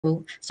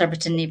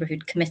Surbiton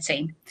Neighbourhood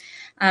Committee.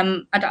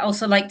 I'd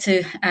also like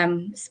to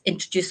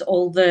introduce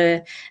all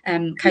the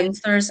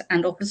councillors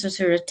and officers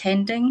who are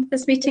attending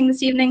this meeting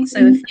this evening. So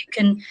if you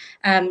can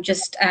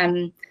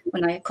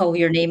when I call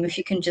your name, if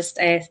you can just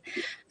say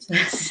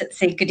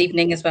good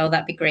evening as well,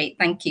 that'd be great.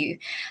 Thank you.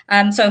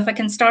 So if I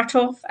can start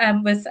off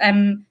with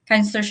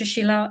Councillor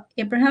Sushila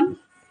Abraham.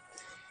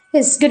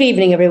 Yes, good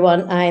evening,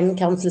 everyone. I'm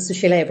Councillor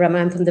Sushila Abraham.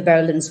 I'm from the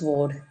Borough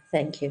ward.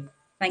 Thank you.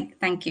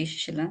 Thank you,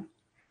 Sushila.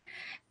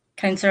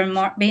 Councillor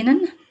Mark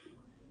Bainan.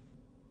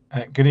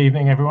 Good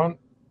evening, everyone.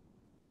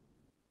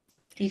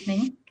 Good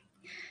evening.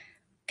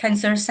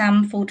 Councillor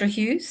Sam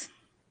Folder-Hughes.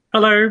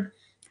 Hello.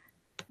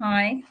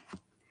 Hi.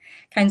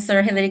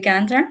 Councillor Hilary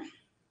Gander.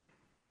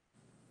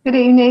 Good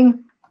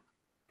evening.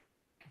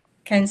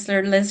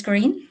 Councillor Liz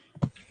Green.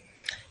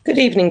 Good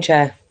evening,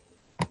 Chair.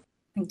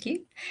 Thank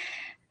you.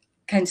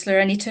 Councillor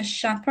Anita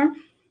Shapper.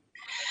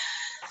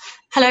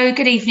 Hello,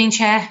 good evening,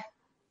 Chair.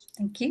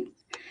 Thank you.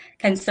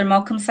 Councillor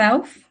Malcolm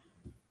South.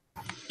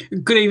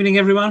 Good evening,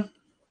 everyone.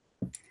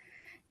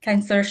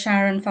 Councillor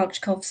Sharon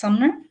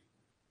Falchkov-Sumner.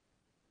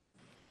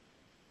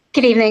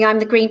 Good evening, I'm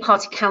the Green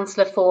Party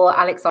Councillor for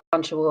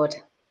Alexandra Ward.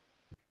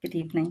 Good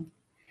evening.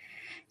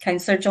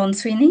 Councillor John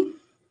Sweeney.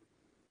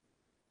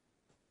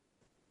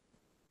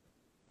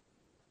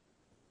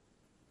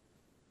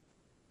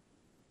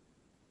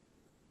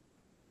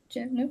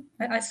 No,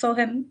 I saw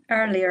him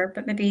earlier,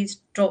 but maybe he's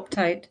dropped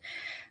out.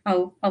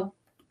 I'll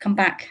come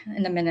back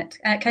in a minute.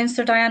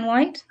 Councillor Diane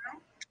White.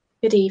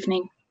 Good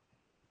evening.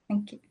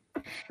 Thank you.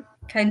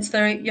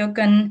 Councillor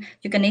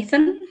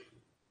Yoganathan.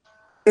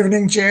 Good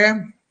evening,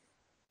 Chair.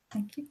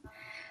 Thank you.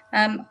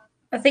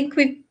 I think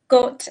we've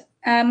got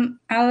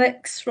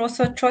Alex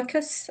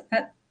Rosa-Troikas.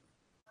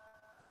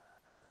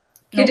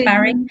 Good evening.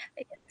 Barry.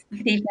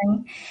 Good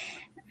evening.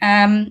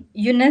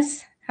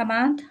 Eunice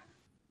Hamad.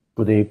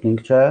 Good evening,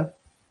 Chair.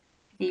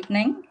 Good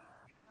evening.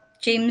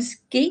 James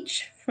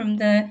Gage from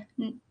the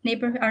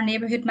our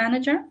neighbourhood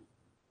manager.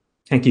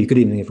 Thank you. Good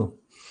evening, everyone.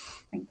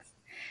 Thanks.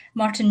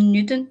 Martin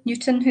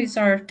Newton, who's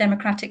our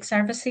Democratic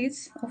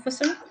Services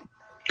Officer.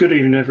 Good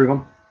evening,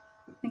 everyone.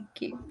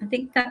 Thank you. I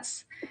think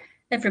that's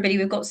everybody.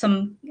 We've got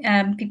some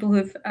people who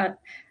have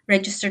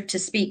registered to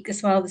speak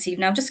as well this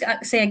evening. I'll just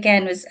say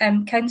again, was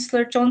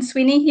Councillor John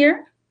Sweeney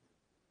here?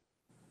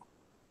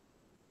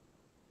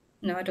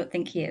 No, I don't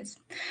think he is.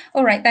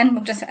 All right, then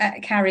we'll just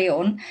carry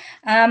on.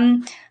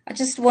 I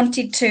just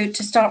wanted to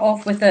start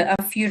off with a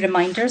few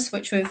reminders,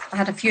 which we've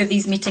had a few of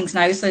these meetings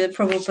now, so you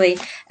probably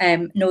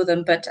know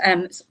them. But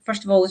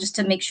first of all, just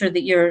to make sure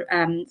that your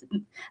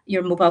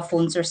mobile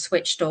phones are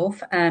switched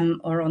off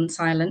or on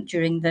silent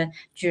during the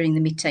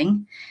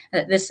meeting.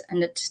 And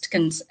it just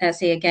can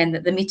say again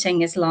that the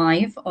meeting is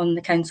live on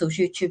the council's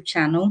YouTube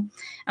channel,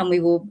 and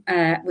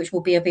which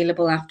will be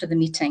available after the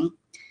meeting.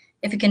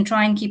 If we can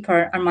try and keep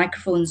our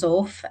microphones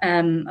off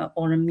or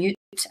on mute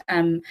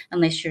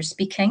unless you're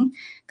speaking,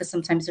 because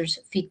sometimes there's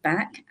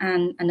feedback.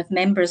 And if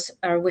members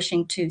are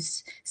wishing to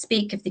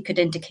speak, if they could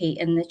indicate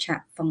in the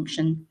chat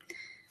function.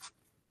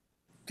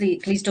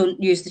 Please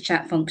don't use the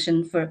chat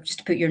function for just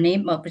to put your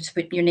name, just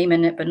put your name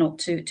in it, but not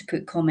to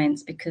put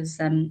comments, because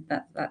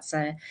that's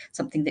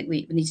something that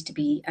needs to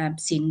be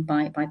seen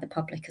by the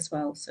public as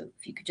well. So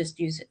if you could just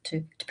use it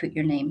to put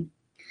your name.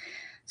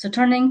 So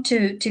turning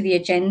to the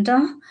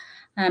agenda.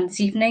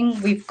 This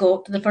evening, we've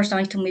got the first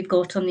item we've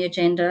got on the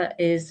agenda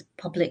is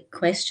public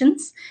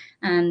questions,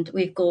 and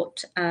we've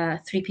got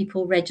 3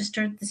 people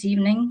registered this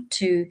evening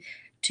to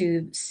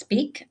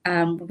speak.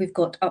 We've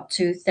got up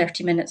to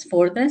 30 minutes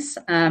for this.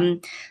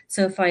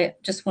 So if I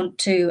just want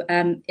to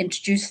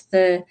introduce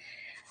the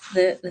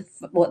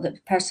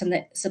person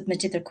that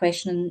submitted their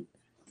question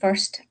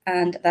first,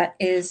 and that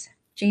is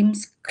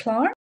James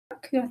Clark,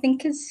 who I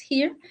think is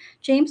here.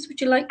 James,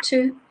 would you like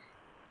to?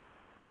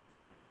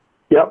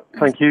 Yep,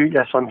 thank you.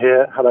 Yes, I'm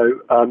here.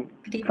 Hello.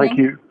 Thank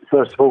you,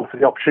 first of all, for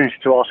the opportunity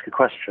to ask a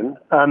question.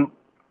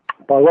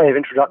 By way of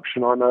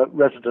introduction, I'm a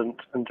resident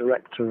and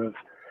director of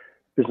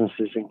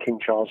businesses in King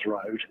Charles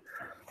Road.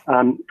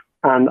 And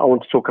I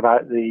want to talk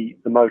about the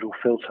modal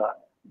filter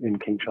in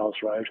King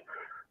Charles Road.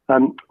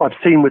 I've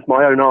seen with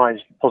my own eyes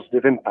the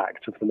positive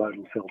impact of the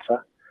modal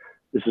filter.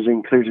 This has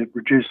included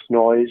reduced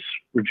noise,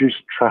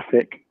 reduced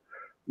traffic,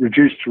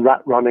 reduced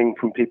rat running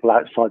from people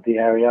outside the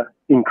area,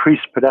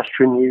 increased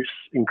pedestrian use,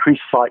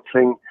 increased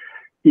cycling,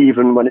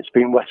 even when it's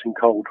been wet and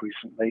cold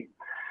recently.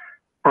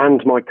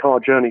 And my car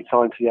journey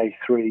time to the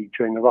A3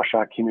 during the rush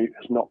hour commute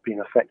has not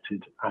been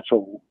affected at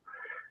all.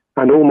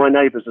 And all my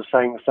neighbours are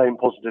saying the same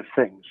positive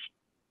things.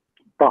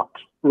 But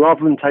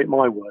rather than take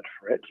my word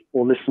for it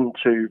or listen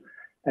to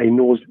a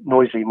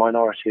noisy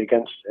minority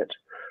against it,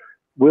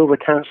 will the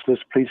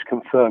councillors please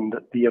confirm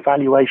that the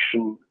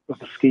evaluation of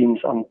the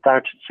scheme's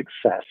undoubted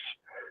success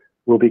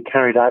will be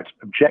carried out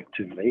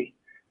objectively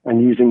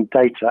and using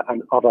data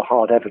and other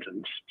hard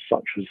evidence,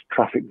 such as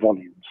traffic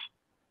volumes?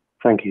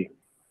 Thank you.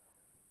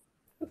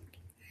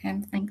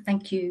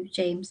 Thank you,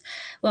 James.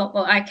 Well,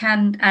 I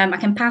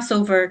can pass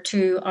over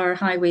to our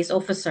highways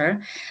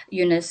officer,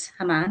 Yunus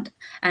Hamad.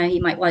 He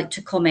might like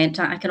to comment.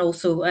 I can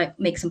also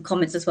make some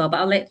comments as well, but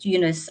I'll let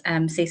Yunus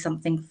say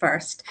something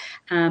first,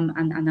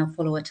 and I'll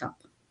follow it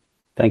up.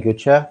 Thank you,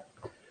 Chair.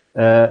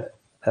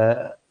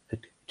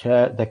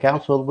 Chair, the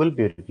Council will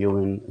be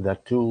reviewing the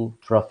two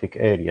traffic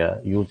area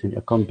using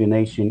a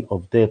combination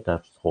of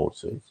data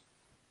sources.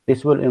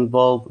 This will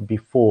involve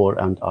before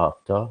and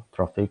after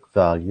traffic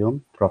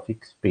volume,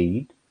 traffic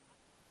speed,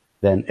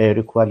 then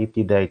air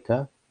quality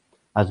data,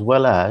 as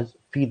well as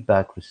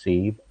feedback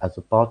received as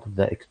a part of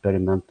the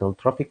experimental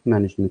traffic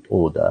management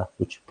order,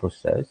 which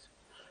process,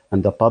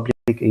 and the public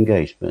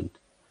engagement.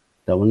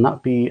 There will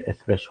not be a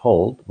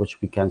threshold which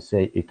we can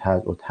say it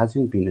has or it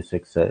hasn't been a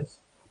success,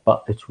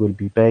 but it will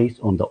be based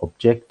on the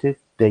objective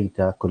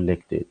data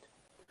collected.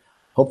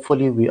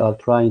 Hopefully, we are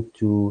trying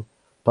to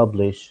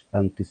publish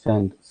and to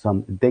send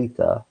some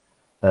data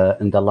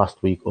in the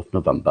last week of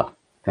November.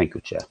 Thank you,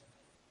 Chair.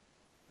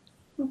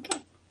 Okay.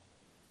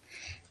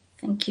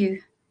 Thank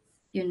you,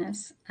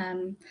 Yunus.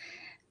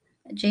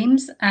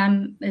 James,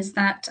 is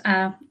that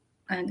a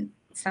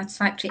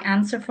satisfactory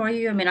answer for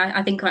you? I mean,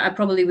 I think I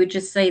probably would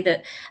just say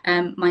that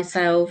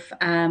myself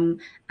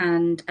and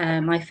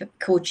my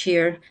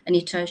co-chair,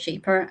 Anita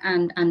Shaper,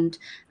 and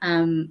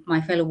my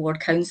fellow ward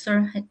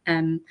councillor,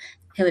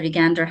 Hilary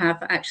Gander,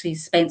 have actually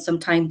spent some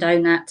time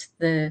down at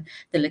the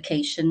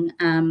location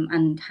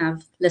and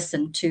have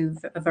listened to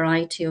a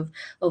variety of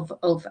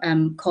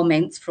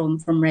comments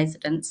from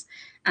residents.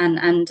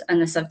 And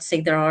as I have to say,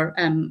 there are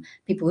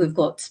people who've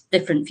got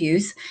different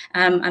views,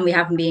 and we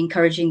have been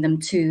encouraging them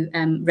to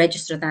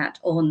register that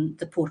on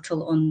the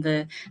portal on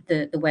the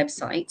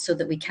website, so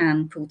that we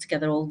can pull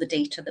together all the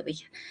data that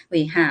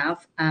we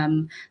have.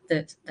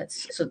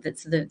 That's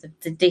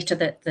the data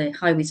that the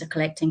highways are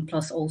collecting,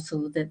 plus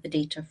also the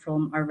data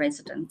from our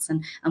residents,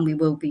 and we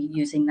will be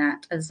using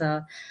that as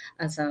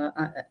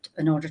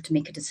in order to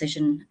make a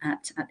decision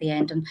at the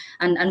end.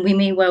 And we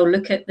may well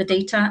look at the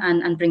data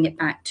and bring it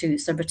back to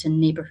Surbiton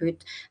Neighbourhood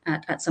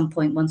at some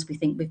point, once we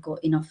think we've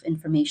got enough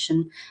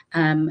information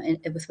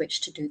with which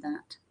to do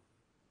that.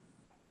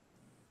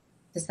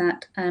 Does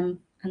that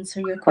answer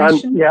your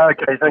question? Yeah,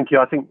 okay, thank you.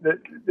 I think that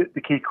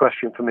the key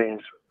question for me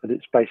is that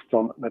it's based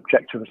on an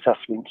objective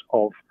assessment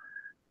of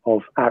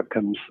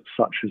outcomes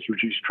such as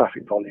reduced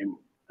traffic volume,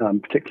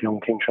 particularly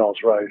on King Charles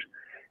Road,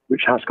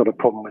 which has got a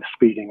problem with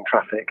speeding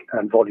traffic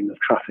and volume of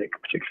traffic,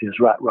 particularly as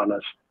rat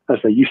runners, as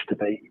they used to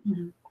be.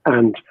 Mm-hmm.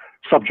 And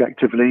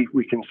subjectively,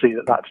 we can see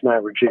that that's now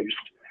reduced.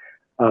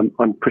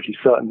 I'm pretty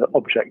certain that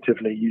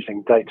objectively,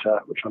 using data,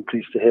 which I'm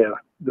pleased to hear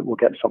that we'll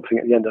get something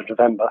at the end of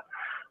November,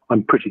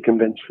 I'm pretty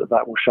convinced that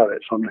that will show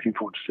it. So I'm looking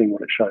forward to seeing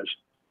what it shows.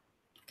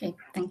 Okay,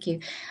 thank you.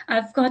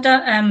 I've got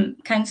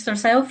Councillor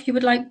Self, you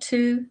would like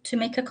to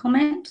make a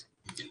comment?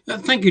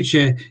 Thank you,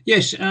 Chair.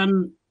 Yes,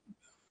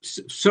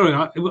 sorry,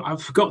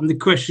 I've forgotten the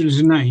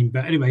questioner's name,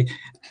 but anyway.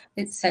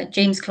 It's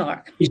James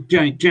Clark. It's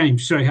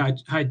James, sorry,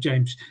 hi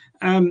James.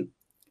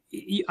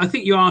 I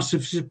think you asked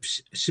a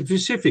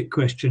specific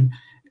question,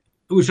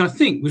 which I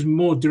think was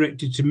more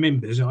directed to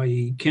members,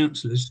 i.e.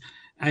 councillors,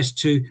 as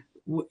to,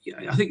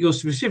 I think your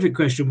specific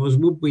question was,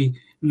 would we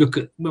look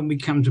at, when we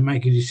come to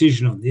make a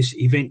decision on this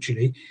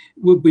eventually,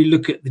 would we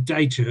look at the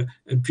data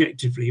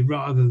objectively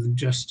rather than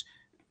just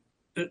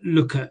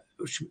look at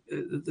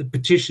the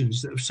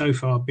petitions that have so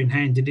far been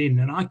handed in?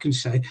 And I can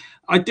say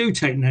I do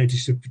take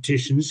notice of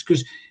petitions,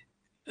 because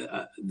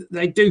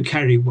they do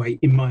carry weight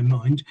in my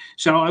mind.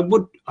 So I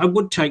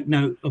would take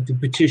note of the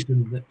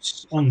petition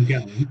that's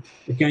ongoing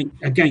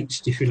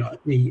against, if you like,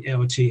 the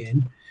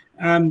LTN.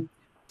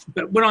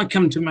 But when I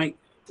come to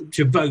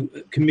vote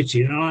at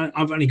committee, and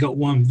I've only got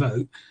one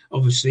vote,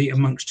 obviously,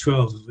 amongst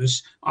 12 of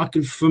us,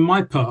 for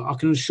my part, I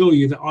can assure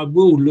you that I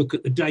will look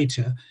at the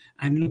data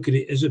and look at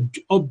it as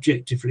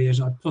objectively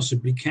as I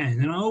possibly can.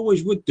 And I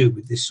always would do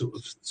with this sort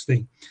of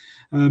thing.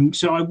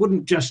 So I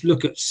wouldn't just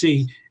look at,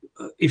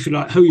 if you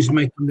like, who's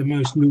making the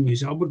most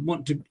noise. I would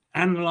want to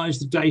analyse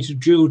the data,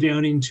 drill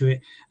down into it,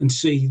 and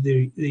see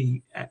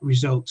the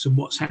results and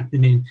what's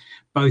happening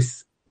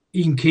both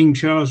in King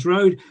Charles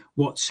Road,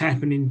 what's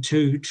happening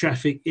to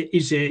traffic.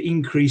 Is there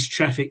increased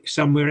traffic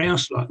somewhere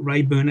else, like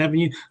Rayburn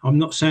Avenue? I'm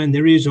not saying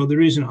there is or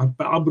there isn't,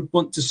 but I would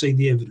want to see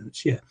the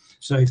evidence. Yeah.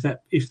 So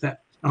if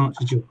that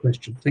answers your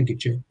question, thank you,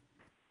 Chair.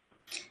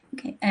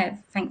 Okay.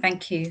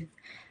 Thank you,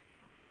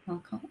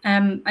 Malcolm.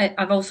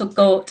 I've also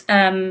got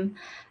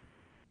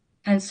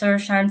Councillor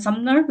Sharon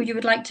Sumner, would you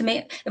like to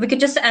make, if we could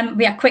just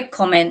be a quick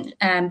comment,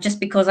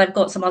 just because I've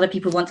got some other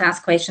people who want to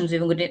ask questions.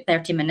 We've only got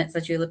 30 minutes,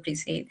 as you'll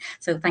appreciate.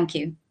 So thank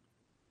you.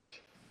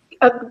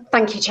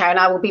 Thank you, Chair, and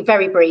I will be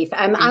very brief.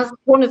 As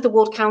one of the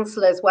ward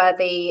councillors where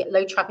the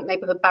low traffic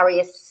neighbourhood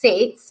barrier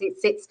sits, it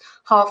sits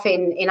half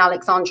in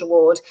Alexandra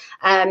Ward.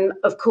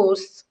 Of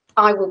course,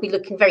 I will be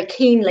looking very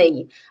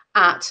keenly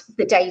at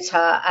the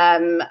data.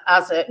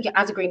 As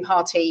a Green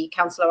Party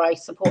councillor, I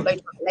support low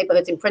traffic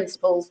neighbourhoods in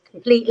principles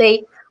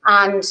completely,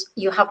 and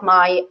you have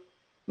my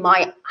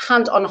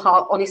hand on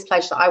heart, honest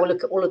pledge that I will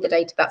look at all of the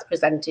data that's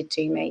presented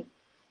to me.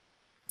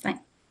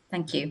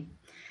 Thank you.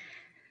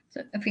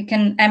 So if we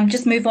can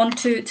just move on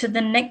to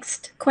the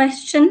next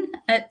question.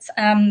 It's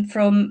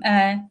from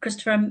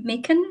Christopher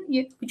Macon.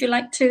 Would you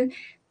like to?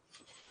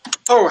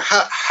 Oh,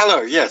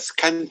 hello. Yes.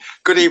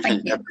 Good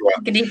evening,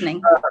 everyone. Good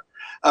evening.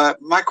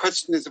 My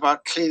question is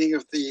about cleaning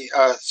of the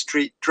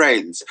street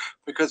drains,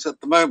 because at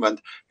the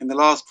moment, in the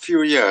last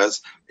few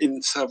years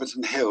in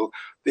Surbiton Hill,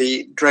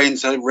 the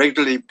drains are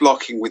regularly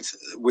blocking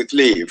with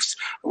leaves,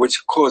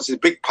 which causes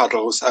big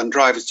puddles, and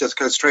drivers just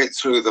go straight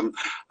through them,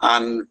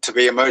 and to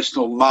be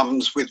emotional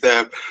mums with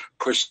their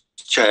push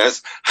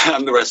chairs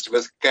and the rest of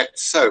us get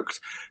soaked.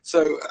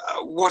 So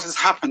what has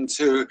happened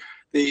to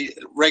the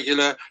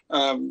regular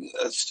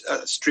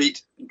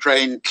street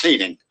drain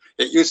cleaning?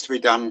 It used to be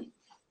done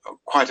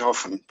quite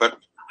often, but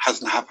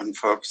hasn't happened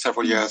for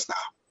several years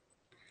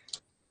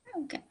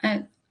now.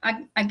 Okay.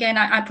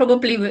 I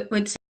probably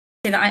would say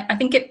that I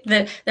think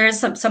there is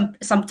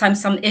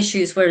sometimes some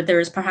issues where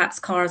there's perhaps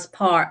cars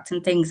parked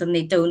and things, and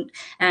they don't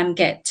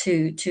get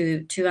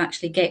to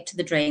actually get to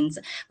the drains,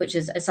 which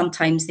is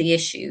sometimes the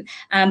issue.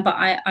 But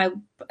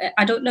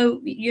I don't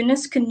know,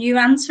 Eunice, can you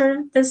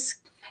answer this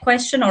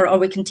question, or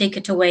we can take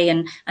it away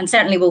and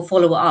certainly we'll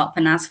follow it up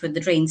and ask for the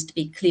drains to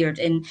be cleared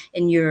in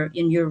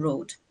your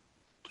road.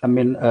 I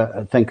mean,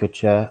 thank you,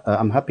 Chair.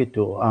 I'm happy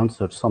to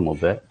answer some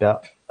of it,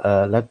 but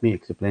let me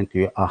explain to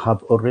you. I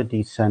have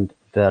already sent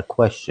the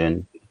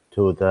question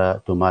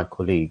to my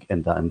colleague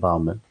in the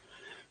environment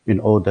in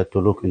order to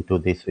look into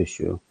this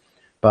issue.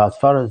 But as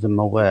far as I'm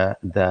aware,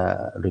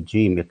 the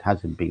regime, it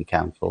hasn't been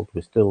cancelled.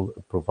 We still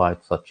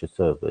provide such a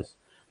service.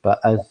 But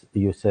as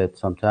you said,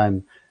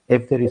 sometimes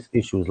if there is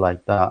issues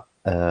like that,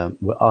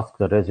 we ask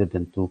the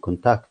resident to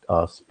contact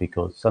us,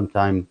 because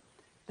sometimes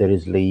there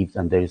is leaves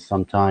and there is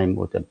some time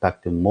with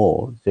impacting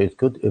more. So it's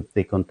good if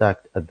they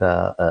contact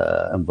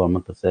the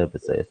environmental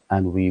services,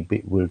 and we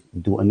will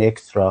do an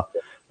extra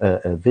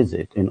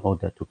visit in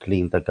order to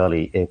clean the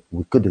gully. If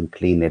we couldn't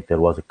clean it, there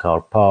was a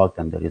car parked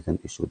and there is an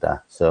issue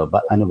there. So,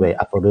 but anyway,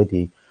 I've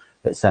already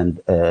sent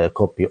a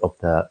copy of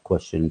the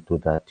question to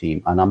the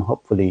team, and I'm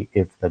hopefully,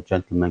 if the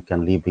gentleman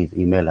can leave his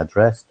email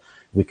address,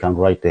 we can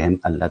write to him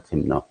and let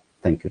him know.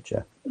 Thank you,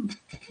 Chair.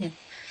 Yeah.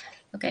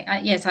 Okay.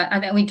 Yes,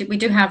 we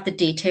do have the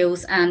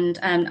details, and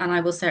I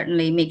will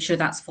certainly make sure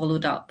that's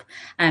followed up.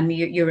 I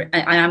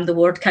am the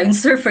ward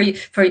councillor for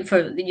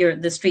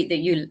the street that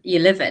you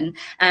live in,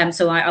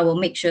 so I will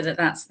make sure that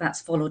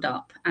that's followed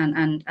up,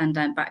 and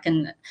I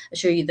can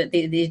assure you that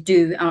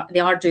they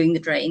are doing the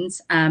drains.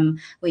 And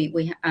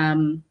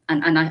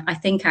I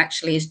think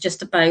actually is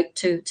just about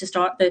to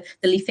start the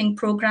leafing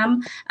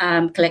programme.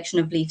 Collection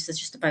of leaves is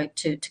just about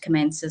to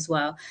commence as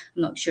well.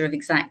 I'm not sure of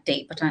exact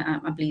date, but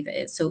I believe it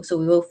is. So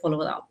we will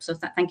follow it up. So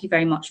thank you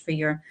very much for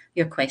your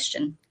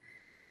question.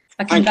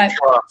 Thank you for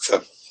your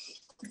answer.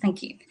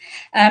 Thank you.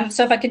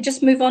 So if I could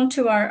just move on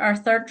to our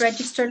third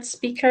registered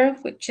speaker,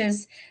 which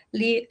is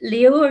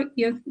Leo.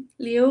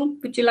 Leo,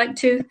 would you like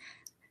to?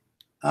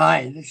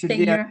 Hi, this is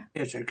Leo.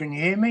 Yes, can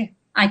you hear me?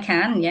 I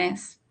can,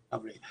 yes.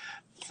 Lovely.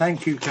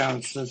 Thank you,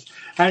 councillors.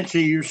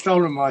 Actually, you've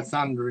stolen my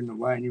thunder in a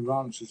way, and you've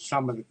answered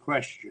some of the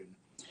question.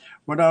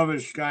 What I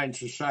was going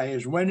to say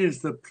is, when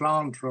is the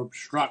planter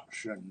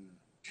obstruction,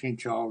 King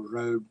Charles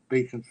Road,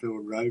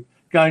 Beaconsfield Road,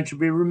 going to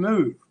be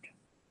removed?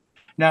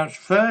 Now, it's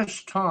the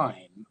first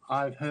time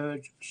I've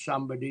heard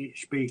somebody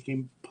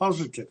speaking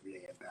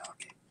positively about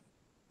it.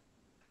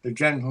 The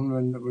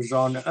gentleman that was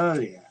on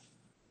earlier.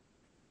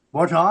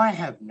 What I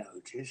have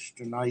noticed,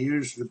 and I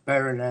use the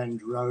Berryland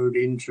Road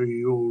into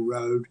your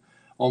road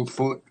on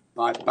foot,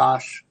 by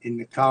bus, in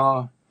the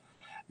car,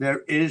 there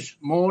is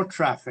more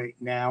traffic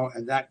now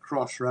at that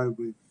crossroad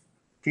with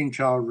King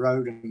Charles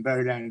Road and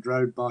Berryland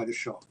Road by the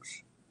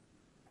shops.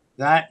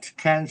 That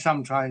can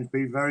sometimes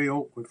be very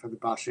awkward for the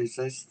buses.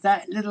 There's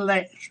that little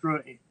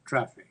extra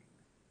traffic.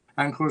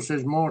 And of course,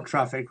 there's more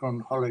traffic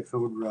on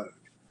Hollyfield Road.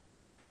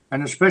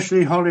 And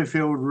especially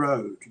Hollyfield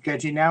Road,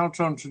 getting out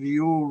onto the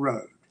Ewell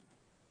Road,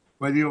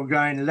 whether you're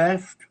going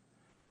left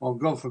or,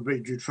 God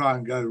forbid, you try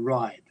and go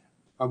right.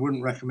 I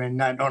wouldn't recommend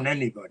that on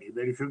anybody,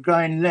 but if you're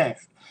going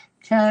left,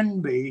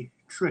 can be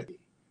tricky.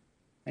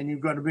 And you've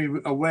got to be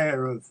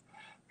aware of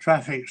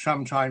traffic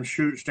sometimes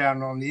shoots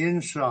down on the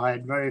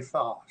inside very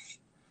fast.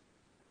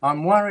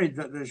 I'm worried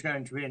that there's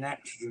going to be an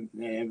accident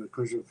there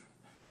because of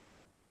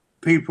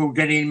people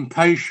getting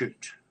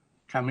impatient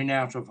coming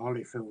out of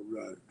Hollyfield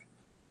Road.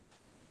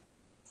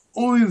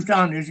 All you've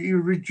done is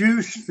you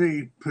reduce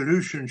the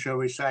pollution, shall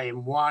we say,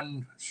 in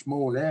one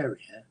small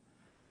area,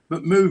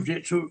 but moved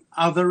it to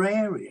other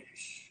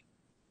areas.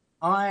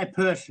 I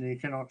personally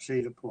cannot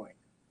see the point.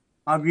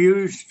 I've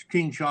used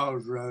King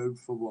Charles Road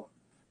for what,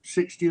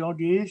 60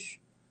 odd years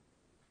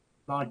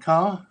by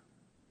car.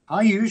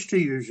 I used to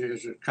use it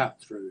as a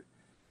cut through,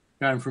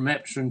 going from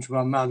Epsom to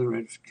my mother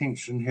at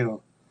Kingston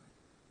Hill.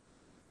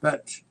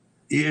 But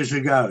years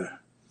ago,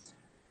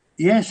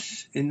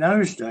 yes, in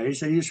those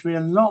days, there used to be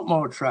a lot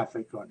more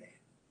traffic on it.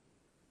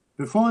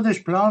 Before this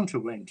planter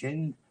went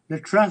in, the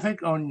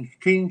traffic on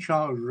King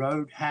Charles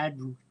Road had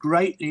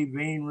greatly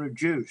been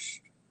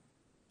reduced.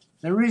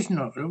 There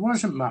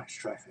wasn't much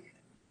traffic.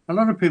 a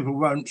lot of people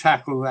won't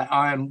tackle that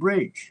iron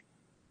bridge.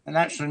 And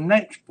that's the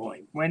next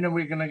point. When are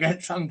we going to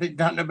get something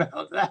done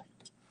about that?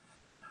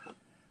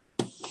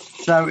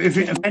 So if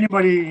any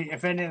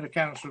of the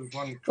councillors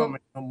want to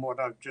comment on what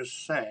I've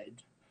just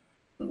said.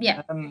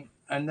 Yeah.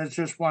 And there's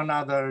just one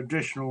other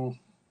additional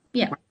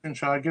question.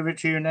 Shall I give it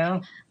to you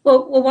now?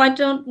 Well, why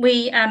don't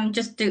we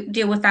just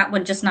deal with that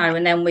one just now,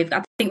 and then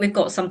I think we've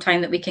got some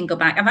time that we can go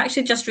back. I've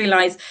actually just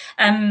realised,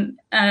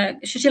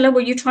 Sushila, were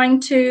you trying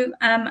to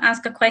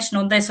ask a question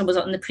on this, or was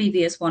it on the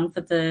previous one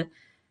for the,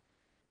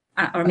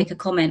 or make a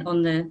comment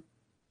on the?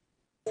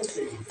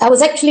 I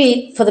was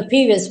actually, for the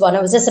previous one,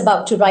 I was just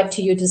about to write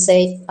to you to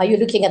say, are you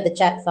looking at the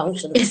chat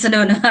function? Yes,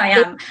 no, I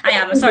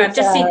am. Sorry, I've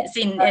just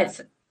seen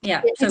it's.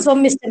 Yeah, it's what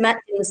Mr.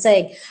 Matthew was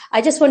saying.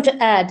 I just want to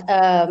add,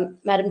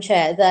 Madam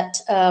Chair,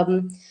 that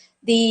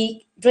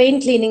the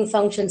drain cleaning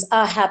functions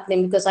are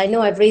happening, because I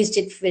know I've raised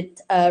it with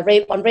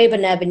on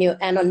Rayburn Avenue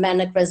and on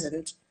Manor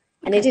Crescent,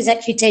 and it is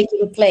actually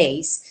taking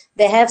place.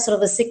 They have sort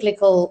of a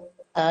cyclical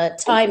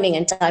timing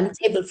and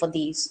timetable for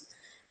these,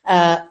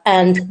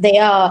 and they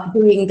are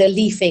doing the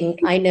leafing.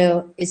 I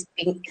know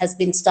has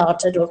been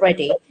started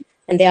already,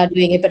 and they are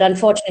doing it. But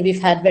unfortunately,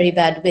 we've had very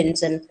bad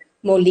winds, and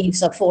more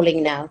leaves are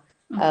falling now.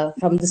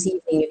 From this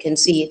evening, you can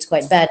see it's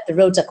quite bad. The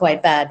roads are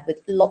quite bad with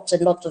lots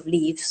and lots of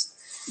leaves,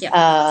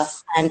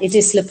 and it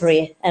is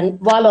slippery. And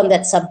while on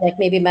that subject,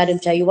 maybe Madam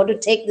Chair, you want to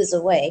take this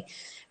away.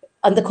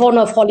 On the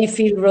corner of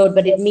Hollyfield Road,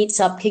 but it meets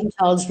up King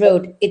Charles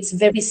Road, it's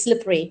very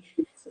slippery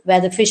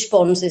where the fish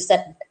ponds is,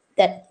 that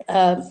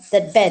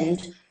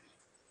bend.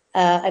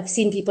 I've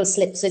seen people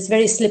slip, so it's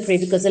very slippery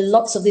because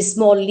lots of these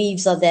small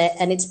leaves are there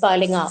and it's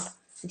piling up.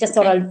 I just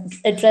thought I'll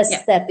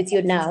address that with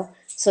you now,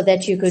 so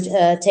that you could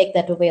take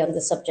that away on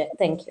the subject.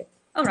 Thank you.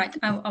 All right,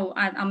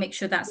 I'll make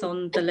sure that's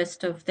on the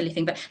list of the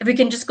leafing. But if we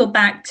can just go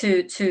back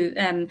to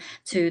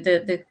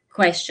the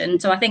question.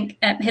 So I think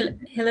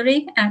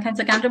Hilary,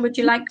 Councillor Gander, would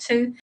you like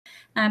to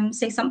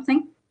say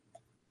something?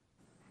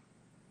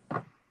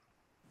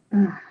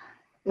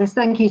 Yes,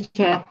 thank you,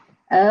 Chair.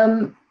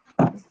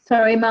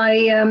 Sorry,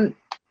 my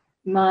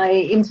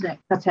internet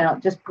cut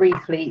out just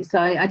briefly, so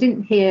I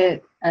didn't hear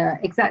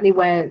exactly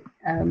where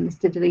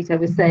Mr. Delito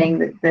was saying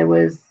that there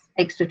was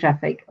extra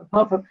traffic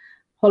apart from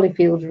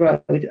Hollyfield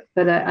Road,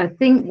 but I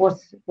think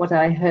what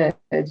I heard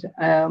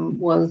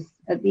was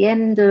at the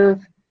end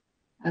of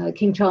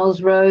King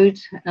Charles Road,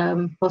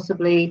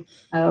 possibly,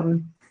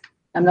 I'm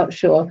not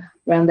sure,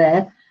 around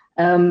there,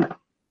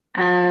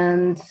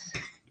 and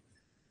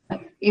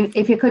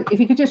if you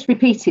could just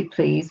repeat it,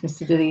 please,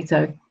 Mr.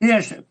 Delito.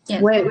 Yes.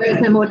 Where is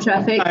there more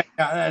traffic?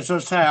 As I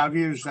say, I've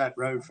used that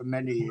road for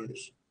many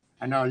years,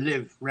 and I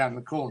live round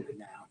the corner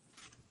now.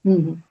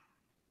 Mm-hmm.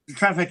 The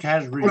traffic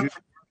has reduced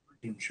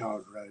in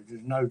Charles Road,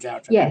 there's no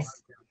doubt about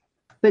yes,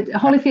 but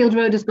Hollyfield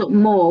Road has got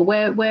more.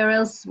 Where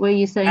else were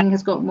you saying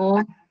has got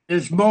more?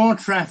 There's more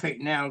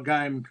traffic now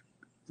going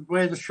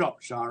where the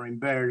shops are in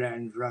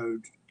Berrylands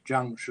Road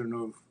junction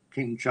of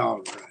King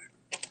Charles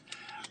Road,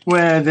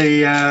 where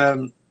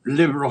the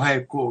Liberal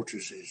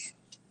headquarters is.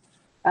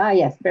 Ah,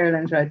 yes,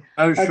 Berrylands Road.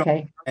 Those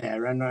shops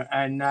there and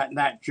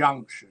that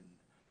junction,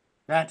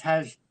 that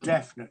has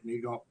definitely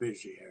got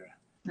busier.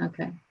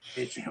 Okay.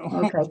 It's,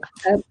 okay.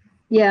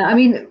 Yeah, I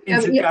mean,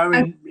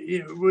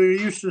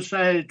 we used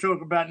to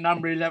talk about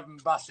number 11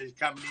 buses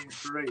coming in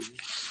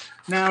threes.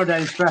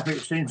 Nowadays, traffic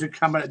seems to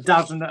come at a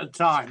dozen at a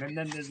time, and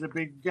then there's a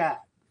big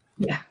gap.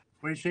 Yeah.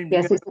 We seem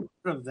to get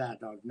rid of that,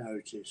 I've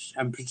noticed,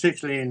 and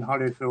particularly in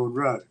Hollyfield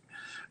Road,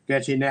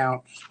 getting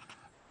out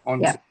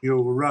onto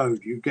your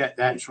road, you get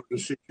that sort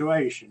of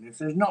situation. If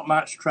there's not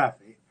much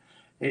traffic,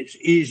 it's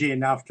easy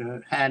enough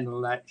to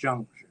handle that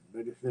junction.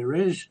 But if there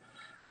is,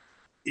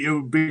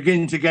 you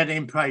begin to get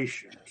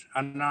impatient.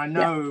 And I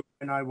know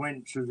when I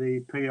went to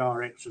the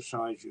PR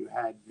exercise you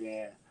had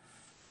there,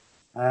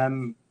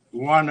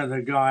 one of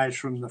the guys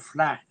from the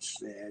flats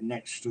there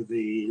next to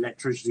the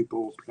electricity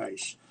board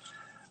place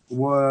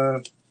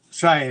were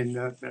saying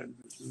that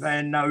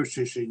they're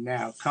noticing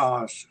now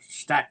cars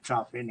stacked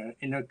up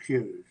in a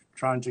queue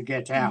trying to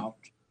get out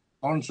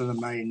onto the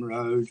main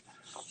road.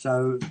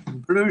 So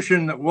the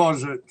pollution that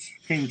was at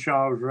King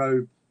Charles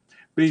Road,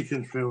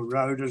 Beaconsfield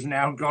Road, has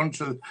now gone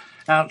to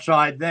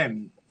outside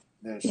them.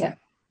 Yeah.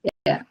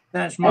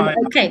 That's my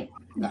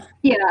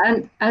Yeah,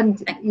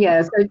 and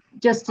yeah. So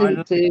just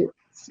to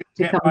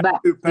come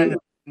back to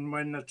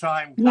when the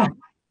time comes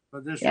for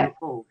this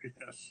report.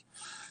 Yes.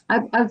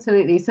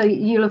 Absolutely. So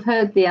you'll have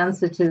heard the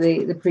answer to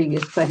the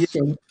previous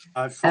question,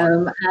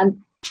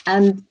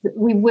 and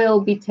we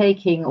will be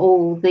taking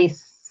all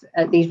this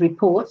these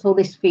reports, all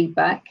this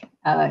feedback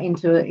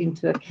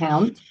into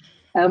account.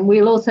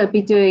 We'll also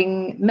be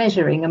doing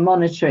measuring and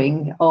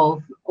monitoring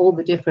of all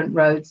the different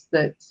roads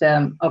that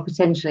are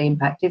potentially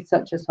impacted,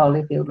 such as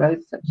Hollyfield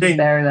Road, such as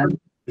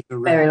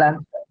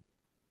Berryland.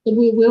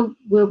 So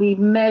we'll be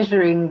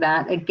measuring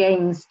that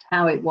against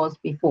how it was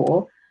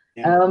before,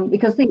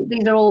 because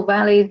these are all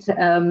valid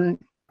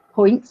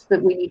points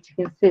that we need to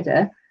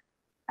consider.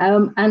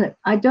 And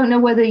I don't know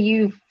whether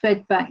you've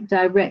fed back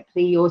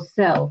directly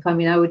yourself. I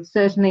mean, I would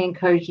certainly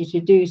encourage you to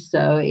do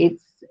so.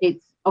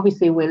 It's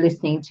obviously we're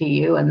listening to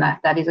you, and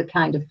that is a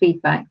kind of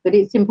feedback, but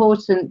it's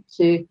important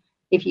to,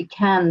 if you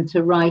can,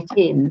 to write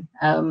in.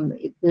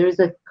 There is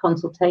a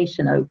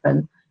consultation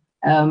open,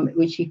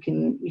 which you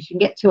can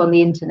get to on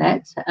the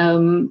internet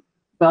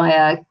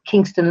via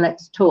Kingston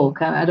Let's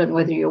Talk. I don't know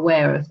whether you're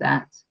aware of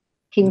that.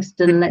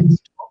 Kingston Let's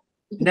Talk.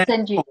 We can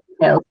send you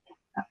details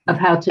of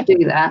how to do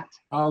that.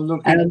 I'll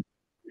look at it.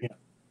 Yeah.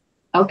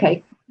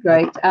 Okay,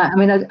 great. I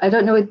mean, I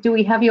don't know, do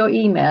we have your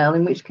email,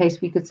 in which case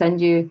we could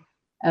send you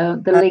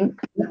the link?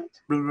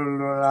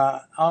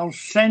 I'll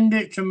send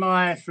it to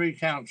my 3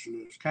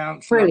 councillors.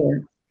 Councillor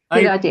Brilliant.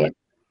 Good idea.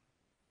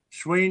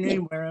 Sweeney,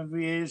 wherever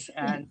he is,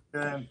 and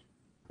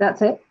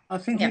that's it. I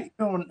think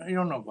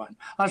you're not one.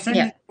 I'll send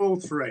it to all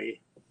 3.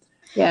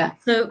 Yeah.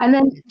 So, and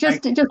then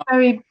just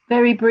very,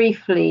 very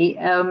briefly,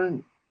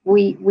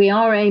 we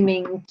are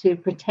aiming to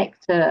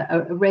protect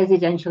a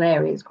residential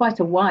area. It's quite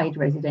a wide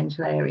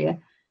residential area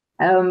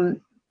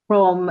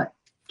from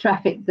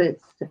traffic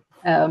that's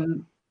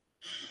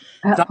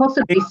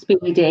possibly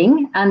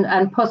speeding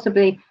and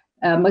possibly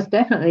most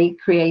definitely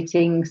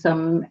creating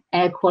some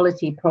air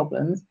quality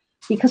problems,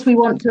 because we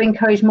want to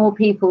encourage more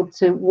people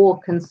to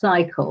walk and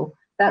cycle.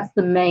 That's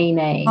the main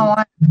aim. Oh,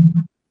 I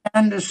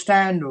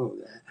understand all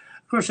that.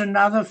 Of course,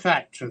 another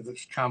factor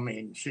that's come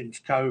in since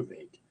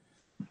COVID,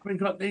 we've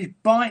got these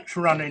bikes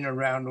running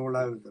around all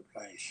over the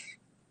place.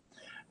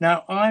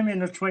 Now, I'm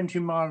in a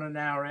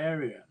 20-mile-an-hour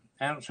area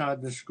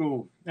outside the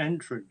school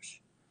entrance.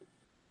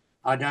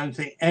 I don't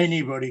think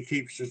anybody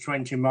keeps the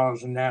 20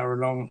 miles an hour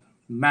along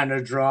Manor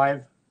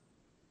Drive.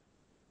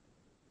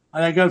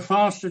 And they go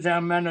faster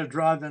down Manor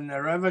Drive than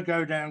they'll ever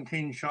go down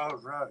King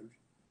Charles Road.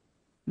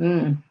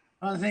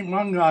 I think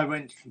one guy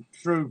went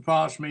through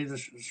past me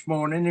this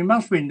morning. He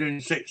must have been doing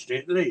 60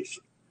 at least.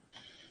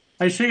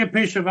 They see a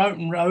piece of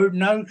open road,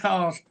 no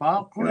cars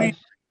parked. Yes.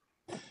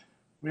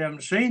 We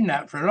haven't seen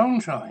that for a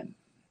long time.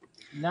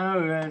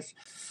 No, there's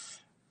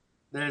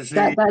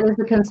that is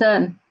a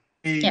concern.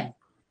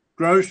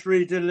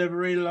 Grocery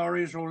delivery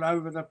lorries all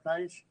over the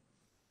place.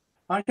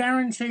 I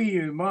guarantee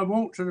you, my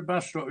walk to the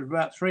bus stop is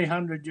about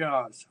 300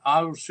 yards.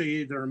 I will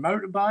see either a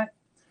motorbike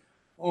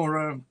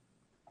or a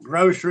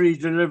grocery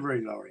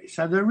delivery lorry.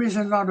 So there is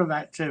a lot of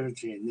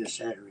activity in this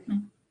area.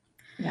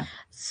 Yeah.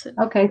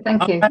 Okay,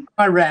 thank you.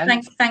 I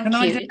ran. Thank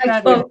you.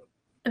 Well,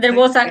 there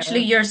was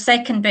actually your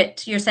second bit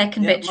to your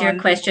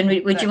question.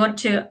 Would you want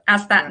to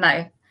ask that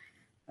now?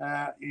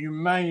 You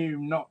may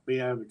not be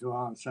able to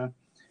answer.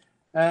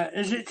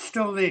 Is it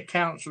still the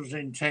council's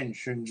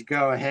intention to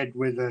go ahead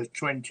with a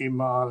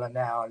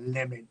 20-mile-an-hour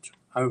limit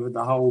over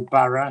the whole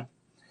borough?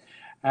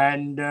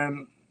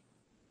 And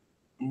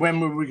when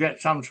will we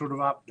get some sort of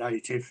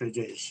update, if it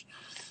is,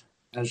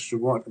 as to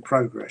what the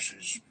progress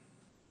is?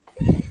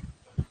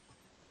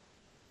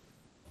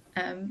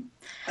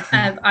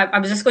 I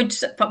was just going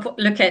to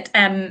look at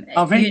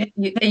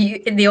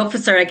the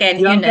officer again,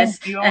 Eunice.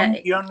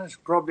 Eunice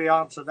probably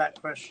answer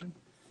that question.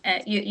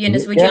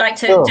 Eunice, would you like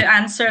to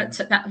answer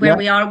where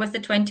we are with the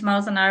 20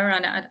 miles an hour?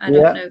 And I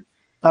don't know.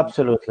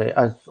 Absolutely.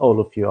 As all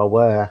of you are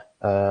aware,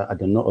 I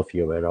don't know if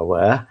you were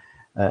aware,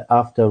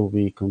 after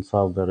we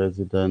consult the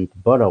resident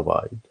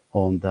borough-wide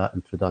on the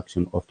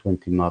introduction of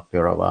 20 miles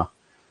per hour,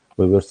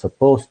 we were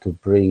supposed to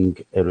bring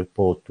a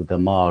report to the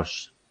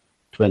March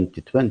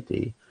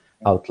 2020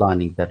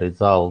 outlining the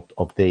result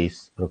of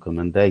this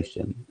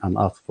recommendation and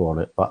ask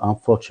for it. But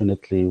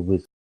unfortunately,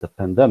 with the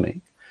pandemic,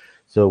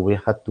 so we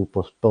had to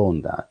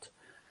postpone that.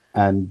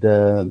 And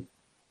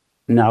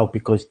now,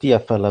 because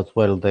TfL as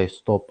well, they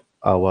stopped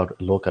our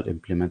local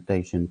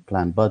implementation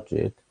plan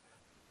budget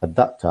at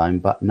that time.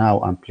 But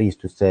now I'm pleased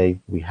to say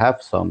we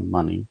have some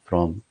money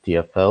from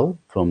TfL,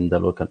 from the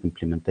local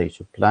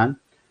implementation plan,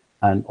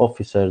 and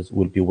officers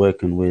will be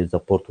working with the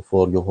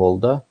portfolio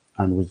holder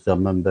and with the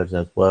members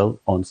as well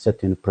on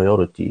setting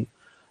priority,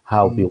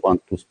 how we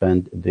want to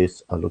spend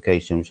this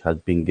allocation which has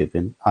been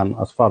given. And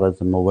as far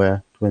as I'm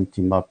aware,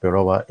 20 miles per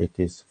hour, it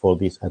is for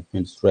this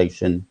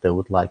administration. They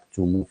would like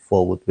to move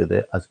forward with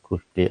it as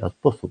quickly as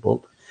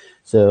possible.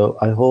 So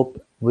I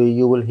hope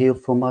you will hear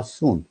from us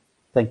soon.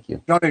 Thank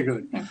you. Very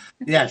good.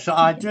 Yes,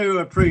 I do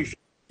appreciate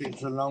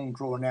it's a long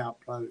drawn out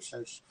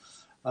process.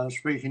 I was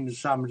speaking to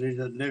somebody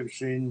that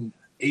lives in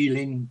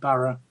Ealing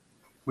Borough,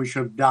 which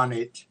have done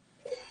it,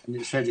 and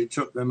it said it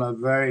took them a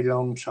very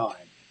long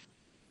time.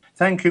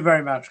 Thank you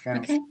very much,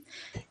 Councillor.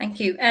 Okay, thank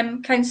you.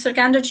 Councillor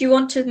Gander, do you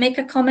want to make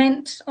a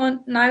comment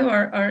on now,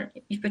 or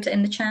you put it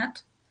in the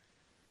chat?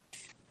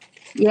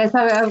 Yes,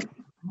 I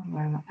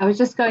was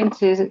just going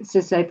to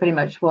say pretty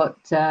much what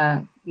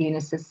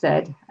Eunice has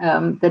said,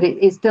 that it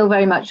is still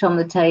very much on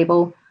the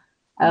table.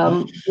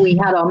 We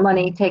had our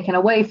money taken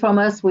away from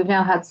us. We've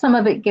now had some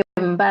of it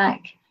given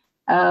back.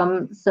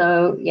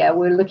 So yeah,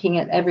 we're looking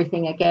at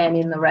everything again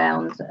in the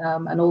round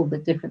and all the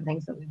different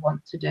things that we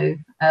want to do.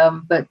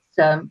 But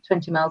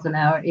 20 miles an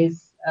hour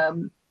is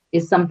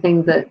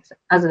something that,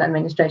 as an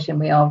administration,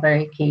 we are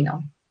very keen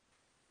on.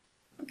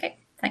 Okay,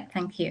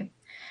 thank you.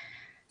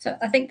 So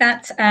I think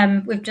that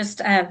we've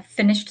just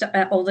finished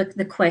all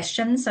the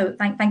questions. So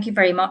thank you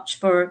very much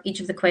for each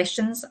of the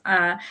questions.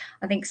 I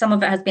think some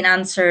of it has been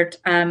answered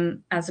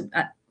as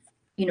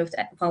you know,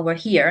 while we're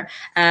here,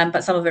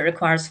 but some of it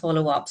requires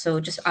follow up.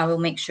 So I will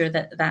make sure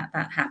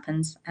that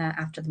happens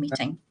after the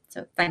meeting.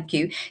 So thank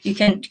you. You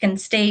can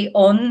stay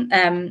on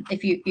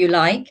if you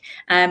like,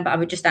 but I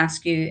would just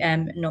ask you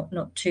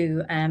not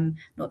to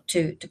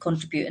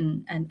contribute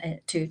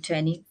and to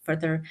any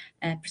further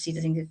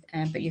proceedings.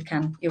 But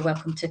you're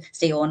welcome to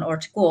stay on or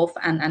to go off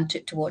and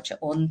to watch it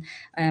on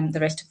the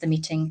rest of the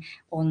meeting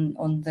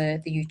on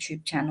the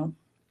YouTube channel.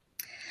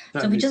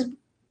 So we just.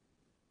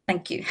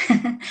 Thank you.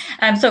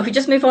 So if we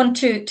just move on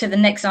to the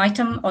next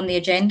item on the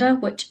agenda,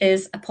 which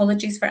is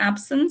apologies for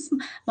absence.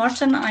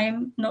 Martin,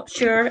 I'm not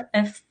sure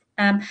if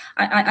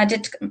I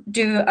did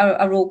do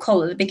a roll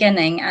call at the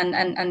beginning,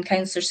 and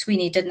Councillor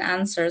Sweeney didn't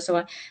answer.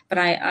 So, but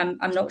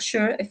I'm not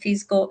sure if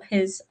he's got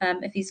his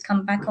if he's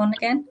come back on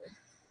again.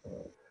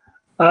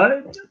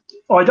 I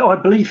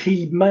believe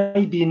he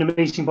may be in the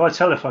meeting by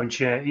telephone,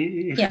 Chair.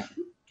 If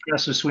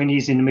Councillor Sweeney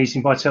is in the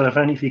meeting by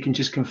telephone, if you can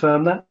just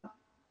confirm that.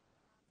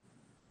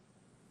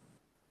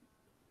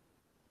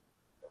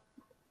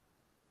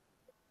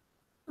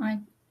 I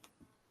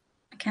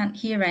can't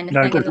hear anything.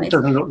 No, it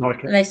doesn't look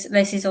like it.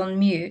 Unless he's on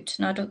mute.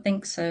 No, I don't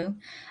think so.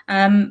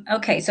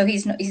 Okay, so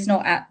he's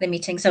not at the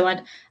meeting. So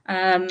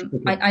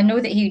I know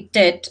that he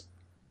did.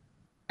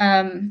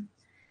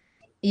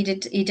 He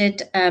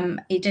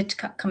did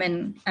come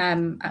in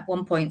at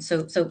one point.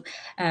 So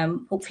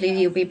hopefully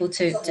he'll be able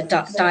to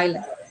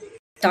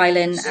dial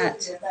in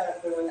at.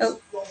 Oh,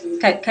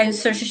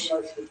 Councillor.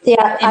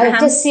 Yeah, I've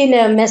just seen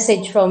a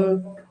message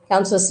from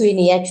Councillor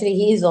Sweeney. Actually,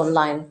 he is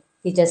online.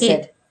 He just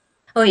said.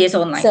 Oh, he is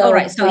online. So, all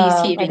right, so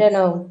he's hearing. I don't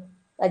know.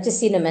 I just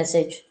seen a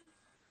message.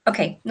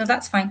 Okay, no,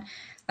 that's fine.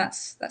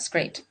 That's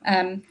great.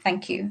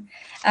 Thank you.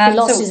 He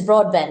lost his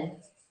broadband.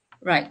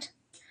 Right,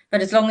 but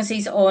as long as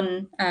he's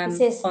on,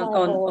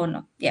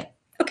 on, yeah.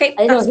 Okay.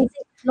 I know he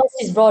lost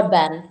his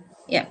broadband.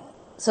 Yeah.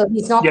 So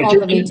he's not on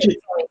the meeting.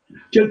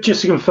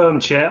 Just to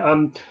confirm, Chair,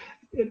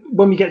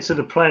 when we get to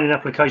the planning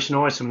application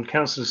item,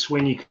 Councillor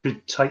Sweeney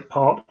could take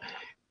part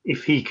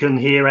if he can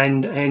hear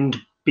and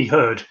be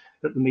heard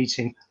at the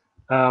meeting.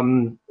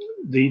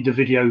 The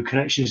video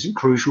connection isn't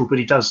crucial, but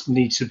he does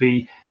need to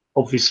be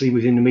obviously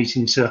within the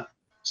meeting to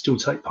still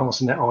take part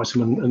in that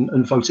item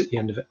and vote at the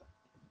end of it.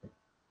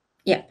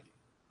 Yeah.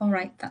 All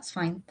right. That's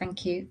fine.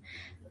 Thank you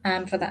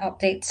for that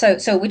update.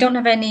 So we don't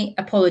have any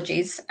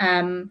apologies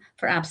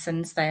for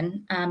absence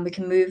then. We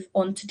can move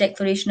on to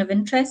declaration of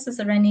interest. Is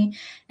there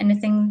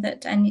anything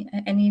that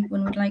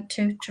anyone would like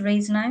to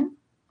raise now?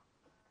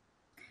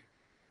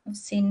 I've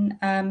seen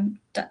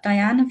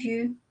Diane, have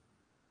you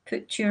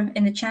put your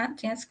in the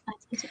chat? Yes.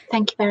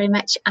 Thank you very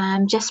much.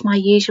 Just my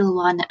usual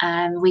one.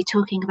 We're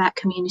talking about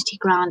community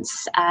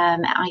grants at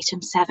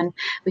item 7,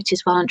 which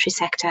is voluntary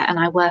sector, and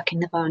I work in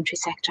the voluntary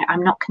sector.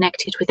 I'm not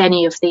connected with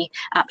any of the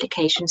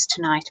applications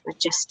tonight, but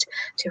just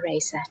to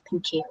raise that.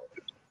 Thank you.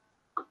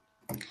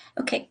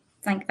 Okay.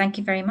 Thank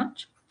you very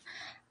much.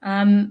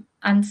 And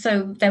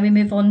so then we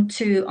move on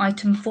to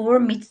item 4,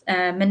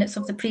 minutes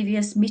of the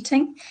previous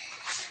meeting.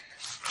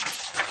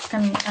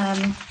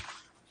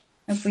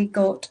 Have we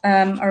got,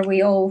 are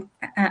we all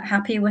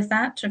happy with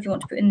that? Or if you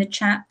want to put in the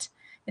chat,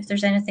 if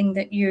there's anything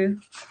that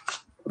you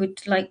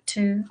would like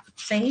to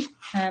say,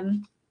 I'll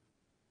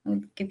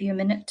give you a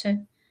minute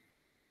to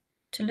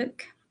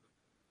look.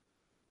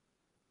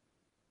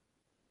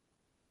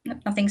 No,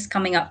 nothing's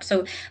coming up.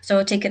 So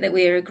I'll take it that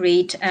we're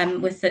agreed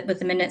with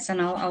the minutes,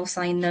 and I'll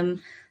sign them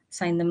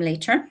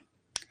later.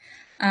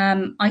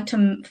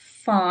 Item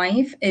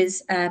 5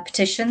 is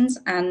petitions,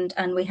 and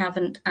we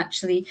haven't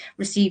actually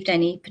received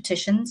any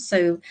petitions,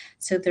 so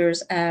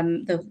there's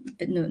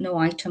no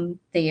item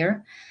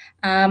there.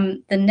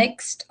 The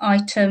next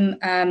item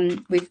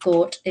we've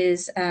got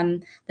is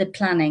the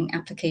planning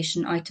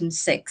application, item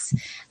 6,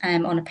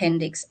 on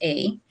Appendix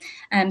A.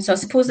 So I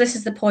suppose this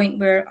is the point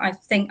where I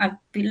think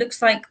it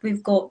looks like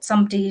we've got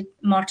somebody,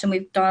 Martin,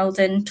 we've dialed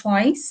in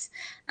twice,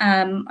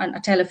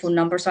 a telephone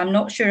number. So I'm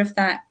not sure if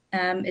that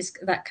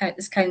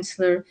is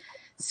Councillor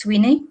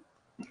Sweeney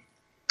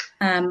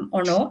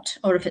or not,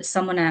 or if it's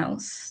someone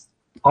else.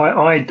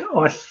 I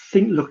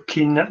think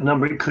looking at the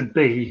number it could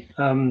be,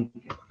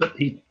 but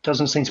he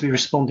doesn't seem to be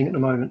responding at the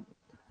moment.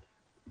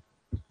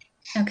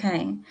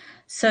 Okay,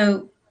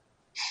 so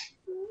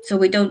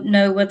we don't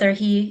know whether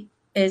he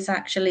is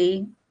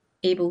actually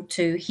able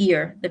to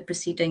hear the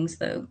proceedings,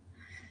 though.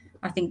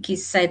 I think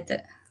he's said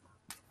that.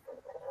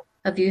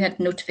 Have you had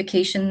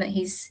notification that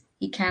he's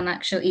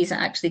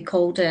actually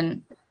called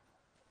in?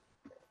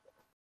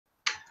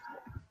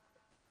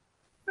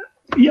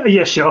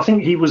 Yes, I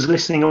think he was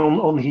listening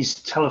on his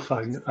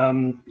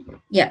telephone.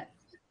 Yeah.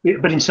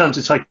 But in terms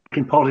of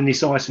taking part in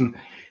this item,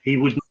 he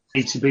would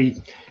need to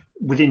be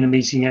within the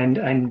meeting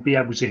and be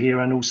able to hear,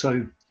 and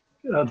also,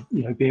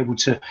 be able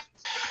to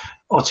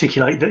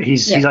articulate that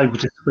he's able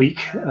to speak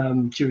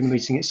during the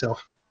meeting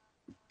itself.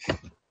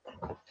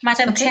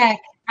 Madam Chair,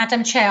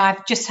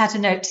 I've just had a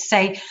note to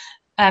say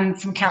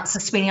from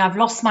Councillor Sweeney. I've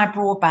lost my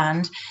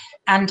broadband,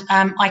 and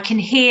I can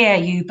hear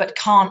you, but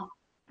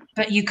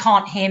you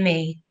can't hear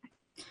me.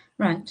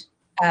 Right.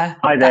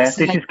 Hi there, this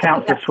is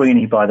Councillor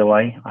Sweeney, by the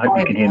way. I hope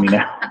you can hear me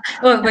now.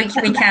 Well, we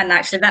can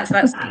actually.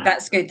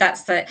 That's good.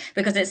 That's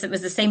because it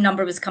was the same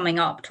number was coming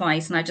up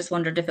twice, and I just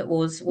wondered if it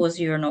was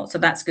you or not. So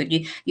that's good.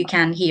 You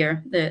can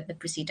hear the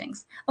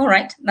proceedings. All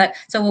right.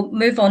 So we'll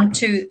move on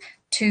to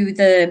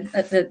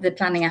the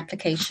planning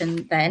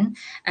application then.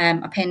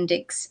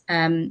 Appendix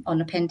on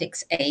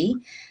Appendix A.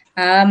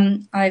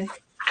 I've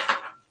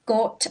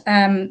got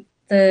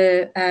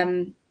where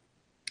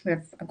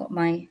I've got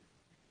my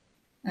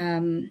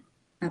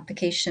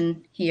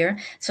application here.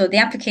 So the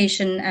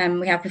application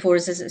we have before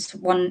us is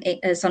 1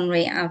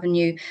 Sunray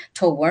Avenue,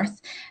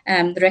 Tolworth.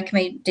 The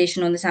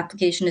recommendation on this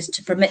application is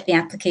to permit the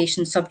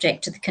application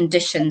subject to the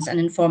conditions and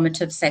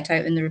informative set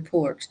out in the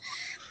report.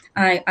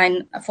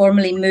 I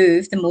formally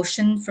move the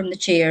motion from the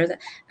chair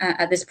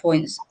at this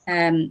point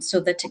so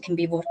that it can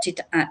be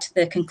voted at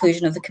the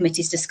conclusion of the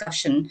committee's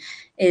discussion.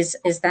 Is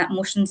that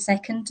motion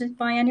seconded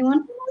by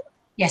anyone?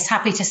 Yes,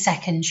 happy to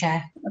second,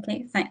 Chair.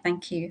 Okay,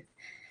 thank you,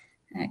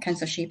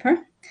 Councillor Sheeper.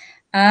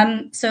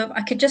 So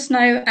I could just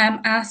now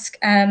ask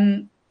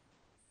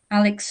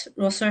Alex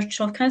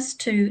Rosser-Chokas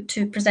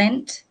to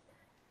present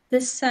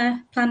this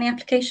planning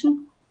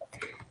application.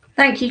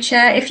 Thank you,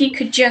 Chair. If you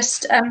could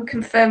just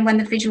confirm when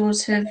the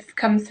visuals have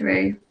come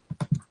through.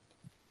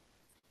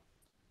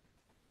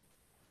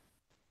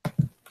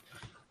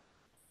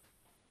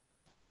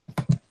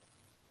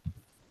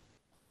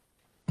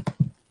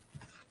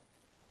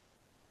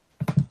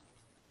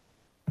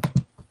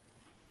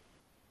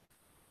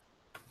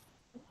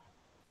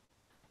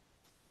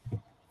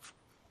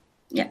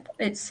 Yep,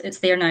 it's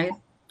there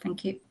now.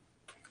 Thank you.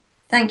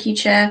 Thank you,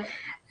 Chair.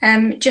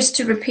 Just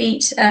to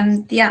repeat,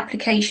 the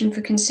application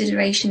for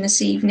consideration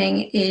this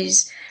evening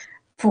is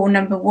for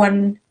number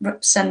 1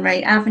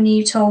 Sunray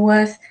Avenue,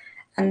 Tolworth,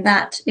 and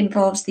that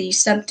involves the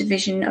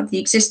subdivision of the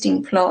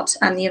existing plot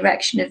and the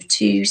erection of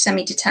 2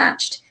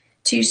 semi-detached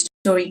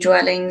 2-storey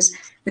dwellings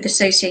with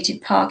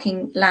associated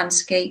parking,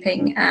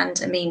 landscaping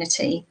and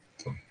amenity.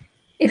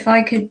 If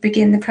I could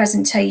begin the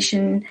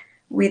presentation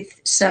with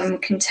some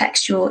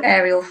contextual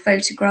aerial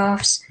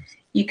photographs,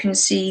 you can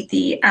see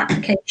the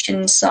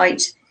application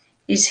site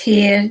is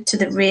here to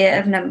the rear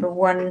of number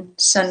 1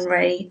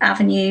 Sunray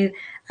Avenue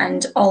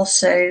and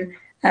also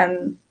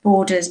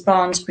borders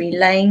Barnsbury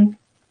Lane.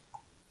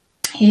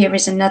 Here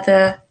is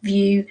another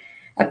view,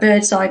 a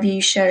bird's eye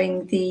view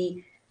showing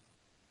the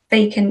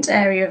vacant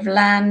area of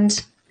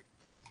land.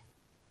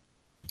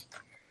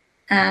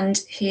 And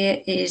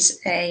here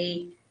is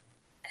a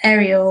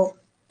aerial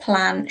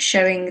plan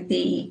showing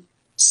the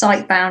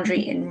site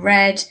boundary in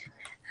red,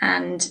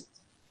 and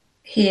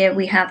here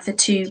we have the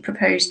 2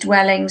 proposed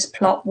dwellings,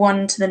 plot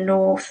 1 to the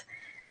north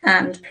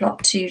and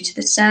plot 2 to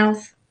the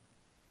south.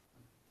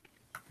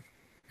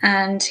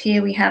 And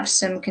here we have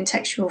some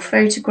contextual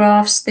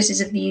photographs. This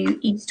is a view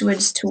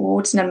eastwards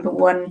towards number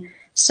 1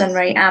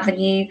 Sunray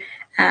Avenue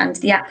and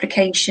the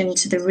application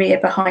to the rear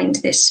behind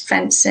this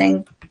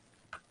fencing.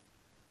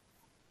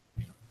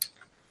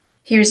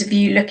 Here is a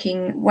view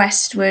looking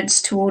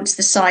westwards towards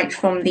the site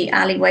from the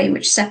alleyway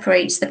which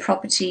separates the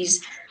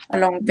properties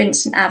along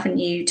Vincent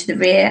Avenue to the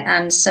rear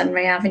and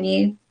Sunray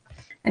Avenue.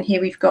 And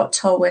here we've got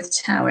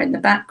Tolworth Tower in the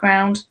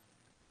background.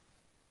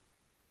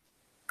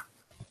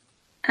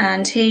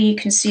 And here you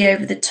can see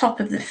over the top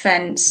of the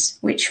fence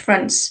which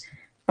fronts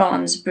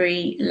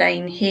Barnsbury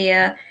Lane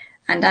here.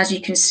 And as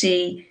you can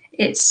see,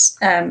 it's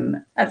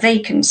a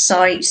vacant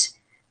site.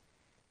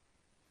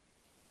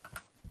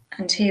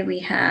 And here we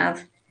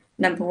have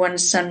number 1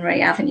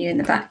 Sunray Avenue in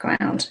the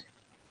background.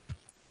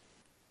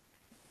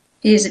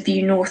 Here's a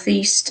view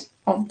northeast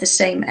of the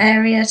same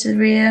area to the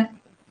rear.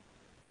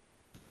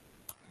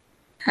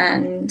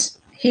 And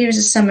here is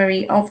a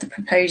summary of the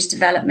proposed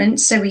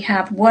development. So we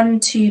have 1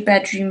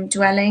 2-bedroom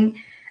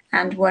dwelling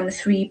and 1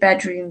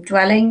 3-bedroom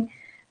dwelling.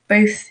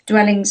 Both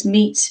dwellings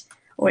meet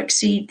or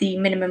exceed the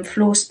minimum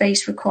floor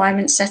space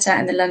requirements set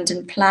out in the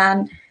London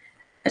Plan,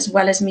 as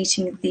well as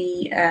meeting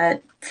the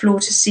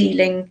floor to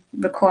ceiling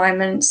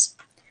requirements.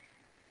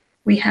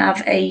 We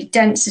have a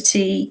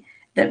density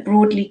that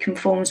broadly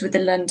conforms with the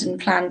London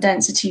Plan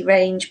density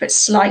range, but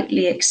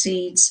slightly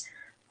exceeds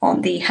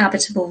on the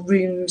habitable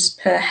rooms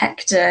per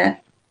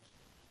hectare.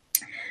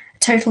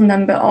 Total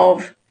number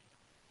of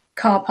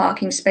car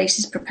parking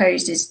spaces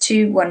proposed is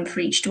 2, 1 for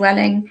each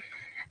dwelling,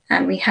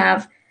 and we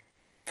have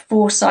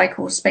 4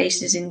 cycle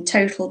spaces in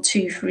total,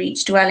 2 for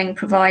each dwelling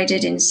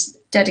provided in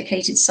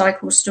dedicated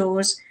cycle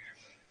stores,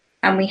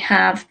 and we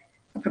have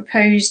a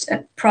proposed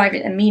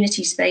private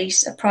amenity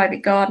space, a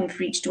private garden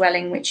for each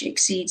dwelling, which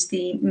exceeds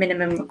the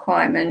minimum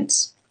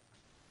requirements.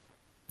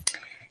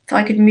 If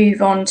I could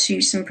move on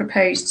to some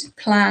proposed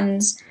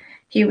plans.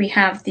 Here we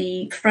have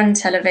the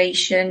front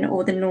elevation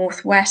or the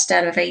northwest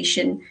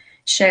elevation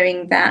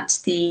showing that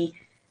the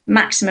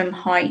maximum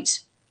height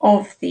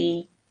of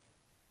the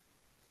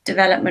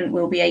development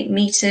will be 8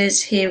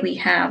 metres. Here we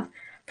have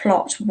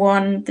plot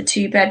 1, the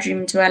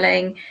 2-bedroom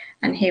dwelling,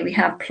 and here we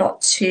have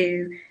plot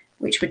 2,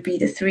 which would be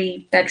the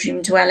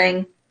 3-bedroom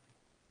dwelling.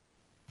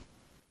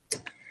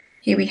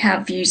 Here we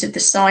have views of the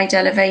side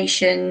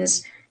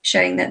elevations,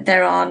 showing that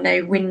there are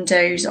no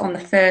windows on the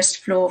first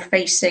floor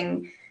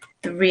facing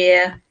the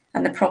rear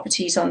and the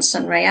properties on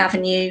Sunray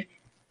Avenue.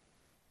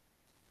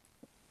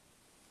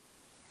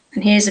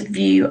 And here's a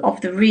view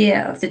of the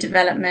rear of the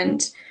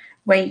development,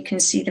 where you can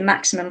see the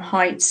maximum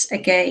heights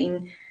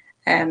again.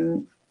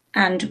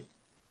 And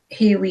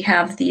here we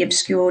have the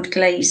obscured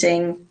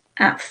glazing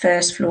at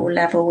first floor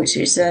level, which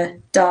is a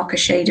darker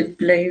shade of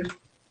blue.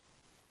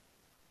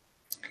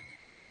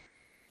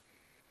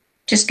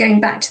 Just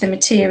going back to the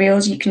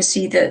materials, you can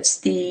see that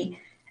the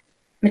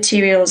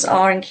materials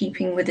are in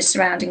keeping with the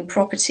surrounding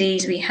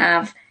properties. We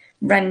have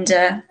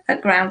render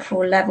at ground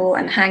floor level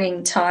and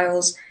hanging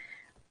tiles,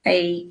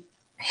 a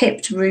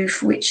hipped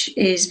roof, which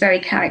is very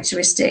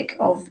characteristic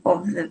of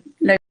the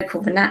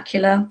local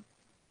vernacular.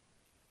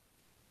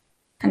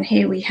 And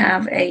here we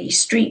have a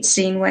street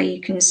scene where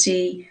you can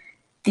see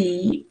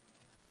the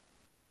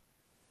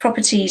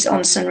properties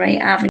on Sunray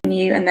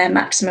Avenue and their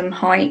maximum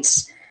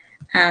heights,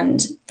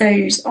 and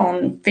those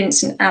on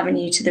Vincent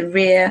Avenue to the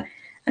rear,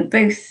 and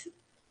both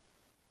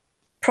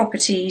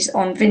properties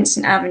on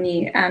Vincent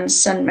Avenue and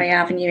Sunray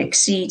Avenue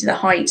exceed the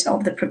height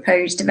of the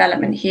proposed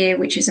development here,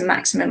 which is a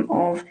maximum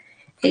of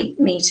 8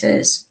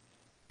 metres.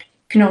 You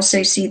can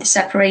also see the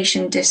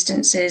separation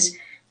distances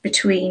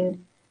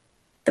between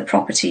the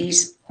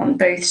properties on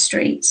both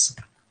streets.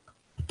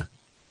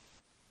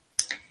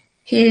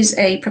 Here's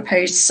a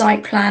proposed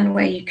site plan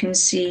where you can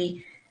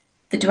see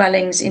the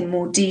dwellings in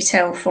more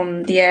detail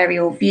from the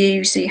aerial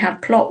view. So you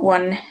have plot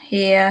 1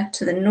 here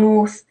to the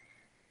north,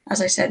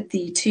 as I said,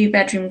 the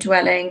 2-bedroom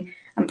dwelling,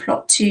 and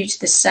plot 2 to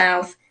the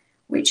south,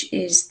 which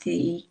is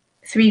the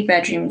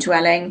 3-bedroom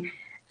dwelling.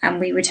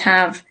 And we would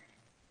have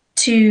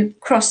 2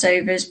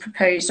 crossovers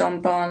proposed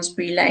on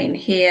Barnsbury Lane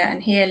here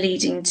and here,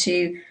 leading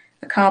to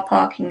a car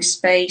parking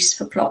space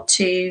for plot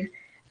 2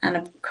 and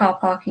a car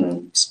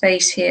parking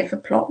space here for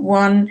plot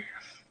 1.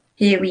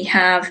 Here we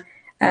have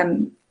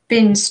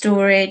bin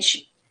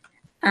storage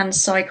and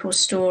cycle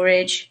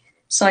storage.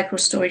 Cycle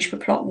storage for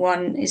plot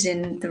 1 is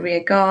in the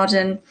rear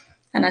garden.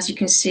 And as you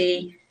can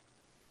see,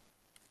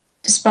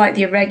 despite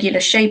the irregular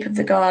shape of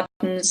the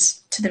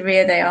gardens to the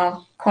rear, they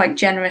are quite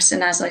generous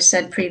and, as I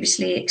said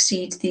previously,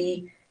 exceed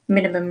the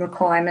minimum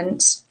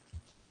requirements.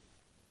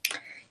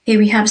 Here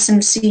we have some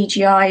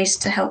CGIs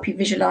to help you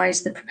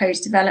visualise the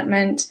proposed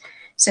development.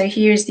 So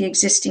here is the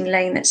existing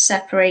lane that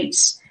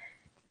separates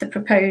the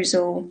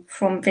proposal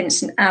from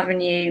Vincent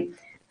Avenue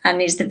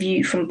and is the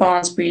view from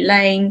Barnsbury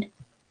Lane.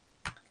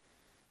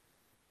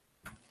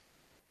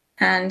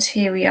 And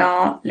here we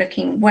are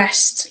looking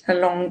west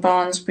along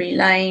Barnsbury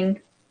Lane.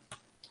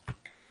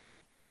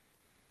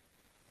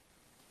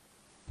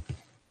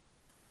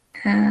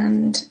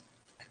 And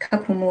a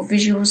couple more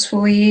visuals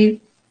for you.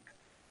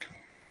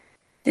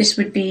 This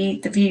would be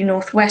the view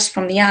northwest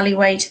from the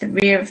alleyway to the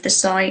rear of the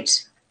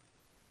site.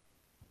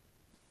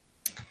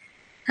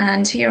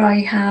 And here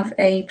I have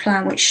a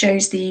plan which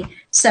shows the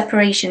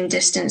separation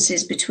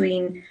distances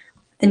between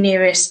the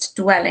nearest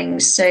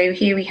dwellings. So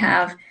here we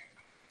have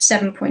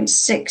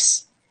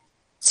 7.6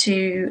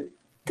 to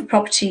the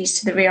properties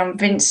to the rear on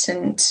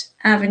Vincent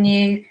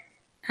Avenue,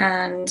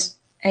 and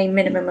a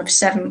minimum of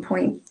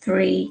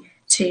 7.3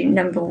 to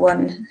number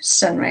 1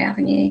 Sunray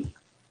Avenue.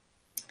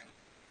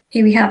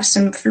 Here we have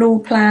some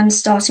floor plans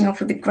starting off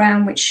with the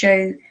ground, which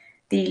show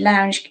the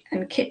lounge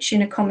and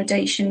kitchen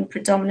accommodation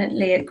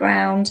predominantly at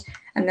ground,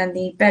 and then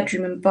the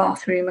bedroom and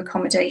bathroom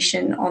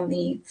accommodation on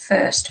the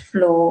first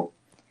floor.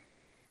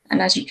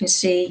 And as you can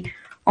see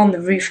on the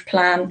roof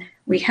plan,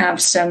 we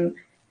have some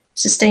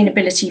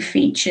sustainability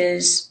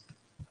features,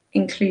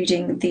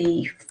 including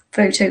the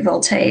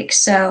photovoltaic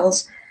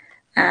cells,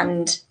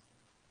 and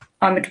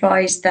I'm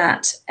advised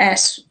that air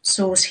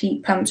source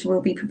heat pumps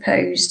will be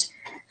proposed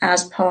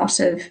as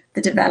part of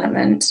the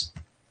development.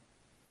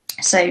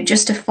 So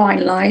just to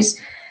finalise,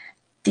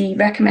 the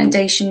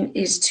recommendation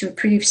is to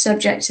approve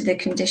subject to the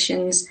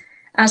conditions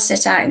as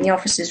set out in the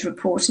officer's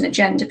report and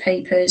agenda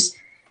papers,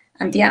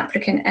 and the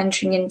applicant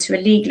entering into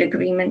a legal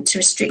agreement to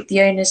restrict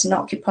the owners and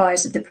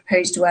occupiers of the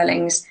proposed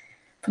dwellings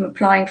from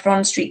applying for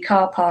on-street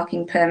car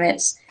parking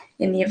permits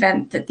in the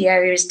event that the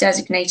area is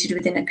designated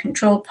within a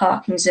controlled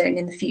parking zone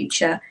in the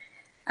future,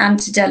 and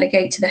to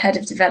delegate to the head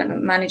of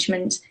development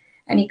management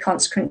any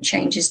consequent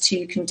changes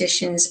to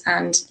conditions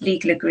and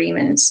legal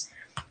agreements.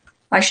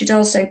 I should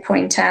also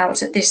point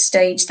out at this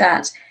stage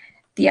that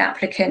the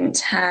applicant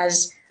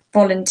has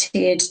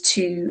volunteered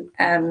to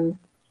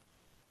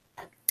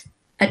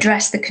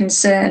address the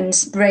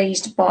concerns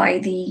raised by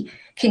the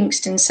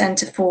Kingston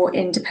Centre for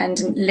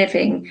Independent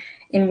Living,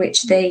 in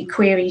which they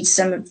queried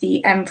some of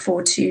the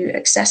M42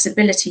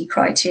 accessibility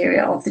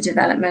criteria of the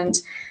development,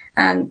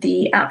 and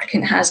the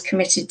applicant has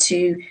committed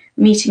to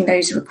meeting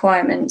those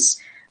requirements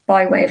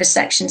by way of a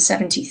Section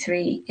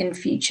 73 in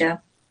future.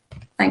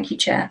 Thank you,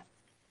 Chair.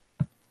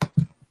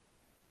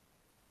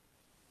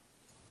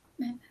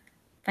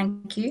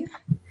 Thank you.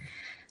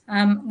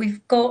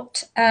 We've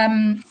got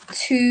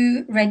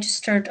 2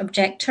 registered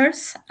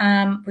objectors,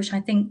 which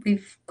I think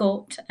we've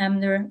got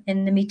they're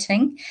in the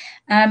meeting.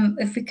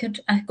 If we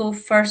could go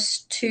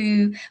first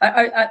to,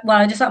 well,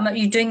 I just thought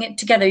you're doing it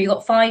together. You've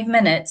got 5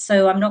 minutes,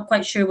 so I'm not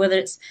quite sure whether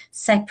it's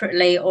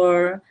separately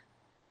or.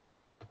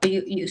 So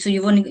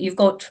you've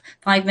got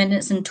 5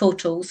 minutes in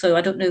total. So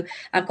I don't know.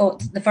 I've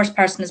got the first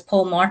person is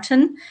Paul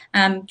Martin.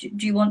 Do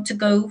you want to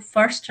go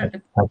first? Or?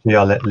 Actually,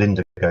 I'll let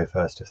Linda go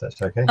first if that's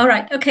okay. All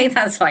right. Okay,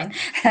 that's fine.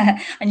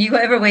 I knew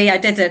whatever way I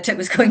did it, it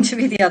was going to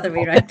be the other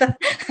way around.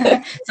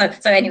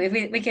 so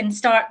anyway, we can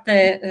start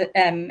the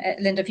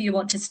Linda, if you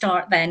want to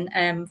start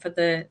then for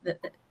the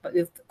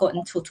we've got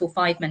in total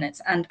 5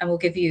 minutes, and we'll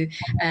give you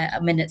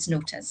a minute's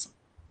notice.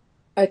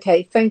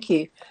 Okay, thank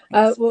you.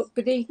 Well,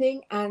 good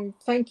evening, and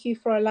thank you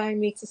for allowing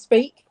me to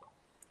speak.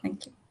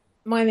 Thank you.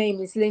 My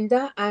name is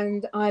Linda,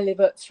 and I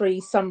live at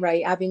 3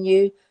 Sunray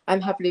Avenue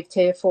and have lived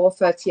here for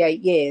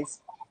 38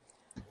 years.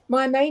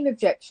 My main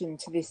objection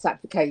to this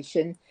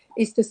application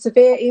is the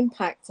severe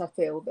impact I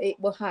feel that it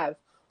will have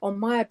on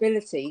my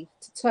ability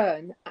to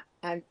turn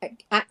and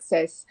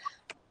access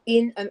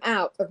in and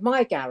out of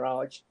my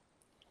garage.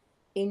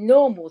 In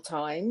normal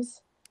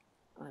times,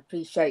 I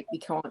appreciate we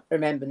can't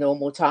remember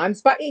normal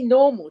times, but in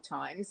normal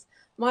times,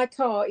 my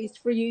car is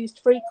used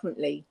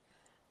frequently,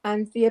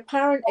 and the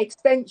apparent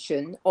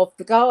extension of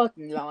the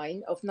garden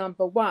line of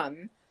number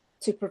 1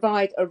 to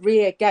provide a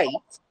rear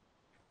gate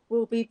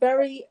will be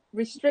very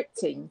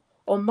restricting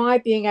on my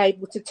being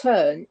able to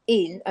turn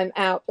in and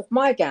out of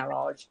my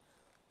garage,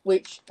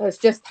 which has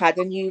just had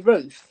a new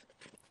roof.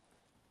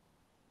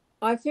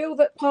 I feel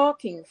that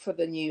parking for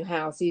the new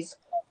houses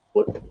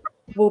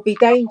will be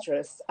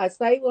dangerous, as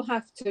they will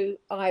have to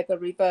either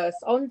reverse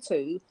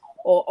onto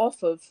or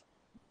off of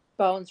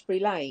Barnsbury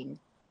Lane,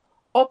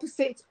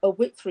 opposite a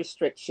width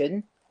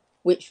restriction,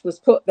 which was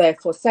put there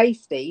for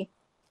safety,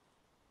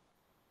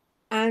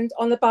 and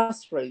on a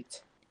bus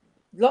route.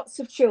 Lots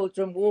of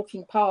children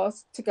walking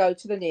past to go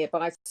to the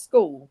nearby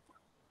school.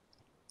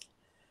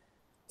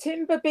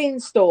 Timber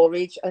bin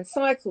storage and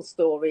cycle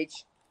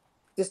storage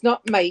does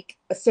not make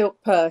a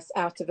silk purse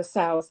out of a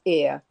sow's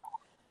ear.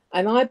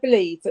 And I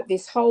believe that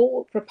this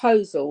whole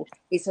proposal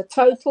is a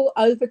total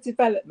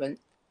overdevelopment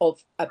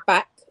of a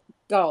back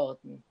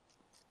garden,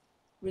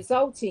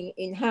 resulting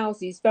in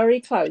houses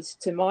very close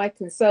to my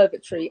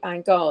conservatory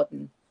and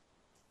garden.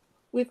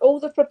 With all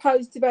the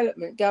proposed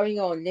development going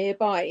on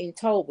nearby in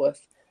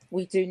Tolworth,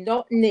 we do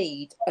not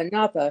need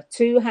another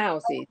 2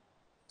 houses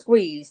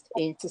squeezed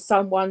into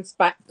someone's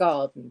back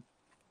garden.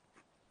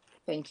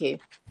 Thank you.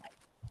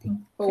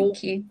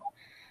 Thank you.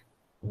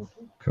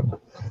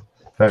 Cool.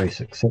 Very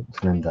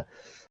succinct, Linda.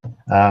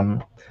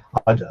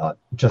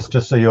 Just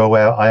so you're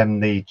aware, I am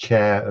the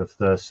chair of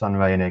the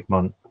Sunray and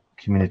Egmont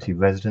Community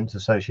Residents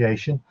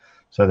Association.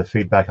 So the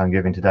feedback I'm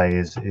giving today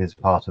is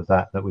part of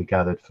that we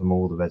gathered from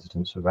all the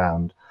residents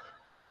around.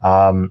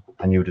 And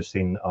you would have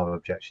seen our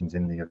objections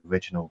in the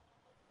original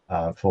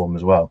form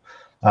as well.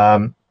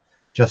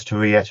 Just to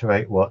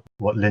reiterate what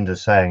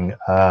Linda's saying,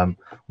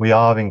 we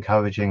are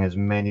encouraging as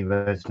many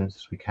residents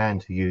as we can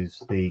to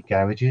use the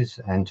garages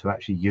and to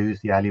actually use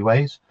the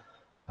alleyways.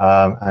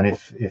 And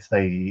if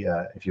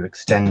you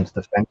extend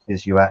the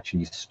fences, you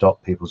actually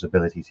stop people's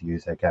ability to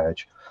use their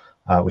garage,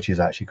 which is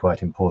actually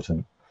quite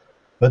important.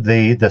 But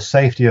the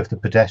safety of the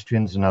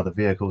pedestrians and other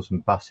vehicles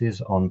and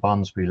buses on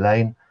Barnsbury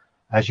Lane,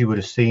 as you would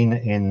have seen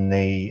in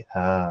the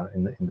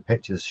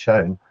pictures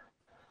shown,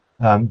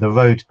 the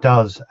road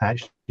does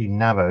actually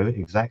narrow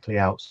exactly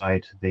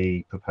outside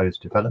the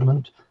proposed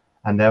development,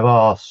 and there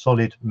are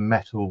solid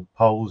metal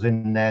poles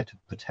in there to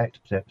protect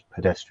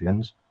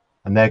pedestrians,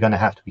 and they're going to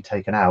have to be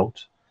taken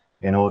out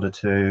in order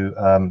to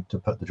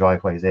put the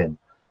driveways in, and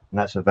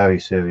that's a very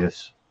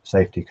serious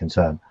safety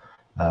concern.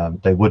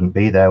 They wouldn't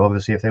be there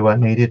obviously if they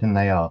weren't needed, and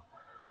they are.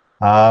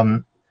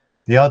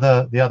 The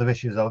other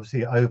issue is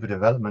obviously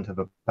overdevelopment of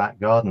a back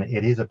garden.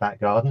 It is a back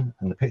garden,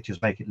 and the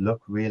pictures make it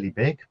look really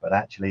big, but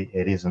actually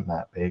it isn't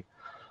that big.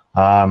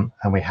 And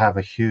we have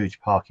a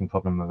huge parking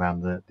problem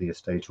around the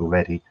estate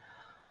already,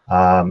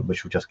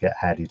 which will just get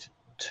added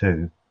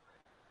to.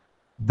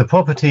 The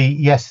property,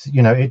 yes,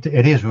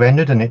 it is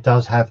rendered and it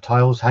does have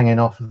tiles hanging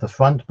off of the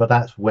front, but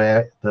that's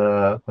where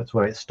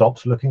it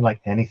stops looking like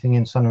anything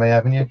in Sunray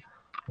Avenue,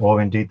 or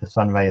indeed the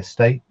Sunray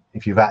estate.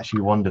 If you've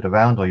actually wandered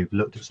around or you've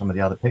looked at some of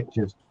the other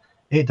pictures,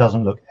 it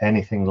doesn't look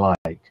anything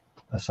like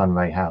a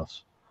Sunray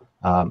house,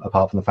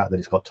 apart from the fact that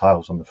it's got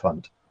tiles on the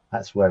front.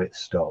 That's where it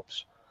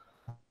stops.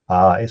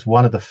 It's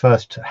one of the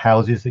first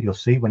houses that you'll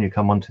see when you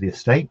come onto the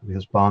estate,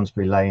 because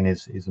Barnsbury Lane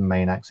is the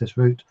main access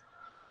route.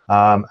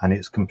 And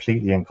it's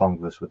completely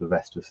incongruous with the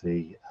rest of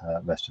the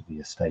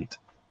estate.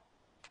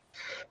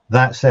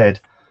 That said,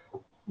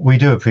 we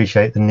do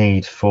appreciate the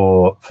need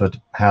for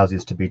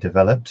houses to be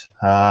developed,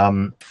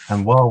 and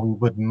while we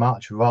would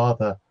much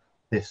rather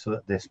this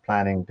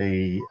planning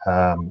be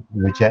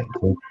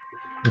rejected,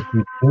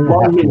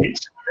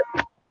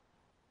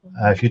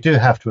 if you do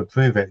have to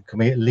approve it, can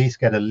we at least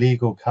get a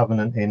legal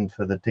covenant in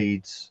for the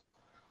deeds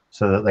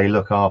so that they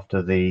look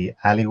after the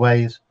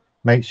alleyways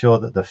Make sure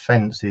that the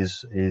fence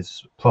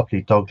is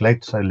properly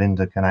dog-legged so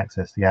Linda can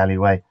access the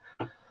alleyway,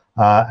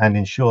 and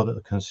ensure that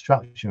the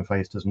construction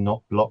phase does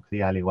not block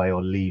the alleyway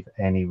or leave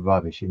any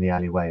rubbish in the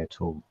alleyway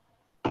at all.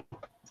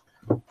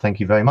 Thank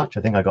you very much.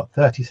 I think I got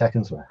 30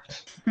 seconds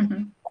left.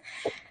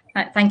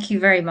 Thank you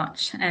very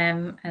much,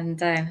 and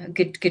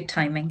good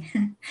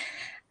timing.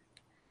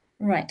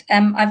 Right.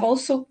 I've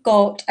also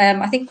got.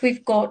 I think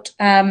we've got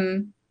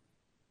the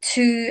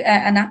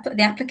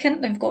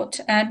applicant. We've got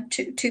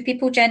two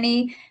people,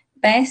 Jenny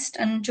Best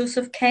and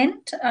Joseph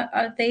Kent.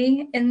 Are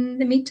they in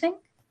the meeting?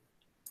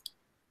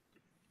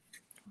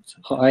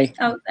 Hi.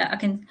 Oh, I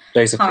can.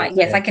 Joseph Hi. Kent,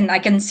 Yes, yeah. I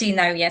can see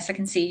now. Yes, I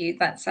can see you.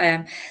 That's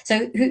so.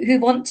 Who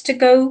wants to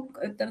go?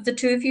 The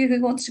two of you,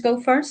 who wants to go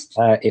first?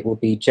 It will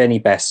be Jenny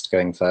Best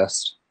going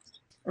first.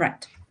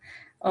 Right.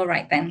 All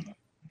right then.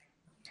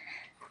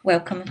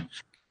 Welcome.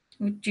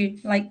 Would you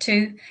like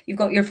to? You've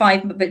got your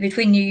 5, but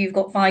between you, you've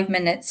got 5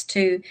 minutes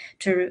to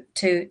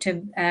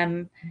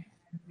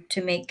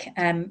make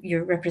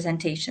your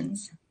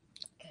representations.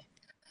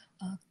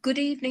 Good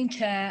evening,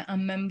 Chair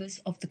and members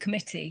of the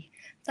committee.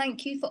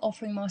 Thank you for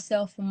offering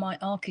myself and my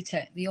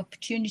architect the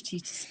opportunity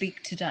to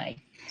speak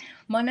today.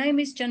 My name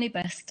is Jenny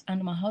Best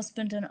and my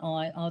husband and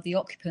I are the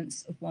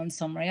occupants of 1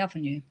 Sunray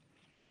Avenue.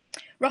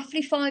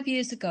 Roughly 5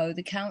 years ago,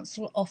 the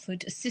council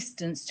offered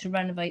assistance to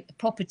renovate the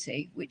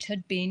property, which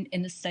had been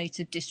in a state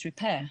of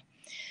disrepair.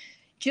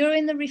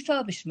 During the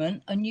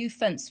refurbishment, a new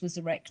fence was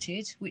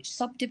erected, which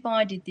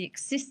subdivided the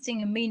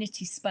existing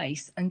amenity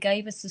space and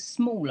gave us a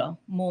smaller,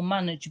 more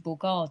manageable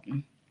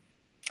garden.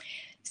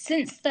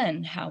 Since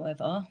then,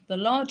 however, the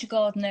larger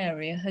garden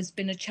area has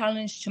been a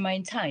challenge to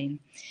maintain.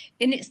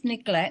 In its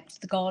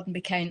neglect, the garden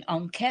became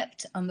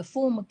unkept and the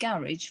former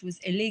garage was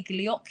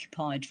illegally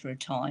occupied for a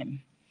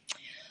time.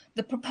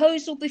 The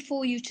proposal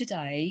before you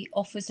today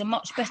offers a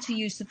much better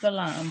use of the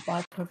land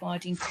by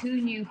providing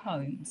 2 new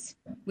homes,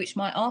 which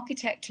my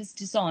architect has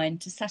designed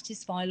to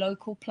satisfy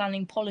local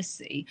planning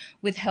policy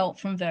with help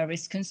from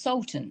various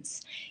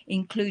consultants,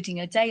 including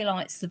a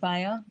daylight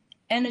surveyor,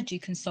 energy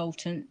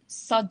consultant,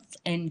 SUDS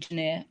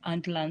engineer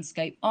and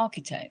landscape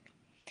architect.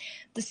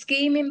 The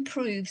scheme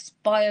improves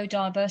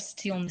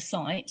biodiversity on the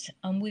site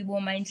and we will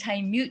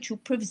maintain mutual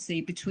privacy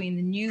between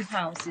the new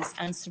houses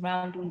and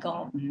surrounding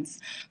gardens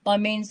by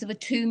means of a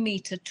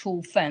 2-metre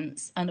tall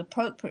fence and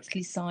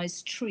appropriately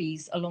sized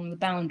trees along the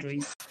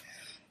boundaries.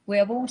 We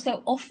have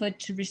also offered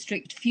to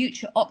restrict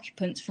future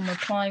occupants from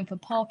applying for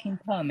parking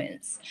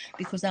permits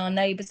because our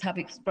neighbours have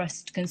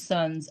expressed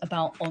concerns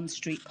about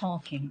on-street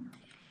parking.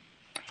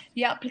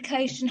 The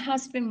application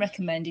has been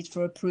recommended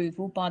for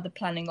approval by the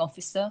planning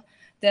officer.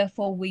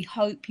 Therefore, we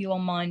hope you are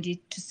minded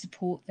to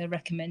support their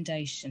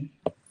recommendation.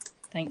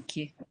 Thank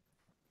you.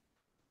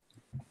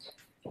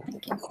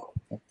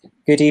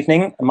 Good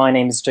evening. My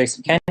name is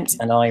Joseph Kent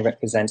and I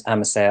represent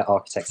Amasea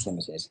Architects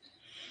Limited.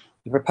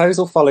 The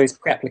proposal follows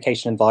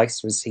pre-application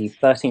advice received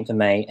 13th of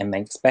May and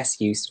makes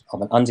best use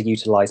of an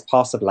underutilised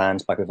parcel of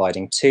land by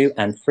providing 2-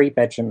 and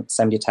 3-bedroom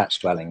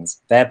semi-detached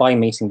dwellings, thereby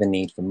meeting the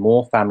need for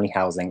more family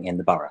housing in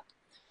the borough.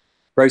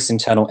 Gross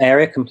internal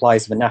area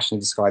complies with a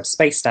nationally described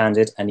space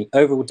standard and the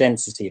overall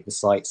density of the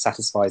site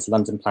satisfies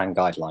London Plan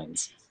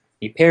guidelines.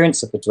 The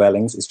appearance of the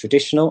dwellings is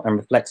traditional and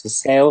reflects the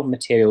scale,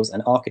 materials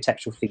and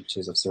architectural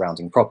features of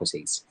surrounding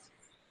properties.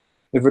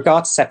 With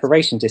regard to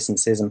separation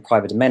distances and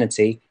private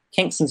amenity,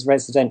 Kingston's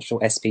residential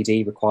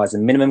SPD requires a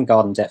minimum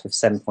garden depth of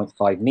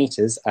 7.5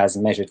 metres as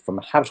measured from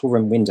a habitable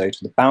room window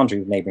to the boundary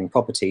of neighbouring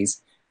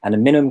properties and a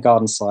minimum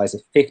garden size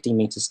of 50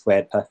 metres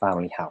squared per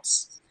family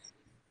house.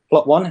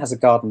 Plot 1 has a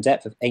garden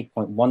depth of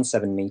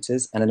 8.17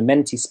 metres and an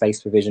amenity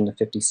space provision of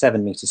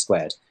 57 metres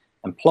squared,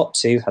 and Plot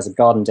 2 has a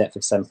garden depth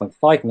of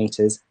 7.5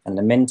 metres and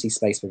an amenity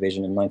space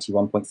provision of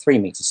 91.3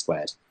 metres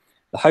squared.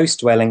 The host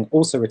dwelling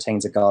also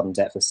retains a garden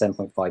depth of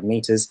 7.5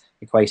 metres,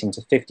 equating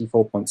to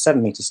 54.7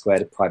 metres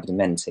squared of private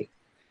amenity.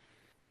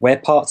 Where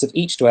parts of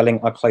each dwelling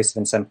are closer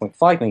than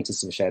 7.5 metres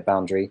to the shared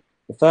boundary,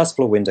 the first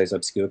floor windows are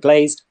obscure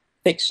glazed,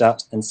 fixed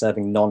shut and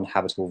serving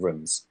non-habitable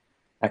rooms.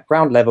 At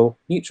ground level,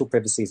 mutual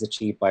privacy is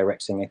achieved by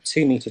erecting a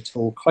 2-metre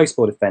tall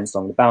close-border fence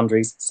along the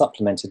boundaries,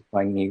 supplemented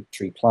by new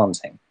tree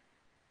planting.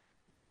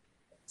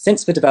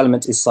 Since the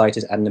development is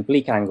sited at an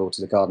oblique angle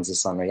to the gardens of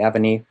Sunray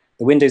Avenue,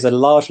 the windows are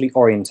largely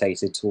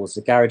orientated towards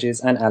the garages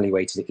and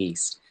alleyway to the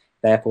east.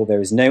 Therefore,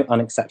 there is no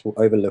unacceptable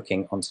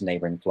overlooking onto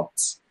neighbouring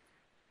plots.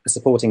 A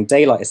supporting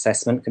daylight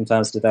assessment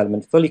confirms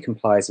development fully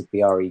complies with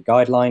BRE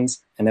guidelines,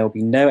 and there will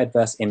be no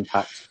adverse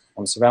impact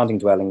on surrounding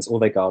dwellings or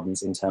their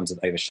gardens in terms of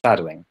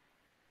overshadowing.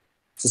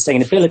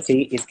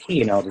 Sustainability is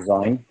key in our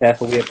design,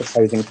 therefore we are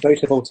proposing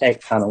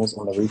photovoltaic panels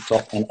on the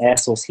rooftop and air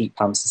source heat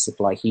pumps to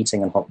supply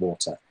heating and hot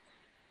water.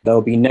 There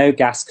will be no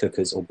gas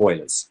cookers or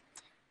boilers.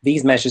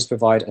 These measures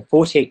provide a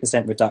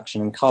 48%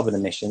 reduction in carbon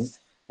emission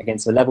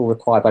against the level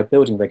required by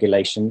building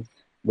regulation,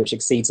 which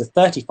exceeds a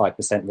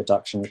 35%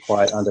 reduction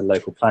required under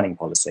local planning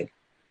policy.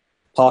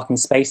 Parking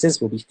spaces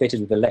will be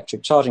fitted with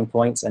electric charging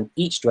points and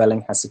each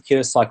dwelling has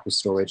secure cycle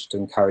storage to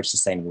encourage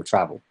sustainable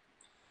travel.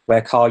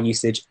 Where car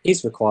usage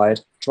is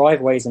required,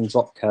 driveways and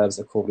drop curbs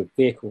are called a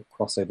vehicle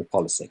crossover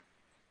policy.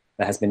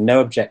 There has been no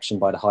objection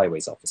by the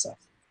highways officer.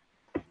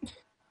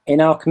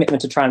 In our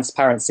commitment to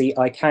transparency,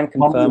 I can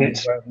confirm we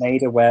were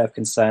made aware of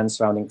concerns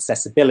surrounding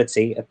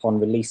accessibility upon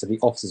release of the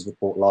officer's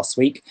report last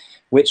week,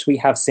 which we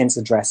have since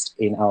addressed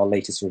in our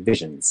latest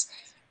revisions.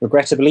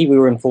 Regrettably, we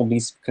were informed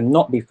these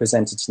cannot be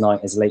presented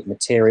tonight as late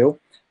material,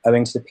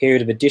 owing to the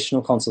period of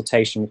additional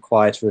consultation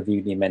required to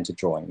review the amended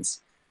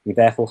drawings. We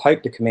therefore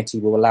hope the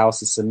committee will allow us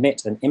to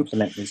submit and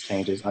implement these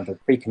changes under a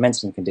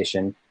pre-commencement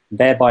condition,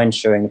 thereby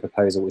ensuring the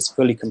proposal is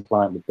fully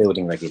compliant with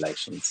building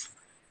regulations.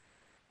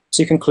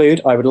 To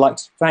conclude, I would like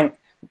to thank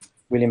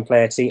William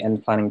Flaherty and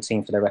the planning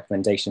team for their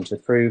recommendation to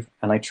approve,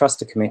 and I trust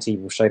the committee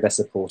will show their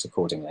support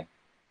accordingly.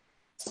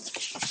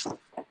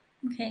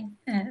 Okay,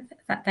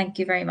 thank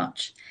you very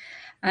much.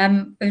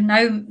 We'll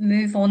now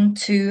move on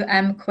to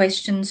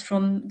questions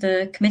from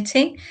the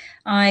committee.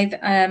 I've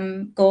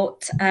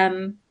got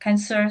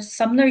Councillor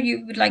Sumner.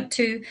 You would like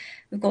to?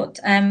 We've got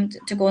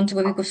to go on to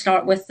where we go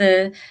start with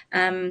the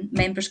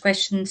members'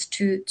 questions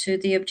to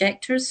the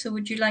objectors. So,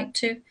 would you like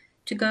to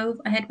go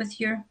ahead with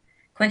your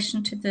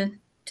question to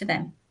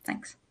them?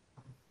 Thanks.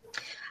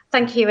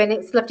 Thank you, and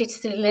it's lovely to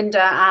see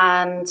Linda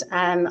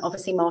and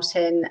obviously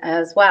Martin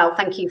as well.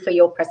 Thank you for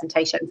your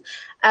presentation.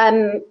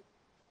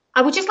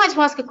 I would just like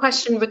to ask a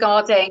question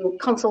regarding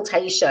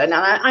consultation, and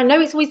I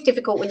know it's always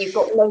difficult when you've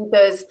got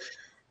neighbours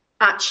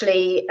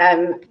actually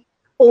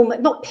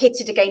not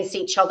pitted against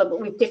each other,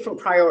 but with different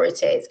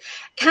priorities.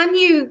 Can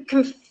you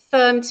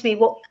confirm to me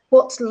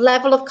what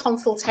level of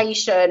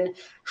consultation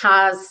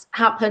has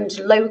happened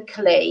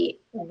locally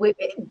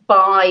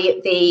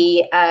by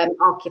the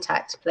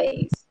architect,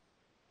 please?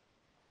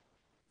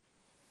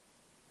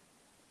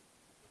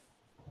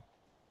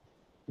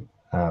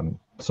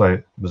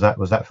 So was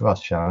that for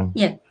us, Sharon?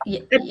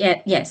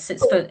 Yes,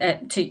 it's for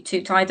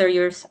to either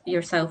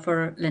yourself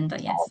or Linda.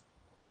 Yes.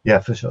 Yeah,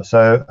 for sure.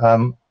 So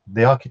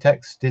the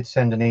architects did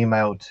send an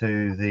email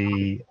to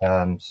the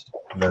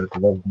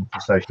Residents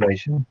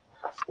Association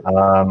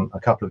a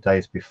couple of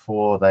days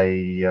before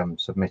they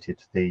submitted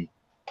the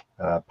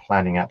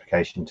planning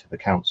application to the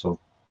council,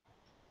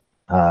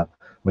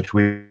 which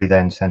we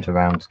then sent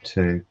around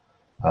to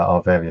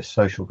our various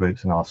social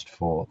groups and asked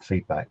for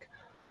feedback.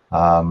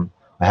 I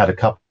had a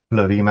couple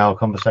of email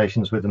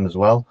conversations with them as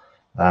well,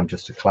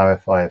 just to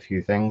clarify a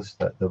few things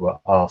that were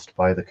asked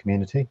by the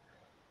community.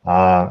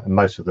 And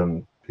most of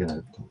them,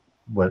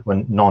 were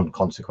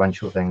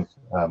non-consequential things,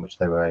 which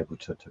they were able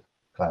to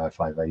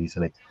clarify very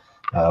easily.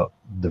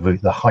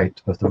 The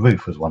height of the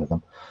roof was one of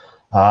them.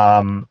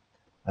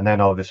 And then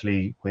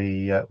obviously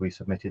we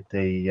submitted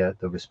the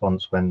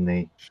response when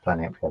the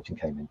planning application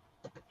came in.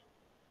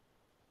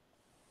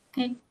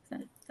 Okay,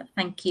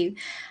 thank you.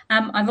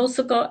 I've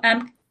also got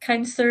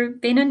Councillor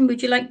Bainan.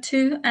 Would you like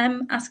to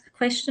ask a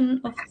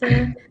question of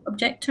the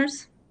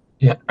objectors?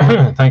 Yeah,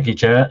 thank you,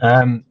 Chair.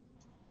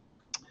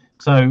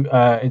 So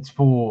it's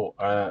for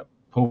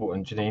Paul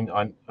and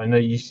Janine. I know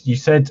you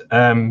said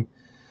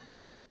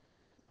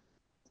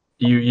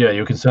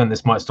you're concerned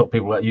this might stop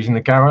people using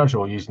the garage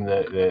or using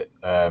the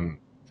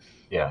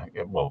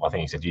well, I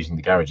think you said using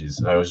the garages.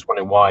 So I was just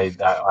wondering why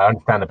that. I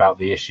understand about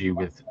the issue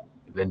with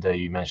Linda.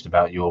 You mentioned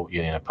about your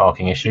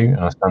parking issue.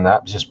 I understand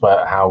that. Just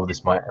about how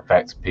this might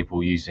affect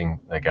people using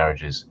their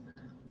garages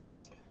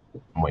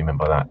and what you meant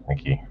by that.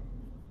 Thank you.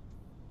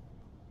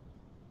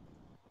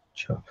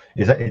 Sure.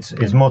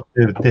 It's more to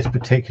do with this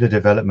particular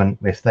development.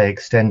 If they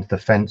extend the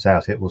fence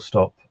out, it will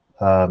stop.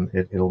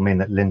 It'll mean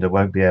that Linda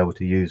won't be able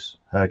to use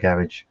her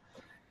garage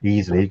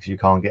easily because you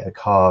can't get a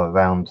car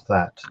around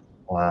that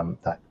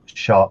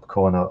sharp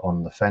corner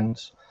on the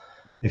fence.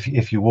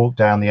 If you walk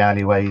down the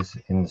alleyways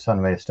in the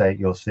Sunray Estate,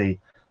 you'll see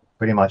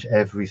pretty much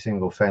every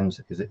single fence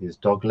is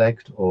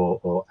dog-legged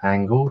or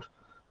angled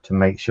to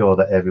make sure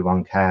that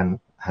everyone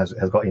has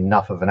got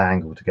enough of an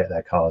angle to get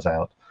their cars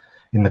out.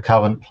 In the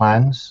current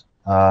plans,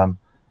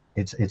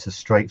 it's a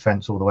straight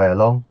fence all the way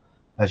along.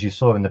 As you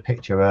saw in the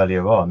picture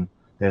earlier on,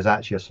 there's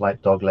actually a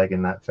slight dog leg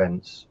in that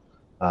fence.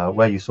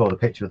 Where you saw the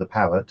picture of the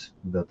parrot,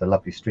 the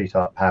lovely street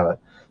art parrot,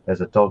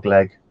 there's a dog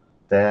leg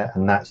there,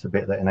 and that's the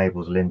bit that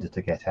enables Linda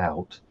to get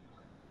out.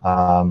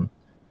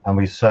 And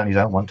we certainly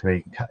don't want to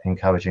be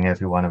encouraging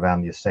everyone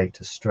around the estate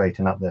to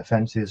straighten up their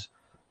fences,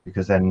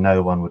 because then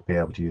no one would be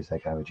able to use their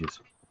garages.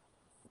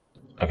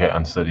 Okay,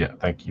 understood. Yeah,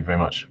 thank you very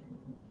much.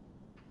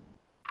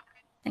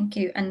 Thank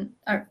you. And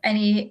are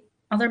any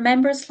other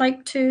members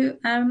like to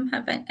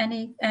have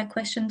any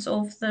questions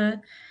of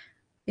the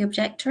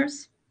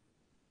objectors?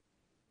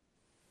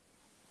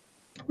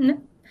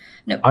 No.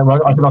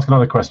 I can ask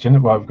another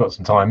question while we've got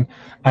some time.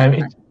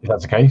 If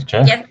that's okay,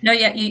 Chair. Yeah. No.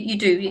 Yeah. You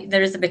do.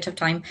 There is a bit of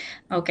time.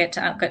 I'll get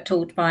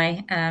told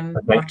by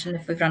Martin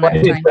if we've run out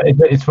of time.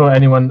 It's for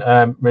anyone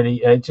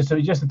really. Just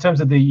in terms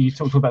of you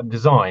talked about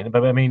design,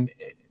 but I mean,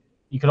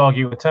 you could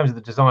argue in terms of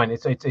the design,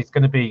 it's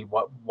going to be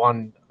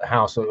one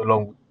house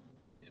along,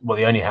 well,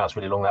 the only house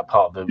really along that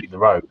part of the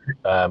road,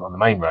 on the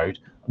main road,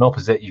 and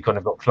opposite you've kind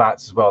of got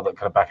flats as well that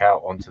kind of back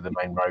out onto the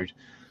main road.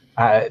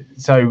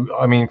 So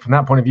I mean, from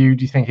that point of view,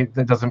 do you think it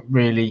doesn't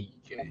really,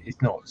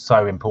 it's not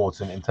so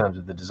important in terms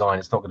of the design?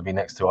 It's not going to be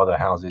next to other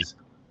houses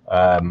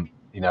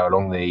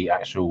along the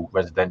actual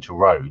residential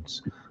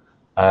roads.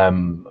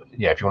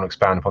 Yeah, if you want to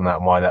expand upon that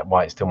and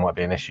why it still might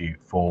be an issue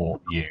for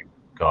you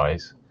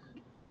guys.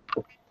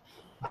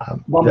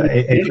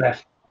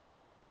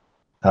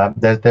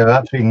 There are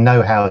absolutely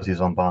no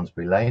houses on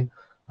Barnsbury Lane,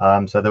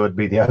 so there would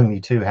be the only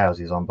 2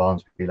 houses on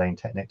Barnsbury Lane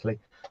technically,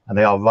 and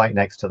they are right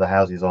next to the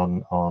houses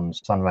on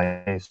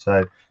Sunray.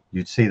 So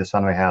you'd see the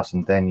Sunray house,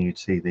 and then you'd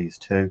see these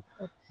 2,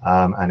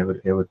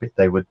 and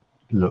they would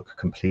look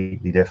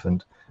completely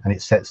different, and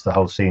it sets the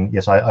whole scene.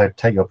 Yes, I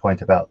take your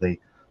point about the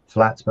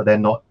flats, but they're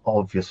not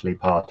obviously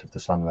part of the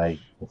Sunray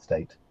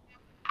estate.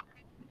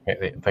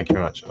 Thank you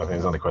very much. I think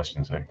there's another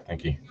question, so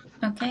thank you.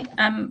 Okay,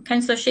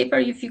 Councillor Shaper,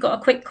 if you've got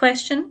a quick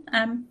question,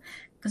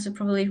 because we're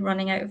probably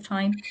running out of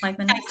time. 5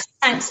 minutes.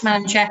 Thanks,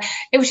 Madam Chair.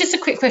 It was just a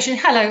quick question.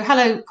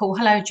 Hello, Paul.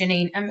 Hello,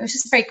 Janine. It was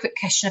just a very quick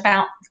question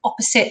about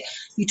opposite.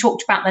 You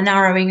talked about the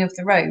narrowing of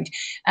the road.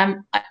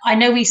 I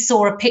know we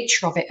saw a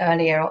picture of it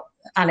earlier,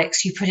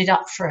 Alex. You put it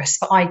up for us,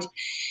 but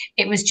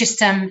it was just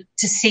to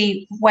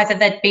see whether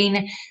there'd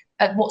been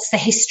what's the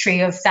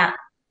history of that.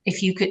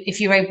 If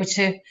you're able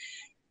to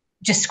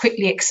just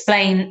quickly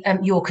explain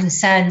your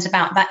concerns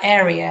about that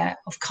area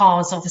of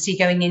cars obviously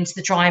going into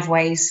the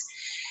driveways,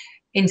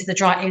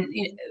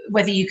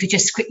 whether you could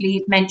just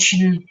quickly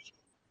mention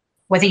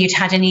whether you'd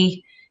had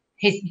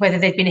whether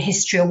there'd been a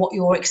history or what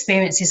your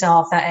experiences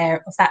are of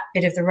that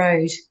bit of the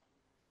road.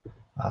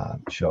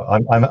 Sure.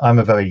 I'm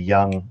a very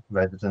young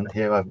resident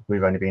here.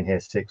 We've only been here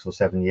 6 or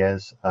 7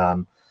 years.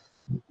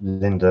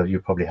 Linda, you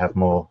probably have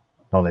more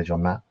knowledge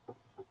on that.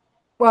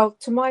 Well,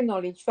 to my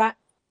knowledge, that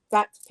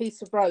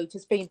piece of road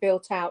has been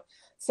built out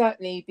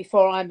certainly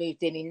before I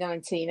moved in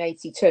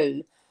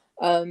 1982.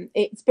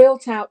 It's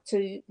built out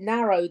to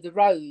narrow the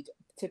road,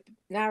 to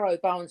narrow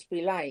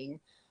Barnsbury Lane,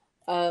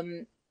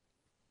 and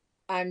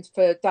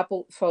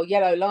for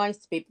yellow lines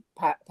to be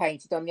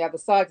painted on the other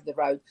side of the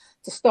road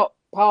to stop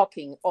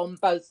parking on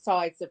both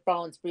sides of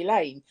Barnsbury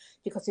Lane.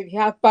 Because if you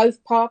have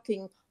both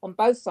parking on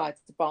both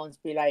sides of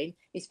Barnsbury Lane,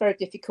 it's very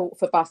difficult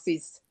for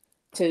buses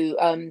to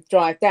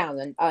drive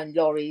down and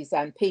lorries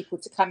and people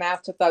to come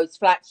out of those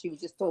flats you were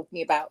just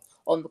talking about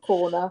on the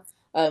corner,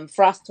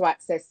 for us to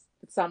access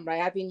Sunray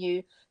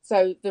Avenue.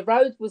 So the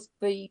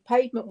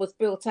pavement was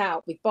built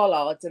out with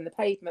bollards and the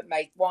pavement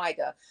made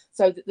wider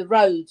so that the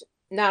road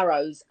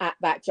narrows at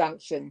that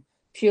junction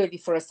purely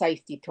for a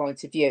safety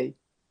point of view.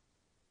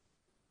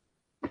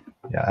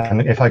 Yeah,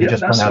 and if I could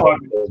just point out,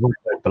 there's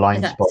also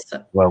blind spots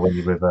as well when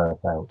you reverse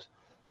out.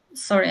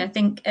 Sorry, I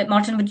think,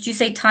 Martin, did you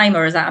say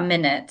timer? Is that a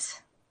minute?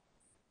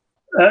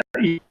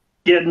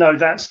 Yeah, no,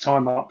 that's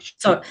time up.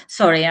 So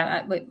sorry,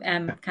 I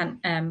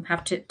can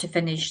have to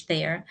finish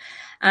there,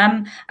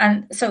 and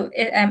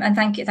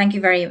thank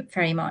you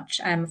very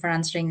much for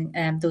answering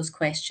those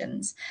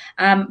questions.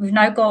 We've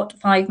now got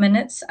 5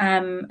 minutes.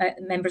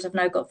 Members have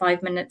now got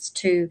 5 minutes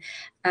to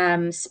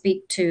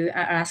speak to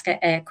ask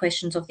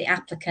questions of the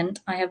applicant.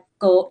 I have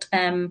got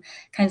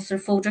Councillor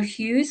Folder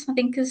Hughes, I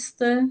think is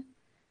the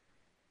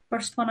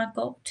first one I've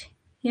got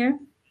here.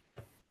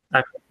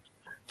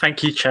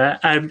 Thank you, Chair.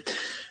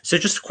 So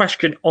just a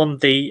question on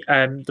the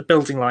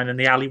building line and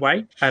the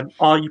alleyway.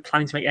 Are you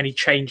planning to make any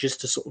changes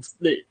to sort of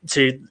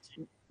to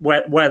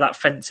where that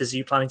fence is? Are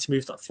you planning to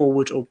move that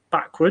forward or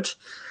backward?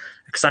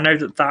 Because I know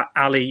that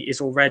alley is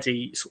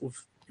already it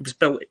was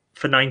built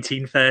for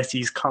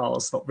 1930s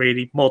cars, not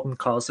really modern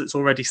cars. So it's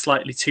already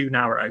slightly too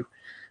narrow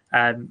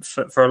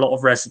for a lot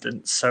of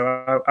residents.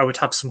 So I would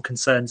have some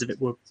concerns if it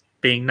were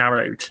being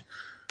narrowed.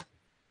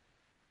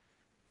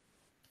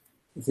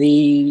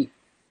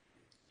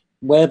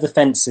 Where the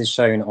fence is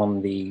shown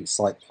on the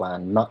site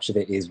plan, much of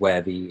it is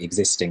where the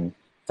existing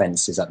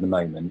fence is at the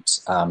moment.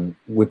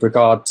 With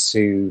regard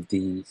to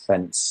the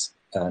fence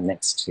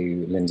next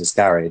to Linda's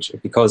garage,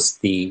 because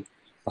the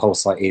whole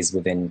site is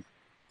within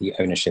the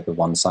ownership of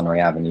 1 Sunray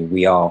Avenue,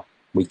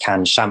 we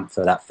can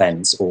chamfer that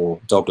fence or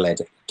dogleg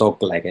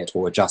it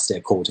or adjust it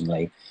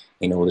accordingly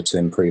in order to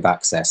improve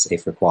access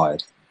if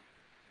required.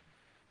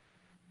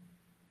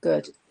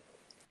 Good.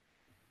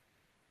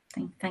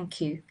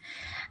 Thank you.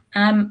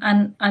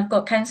 And I've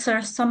got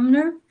Councillor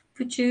Sumner.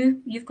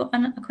 You've got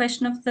a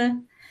question of the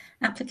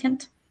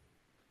applicant?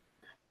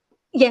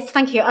 Yes,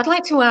 thank you. I'd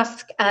like to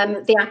ask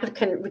the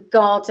applicant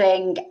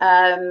regarding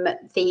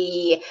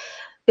the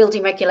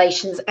building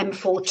regulations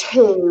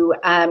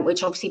M42,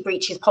 which obviously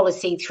breaches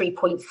policy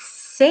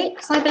 3.6,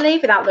 I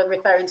believe, without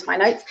referring to my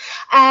notes.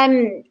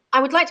 I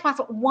would like to ask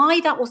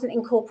why that wasn't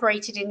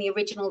incorporated in the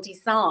original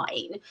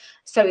design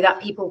so that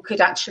people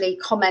could actually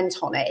comment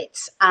on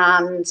it.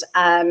 And,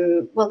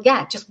 well,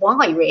 yeah, just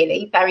why,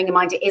 really, bearing in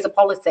mind it is a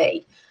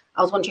policy.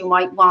 I was wondering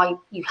why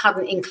you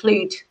hadn't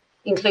included,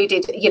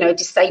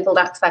 disabled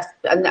access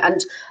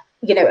and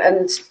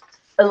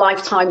a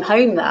lifetime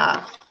home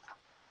there.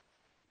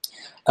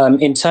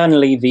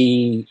 Internally,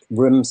 the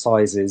room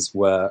sizes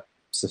were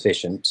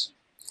sufficient.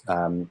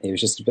 It was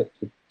just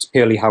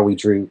purely how we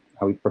drew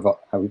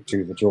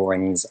the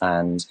drawings,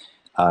 and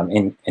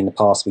in the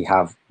past we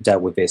have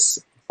dealt with this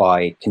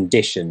by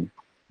condition.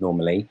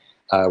 Normally,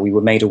 we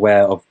were made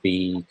aware of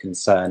the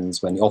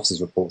concerns when the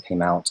officer's report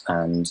came out,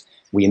 and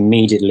we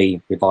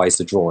immediately revise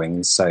the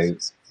drawings. So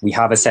we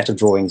have a set of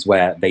drawings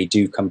where they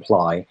do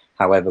comply.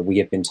 However, we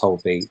have been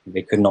told they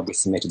could not be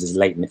submitted as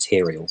late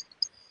material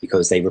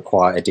because they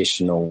require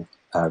additional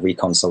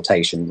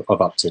reconsultation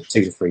of up to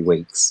 2 to 3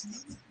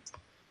 weeks.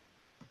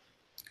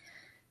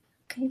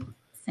 Okay,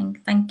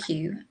 thank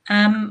you.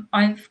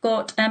 I've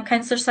got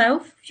Councillor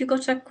South. Have you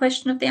got a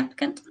question of the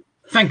applicant?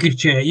 Thank you,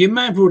 Chair. You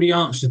may have already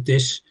answered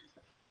this.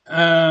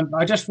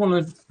 I just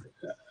want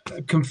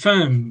to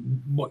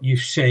confirm what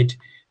you've said.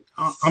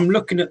 I'm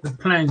looking at the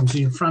plans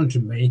in front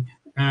of me.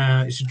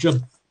 It's a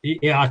job.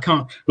 Yeah, I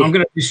can't. I'm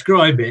going to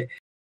describe it.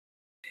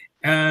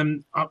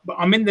 I'm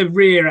in the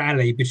rear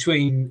alley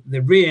between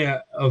the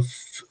rear of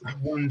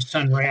 1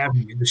 Sunray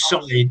Avenue, the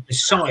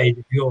side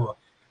of your.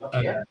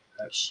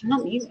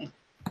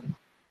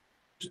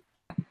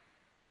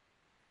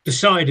 The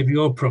side of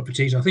your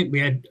properties. I think we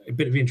had a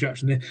bit of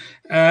interaction there,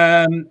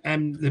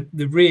 and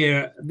the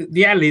rear,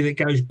 the alley that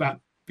goes back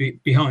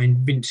behind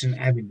Vincent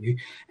Avenue.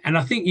 And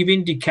I think you've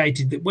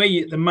indicated that where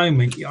you, at the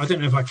moment, I don't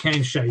know if I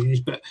can show you this,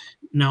 but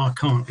no, I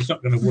can't. It's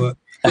not going to work.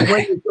 But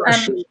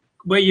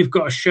where you've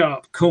got a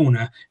sharp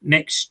corner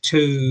next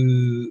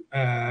to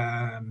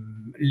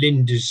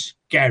Linda's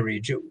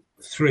garage at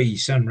 3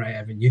 Sunray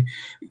Avenue,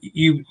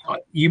 you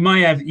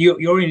may have,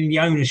 you're in the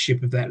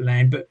ownership of that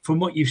land, but from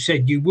what you've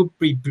said, you would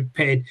be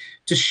prepared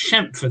to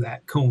chamfer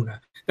that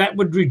corner. That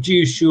would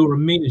reduce your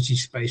amenity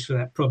space for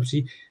that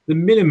property. The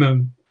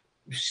minimum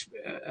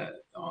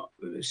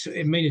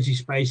amenity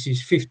space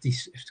is 50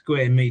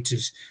 square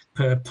meters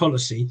per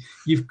policy.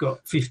 You've got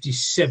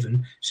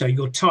 57, so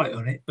you're tight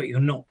on it, but you're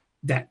not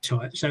that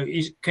tight. So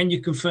can you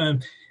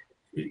confirm?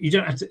 You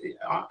don't have to.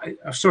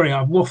 Sorry,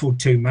 I've waffled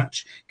too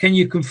much. Can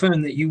you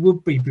confirm that you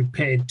would be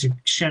prepared to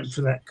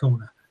chamfer that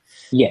corner?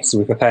 Yes,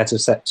 we're prepared to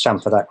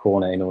chamfer that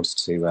corner in order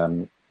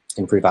to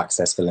improve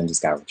access for Linda's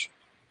garage.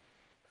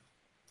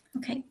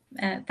 Okay,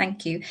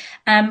 thank you.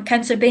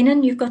 Councillor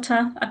Beenan, you've got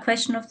a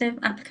question of the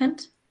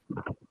applicant?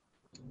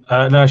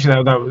 No,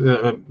 actually,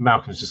 that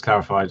Malcolm's just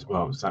clarified.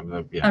 Well,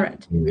 yeah. All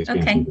right.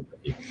 Okay.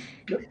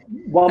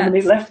 1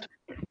 minute left.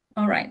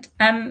 All right.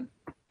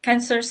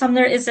 Councillor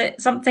Sumner, is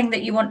it something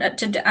that you want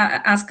to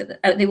ask?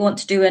 They want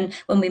to do, and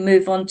when we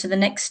move on to the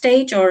next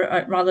stage,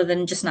 or rather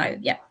than just now?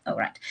 Yeah. All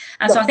right.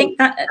 So I think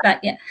that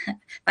yeah.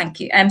 Thank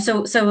you.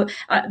 So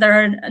there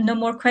are no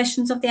more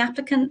questions of the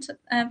applicant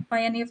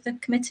by any of the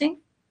committee.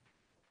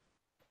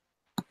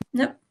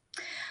 No.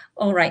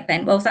 All right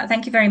then. Well,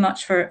 thank you very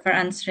much for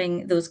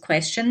answering those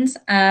questions.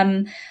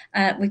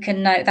 We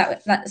can now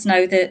that's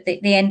now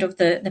the end of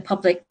the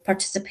public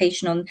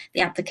participation on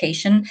the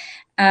application,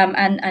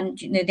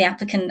 and you know, the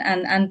applicant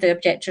and the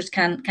objectors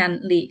can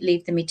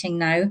leave the meeting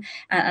now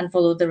and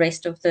follow the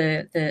rest of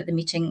the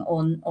meeting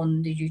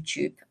on the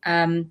YouTube.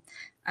 And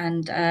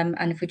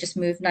if we just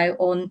move now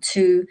on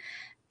to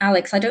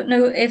Alex, I don't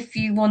know if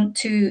you want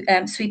to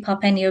sweep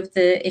up any of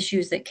the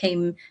issues that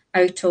came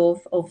out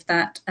of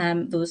that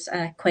those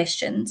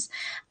questions,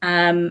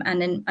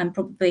 and then I'm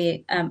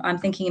probably I'm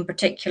thinking in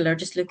particular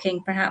just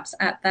looking perhaps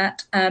at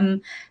that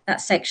that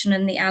section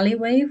in the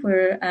alleyway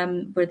where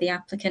the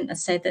applicant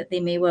has said that they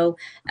may well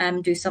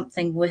do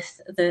something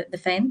with the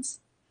fence.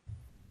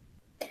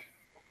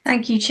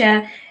 Thank you,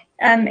 Chair.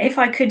 If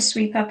I could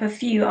sweep up a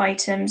few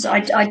items,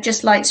 I'd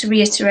just like to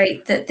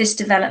reiterate that this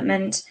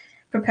development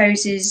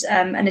proposes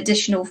an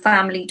additional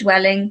family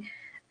dwelling,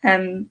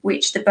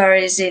 which the borough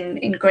is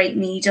in great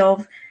need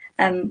of.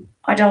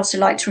 I'd also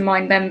like to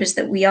remind members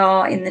that we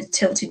are in the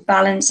tilted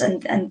balance,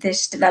 and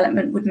this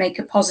development would make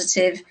a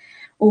positive,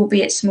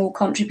 albeit small,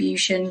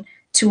 contribution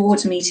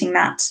towards meeting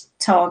that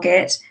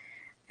target.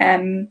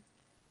 In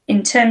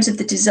terms of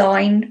the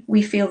design,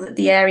 we feel that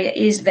the area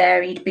is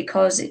varied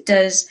because it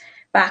does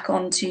back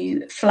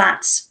onto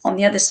flats on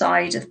the other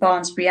side of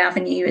Barnsbury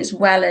Avenue, as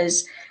well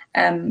as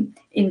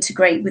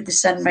integrate with the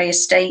Sunray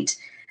estate,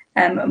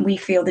 and we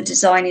feel the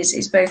design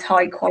is both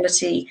high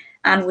quality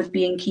and would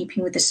be in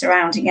keeping with the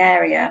surrounding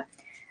area.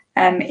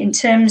 In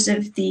terms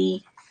of the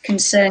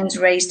concerns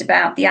raised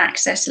about the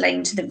access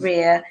lane to the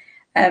rear,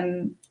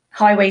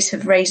 Highways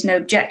have raised no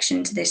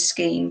objection to this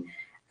scheme,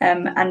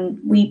 and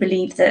we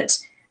believe that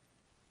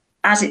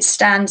as it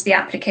stands, the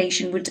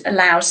application would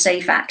allow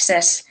safe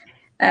access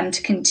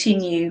to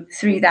continue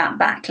through that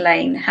back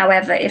lane.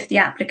 However, if the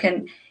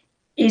applicant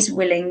is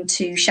willing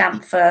to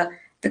chamfer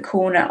the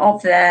corner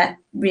of their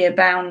rear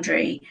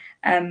boundary,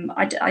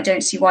 I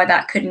don't see why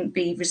that couldn't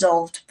be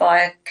resolved by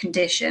a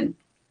condition.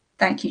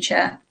 Thank you,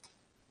 Chair.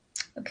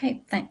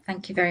 Okay,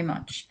 thank you very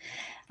much.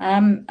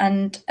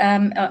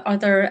 Are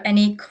there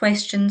any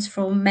questions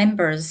from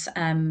members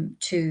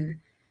to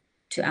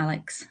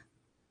Alex?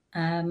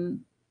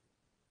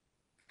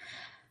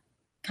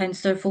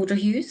 Councillor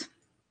Folder-Hughes.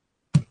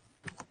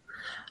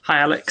 Hi,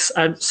 Alex.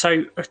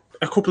 So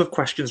a couple of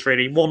questions,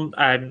 really. One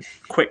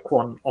quick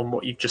one on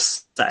what you've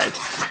just said.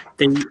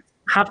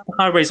 Have the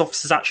Highways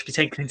officers actually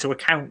taken into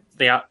account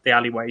the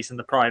alleyways and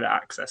the private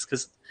access?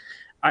 Because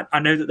I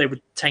know that they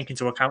would take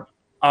into account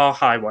our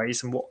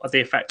highways and what are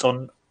the effect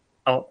on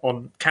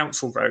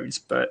council roads,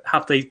 but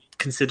have they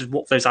considered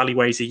what those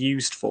alleyways are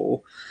used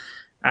for?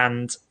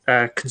 and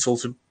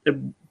consulted,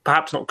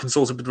 perhaps not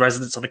consulted with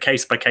residents on a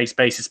case-by-case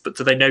basis, but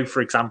do they know,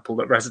 for example,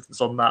 that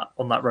residents on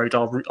that road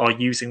are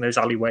using those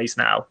alleyways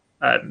now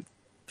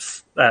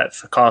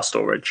for car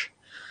storage?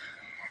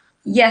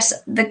 Yes,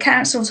 the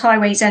council's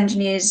highways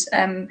engineers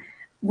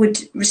would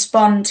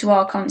respond to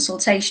our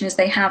consultation as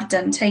they have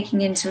done,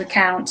 taking into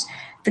account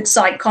the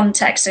site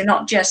context, so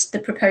not just the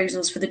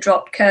proposals for the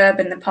dropped curb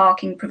and the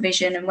parking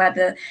provision and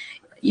whether,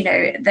 you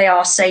know, they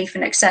are safe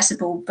and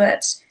accessible,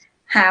 but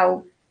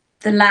how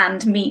the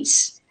land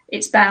meets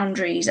its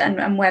boundaries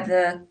and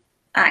whether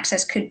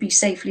access could be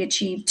safely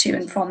achieved to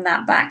and from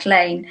that back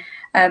lane.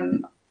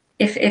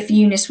 If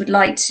Eunice would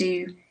like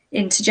to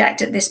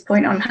interject at this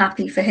point, I'm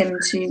happy for him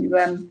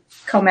to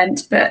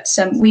comment, but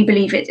we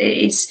believe it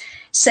is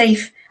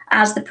safe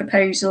as the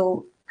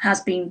proposal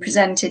has been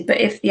presented,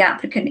 but if the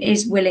applicant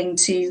is willing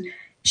to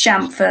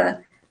chamfer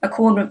a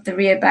corner of the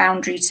rear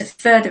boundary to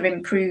further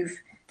improve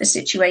the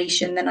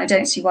situation, then I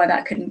don't see why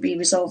that couldn't be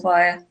resolved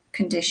via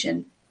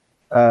condition.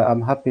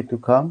 I'm happy to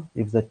come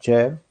if the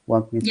chair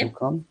wants me to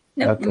come.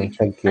 No, okay,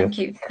 thank you. Thank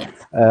you.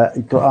 Yes.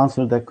 To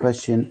answer the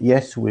question,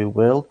 yes, we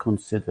will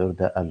consider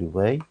the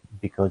alleyway,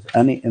 because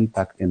any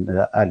impact in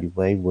the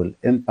alleyway will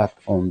impact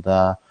on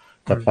the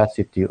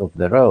capacity of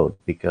the road,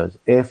 because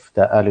if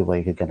the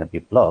alleyway is going to be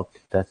blocked,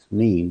 that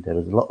means there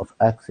is a lot of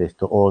access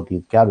to all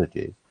these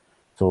garages.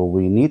 So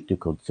we need to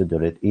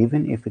consider it,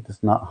 even if it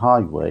is not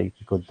highway,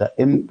 because the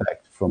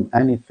impact from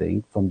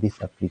anything from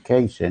this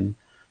application,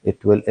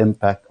 it will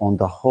impact on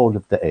the whole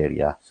of the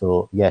area.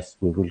 So yes,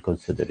 we will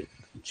consider it,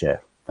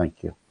 Chair.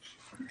 Thank you.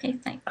 Okay,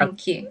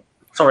 thank you.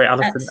 Sorry,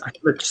 Alison, I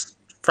could just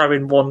throw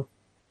in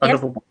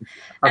another one.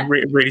 I'm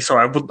really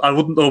sorry. I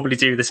wouldn't normally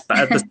do this,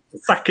 but the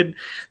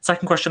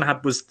second question I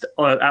had was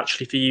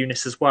actually for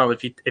Eunice as well,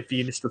 if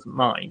Eunice doesn't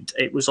mind.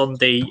 It was on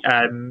the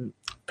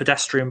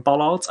pedestrian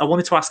bollards. I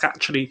wanted to ask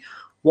actually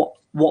what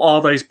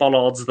are those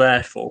bollards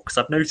there for? Because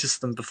I've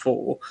noticed them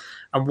before,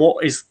 and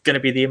what is going to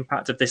be the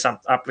impact of this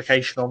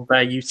application on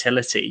their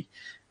utility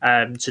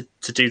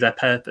to do their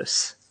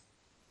purpose?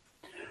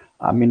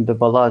 I mean, the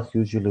bollards,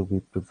 usually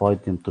we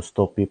provide them to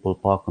stop people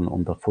parking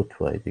on the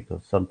footway,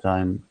 because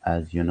sometimes,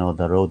 as you know,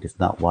 the road is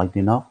not wide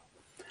enough.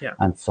 Yeah.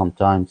 And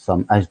sometimes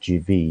some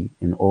SGV,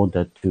 in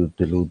order to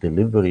do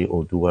delivery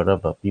or do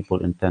whatever,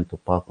 people intend to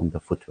park on the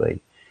footway.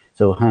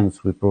 So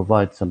hence, we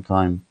provide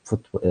sometimes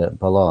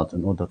bollards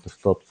in order to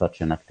stop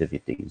such an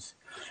activities.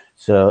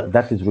 So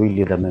that is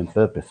really the main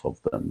purpose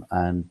of them.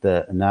 And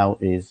now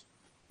is,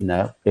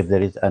 if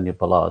there is any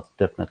bollards,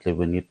 definitely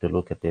we need to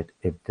look at it.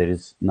 If there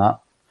is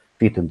not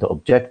fitting the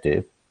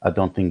objective, I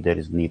don't think there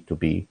is need to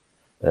be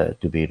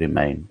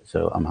remain.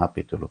 So I'm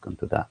happy to look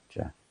into that,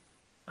 Chair.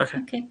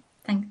 Okay.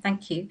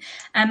 Thank you.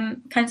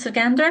 Councillor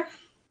Gander.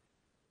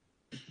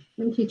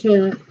 Thank you,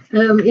 Chair.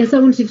 Yes, I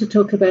wanted to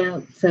talk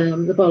about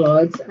the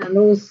bollards and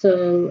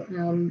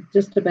also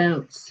just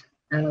about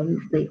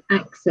the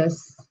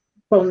access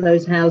from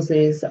those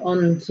houses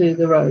onto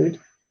the road.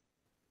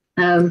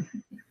 I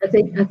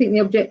think the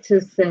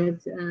objectors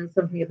said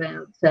something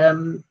about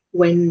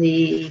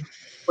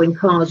when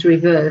cars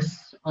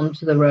reverse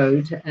onto the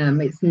road,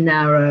 it's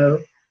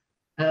narrow.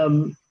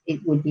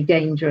 It would be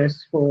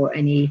dangerous for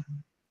any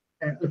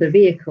other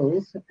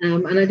vehicles.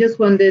 And I just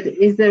wondered,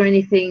 is there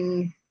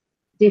anything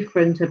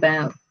different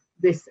about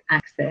this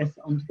access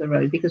onto the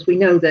road? Because we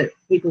know that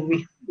people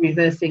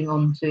reversing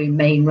onto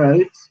main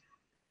roads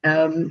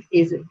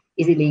is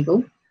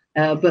illegal,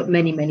 but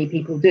many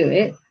people do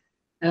it.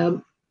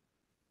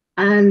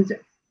 And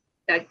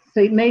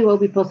so it may well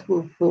be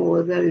possible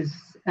for those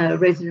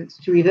residents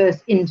to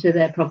reverse into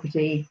their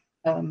property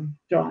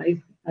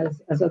drive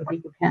as other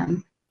people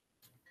can.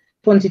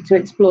 Wanted to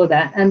explore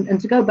that.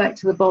 And to go back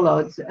to the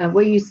bollards,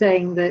 were you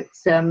saying that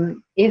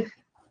if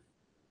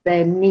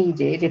they're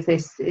needed, if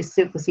it's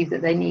still perceived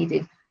that they're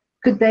needed,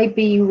 could they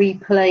be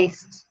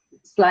replaced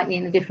slightly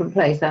in a different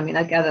place? I mean,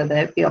 I gather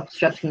they'd be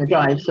obstructing the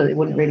drive, so it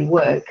wouldn't really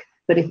work.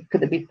 But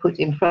could they be put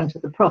in front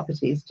of the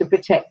properties to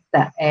protect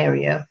that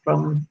area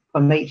from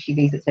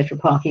HGVs, etc.,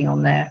 parking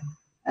on there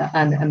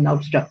and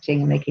obstructing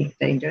and making it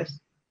dangerous?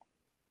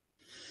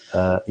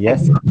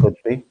 Yes, it could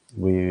be.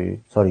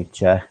 Sorry,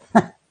 Chair.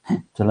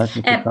 So let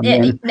me come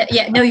in.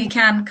 No, you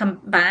can come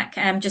back.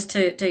 Just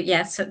to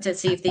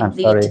see if they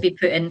need to be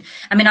put in.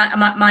 I mean,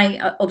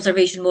 my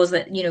observation was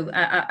that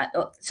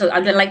so I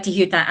would like to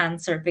hear that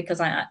answer, because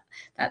I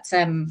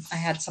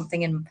had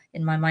something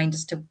in my mind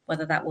as to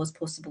whether that was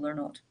possible or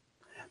not.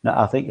 No,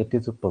 I think it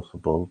is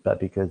possible, but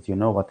because you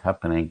know what's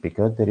happening,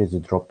 because there is a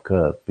drop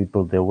curve,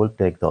 people, they will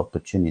take the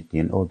opportunity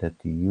in order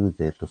to use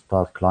it to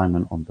start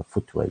climbing on the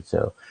footway.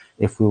 So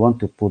if we want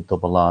to put the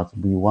bollards,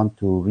 we want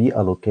to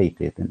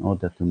reallocate it in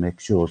order to make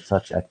sure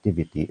such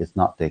activity is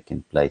not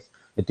taking place.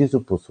 It is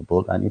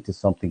possible, and it is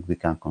something we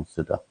can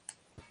consider.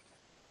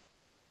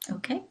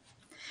 Okay,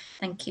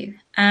 thank you.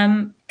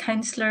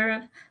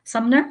 Councillor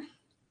Sumner?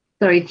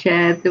 Sorry,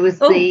 Chair, there was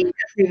the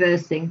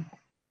reversing.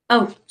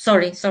 Oh,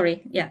 sorry,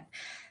 yeah.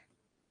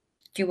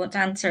 Do you want to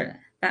answer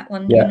that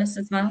one, Eunice,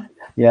 as well?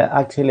 Yeah,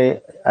 actually,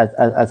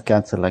 as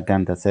Councillor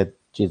Ganda said,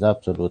 she's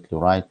absolutely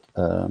right.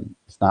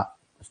 It's not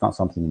it's not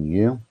something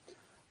new.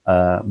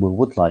 We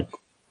would like,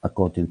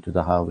 according to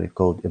the highway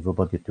code,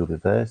 everybody to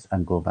reverse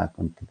and go back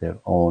onto their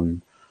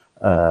own,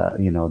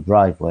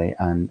 driveway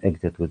and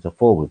exit with the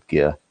forward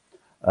gear.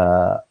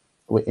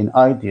 In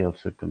ideal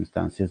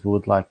circumstances, we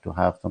would like to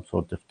have some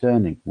sort of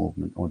turning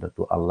movement in order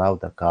to allow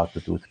the car to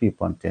do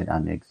 3.10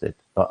 and exit.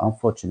 But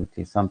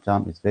unfortunately,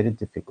 sometimes it's very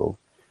difficult,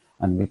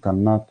 and we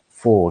cannot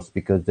force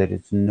because there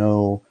is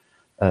no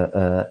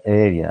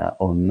area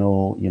or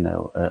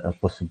no, a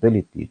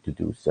possibility to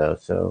do so.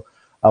 So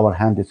our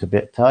hand is a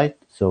bit tight.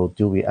 So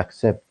do we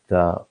accept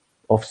the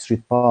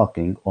off-street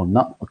parking or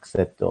not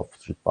accept the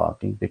off-street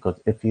parking? Because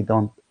if you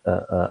don't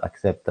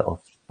accept the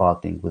off-street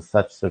parking with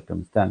such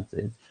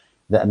circumstances,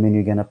 that means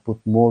you're going to put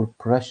more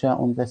pressure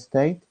on the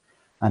state,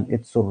 and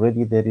it's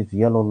already, there is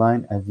yellow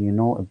line, as you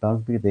know, in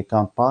Busby, they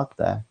can't park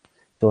there.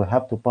 So you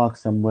have to park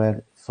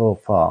somewhere so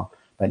far.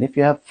 But if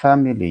you have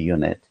family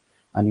unit,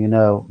 and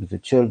the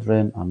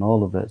children and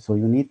all of it, so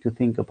you need to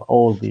think of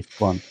all these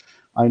points.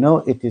 I know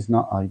it is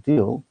not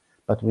ideal,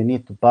 but we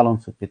need to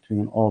balance it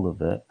between all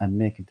of it and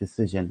make a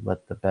decision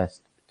what's the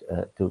best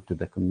to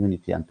the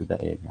community and to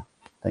the area.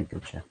 Thank you,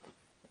 Chair.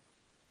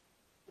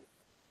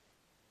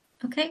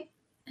 Okay.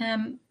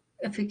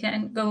 If we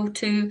can go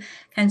to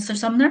Councillor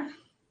Sumner.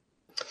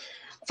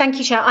 Thank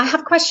you, Chair. I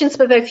have questions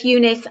for both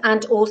Eunice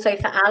and also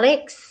for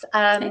Alex,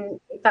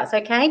 if that's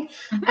okay.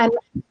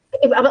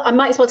 I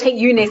might as well take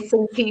Eunice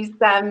since he's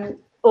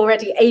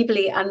already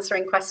ably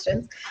answering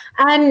questions.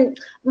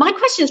 My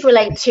questions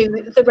relate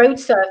to the road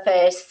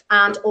surface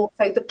and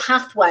also the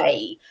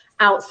pathway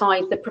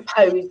outside the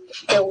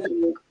proposed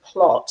building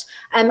plot.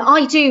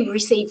 I do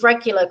receive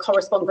regular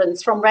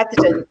correspondence from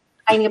residents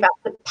complaining about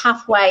the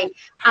pathway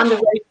and the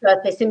road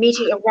surface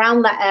immediately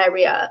around that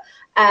area.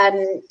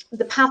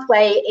 The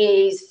pathway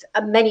is,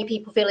 many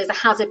people feel, is a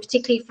hazard,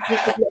 particularly for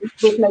people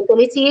with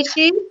mobility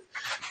issues.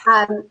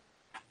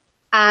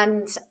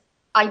 And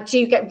I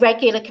do get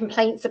regular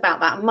complaints about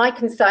that. My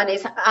concern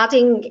is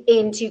adding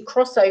into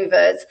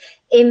crossovers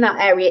in that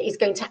area is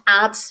going to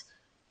add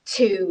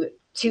to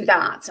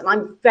that. And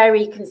I'm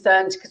very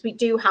concerned because we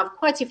do have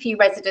quite a few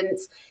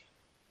residents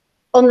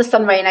on the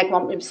Sunray and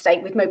Egmont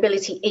estate with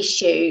mobility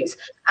issues.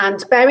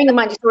 And bearing in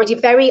mind it's already a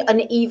very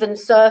uneven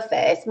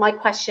surface, my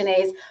question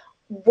is,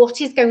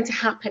 what is going to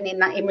happen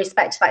in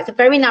respect to that? It's a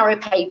very narrow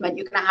pavement.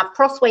 You're going to have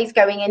crossways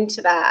going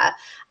into there,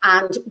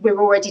 and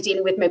we're already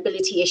dealing with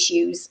mobility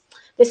issues.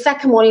 The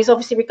second one is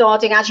obviously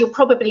regarding, as you'll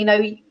probably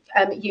know,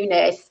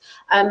 Eunice,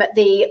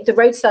 the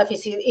road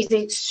surface is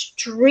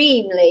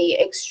extremely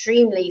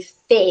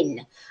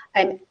thin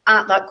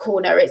at that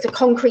corner. It's a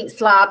concrete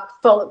slab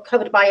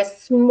covered by a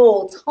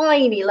small,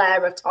 tiny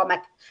layer of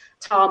tarmac,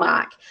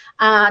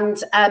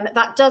 and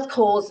that does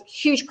cause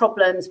huge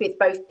problems with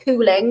both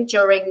pooling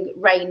during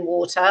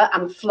rainwater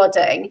and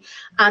flooding,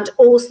 and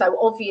also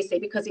obviously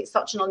because it's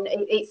such an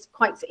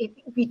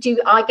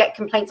I get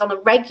complaints on a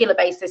regular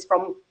basis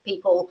from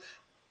people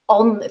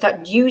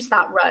that use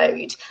that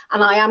road,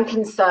 and I am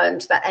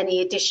concerned that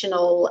any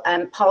additional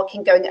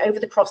parking going over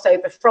the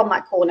crossover from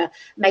that corner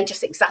may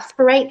just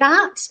exasperate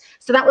that.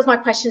 So that was my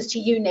questions to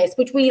Eunice.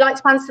 Would we like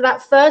to answer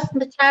that first,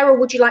 the Chair, or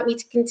would you like me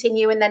to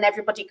continue and then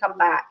everybody come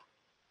back?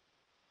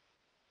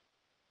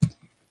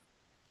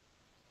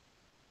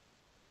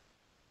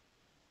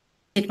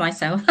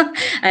 Myself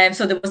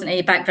so there wasn't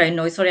any background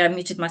noise. Sorry, I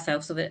muted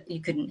myself so that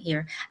you couldn't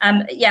hear.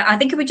 Yeah, I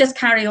think if we just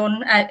carry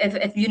on,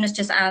 if Eunice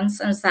just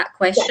answers that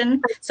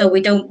question, so we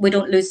don't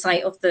lose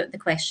sight of the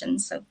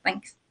questions. So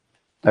thanks.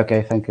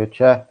 Okay, thank you,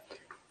 Chair.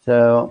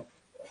 So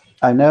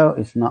I know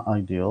it's not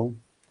ideal.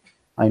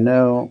 I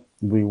know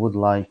we would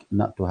like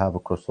not to have a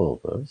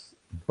crossovers,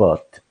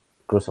 but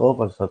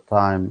crossovers at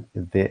times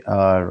there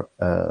are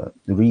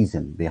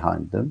reason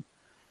behind them.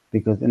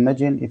 Because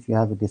imagine if you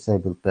have a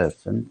disabled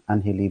person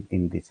and he lives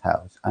in this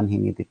house and he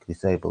needs a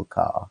disabled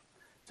car.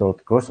 So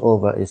the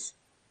crossover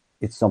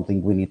it's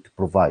something we need to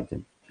provide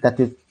him. That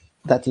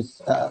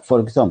is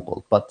for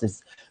example, but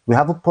we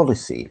have a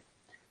policy.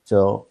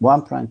 So what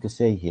I'm trying to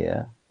say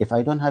here, if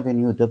I don't have a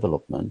new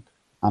development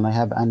and I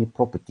have any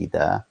property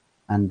there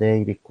and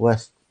they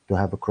request to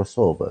have a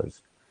crossovers,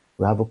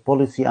 we have a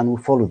policy and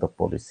we follow the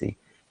policy.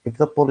 If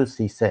the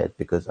policy said,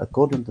 because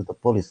according to the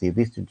policy,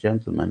 this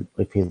gentleman,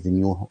 if he's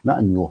not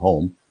a new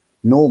home,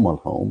 normal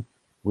home,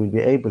 we'll be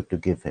able to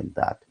give him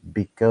that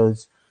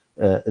because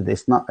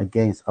it's not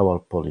against our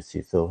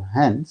policy. So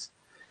hence,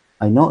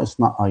 I know it's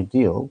not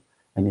ideal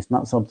and it's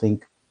not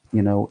something,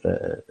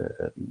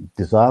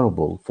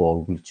 desirable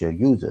for wheelchair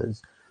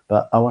users,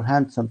 but our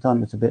hand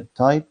sometimes is a bit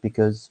tight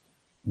because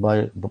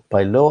by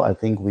law, I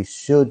think we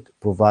should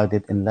provide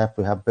it unless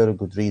we have very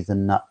good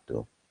reason not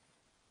to.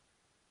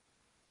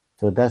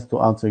 So that's to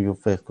answer your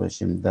first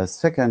question. The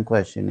second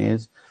question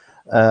is,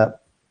 if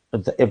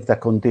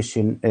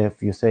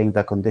you're saying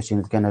the condition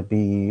is going to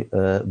be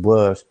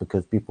worse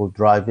because people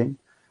driving,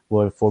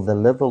 well, for the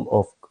level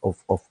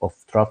of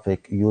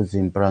traffic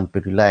using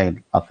Brandbury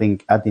Lane, I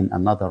think adding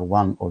another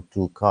 1 or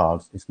 2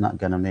 cars is not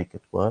going to make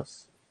it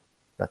worse.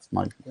 That's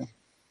my view.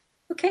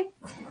 Okay.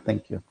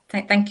 Thank you.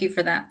 Thank you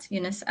for that,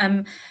 Eunice.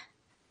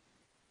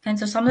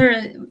 Councillor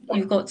Sumner,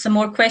 you've got some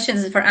more questions.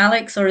 Is it for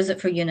Alex or is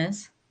it for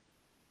Eunice?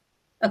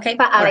 Okay.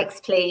 For Alex,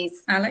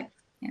 please. Alex.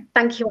 Yeah.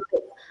 Thank you.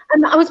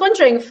 I was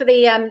wondering, for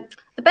the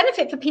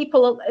benefit for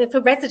people,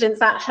 for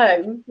residents at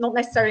home, not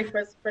necessarily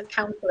for us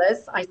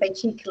councillors, I say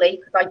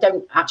cheekily because I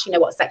don't actually know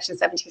what Section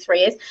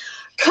 73 is.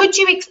 Could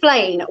you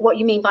explain what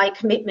you mean by a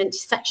commitment to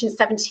Section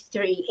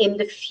 73 in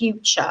the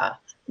future?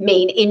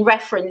 Mean in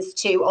reference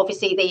to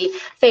obviously the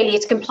failure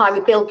to comply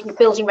with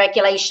building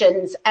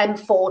regulations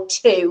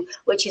M42,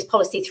 which is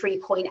policy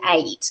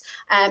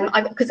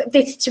 3.8, because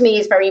this to me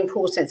is very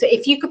important. So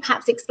if you could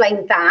perhaps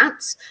explain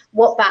that,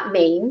 what that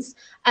means.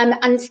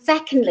 And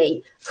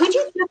secondly, could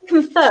you just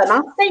confirm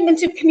our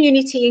statement of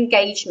community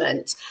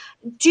engagement?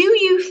 Do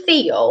you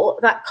feel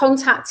that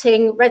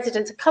contacting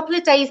residents a couple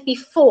of days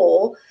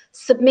before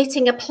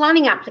submitting a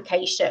planning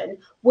application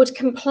would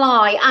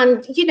comply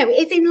and, you know,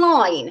 is in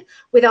line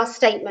with our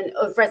statement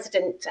of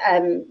resident,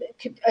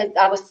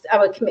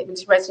 our commitment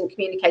to resident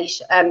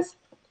communication? I've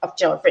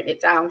written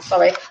it down,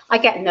 sorry. I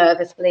get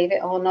nervous, believe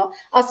it or not.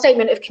 Our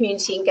statement of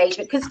community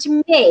engagement, because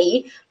to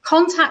me,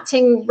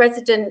 contacting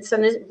residents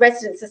and a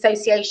residents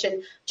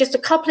association just a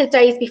couple of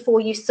days before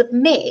you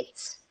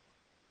submit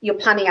your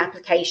planning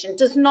application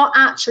does not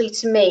actually,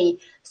 to me,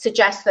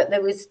 suggest that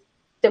there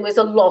was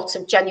a lot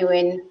of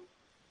genuine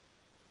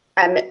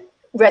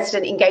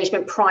resident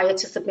engagement prior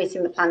to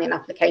submitting the planning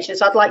application.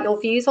 So I'd like your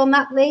views on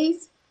that,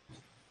 please.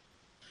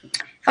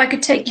 If I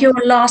could take your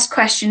last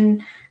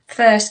question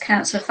first,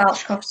 Councillor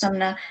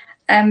Falchcroft-Sumner.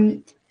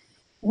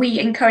 We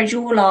encourage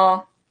all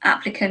our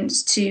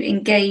applicants to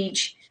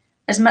engage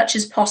as much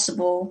as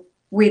possible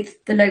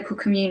with the local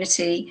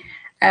community.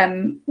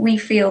 We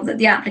feel that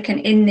the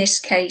applicant in this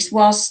case,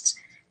 whilst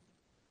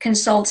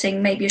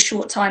consulting maybe a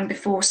short time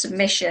before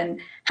submission,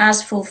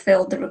 has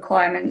fulfilled the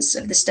requirements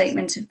of the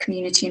statement of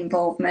community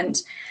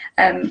involvement,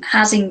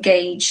 has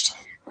engaged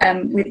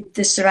with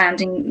the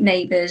surrounding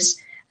neighbours,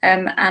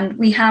 and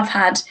we have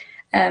had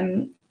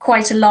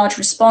quite a large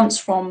response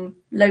from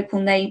local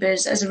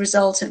neighbours as a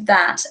result of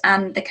that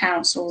and the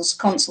council's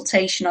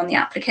consultation on the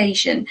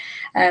application.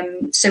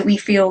 So we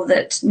feel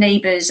that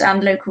neighbours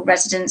and local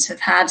residents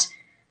have had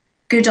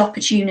good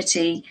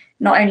opportunity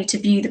not only to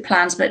view the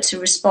plans but to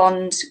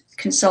respond,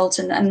 consult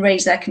and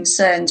raise their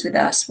concerns with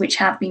us, which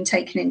have been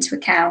taken into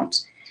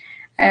account.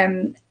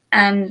 And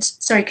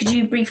sorry, could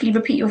you briefly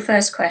repeat your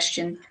first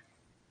question?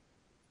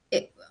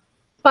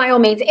 By all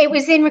means, it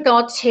was in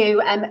regard to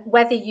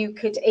whether you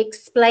could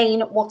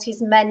explain what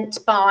is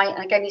meant by,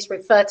 and again, need to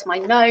refer to my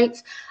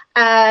notes,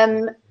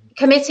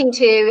 committing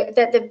to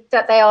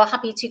that they are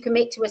happy to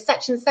commit to a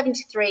Section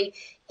 73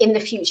 in the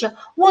future.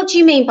 What do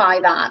you mean by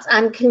that?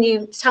 And can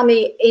you tell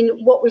me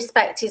in what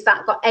respect is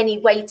that got any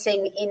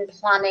weighting in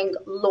planning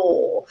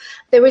law?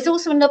 There was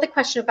also another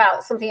question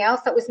about something else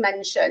that was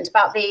mentioned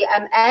about the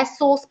air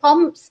source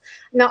pumps.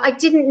 Now, I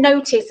didn't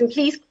notice, and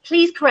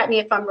please correct me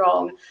if I'm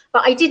wrong,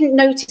 but I didn't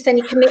notice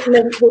any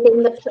commitment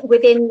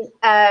within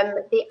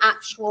the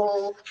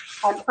actual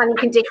planning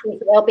conditions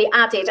that they'll be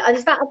added.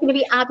 Is that going to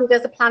be added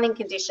as a planning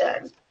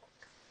condition?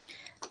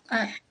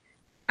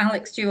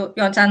 Alex, do you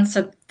want to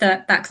answer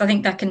that? Because I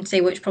think that can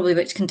say which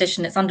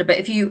condition it's under. But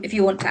if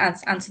you want to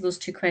answer those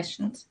two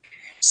questions.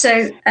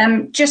 So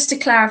just to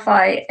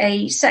clarify,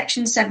 a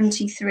Section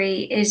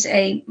 73 is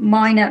a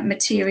minor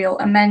material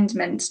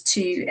amendment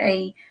to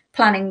a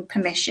planning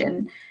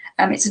permission.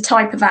 It's a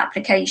type of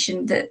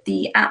application that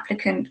the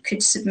applicant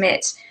could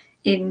submit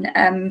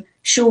in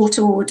short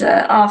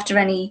order after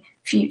any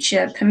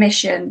future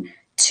permission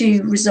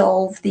to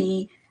resolve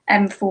the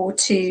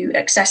M42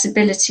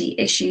 accessibility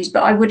issues.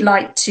 But I would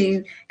like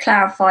to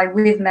clarify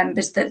with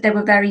members that there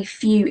were very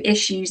few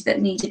issues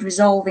that needed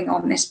resolving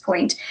on this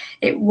point.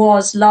 It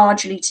was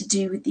largely to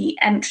do with the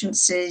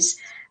entrances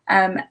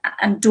and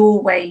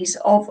doorways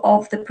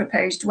of the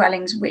proposed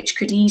dwellings, which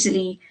could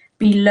easily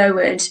be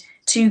lowered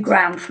to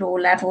ground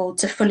floor level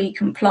to fully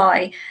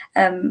comply.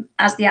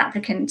 As the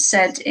applicant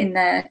said in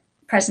their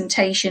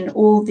presentation,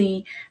 all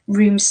the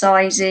room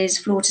sizes,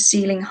 floor to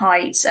ceiling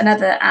heights and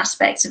other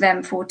aspects of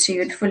M42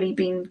 had fully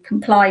been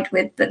complied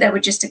with, but there were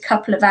just a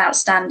couple of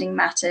outstanding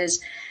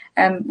matters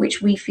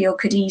which we feel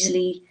could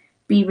easily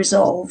be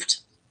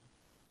resolved.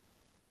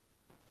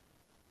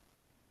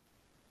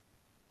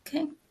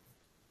 Okay.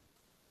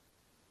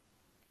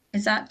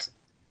 Is that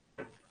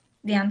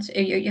the answer?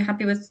 Are you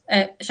happy with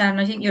Sharon?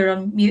 I think you're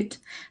on mute.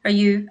 Are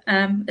you?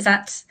 Is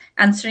that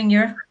answering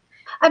your?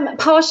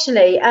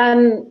 Partially.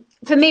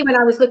 For me, when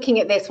I was looking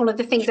at this, one of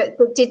the things that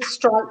did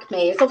strike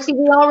me is obviously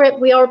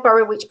we are a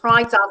borough which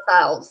prides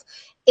ourselves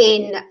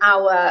in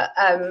our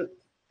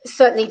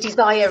certainly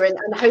desire and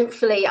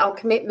hopefully our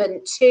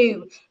commitment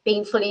to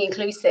being fully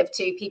inclusive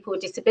to people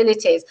with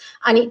disabilities.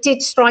 And it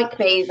did strike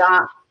me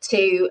that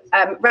to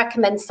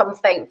recommend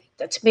something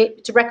to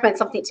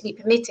be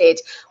permitted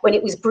when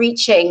it was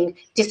breaching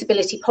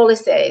disability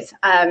policies,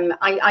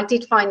 I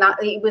did find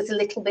that it was a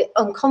little bit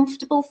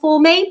uncomfortable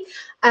for me.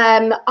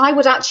 I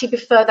would actually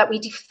prefer that we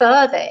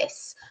defer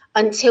this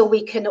until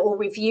we can all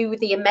review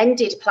the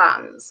amended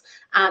plans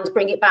and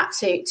bring it back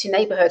to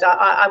neighbourhood.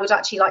 I would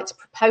actually like to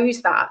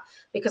propose that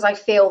because I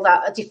feel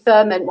that a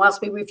deferment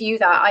whilst we review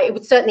that, it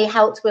would certainly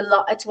help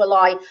to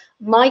allay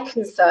my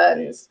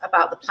concerns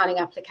about the planning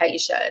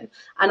application.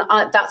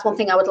 And that's one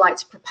thing I would like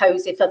to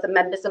propose if other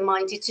members are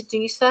minded to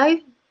do so.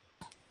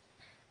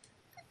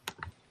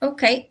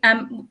 Okay,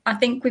 I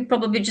think we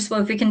probably just,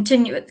 well, if we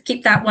continue,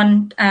 keep that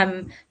one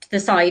to the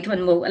side,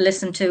 when we'll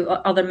listen to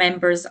other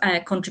members'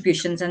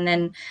 contributions, and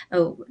then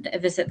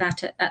visit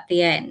that at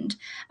the end.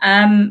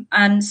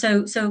 And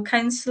so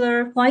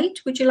Councillor White,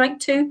 would you like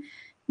to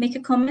make a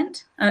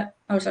comment?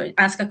 Sorry,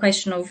 ask a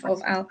question of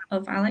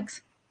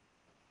Alex.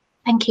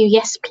 Thank you.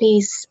 Yes,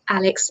 please,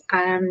 Alex.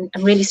 I'm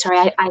really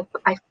sorry.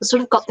 I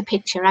sort of got the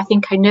picture. I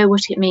think I know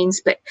what it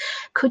means, but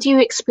could you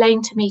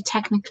explain to me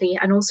technically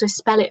and also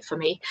spell it for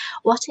me?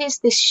 What is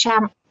this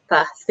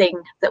chamfer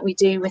thing that we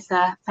do with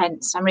the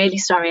fence? I'm really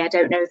sorry. I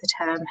don't know the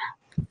term.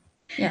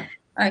 Yeah.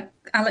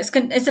 Alex,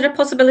 is there a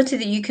possibility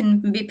that you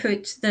can maybe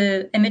put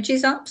the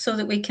images up so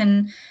that we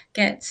can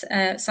get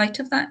sight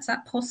of that? Is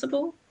that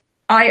possible?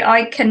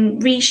 I can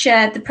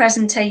reshare the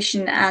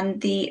presentation and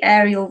the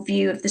aerial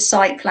view of the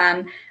site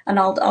plan, and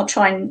I'll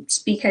try and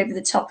speak over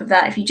the top of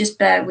that if you just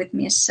bear with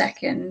me a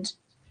second.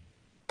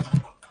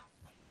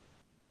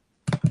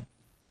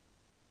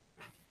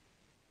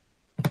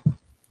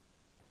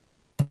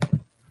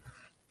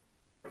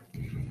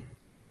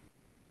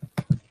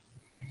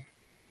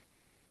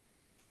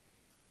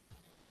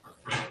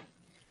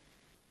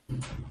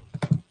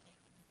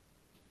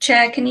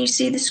 Chair, can you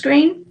see the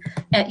screen?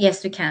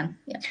 Yes, we can.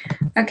 Yeah.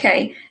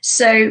 Okay,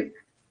 so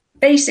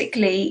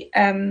basically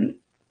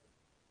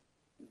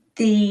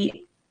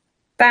the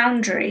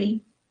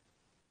boundary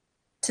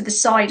to the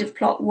side of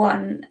plot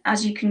 1,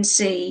 as you can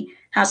see,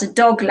 has a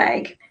dog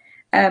leg.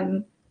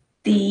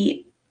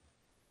 The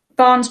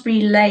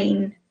Barnsbury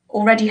Lane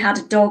already had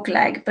a dog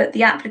leg, but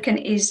the applicant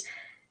is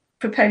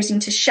proposing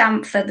to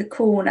chamfer the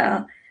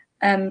corner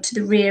to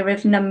the rear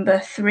of number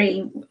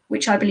 3,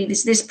 which I believe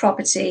is this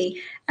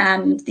property,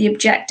 and the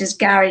objector's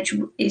garage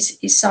is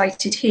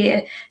cited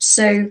here.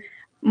 So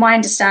my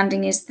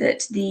understanding is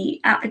that the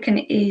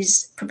applicant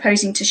is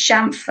proposing to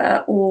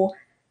chamfer or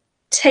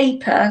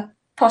taper,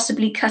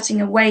 possibly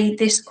cutting away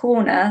this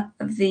corner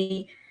of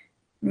the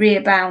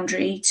rear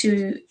boundary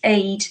to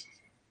aid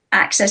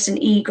access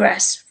and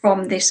egress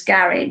from this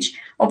garage.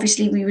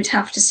 Obviously, we would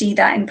have to see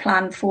that in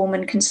plan form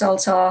and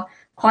consult our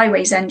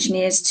highways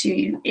engineers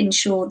to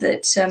ensure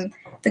that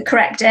the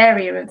correct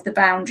area of the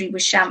boundary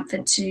was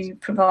chamfered to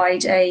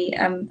provide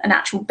an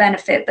actual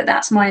benefit. But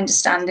that's my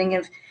understanding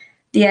of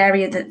the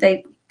area that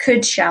they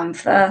could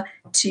chamfer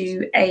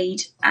to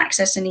aid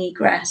access and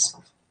egress.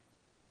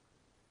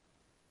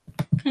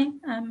 Okay,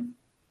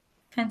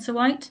 Councillor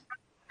White.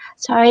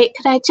 Sorry,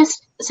 could I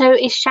just, so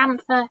is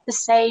chamfer the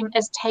same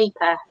as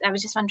taper? I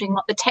was just wondering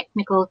what the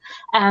technical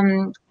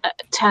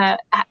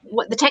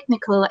what the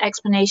technical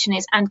explanation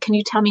is, and can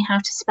you tell me how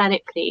to spell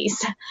it,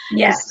 please?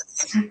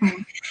 Yes.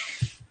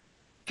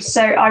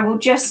 So I will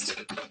just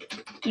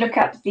look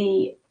up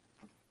the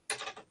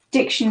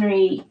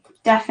dictionary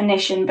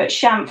definition, but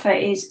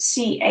chamfer is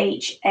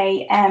CHAMFER.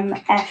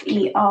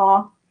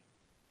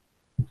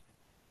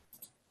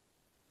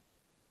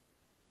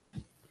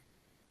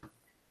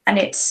 And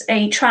it's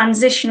a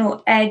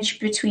transitional edge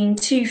between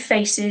two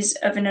faces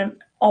of an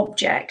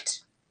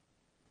object.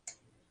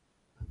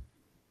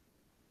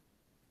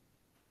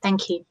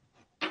 Thank you.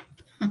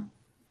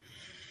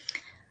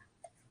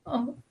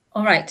 Oh,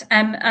 all right.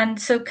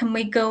 And so can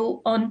we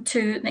go on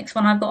to the next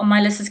one I've got on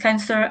my list as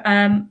Councillor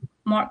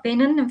Mark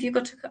Beenan. Have you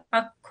got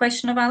a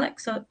question of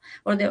Alex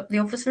or the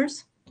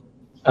officers?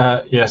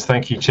 Yes,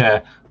 thank you,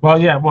 Chair. Well,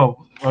 yeah,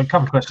 well, a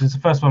couple of questions. The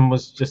first one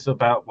was just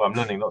about, well, I'm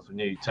learning lots of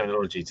new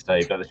terminology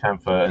today about the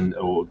chamfer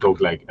or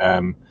dogleg.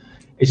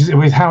 It's just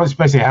with how it's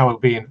basically how it'll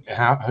be and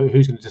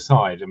who's going to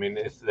decide. I mean,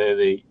 if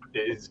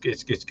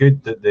it's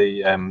good that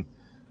the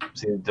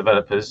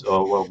developers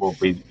or will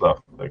be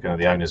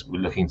the owners were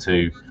looking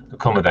to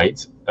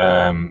accommodate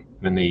the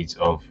needs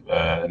of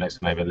the next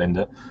door neighbour,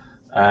 Linda.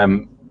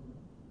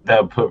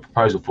 They'll put a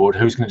proposal forward.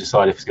 Who's going to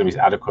decide if it's going to be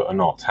adequate or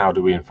not? How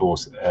do we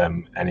enforce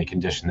any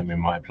condition that we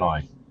might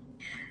apply?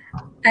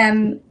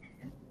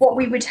 What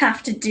we would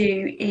have to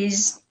do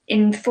is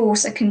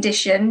enforce a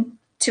condition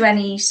to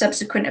any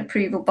subsequent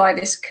approval by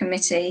this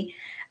committee.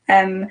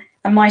 And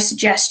my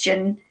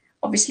suggestion,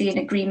 obviously in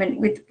agreement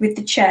with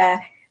the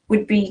chair,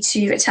 would be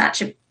to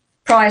attach a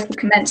prior to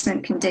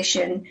commencement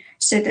condition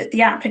so that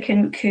the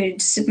applicant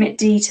could submit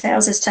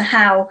details as to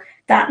how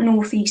that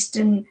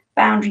northeastern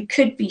boundary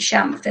could be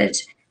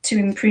chamfered to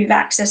improve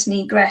access and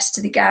egress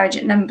to the garage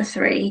at number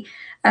 3.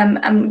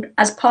 And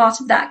as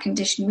part of that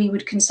condition, we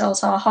would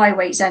consult our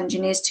highways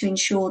engineers to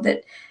ensure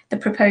that the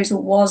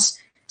proposal was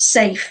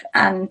safe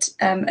and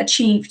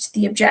achieved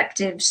the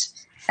objectives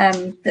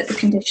that the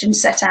condition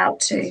set out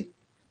to.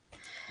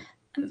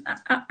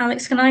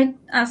 Alex, can I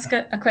ask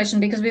a question?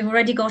 Because we've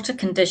already got a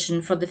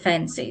condition for the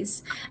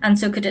fences. And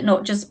so could it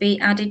not just be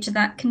added to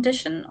that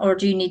condition, or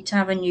do you need to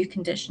have a new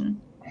condition?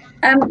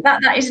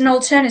 That is an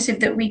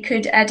alternative, that we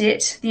could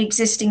edit the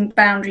existing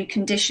boundary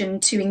condition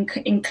to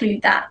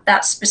include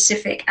that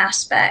specific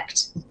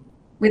aspect.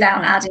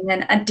 without adding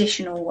an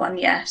additional one.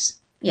 Yes.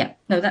 Yeah,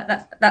 no,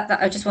 that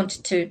I just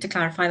wanted to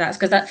clarify that,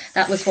 because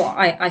that was what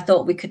I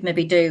thought we could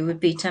maybe do, would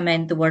be to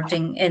amend the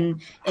wording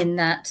in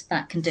that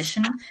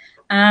condition.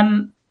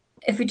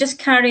 If we just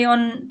carry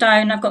on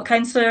down, I've got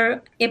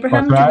Councillor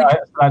Abraham. I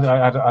had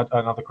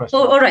another question.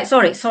 Oh, all right,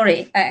 sorry,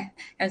 Councillor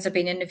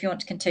Beenan, if you want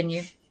to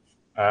continue.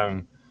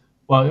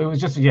 Well, it was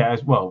just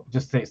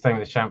just staying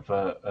with the champ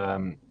for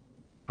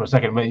a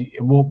second.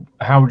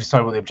 How would you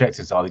decide what the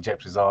objectives are?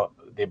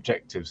 The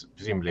objectives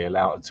presumably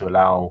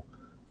allow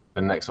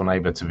the next door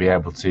neighbour to be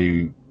able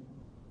to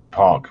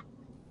park,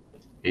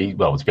 to be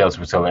able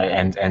to sort of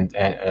enter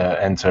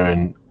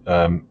and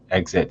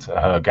exit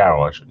her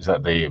garage. Is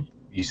that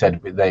you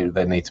said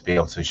they need to be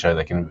able to show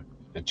they can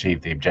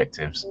achieve the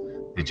objectives.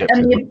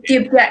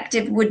 The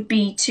objective would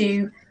be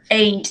to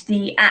aid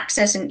the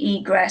access and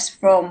egress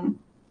from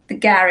the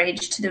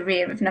garage to the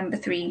rear of number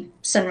 3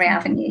 Sunray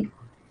Avenue.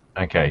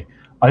 Okay,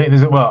 I think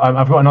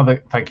I've got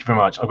another. Thank you very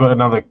much. I've got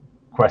another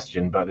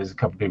question, but there's a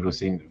couple of people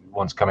who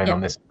want to come in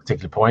on this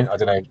particular point. I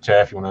don't know,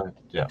 Chair, if you want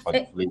to. Yeah,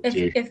 I'll leave it to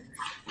you.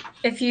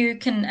 If you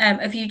can,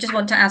 if you just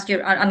want to ask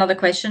another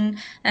question,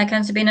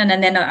 Councillor Beenan,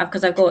 and then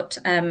because I've got.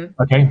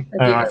 Okay.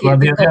 Well,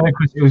 the other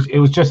question it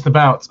was just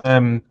about. I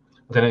don't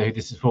know who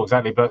this is for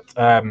exactly, but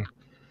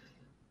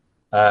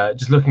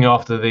just looking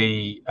after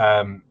the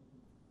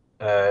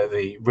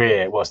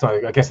rear. Well, it's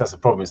not, I guess that's the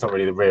problem. It's not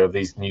really the rear of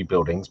these new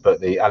buildings, but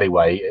the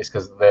alleyway. It's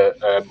because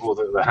all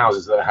the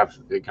houses that have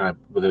kind of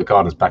with the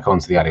gardens back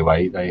onto the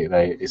alleyway,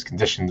 it's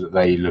conditioned that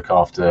they look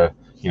after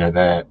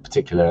their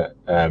particular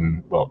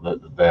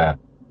their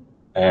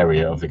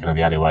area of the kind of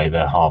the alleyway,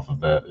 their half of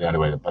the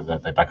alleyway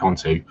that they back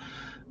onto.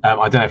 I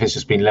don't know if it's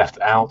just been left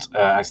out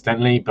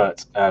accidentally,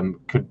 but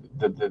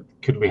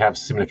could we have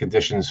similar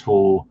conditions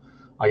for?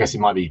 I guess it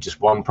might be just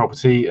one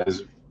property,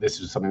 as this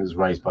is something that was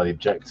raised by the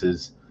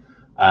objectors.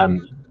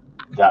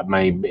 That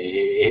may,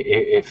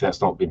 if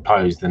that's not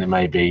imposed, then it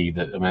may be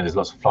that there's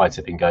lots of fly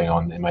tipping going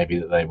on. It may be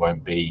that they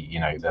won't be,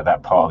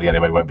 that part of the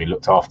alleyway won't be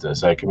looked after.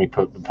 So can we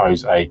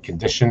propose a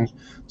condition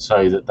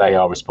so that they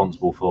are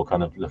responsible for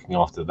kind of looking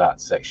after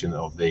that section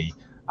of the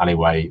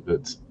alleyway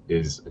that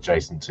is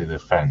adjacent to the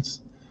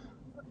fence,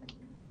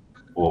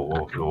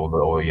 or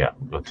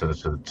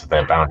to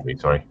their boundary?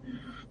 Sorry.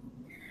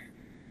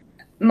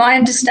 My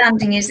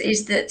understanding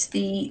is that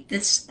the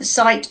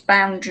site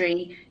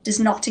boundary does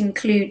not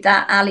include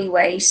that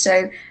alleyway,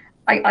 so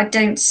I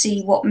don't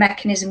see what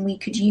mechanism we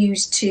could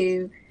use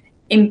to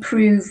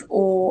improve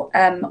or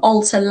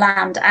alter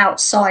land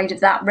outside of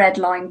that red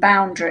line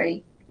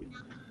boundary,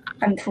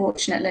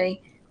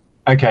 unfortunately.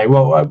 Okay,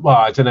 well,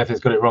 I don't know if it's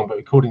got it wrong, but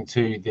according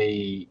to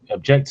the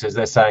objectors,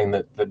 they're saying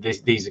that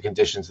these are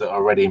conditions that are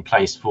already in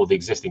place for the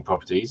existing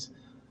properties.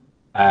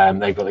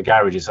 They've got the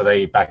garages, so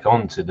they back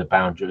onto the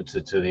boundary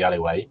to the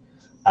alleyway,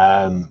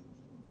 and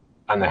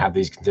they have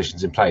these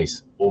conditions in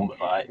place. Or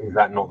is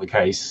that not the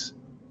case?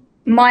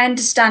 My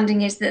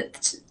understanding is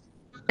that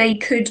they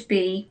could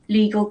be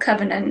legal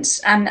covenants,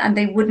 and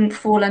they wouldn't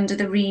fall under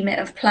the remit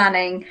of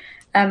planning,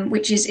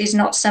 which is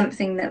not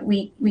something that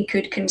we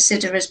could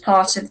consider as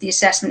part of the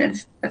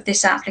assessment of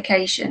this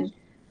application.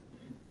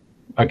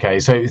 Okay,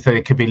 so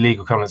there could be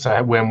legal covenants.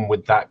 So when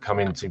would that come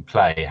into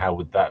play? How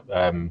would that?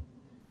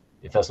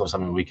 If that's not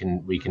something we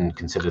can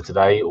consider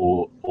today,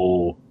 or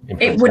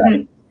it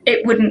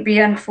wouldn't be,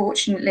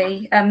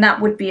 unfortunately. That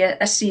would be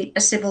a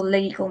civil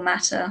legal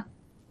matter.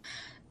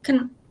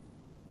 Can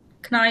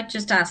I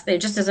just ask there,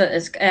 just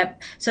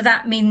so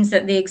that means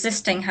that the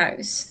existing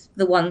house,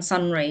 the one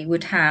Sunray,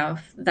 would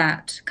have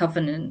that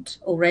covenant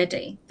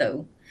already,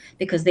 though,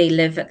 because they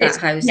live at that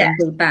house and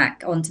go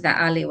back onto that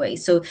alleyway,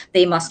 so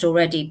they must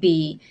already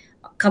be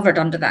covered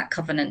under that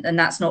covenant, and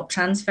that's not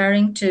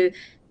transferring to.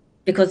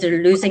 Because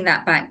they're losing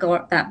that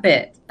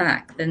bit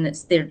back, then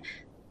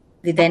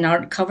they then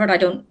aren't covered. I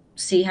don't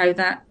see how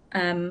that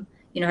how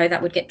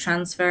that would get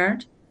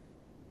transferred.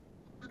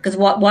 Because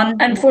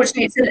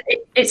unfortunately,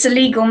 it's a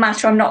legal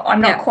matter. I'm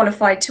not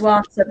qualified to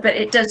answer, but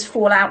it does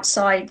fall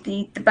outside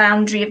the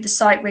boundary of the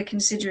site we're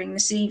considering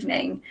this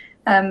evening,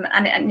 and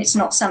it's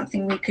not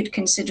something we could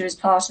consider as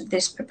part of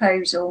this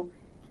proposal.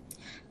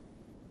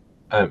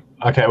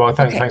 Okay, well,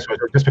 thanks.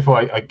 Just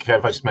before if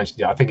I just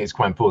mentioned, I think it's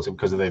quite important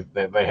because of I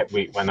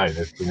know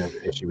there's been an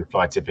issue with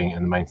fly tipping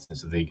and the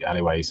maintenance of the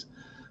alleyways.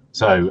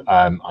 So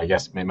I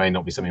guess it may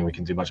not be something we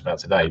can do much about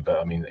today, but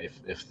I mean,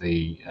 if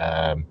the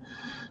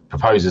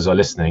proposers are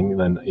listening,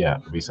 then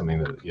it would be something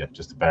that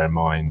just to bear in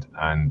mind.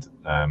 And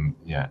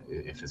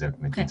if there's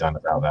anything that can be done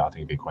about that, I think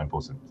it'd be quite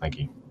important. Thank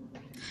you.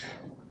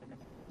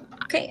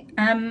 Okay,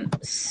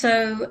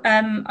 so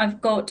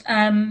I've got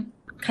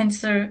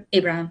Councillor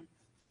Abraham.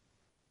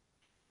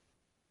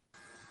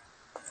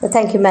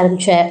 Thank you, Madam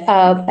Chair.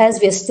 As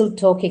we are still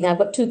talking, I've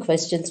got two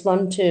questions,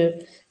 one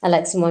to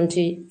Alex and one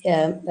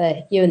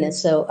to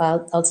Eunice. So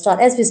I'll start.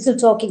 As we're still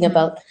talking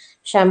about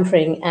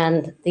chamfering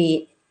and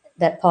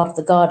that part of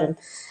the garden,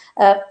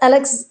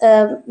 Alex,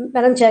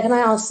 Madam Chair, can I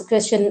ask the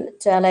question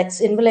to Alex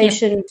in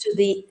relation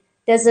to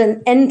there's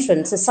an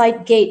entrance, a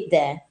side gate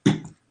there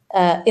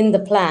in the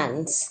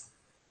plans.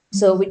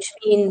 So which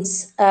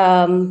means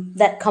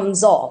that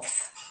comes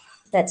off,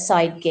 that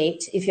side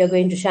gate. If you're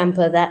going to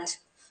chamfer that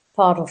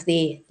part of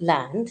the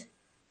land,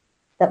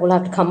 that will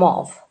have to come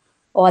off.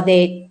 Or are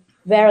they,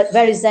 where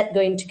is that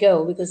going to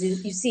go? Because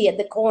you see at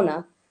the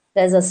corner,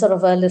 there's a sort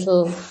of a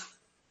little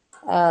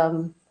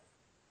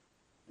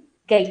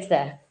gate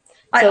there.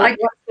 So what's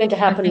going to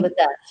happen with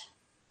that?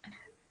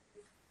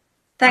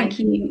 Thank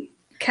you,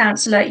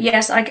 Councillor.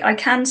 Yes, I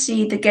can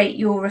see the gate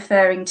you're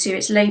referring to.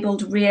 It's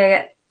labelled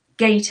rear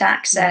gate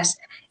access.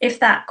 If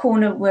that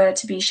corner were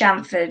to be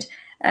chamfered,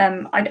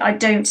 I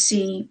don't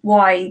see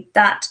why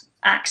that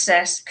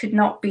access could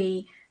not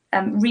be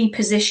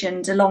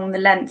repositioned along the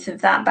length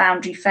of that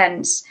boundary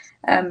fence.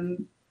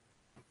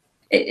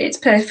 It's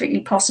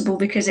perfectly possible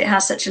because it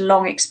has such a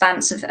long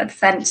expanse of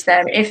fence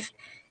there.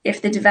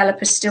 If the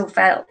developer still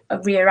felt a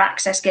rear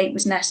access gate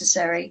was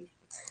necessary.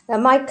 Now,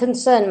 my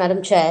concern,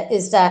 Madam Chair,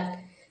 is that,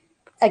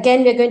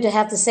 again, we're going to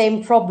have the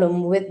same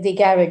problem with the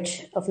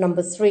garage of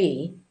number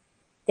 3.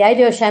 The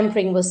idea of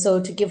chamfering was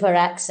so to give her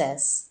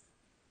access.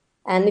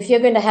 And if you're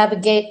going to have a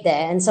gate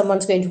there and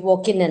someone's going to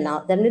walk in and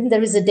out, then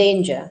there is a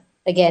danger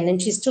again, and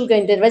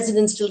the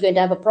resident's still going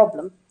to have a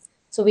problem.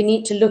 So we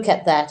need to look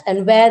at that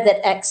and where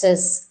that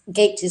access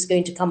gate is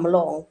going to come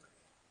along.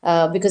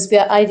 Because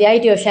the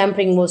idea of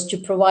chamfering was to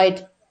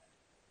provide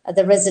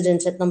the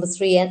resident at number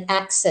 3 an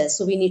access.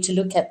 So we need to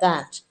look at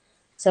that.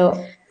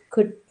 So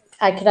could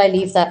I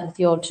leave that with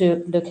you all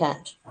to look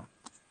at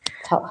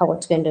how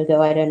it's going to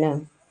go? I don't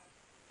know.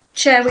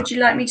 Chair, would you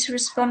like me to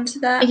respond to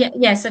that?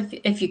 Yes,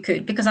 if you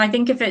could, because I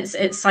think if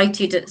it's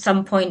cited at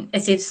some point,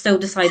 if they still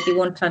decide they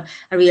want a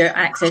rear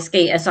access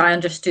gate, as I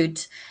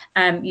understood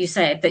you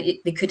said, that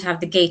they could have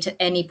the gate at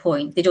any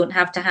point. They don't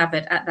have to have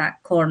it at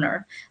that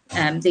corner.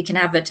 They can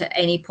have it at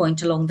any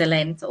point along the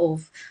length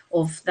of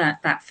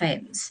that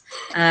fence.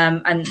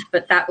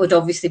 But that would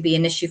obviously be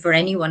an issue for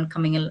anyone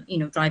coming,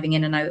 driving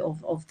in and out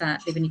of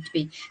that. They would need to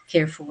be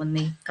careful when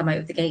they come out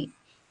of the gate.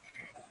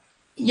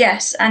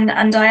 Yes, and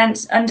I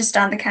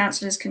understand the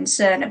councillor's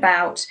concern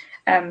about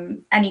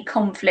any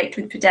conflict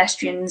with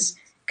pedestrians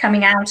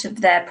coming out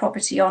of their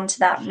property onto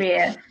that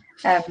rear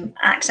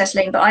access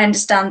lane, but I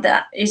understand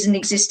that is an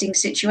existing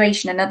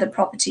situation and other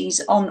properties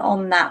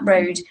on that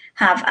road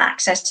have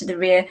access to the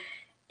rear.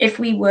 If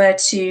we were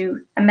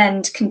to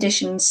amend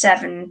condition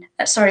 10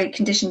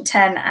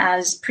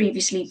 as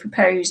previously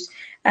proposed,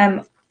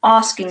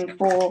 asking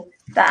for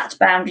that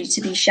boundary to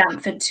be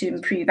chamfered to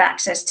improve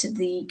access to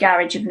the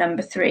garage of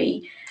number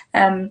 3,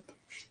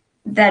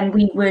 then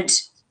we would,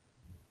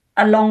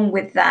 along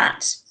with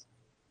that,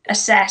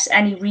 assess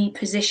any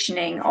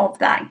repositioning of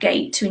that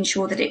gate to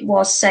ensure that it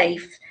was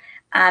safe,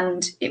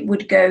 and it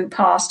would go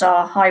past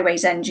our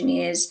highways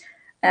engineers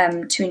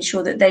to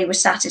ensure that they were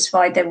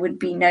satisfied there would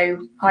be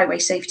no highway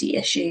safety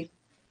issue.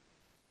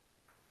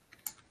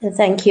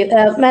 Thank you,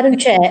 Madam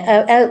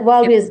Chair.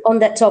 While we're on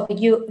that topic,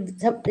 you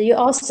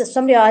asked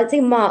somebody. I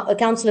think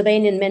Councillor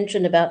Bainian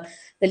mentioned about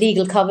the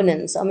legal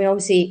covenants. I mean,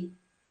 obviously,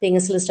 being a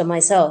solicitor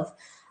myself,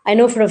 I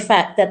know for a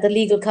fact that the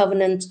legal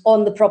covenant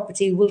on the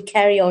property will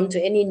carry on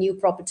to any new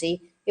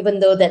property, even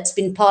though that's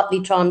been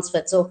partly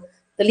transferred. So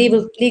the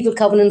legal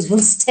covenants will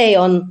stay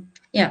on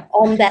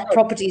that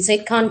property, so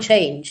it can't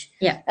change.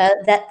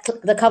 That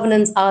the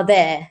covenants are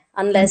there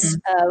unless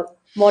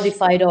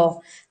modified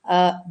or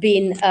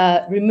been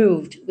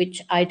removed,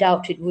 which I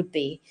doubt it would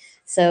be.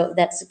 So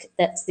that's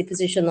the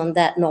position on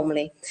that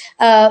normally.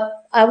 The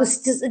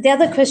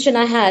other question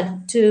I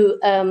had to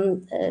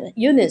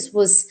Eunice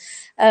was,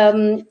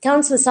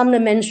 Councillor Sumner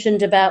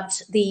mentioned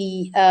about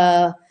the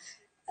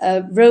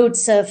road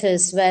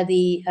surface where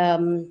the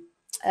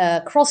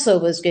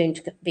crossover is going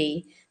to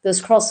be,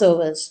 those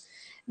crossovers.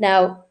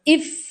 Now,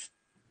 if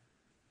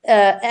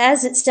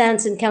as it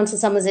stands, and Councillor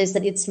Sumner says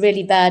that it's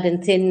really bad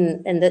and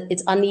thin and that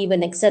it's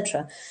uneven,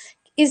 etc.,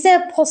 is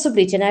there a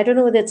possibility, and I don't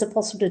know whether it's a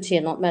possibility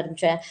or not, Madam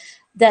Chair,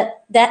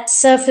 that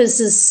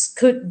surfaces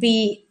could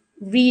be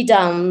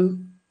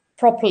redone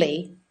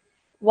properly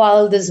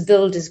while this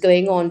build is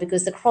going on,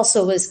 because the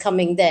crossover is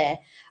coming there?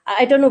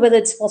 I don't know whether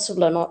it's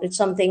possible or not. It's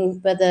something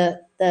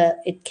whether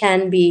it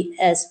can be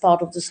as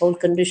part of this whole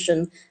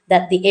condition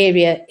that the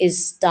area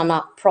is done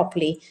up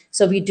properly,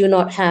 so we do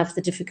not have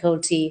the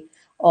difficulty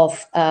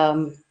of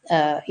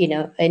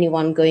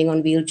anyone going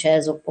on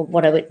wheelchairs or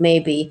whatever it may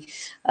be,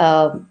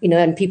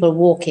 and people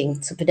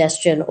walking, so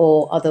pedestrian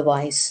or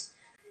otherwise.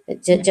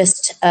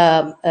 Just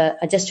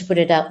to put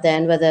it out there,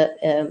 and whether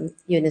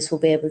Eunice will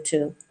be able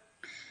to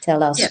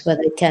tell us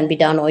whether it can be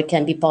done or it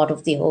can be part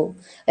of the whole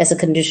as a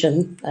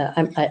condition.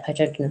 I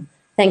don't know.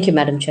 Thank you,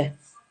 Madam Chair.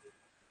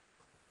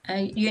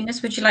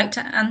 Eunice, would you like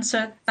to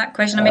answer that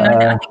question? I mean,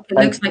 I think it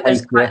looks like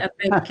there's quite a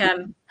big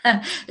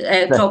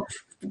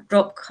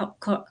drop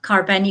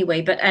carb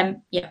anyway, but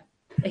yeah.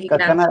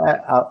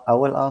 I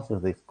will answer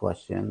this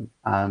question.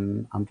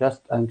 I'm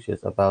just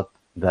anxious about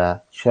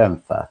the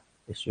chamfer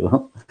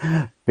issue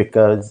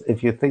because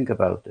if you think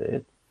about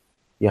it,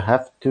 you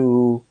have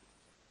to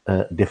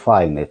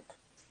define it,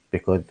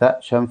 because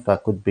that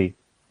chamfer could be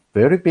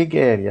very big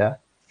area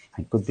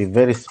and could be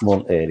very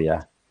small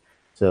area.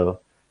 So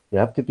You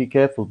have to be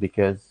careful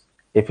because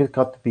if it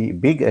got to be a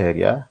big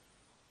area,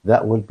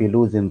 that will be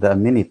losing the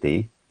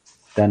amenity,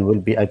 then will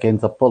be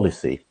against the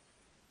policy.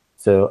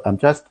 So I'm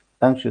just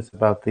anxious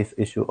about this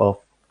issue of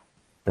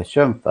the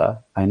chamfer.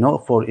 I know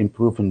for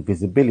improving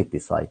visibility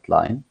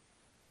sightline,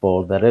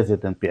 for the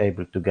resident be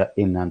able to get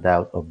in and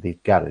out of these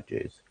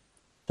garages.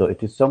 So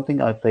it is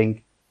something I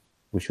think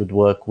we should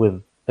work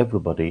with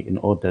everybody in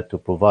order to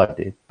provide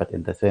it, but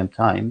at the same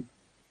time,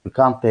 we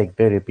can't take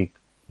very big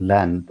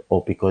land,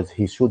 or because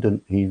he's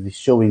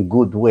showing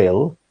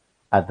goodwill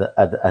as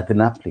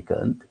an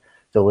applicant.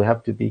 So we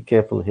have to be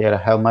careful here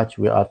how much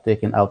we are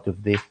taking out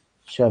of this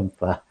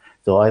chamfer.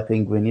 So I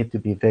think we need to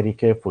be very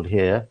careful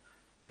here.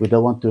 We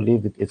don't want to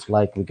leave it. It's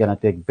like we're going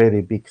to take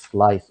very big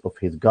slice of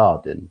his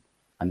garden.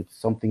 And it's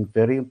something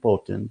very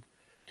important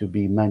to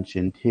be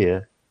mentioned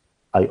here.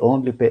 I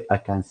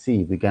can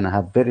see we're going to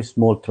have very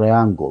small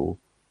triangle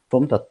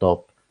from the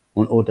top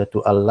in order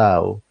to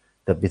allow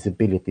the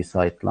visibility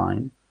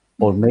sightline.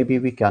 Or maybe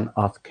we can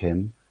ask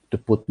him to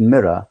put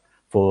mirror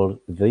for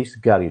these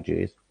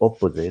garages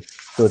opposite,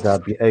 so they'll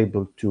be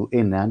able to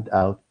in and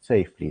out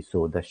safely.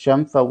 So the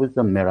chamfer with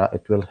the mirror,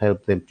 it will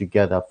help them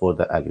together for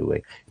the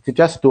alleyway. It's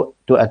just to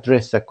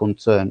address the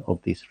concern of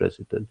these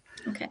residents.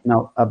 Okay.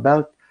 Now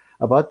about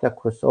the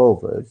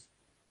crossovers,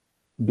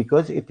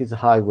 because it is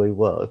highway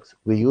works,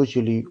 we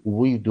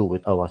do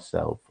it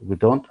ourselves. We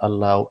don't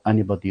allow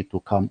anybody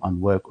to come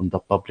and work on the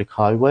public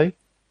highway.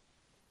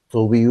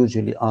 So we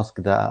usually ask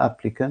the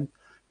applicant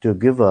to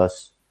give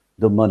us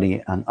the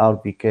money, and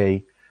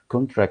RBK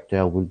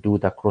contractor will do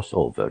the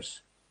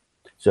crossovers.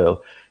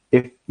 So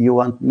if you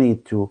want me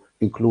to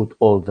include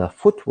all the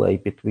footway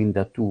between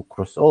the two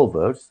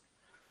crossovers,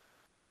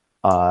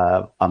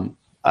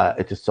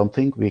 it is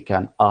something we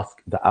can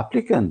ask the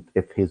applicant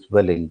if he's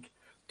willing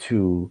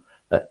to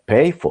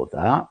pay for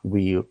that.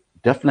 We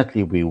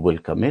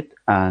welcome it,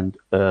 and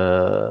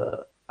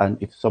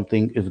it's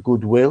something is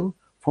goodwill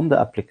from the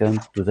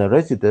applicant to the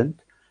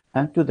resident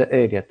and to the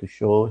area to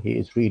show he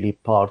is really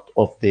part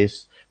of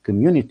this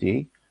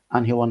community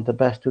and he wants the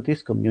best to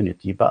this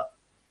community. But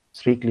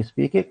strictly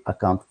speaking, I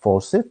can't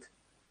force it.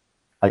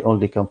 I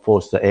only can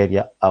force the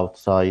area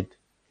outside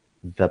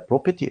the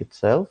property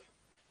itself.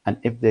 And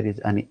if there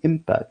is any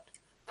impact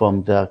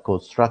from the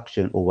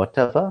construction or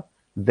whatever,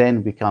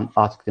 then we can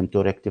ask them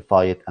to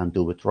rectify it and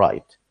do it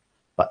right.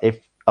 But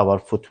if our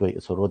footway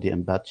is already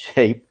in bad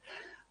shape,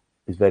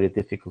 it's very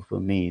difficult for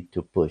me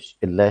to push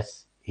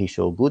unless he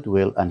show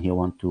goodwill and he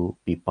want to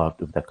be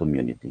part of the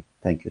community.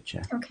 Thank you,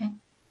 Chair. Okay.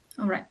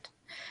 All right.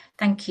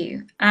 Thank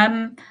you.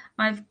 I've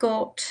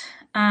got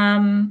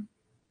Councillor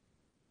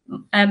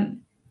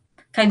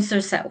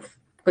Self.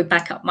 Go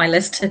back up my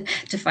list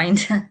to find.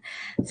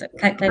 So,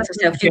 Councillor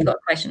Self, you've got a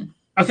question.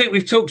 I think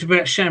we've talked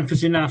about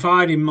chamfers enough.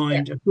 I had in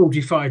mind a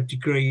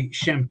 45-degree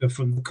chamfer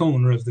from the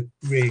corner of the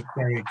rear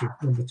garage of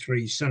number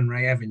 3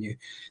 Sunray Avenue.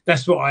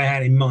 That's what I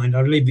had in mind.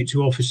 I'll leave it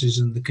to officers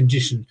and the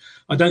condition.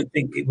 I don't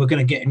think we're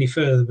going to get any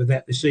further with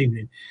that this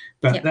evening,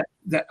 but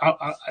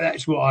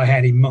that's what I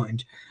had in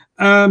mind.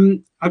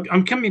 I'm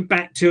coming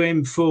back to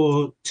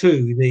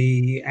M42,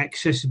 the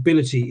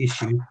accessibility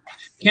issue.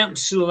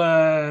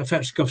 Councillor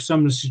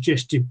Fatchkoff-Sumner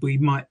suggested we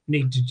might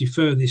need to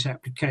defer this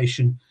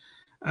application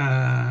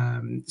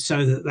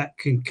so that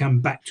can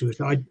come back to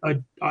us.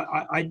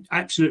 I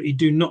absolutely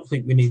do not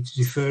think we need to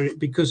defer it,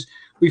 because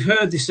we've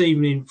heard this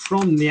evening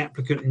from the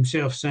applicant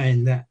himself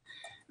saying that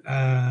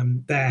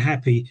they're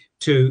happy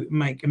to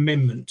make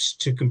amendments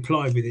to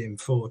comply with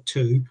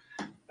M42.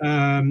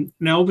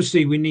 Now,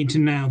 obviously, we need to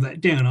nail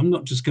that down. I'm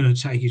not just going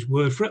to take his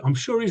word for it. I'm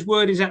sure his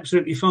word is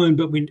absolutely fine,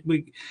 but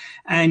we've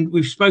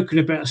spoken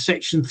about a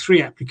Section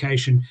 3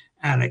 application,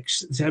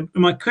 Alex. So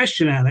my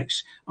question,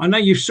 Alex, I know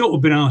you've sort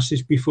of been asked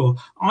this before.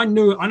 I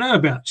know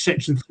about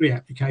Section 3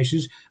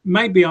 applications.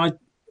 But I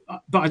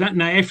don't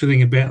know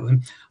everything about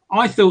them.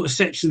 I thought a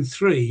Section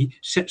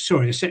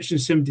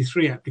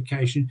 73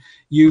 application,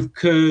 you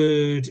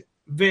could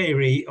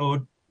vary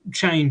or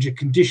change a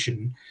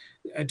condition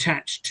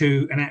attached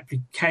to an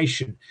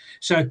application.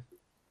 So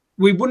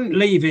we wouldn't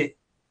leave it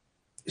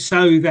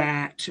so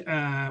that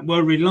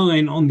we're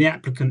relying on the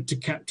applicant to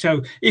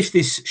so if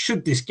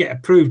should this get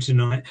approved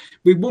tonight,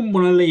 we wouldn't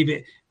want to leave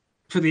it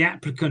for the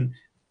applicant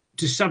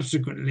to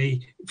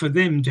subsequently for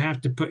them to have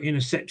to put in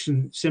a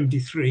Section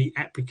 73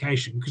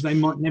 application, because they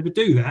might never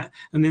do that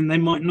and then they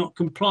might not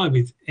comply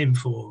with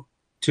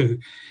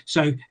M42.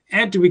 So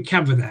how do we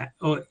cover that?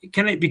 Or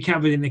can it be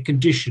covered in a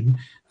condition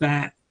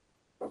that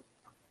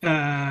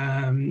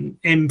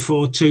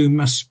M42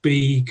 must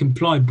be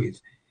complied with?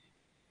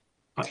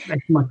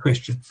 That's my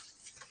question.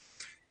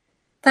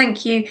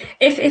 Thank you.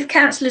 If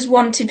councillors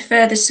wanted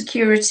further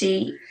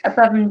security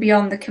above and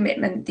beyond the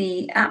commitment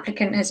the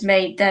applicant has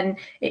made, then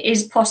it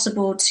is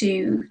possible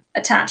to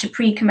attach a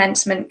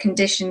pre-commencement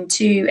condition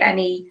to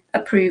any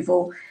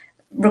approval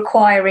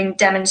requiring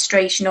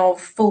demonstration of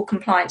full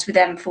compliance with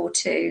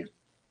M42.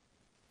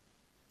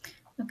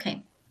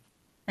 Okay.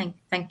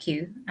 Thank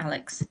you,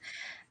 Alex.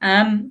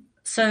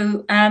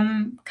 So,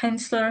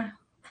 Councillor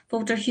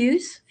Boulder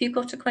Hughes, have you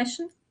got a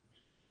question?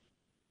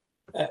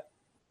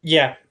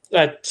 Yeah.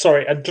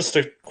 Sorry, and just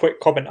a quick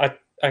comment.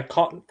 I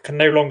can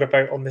no longer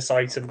vote on this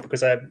item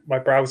because my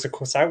browser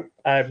cut out.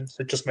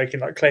 So just making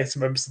that clear to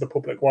members of the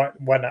public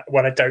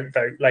when I don't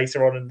vote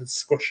later on in the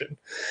discussion.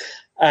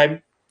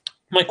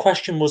 My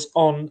question was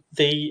on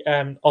the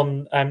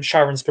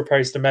Sharon's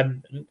proposed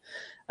amendment.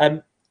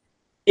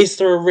 Is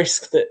there a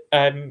risk that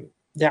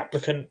the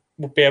applicant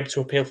would be able to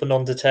appeal for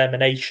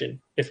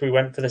non-determination if we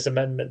went for this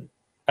amendment?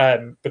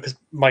 Because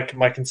my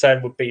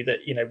concern would be that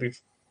we've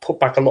put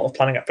back a lot of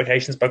planning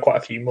applications by quite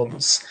a few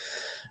months.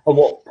 At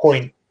what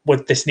point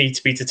would this need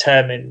to be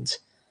determined?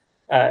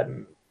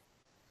 Okay,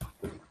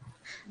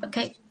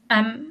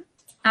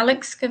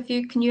 Alex, can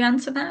you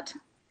answer that?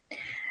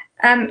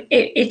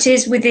 It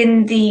is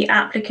within the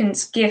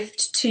applicant's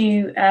gift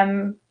to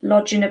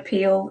lodge an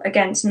appeal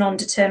against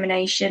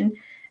non-determination.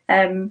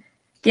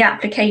 The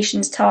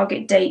application's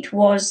target date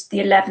was the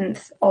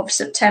 11th of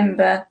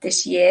September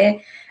this year,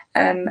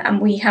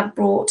 and we have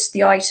brought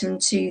the item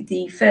to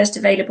the first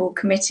available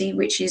committee,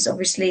 which is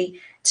obviously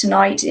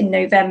tonight in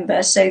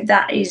November. So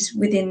that is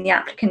within the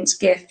applicant's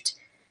gift,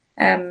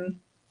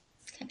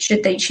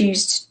 should they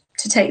choose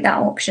to take that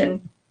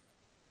option.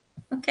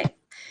 Okay,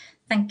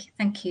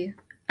 thank you.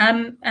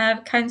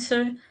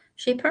 Councillor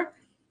Shaper?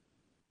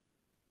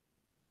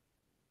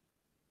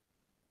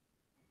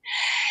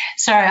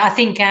 Sorry, I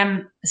think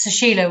Sir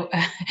Sheila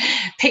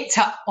picked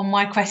up on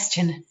my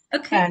question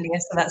earlier,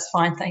 so that's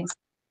fine, thanks.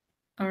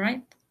 All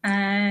right.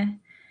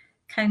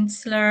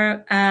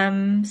 Councillor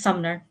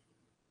Sumner.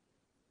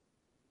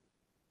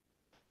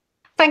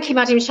 Thank you,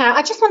 Madam Chair.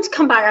 I just want to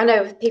come back. I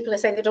know people are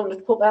saying they don't want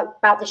to talk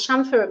about the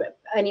chamfer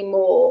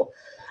anymore,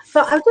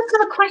 but I've just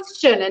got a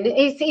question, and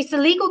it's a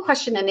legal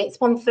question, and it's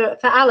one for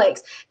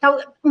Alex. Now,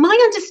 my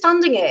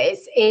understanding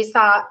is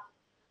that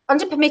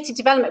under permitted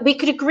development, we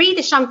could agree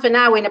the chamfer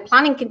now in a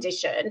planning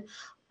condition,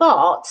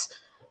 but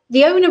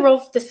the owner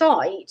of the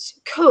site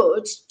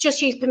could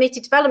just use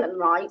permitted development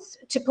rights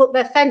to put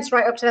their fence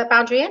right up to their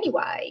boundary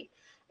anyway.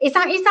 Is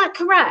that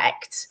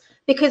correct?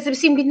 Because there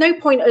seemed to be no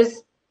point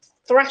us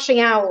thrashing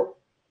out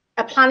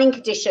a planning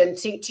condition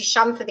to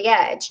chamfer the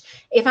edge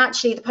if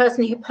actually the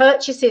person who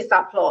purchases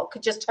that plot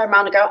could just turn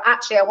around and go,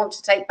 actually, I want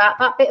to take back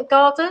that bit of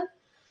garden.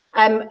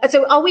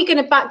 So are we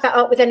going to back that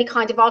up with any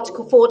kind of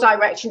Article 4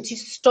 direction to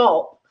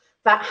stop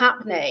that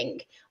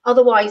happening?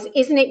 Otherwise,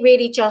 isn't it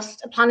really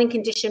just a planning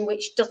condition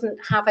which doesn't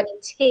have any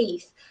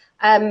teeth?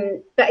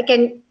 But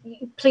again,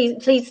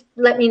 please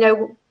let me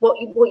know what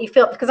you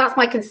feel, because that's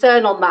my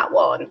concern on that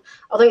one.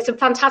 Although it's a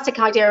fantastic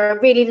idea,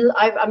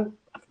 I'm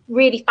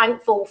really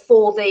thankful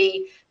for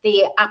the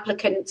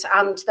applicant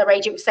and their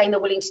agent saying they're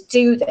willing to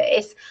do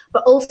this.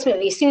 But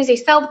ultimately, as soon as they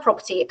sell the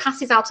property, it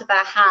passes out of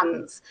their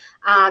hands,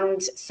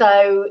 and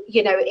so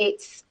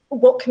it's,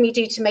 what can we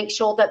do to make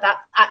sure that that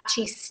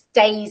actually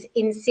stays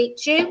in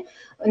situ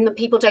and that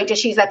people don't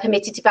just use their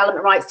permitted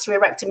development rights to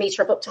erect a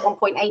metre of up to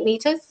 1.8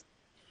 metres?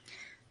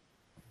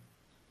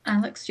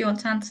 Alex, do you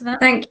want to answer that?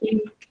 Thank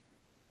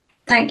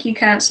you,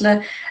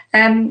 Councillor.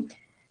 An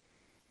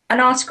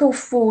Article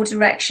 4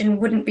 direction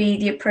wouldn't be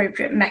the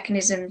appropriate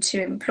mechanism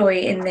to employ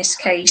in this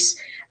case,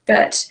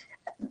 but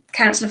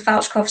Councillor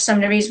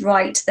Falchkoff-Sumner is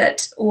right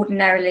that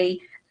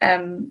ordinarily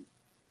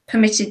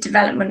permitted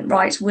development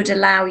rights would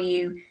allow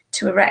you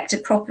to erect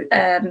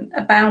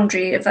a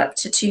boundary of up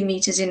to 2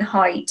 metres in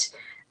height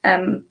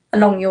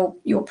along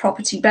your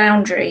property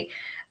boundary.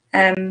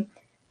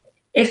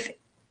 If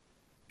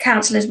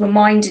councillors were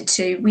minded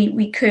to,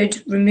 we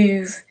could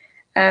remove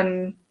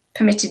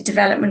permitted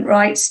development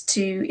rights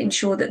to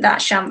ensure that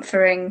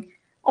chamfering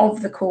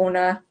of the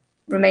corner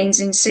remains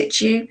in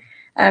situ,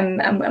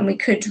 and we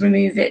could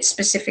remove it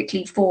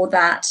specifically for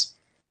that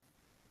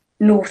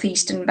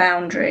northeastern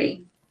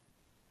boundary.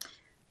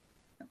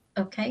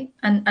 Okay,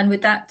 and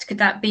with that, could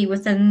that be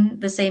within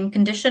the same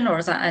condition, or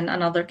is that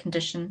another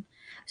condition?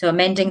 So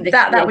amending the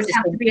that would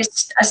have to be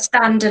a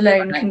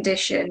standalone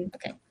condition.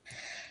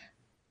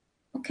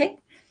 Okay,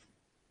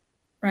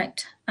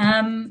 right.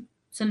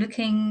 So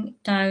looking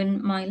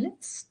down my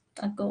list,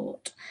 I've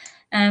got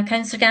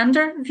Councillor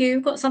Gander. Have you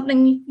got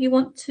something you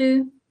want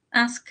to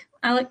ask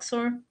Alex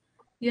or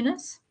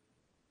Eunice?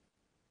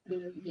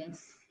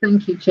 Yes,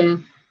 thank you, Chair.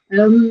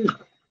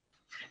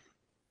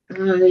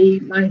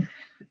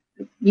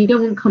 You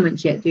don't want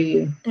comments yet, do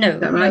you? No, is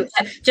that right?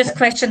 No, just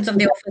questions of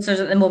the officers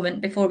at the moment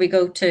before we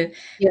go to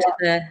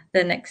the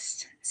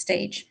next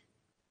stage.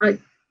 Right.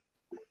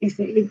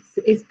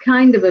 It's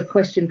kind of a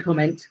question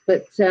comment,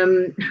 but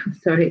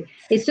sorry.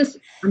 It's just,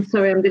 I'm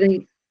sorry, I'm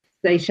going to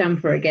say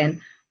chamfer again,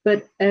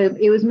 but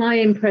it was my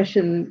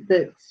impression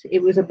that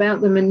it was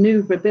about the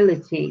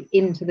manoeuvrability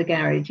into the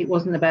garage. It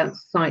wasn't about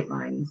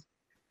sightlines.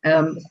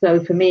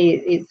 So for me,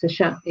 it's a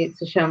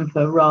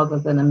chamfer rather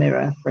than a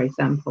mirror, for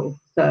example.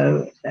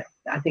 So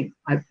I think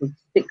I would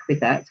stick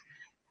with that.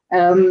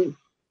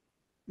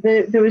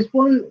 There is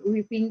one,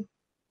 we've been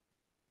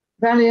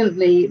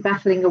valiantly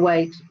battling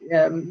away,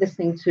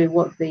 listening to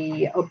what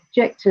the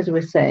objectors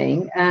were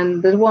saying,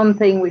 and there's one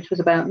thing which was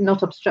about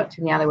not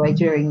obstructing the alleyway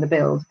during the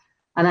build,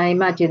 and I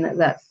imagine that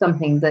that's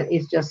something that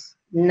is just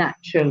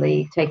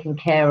naturally taken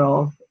care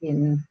of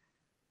in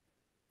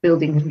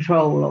building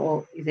control,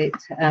 or is it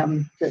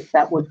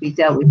that would be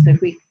dealt with? So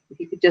if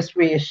you could just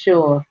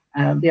reassure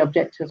the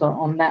objectors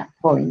on that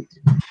point.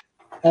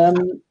 Yeah,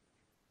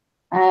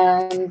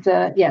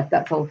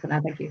 that's all for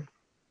now. Thank you.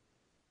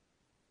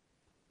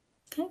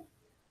 Okay.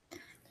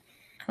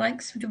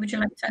 Alex, would you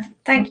like to?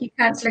 Thank you,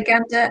 Councillor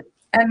Gander.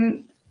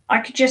 I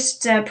could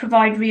just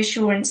provide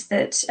reassurance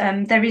that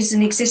there is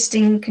an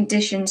existing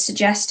condition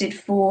suggested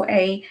for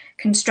a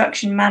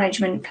construction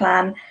management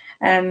plan,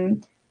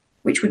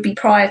 which would be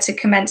prior to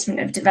commencement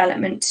of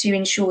development, to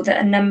ensure that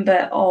a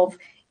number of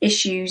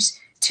issues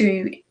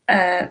to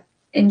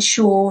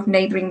ensure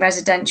neighbouring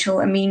residential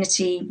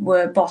amenity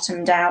were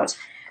bottomed out.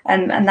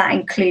 And that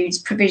includes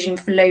provision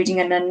for loading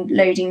and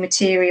unloading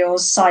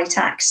materials, site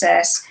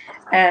access,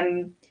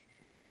 the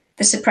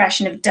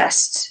suppression of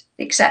dust,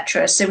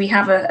 etc. So we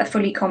have a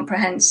fully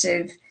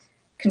comprehensive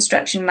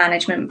construction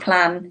management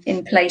plan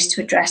in place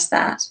to address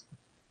that.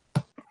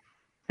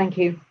 Thank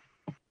you.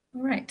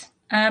 All right.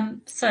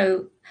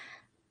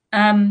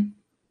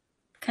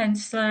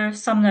 Councillor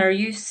Sumner, are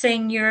you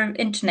saying your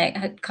internet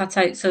had cut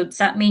out? So does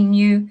that mean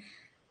you,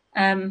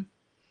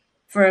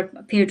 for a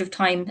period of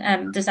time,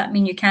 does that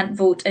mean you can't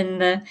vote in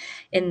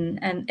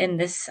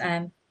this?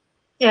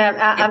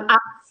 Yeah, I'm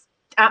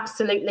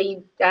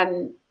absolutely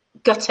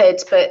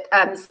gutted, but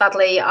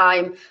sadly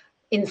I'm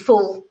in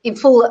full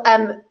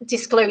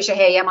disclosure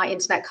here. Yeah, my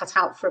internet cut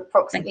out for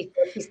approximately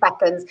 30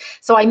 seconds,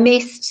 so I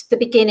missed the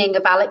beginning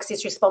of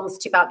Alex's response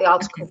to about the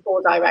Article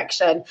 4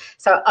 direction.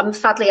 So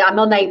sadly I'm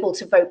unable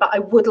to vote, but I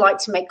would like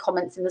to make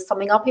comments in the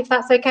summing up, if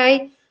that's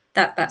okay.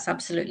 That's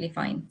absolutely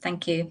fine.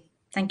 Thank you.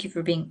 Thank you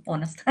for being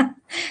honest.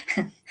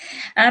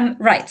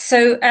 Right,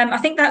 so I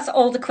think that's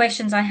all the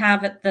questions I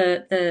have at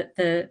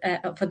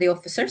for the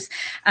officers.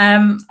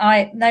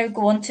 I now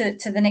go on to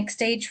the next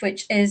stage,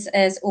 which is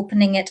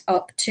opening it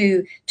up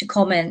to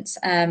comments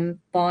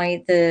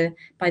by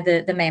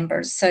the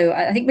members. So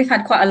I think we've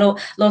had quite a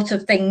lot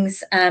of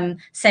things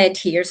said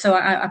here. So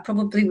I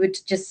probably would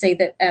just say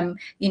that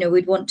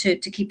we'd want to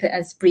keep it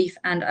as brief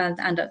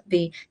and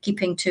be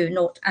keeping to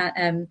not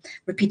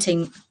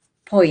repeating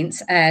points.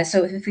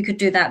 So if we could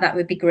do that, that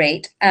would be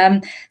great.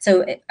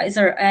 So is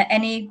there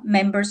any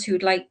members who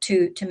would like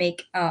to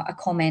make a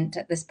comment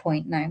at this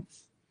point now?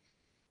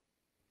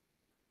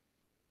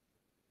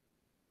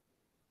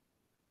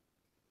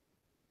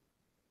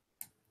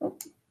 Oh.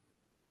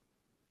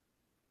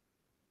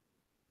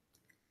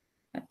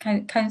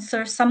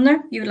 Councillor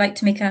Sumner, you would like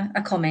to make a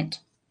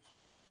comment?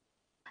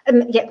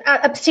 Yeah,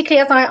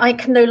 particularly as I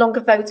can no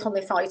longer vote on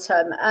this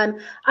item.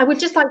 I would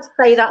just like to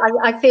say that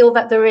I feel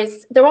that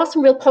there are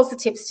some real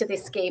positives to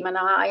this scheme, and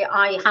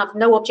I have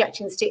no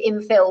objections to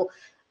infill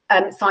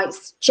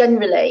sites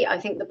generally. I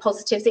think the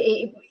positives,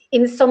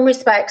 in some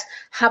respects,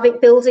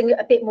 building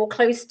a bit more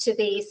close to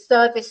the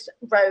service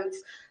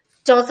roads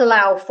does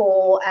allow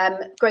for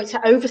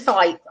greater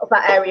oversight of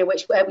that area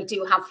where we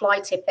do have fly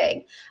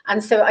tipping,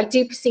 and so I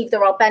do perceive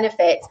there are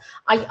benefits.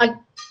 I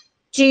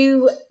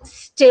do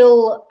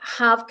still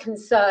have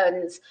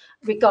concerns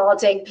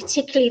regarding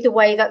particularly the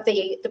way that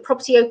the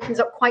property opens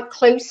up quite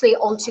closely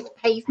onto the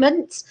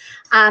pavement,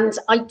 and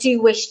I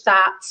do wish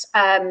that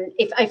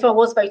if I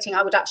was voting,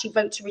 I would actually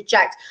vote to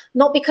reject,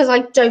 not because I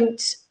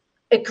don't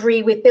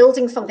agree with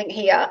building something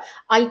here.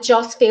 I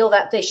just feel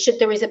that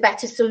there is a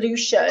better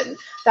solution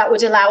that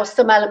would allow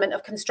some element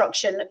of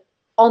construction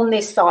on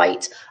this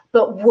site,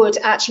 but would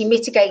actually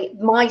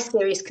mitigate my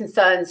serious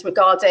concerns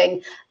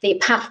regarding the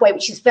pathway,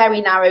 which is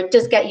very narrow,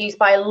 does get used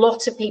by a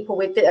lot of people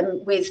with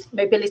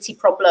mobility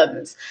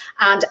problems,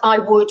 and I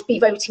would be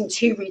voting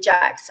to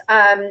reject.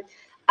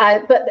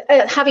 But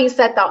having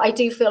said that, I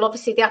do feel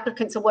obviously the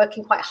applicants are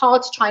working quite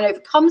hard to try and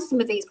overcome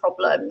some of these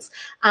problems,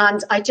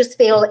 and I just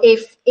feel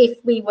if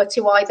we were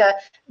to either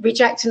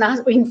reject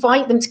and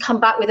invite them to come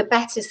back with a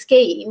better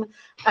scheme,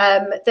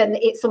 then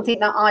it's something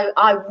that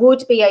I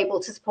would be able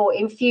to support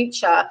in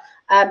future.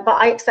 But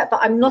I accept that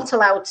I'm not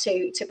allowed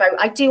to vote.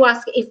 I do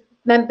ask, if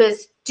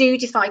members do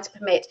decide to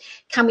permit,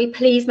 can we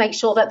please make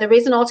sure that there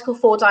is an Article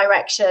 4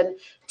 direction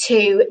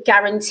to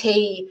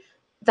guarantee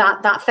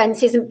that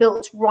fence isn't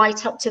built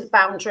right up to the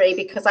boundary,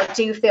 because I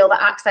do feel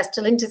that access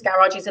to Linda's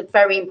garage is a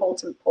very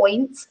important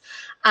point.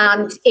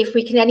 And if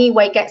we can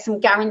anyway get some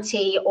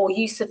guarantee or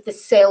use of the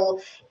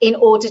sill in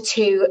order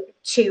to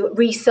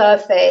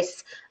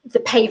resurface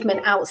the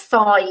pavement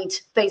outside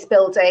those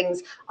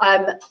buildings,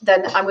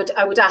 then I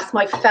would ask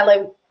my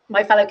fellow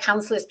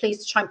councillors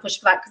please to try and push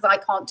for that, because I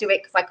can't do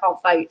it because I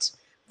can't vote.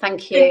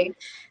 Thank you.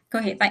 Go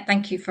ahead.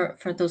 Thank you for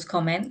those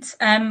comments.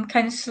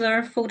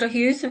 Councillor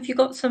Folder-Hughes, have you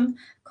got some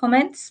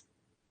comments?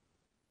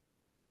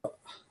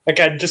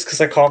 Again, just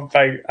because I can't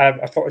vote,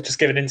 I thought I'd just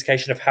give an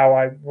indication of how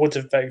I would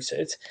have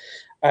voted.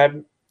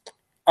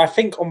 I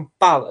think on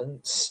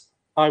balance,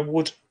 I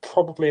would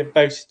probably have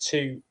voted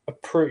to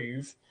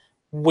approve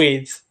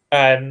with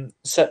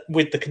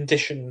the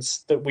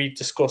conditions that we've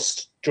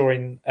discussed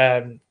during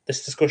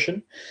this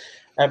discussion.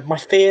 My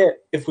fear,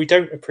 if we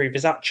don't approve,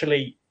 is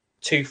actually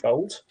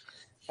twofold.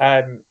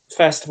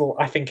 First of all,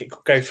 I think it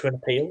could go through an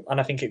appeal, and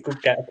I think it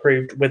could get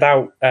approved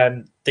without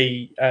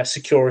the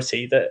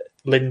security that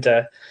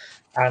Linda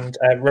and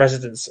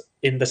residents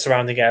in the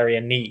surrounding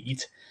area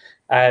need.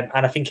 And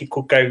I think it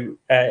could go,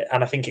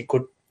 and I think it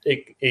could.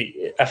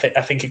 I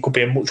think it could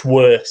be a much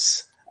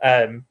worse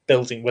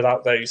building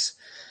without those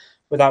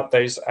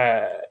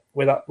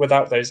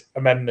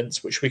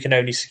amendments, which we can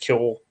only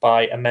secure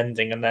by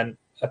amending and then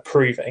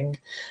approving.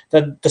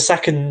 Then the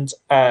second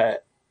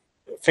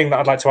thing that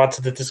I'd like to add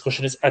to the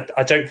discussion is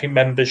I don't think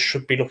members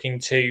should be looking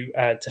to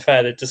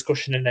further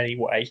discussion in any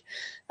way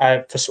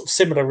for sort of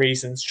similar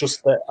reasons.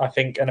 Just that I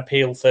think an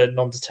appeal for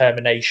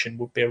non-determination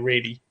would be a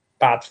really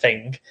bad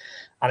thing,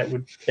 and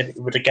it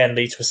would again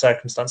lead to a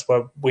circumstance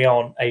where we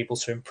aren't able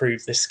to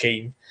improve this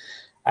scheme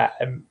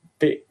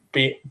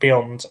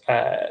beyond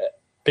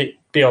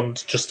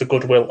just the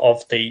goodwill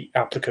of the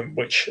applicant.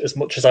 Which, as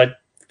much as I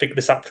think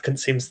this applicant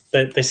seems,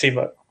 they seem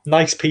like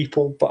nice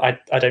people, but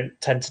I don't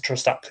tend to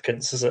trust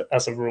applicants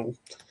as a rule.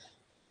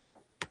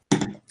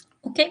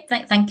 Okay,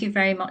 thank you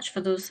very much for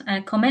those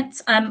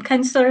comments.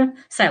 Councillor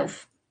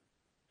Self.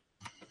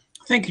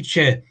 Thank you,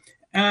 Chair.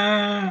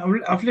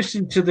 I've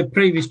listened to the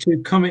previous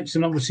two comments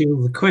and obviously all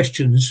the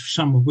questions,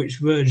 some of which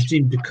verged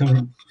into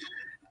comments.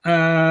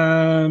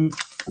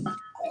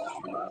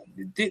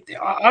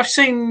 I've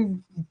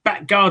seen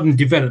back garden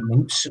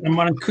developments, and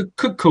one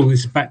could call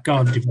this a back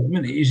garden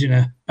development. It is in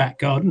a back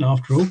garden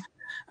after all,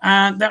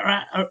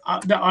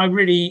 that I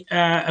really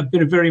have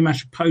been very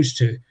much opposed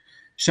to.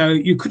 So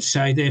you could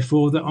say,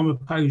 therefore, that I'm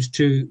opposed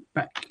to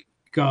back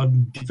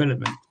garden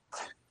development.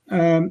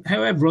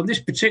 However, on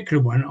this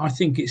particular one, I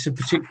think it's a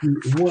particularly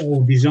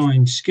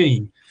well-designed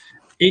scheme.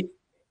 It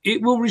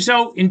will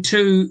result in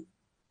two,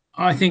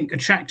 I think,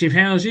 attractive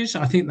houses.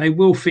 I think they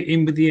will fit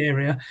in with the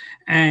area,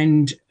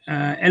 and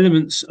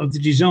elements of the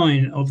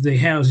design of the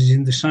houses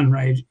in the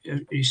Sunray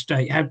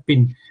estate have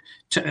been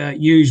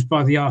used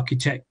by the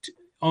architect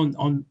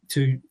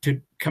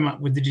to come up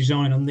with the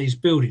design on these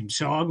buildings.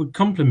 So I would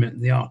compliment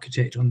the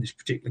architect on this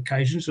particular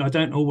occasion. So I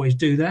don't always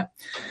do that.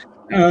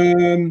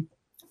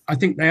 I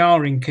think they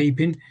are in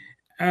keeping.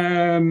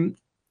 I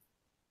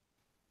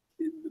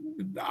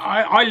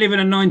live in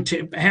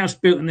a house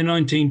built in the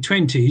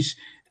 1920s,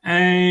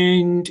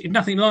 and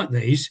nothing like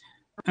these.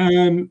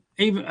 And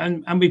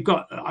we've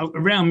got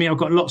around me, I've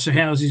got lots of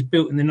houses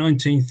built in the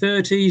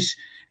 1930s,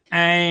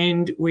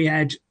 and we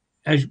had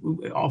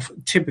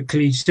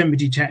typically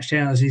semi-detached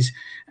houses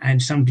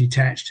and some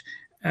detached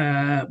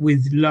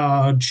with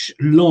large,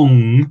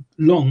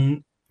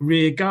 long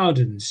rear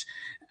gardens.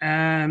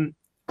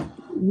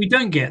 We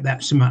don't get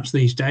that so much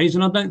these days,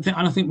 and I don't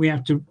think we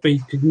have to be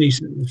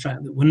cognizant of the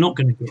fact that we're not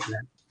going to get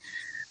that.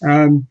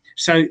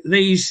 So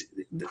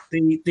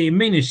the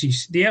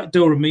amenities, the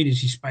outdoor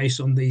amenity space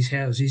on these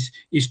houses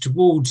is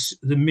towards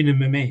the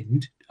minimum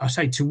end. I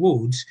say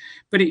towards,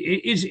 but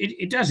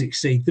it does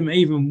exceed them.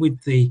 Even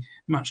with the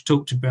much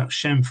talked about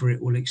chamfer,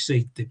 it will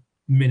exceed the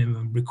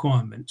minimum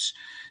requirements.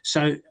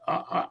 So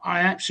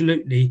I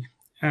absolutely.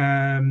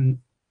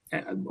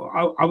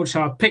 I would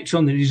say I picked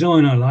on the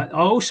design I like. I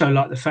also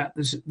like the fact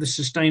that the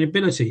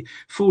sustainability,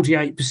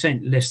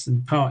 48% less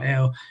than Part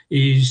L,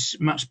 is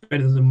much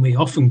better than we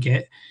often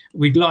get.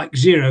 We'd like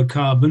zero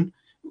carbon,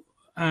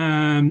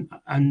 and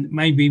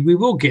maybe we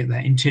will get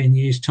that in 10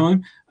 years'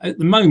 time. At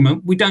the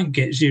moment, we don't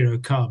get zero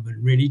carbon,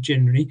 really,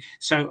 generally.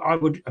 So I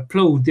would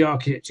applaud the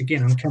architects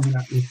again on coming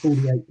up with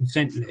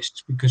 48%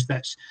 lists, because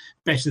that's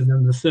better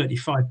than the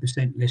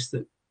 35% list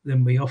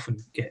than we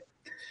often get.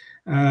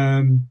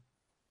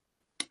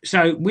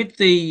 So with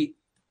the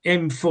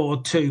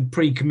M42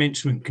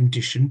 pre-commencement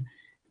condition,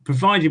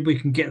 provided we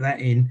can get that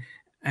in,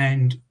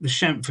 and the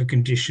chamfer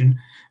condition,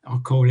 I'll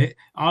call it,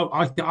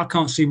 I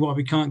can't see why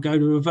we can't go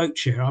to a vote,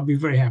 Chair. I'll be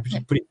very happy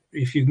to put it,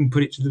 if you can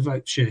put it to the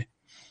vote, Chair.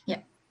 Yeah.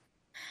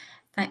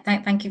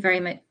 Thank you very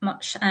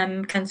much,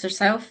 Councillor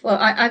Self. Well,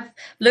 I've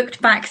looked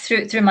back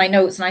through my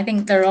notes, and I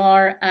think there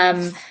are,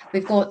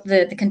 we've got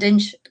the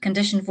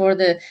condition for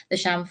the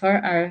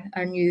chamfer,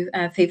 our new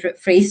favourite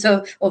phrase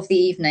of the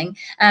evening.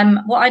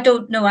 What I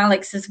don't know,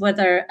 Alex, is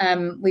whether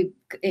we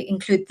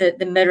include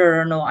the mirror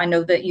or not. I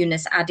know that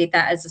Eunice added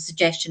that as a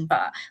suggestion,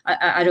 but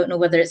I don't know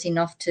whether it's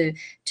enough to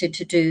do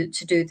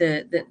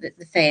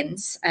the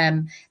fence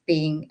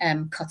being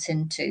cut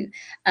into.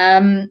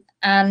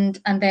 And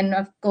then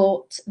I've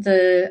got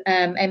the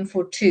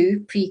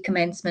M42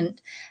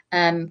 pre-commencement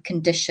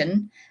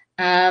condition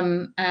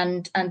and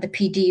the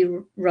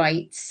PD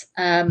rights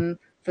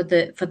for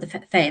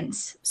the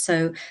fence.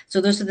 So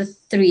those are the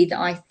three that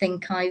I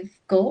think I've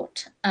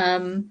got.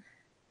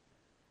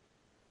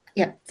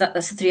 Yeah,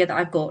 that's the three that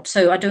I've got.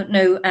 So I don't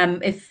know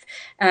if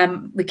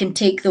we can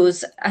take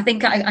those. I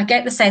think I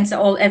get the sense that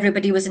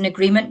everybody was in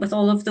agreement with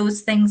all of those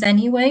things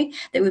anyway,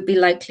 that would be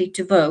likely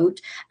to vote.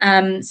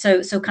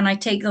 So can I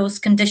take those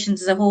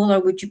conditions as a whole, or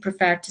would you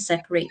prefer to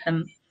separate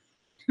them?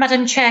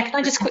 Madam Chair, can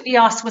I just quickly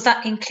ask, was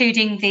that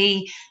including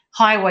the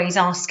highways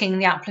asking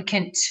the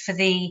applicant for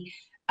the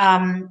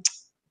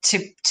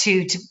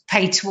to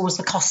pay towards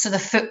the cost of the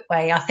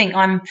footway? I think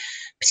I'm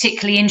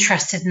particularly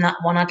interested in that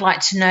one. I'd like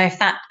to know if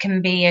that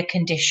can be a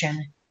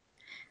condition.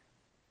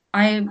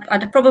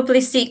 I'd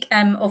probably seek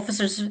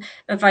officers'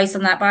 advice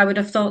on that, but I would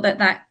have thought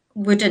that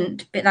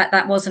wouldn't, but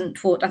that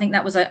wasn't what I think.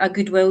 That was a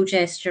goodwill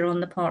gesture on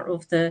the part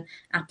of the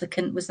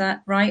applicant. Was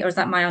that right, or is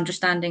that my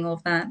understanding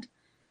of that?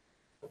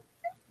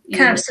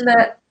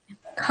 Councillor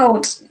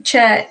Holt,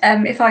 Chair,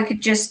 if I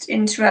could just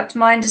interrupt.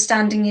 My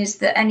understanding is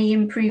that any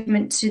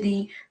improvement to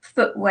the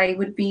footway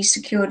would be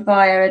secured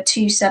via a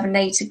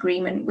 278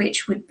 agreement,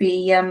 which would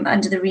be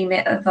under the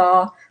remit of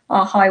our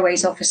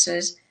highways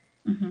officers.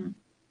 Mm-hmm.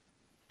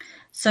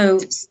 So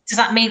does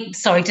that mean,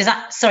 sorry, Chair,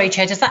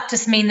 does that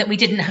just mean that we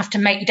don't have to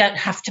make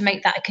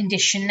that a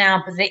condition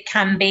now, but it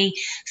can be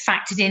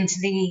factored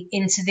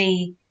into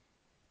the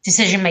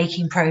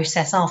decision-making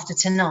process after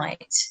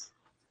tonight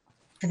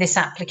for this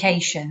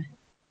application?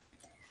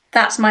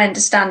 That's my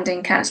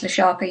understanding, Councillor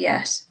Sharper,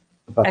 yes.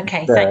 But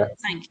okay,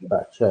 thank you.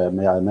 But Chair,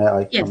 may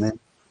I yes. come in?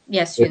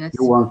 Yes, If Eunice.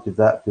 you wanted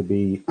that to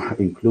be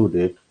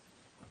included,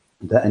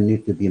 that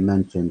need to be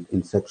mentioned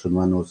in section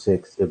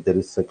 106, if there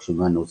is section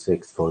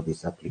 106 for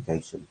this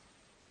application.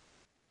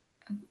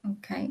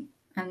 Okay,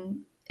 and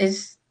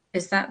is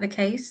that the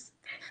case?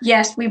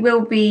 Yes, we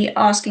will be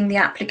asking the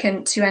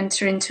applicant to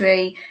enter into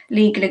a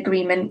legal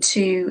agreement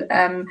to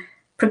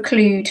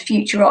preclude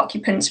future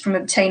occupants from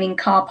obtaining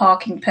car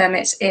parking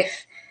permits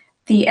if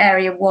the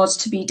area was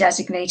to be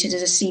designated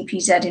as a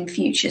CPZ in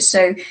future.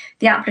 So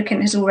the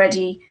applicant has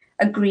already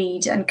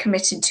agreed and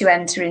committed to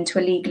enter into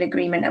a legal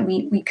agreement, and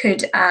we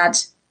could add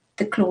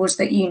the clause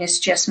that Eunice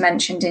just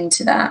mentioned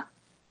into that.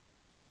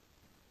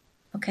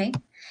 Okay.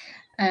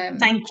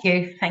 Thank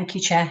you,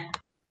 Chair.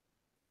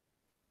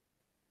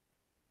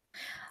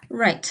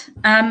 Right.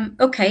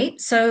 Okay.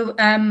 So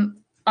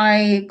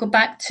I go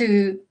back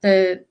to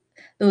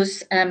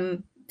those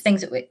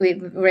things that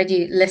we've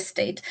already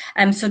listed.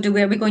 So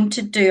are we going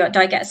to do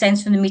I get a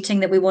sense from the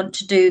meeting that we want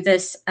to do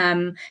this?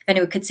 If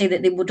anyone could say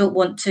that they don't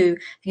want to, you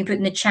can put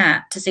in the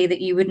chat to say that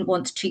you wouldn't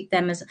want to treat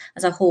them as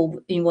a whole,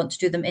 you want to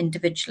do them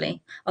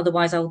individually.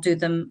 Otherwise, I'll do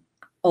them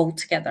all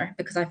together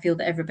because I feel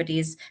that everybody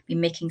has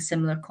been making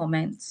similar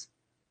comments.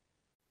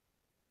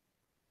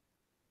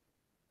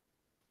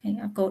 Okay,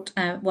 I've got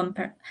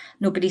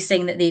nobody's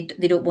saying that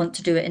they don't want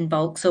to do it in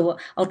bulk, so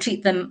I'll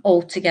treat them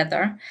all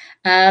together.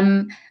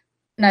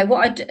 Now,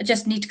 what I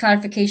just need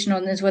clarification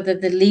on is whether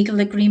the legal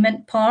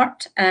agreement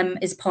part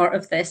is part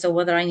of this or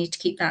whether I need to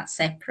keep that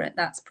separate.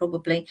 That's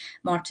probably,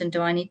 Martin,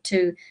 do I need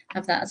to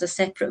have that as a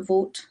separate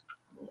vote?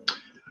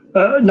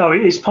 No,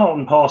 it is part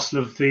and parcel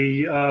of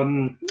the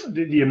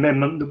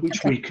amendment,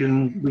 which we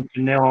can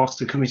now ask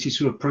the committee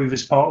to approve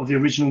as part of the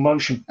original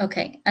motion.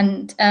 Okay,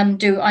 and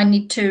do I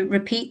need to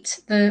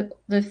repeat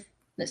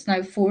that's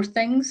now 4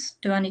 things?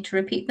 Do I need to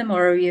repeat them,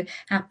 or are you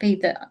happy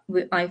that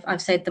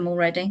I've said them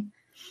already?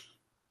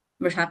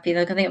 We're happy.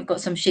 Like, I think I've got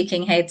some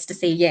shaking heads to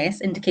say yes,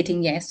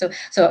 indicating yes. So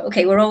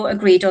okay, we're all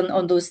agreed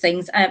on those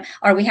things.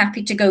 Are we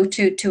happy to go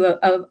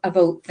to a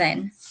vote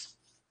then?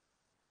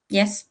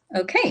 Yes.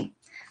 Okay.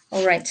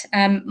 All right.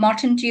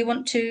 Martin, do you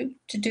want to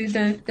do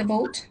the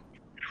vote?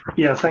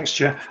 Yeah, thanks,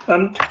 Chair.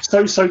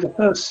 So the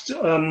first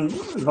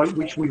vote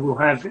which we will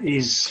have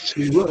is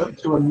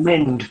to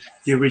amend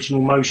the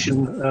original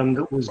motion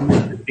that was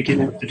made at the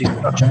beginning of the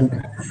discussion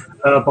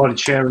by the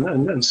Chair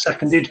and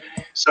seconded.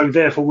 So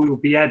therefore, we will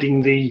be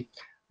adding the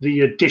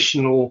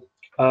additional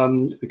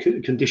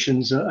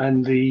conditions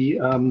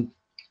and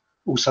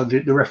also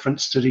the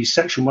reference to the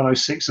Section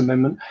 106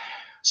 amendment.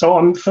 So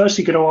I'm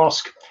firstly going to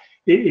ask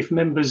if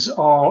members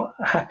are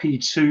happy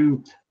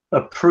to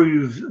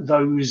approve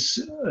those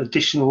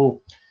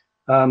additional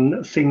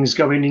things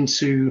going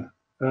into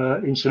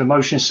the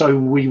motion. So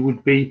we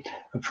would be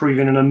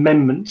approving an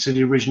amendment to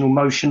the original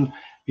motion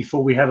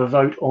before we have a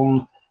vote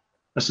on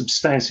a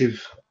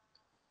substantive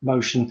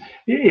motion.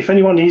 If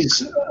anyone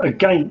is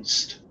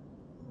against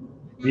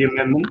the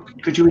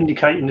amendment, could you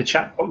indicate in the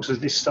chat box at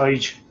this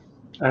stage?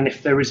 And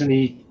if there is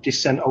any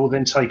dissent, I will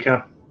then take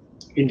a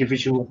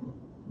individual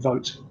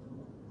vote.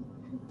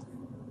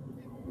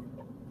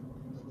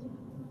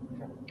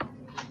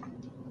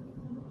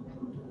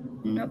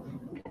 No.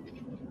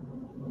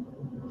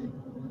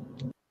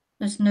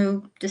 There's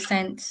no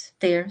dissent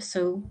there,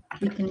 so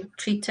we can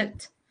treat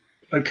it.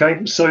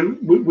 Okay, so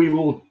we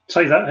will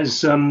take that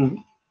as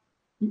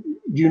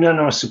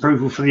unanimous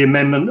approval for the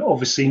amendment,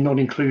 obviously not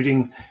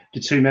including the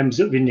 2 members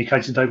that have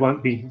indicated they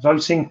won't be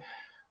voting,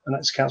 and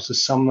that's Councillor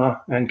Sumner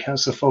and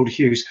Councillor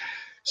Folder-Hughes.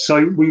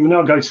 So we will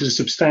now go to the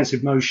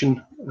substantive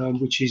motion,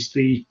 which is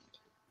the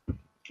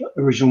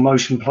original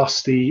motion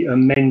plus the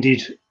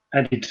amended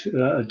added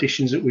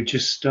additions that we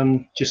just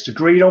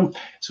agreed on.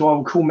 So I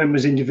will call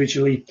members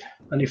individually,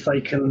 and if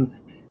they can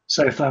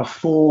say if they are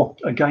for,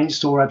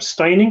 against, or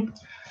abstaining.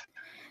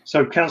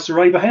 So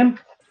Councillor Abraham.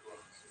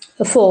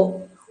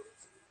 For.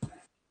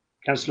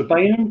 Councillor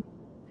Bainham.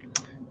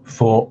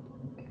 For.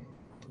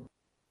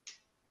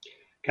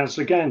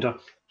 Councillor Gander.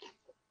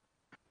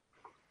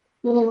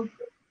 For.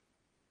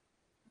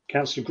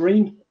 Councillor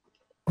Green.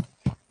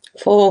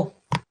 For.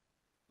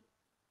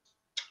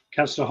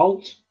 Councillor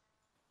Holt.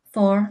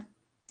 For.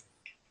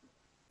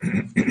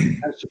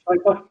 Councillor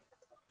Paper.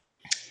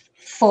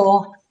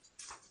 For.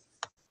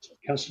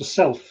 Councillor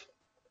Self.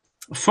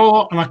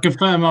 4, and I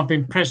confirm I've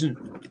been present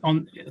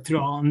on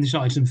this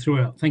item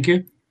throughout. Thank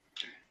you.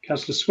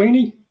 Councillor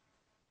Sweeney.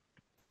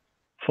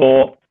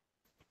 4.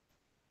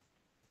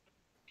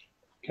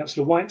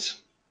 Councillor White.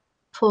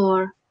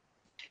 4.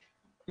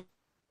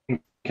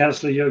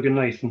 Councillor Jürgen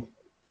Nathan.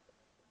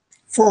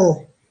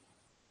 4.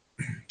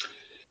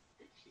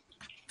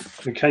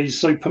 Okay,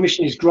 so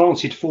permission is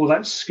granted for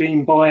that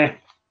scheme by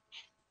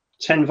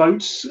 10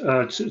 votes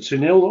to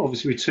nil.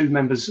 Obviously, with 2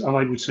 members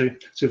unable to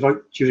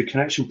vote due to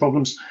connection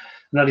problems,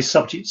 and that is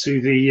subject to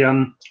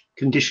the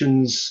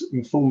conditions,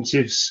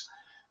 informatives,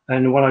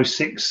 and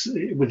 106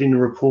 within the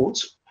report,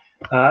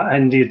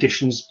 and the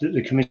additions that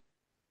the committee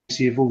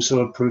have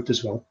also approved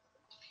as well.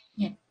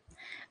 Yeah,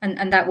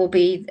 and that will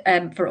be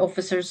for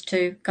officers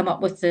to come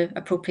up with the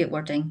appropriate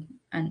wording.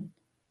 And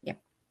yeah,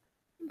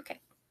 okay.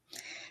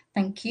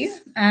 Thank you.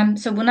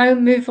 So we'll now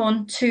move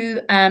on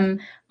to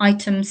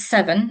item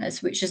 7,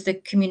 which is the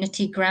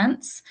community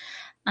grants,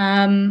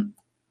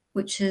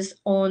 which is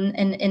on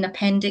in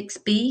Appendix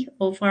B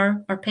of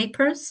our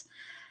papers.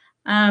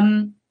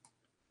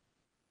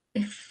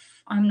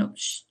 If I'm not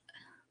sure,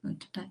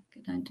 did I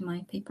go down to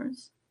my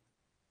papers?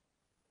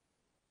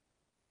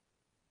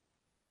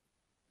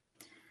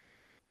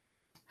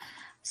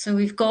 So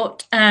we've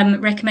got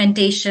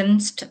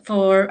recommendations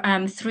for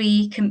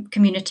 3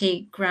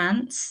 community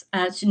grants,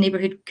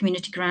 neighbourhood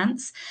community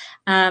grants.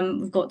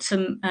 We've got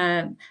some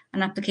an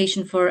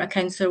application for a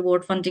council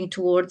award funding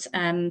towards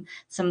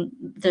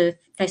the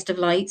festive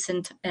lights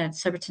and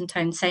Surbiton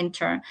Town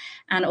Centre,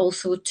 and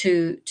also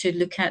to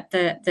look at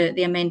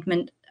the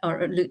amendment,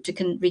 or look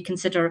to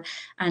reconsider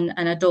and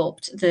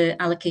adopt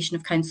the allocation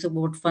of council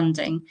award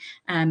funding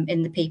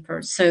in the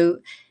paper. So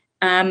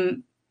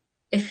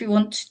if you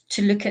want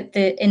to look at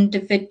the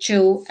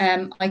individual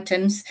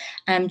items,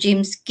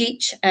 James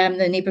Geach,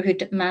 the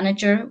neighbourhood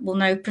manager, will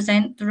now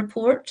present the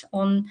report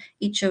on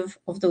each of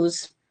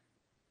those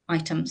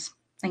items.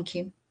 Thank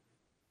you.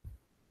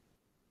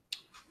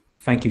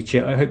 Thank you,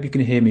 Chair. I hope you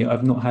can hear me.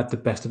 I've not had the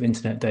best of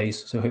internet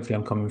days, so hopefully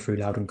I'm coming through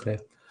loud and clear.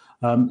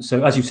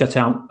 So as you've set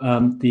out,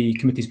 the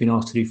committee's been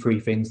asked to do 3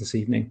 things this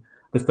evening.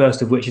 The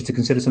first of which is to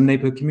consider some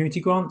neighbourhood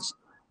community grants.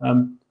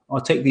 I'll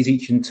take these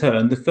each in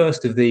turn. The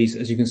first of these,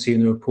 as you can see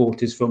in the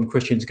report, is from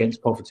Christians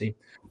Against Poverty,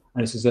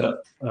 and this is a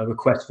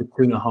request for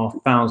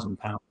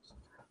 £2,500.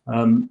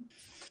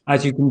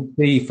 As you can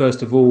see,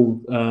 first of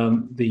all,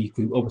 the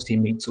group obviously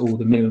meets all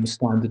the minimum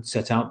standards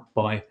set out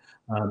by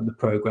the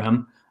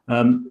programme,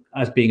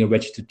 as being a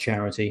registered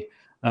charity.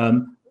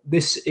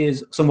 This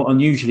is somewhat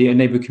unusually a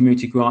neighbourhood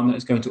community grant that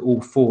is going to all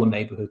 4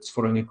 neighbourhoods,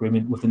 following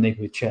agreement with the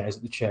neighbourhood chairs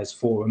at the Chairs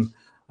Forum,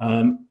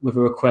 with a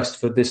request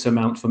for this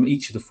amount from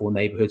each of the 4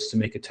 neighbourhoods to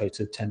make a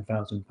total of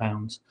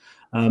 £10,000.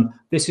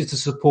 This is to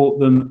support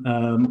them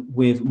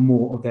with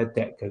more of their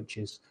debt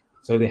coaches.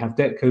 So they have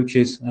debt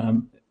coaches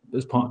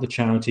as part of the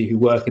charity who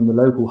work in the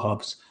local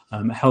hubs,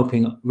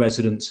 helping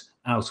residents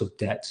out of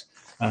debt.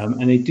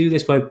 And they do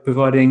this by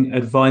providing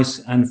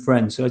advice and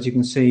friends. So as you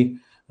can see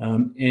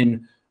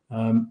in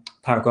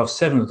paragraph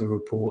 7 of the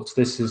report,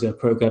 this is a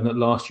programme that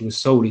last year was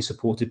solely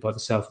supported by the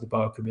South of the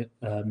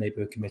Borough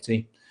Neighbourhood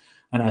Committee.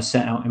 And as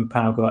set out in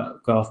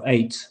paragraph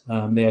 8,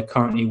 they are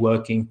currently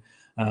working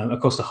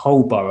across the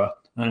whole borough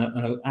and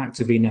are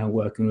actively now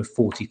working with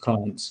 40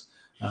 clients,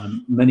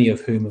 many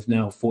of whom are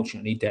now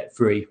fortunately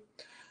debt-free.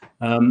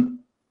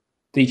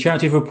 The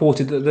charity have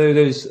reported that though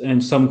there's in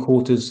some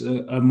quarters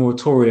a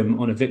moratorium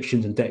on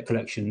evictions and debt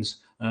collections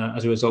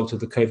as a result of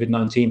the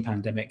COVID-19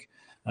 pandemic,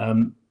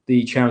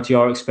 the charity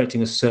are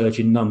expecting a surge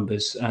in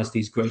numbers as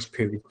these grace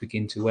periods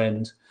begin to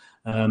end.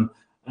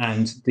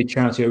 And the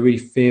charity are really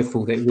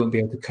fearful that it won't be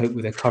able to cope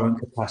with their current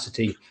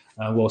capacity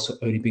whilst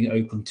only being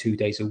open 2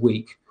 days a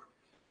week.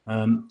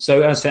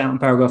 So as set out in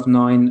paragraph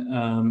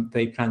 9,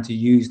 they plan to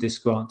use this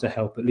grant to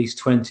help at least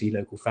 20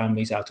 local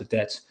families out of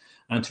debt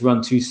and to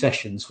run 2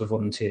 sessions for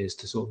volunteers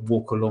to sort of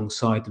walk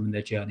alongside them in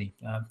their journey.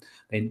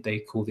 They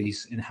call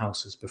these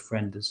in-house as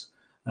befrienders.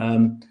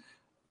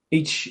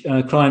 Each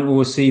client will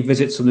receive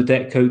visits from the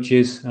debt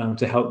coaches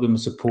to help them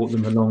and support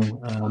them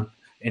along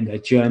in their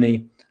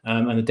journey.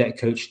 And the debt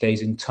coach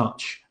stays in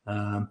touch.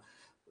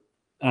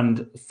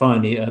 And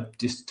finally,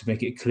 just to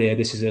make it clear,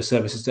 this is a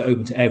service that's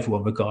open to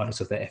everyone, regardless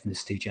of their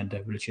ethnicity,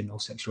 gender, religion, or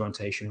sexual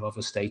orientation, or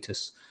other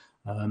status.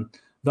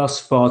 Thus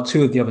far,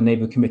 2 of the other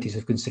neighbourhood committees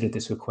have considered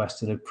this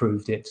request and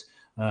approved it.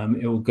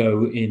 It will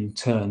go in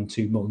turn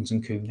to Mullins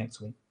and Coombe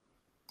next week.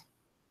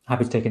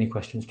 Happy to take any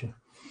questions, Joe.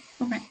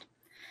 All right.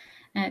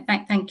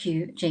 Thank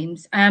you,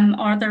 James.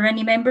 Are there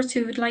any members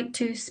who would like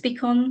to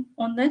speak on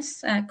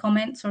this,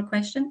 comments or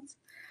questions?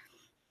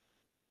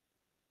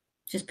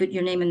 Just put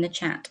your name in the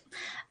chat.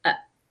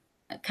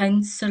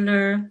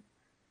 Councillor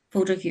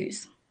Folder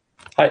Hughes.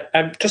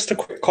 Hi, just a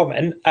quick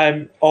comment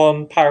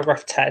on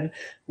paragraph 10.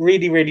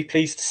 Really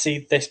pleased to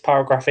see this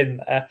paragraph in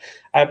there.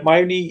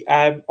 My only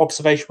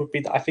observation would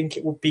be that I think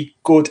it would be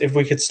good if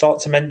we could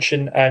start to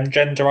mention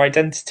gender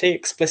identity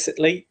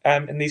explicitly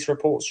in these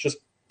reports,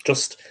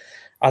 just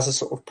as a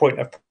sort of point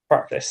of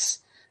practice,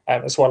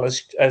 as well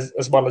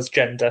as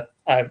gender,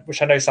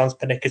 which I know sounds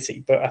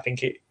pernickety, but I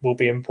think it will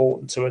be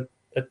important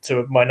to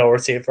a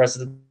minority of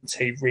residents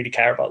who really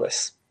care about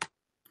this.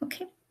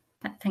 Okay,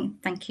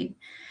 thank you.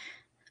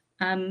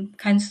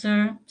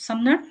 Councillor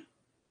Sumner.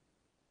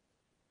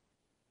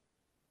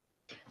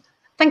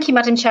 Thank you,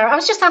 Madam Chair. I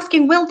was just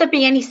asking, will there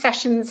be any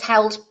sessions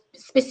held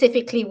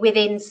specifically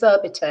within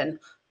Surbiton?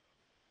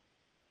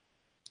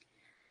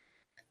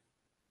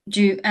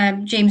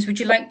 James, would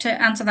you like to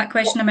answer that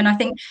question? I mean, I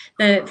think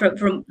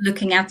from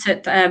looking at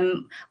it,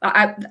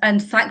 in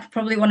fact,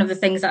 probably one of the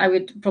things that I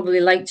would probably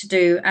like to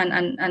do,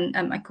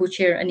 and my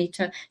co-chair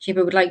Anita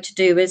Sheba would like to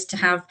do, is to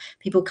have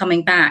people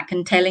coming back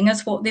and telling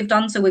us what they've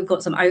done, so we've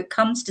got some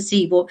outcomes to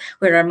see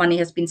where our money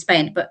has been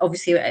spent. But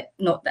obviously,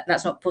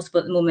 that's not possible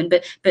at the moment.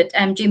 But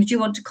James, do you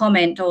want to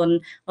comment on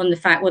the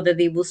fact whether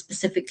they will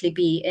specifically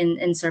be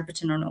in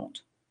Surbiton or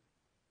not?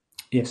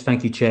 Yes,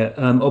 thank you, Chair.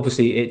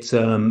 Obviously, it's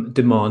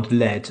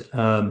demand-led.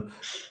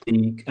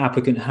 The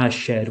applicant has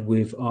shared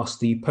with us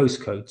the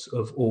postcodes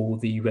of all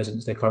the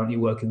residents they're currently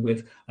working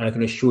with, and I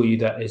can assure you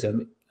that is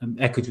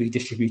equitably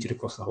distributed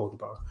across the whole of the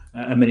borough,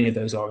 and many of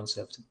those are in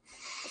Surbiton.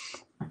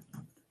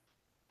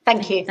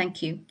 Thank you.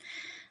 Thank you.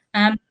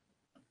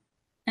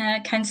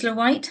 Councillor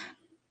White.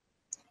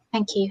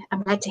 Thank you.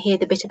 I'm glad to hear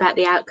the bit about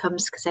the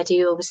outcomes, because I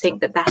do always think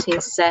that that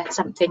is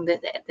something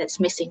that's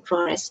missing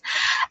for us.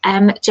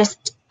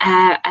 Just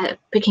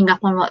picking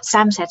up on what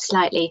Sam said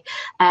slightly,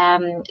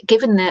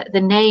 given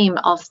the name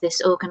of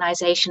this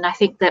organisation, I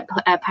think that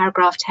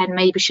paragraph 10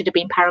 maybe should have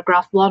been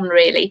paragraph 1,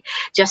 really,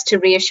 just to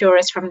reassure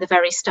us from the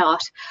very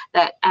start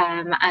that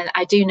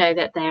I do know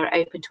that they're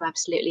open to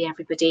absolutely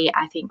everybody.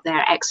 I think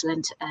they're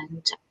excellent,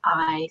 and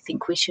I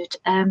think we should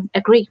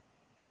agree.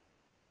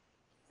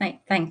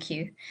 Thank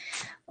you.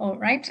 All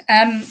right.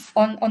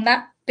 On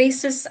that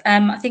basis,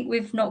 I think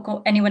we've not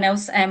got anyone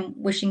else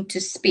wishing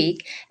to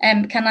speak.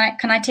 Can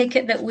I take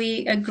it that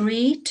we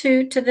agree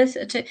to this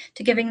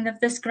to giving them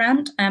this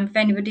grant? If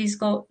anybody's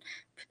put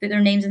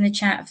their names in the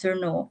chat, if they're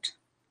not.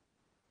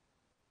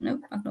 No,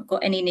 I've not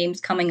got any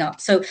names coming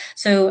up. So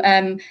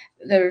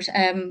there's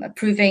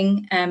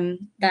approving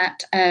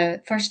that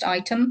first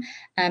item,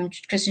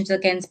 Christians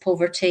Against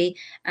Poverty,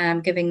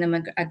 giving them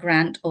a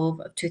grant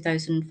of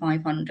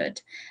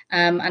 2,500.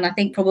 And I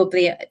think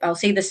probably I'll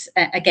say this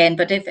again,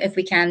 but if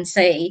we can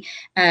say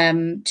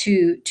to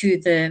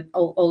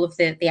all of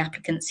the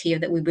applicants here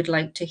that we would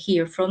like to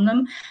hear from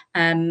them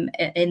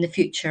in the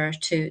future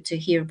to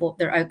hear what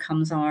their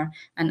outcomes are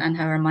and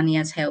how our money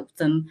has helped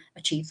them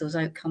achieve those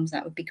outcomes,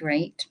 that would be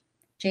great.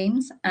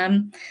 James,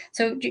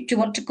 so do you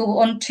want to go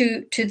on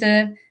to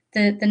the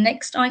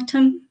next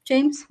item,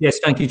 James? Yes,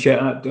 thank you, Chair.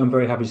 I'm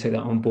very happy to take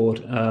that on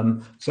board.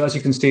 So as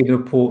you can see in the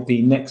report,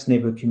 the next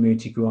neighbourhood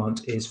community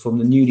grant is from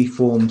the newly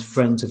formed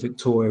Friends of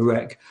Victoria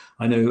Rec.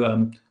 I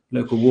know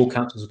local ward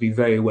councils will be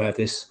very aware of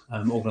this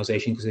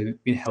organisation because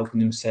they've been helping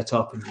them set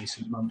up in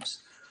recent months.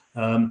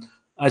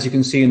 As you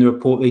can see in the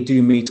report, they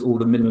do meet all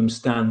the minimum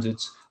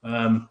standards,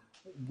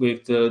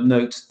 with the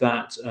note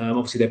that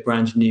obviously they're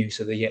brand new,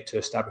 so they're yet to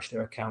establish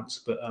their accounts,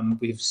 but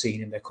we've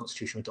seen in their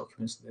constitutional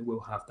documents that they will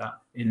have that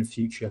in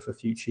future for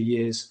future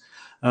years.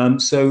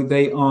 So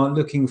they are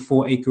looking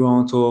for a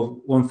grant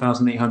of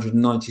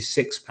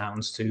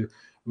 £1,896 to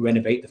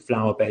renovate the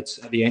flower beds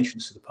at the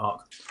entrance to the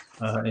park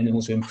and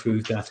also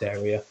improve that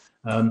area.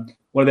 One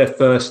of their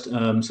first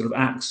sort of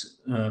acts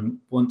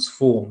once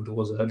formed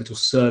was a little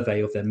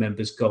survey of their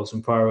members' goals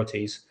and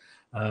priorities,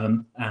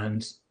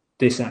 and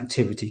this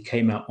activity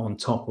came out on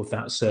top of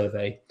that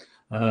survey,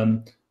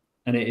 and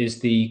it is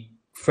the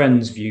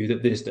Friends' view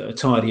that a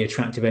tidy,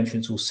 attractive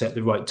entrance will set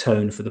the right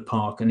tone for the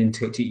park and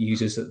indicate to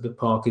users that the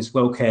park is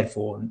well cared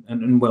for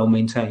and well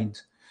maintained.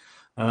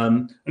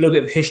 A little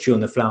bit of history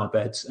on the flower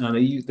beds.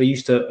 They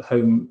used to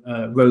home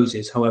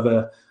roses,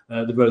 however,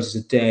 the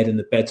roses are dead and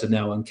the beds are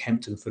now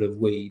unkempt and full of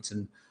weeds,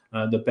 and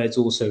the beds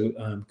also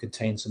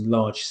contain some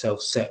large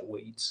self-set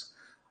weeds,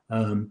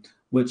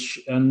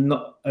 which are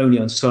not only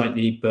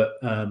unsightly,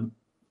 but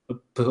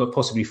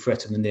possibly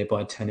threaten the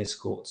nearby tennis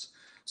courts.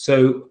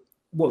 So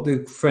what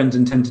the Friends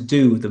intend to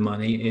do with the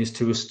money is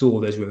to restore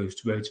those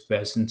rose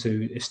beds and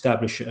to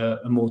establish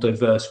a more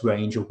diverse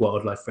range of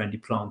wildlife-friendly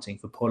planting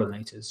for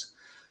pollinators.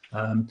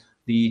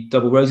 The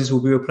double roses will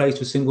be replaced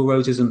with single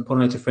roses and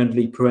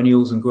pollinator-friendly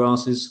perennials and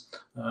grasses.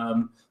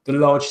 The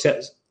large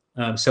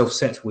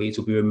self-set weeds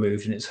will be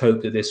removed, and it's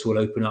hoped that this will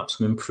open up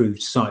some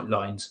improved sight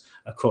lines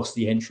across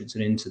the entrance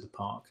and into the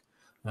park.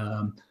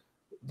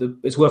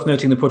 It's worth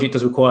noting the project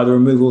does require the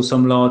removal of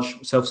some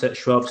large self-set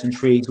shrubs and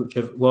trees which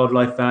have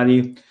wildlife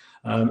value,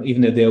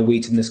 even though they are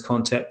weeds in this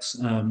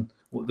context.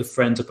 What the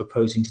Friends are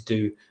proposing to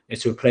do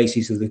is to replace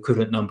these with the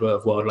equivalent number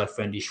of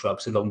wildlife-friendly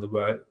shrubs along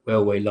the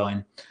railway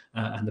line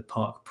and the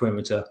park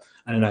perimeter,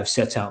 and I've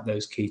set out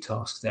those key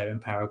tasks there in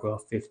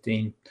paragraph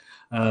 15.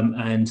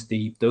 And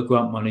the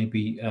grant money will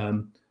be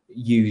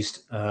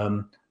used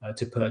to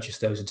purchase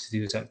those and to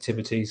do those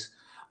activities.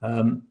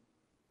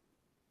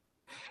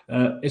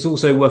 It's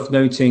also worth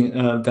noting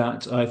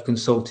that I've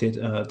consulted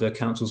the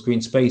Council's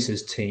Green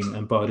Spaces team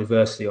and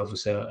Biodiversity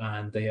Officer,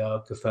 and they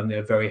are confirmed they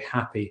are very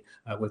happy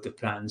with the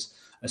plans,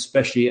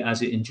 especially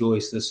as it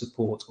enjoys the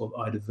support of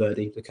Ida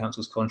Verde, the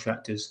Council's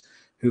contractors,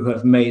 who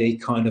have made a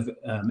kind of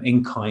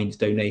in-kind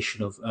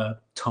donation of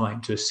time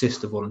to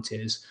assist the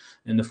volunteers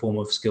in the form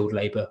of skilled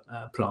labour,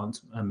 plant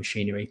and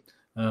machinery.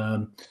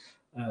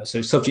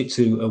 So subject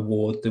to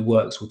award, the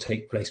works will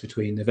take place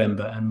between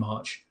November and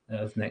March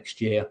of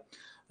next year.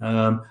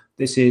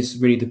 This is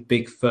really the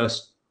big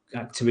first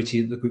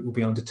activity that the group will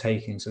be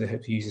undertaking, so they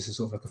hope to use this as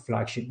sort of like a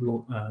flagship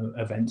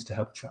event to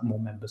help attract more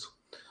members.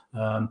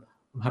 I'm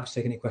happy to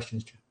take any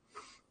questions, Chair.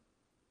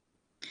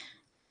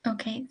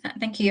 Okay,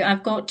 thank you.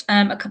 I've got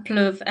a couple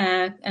of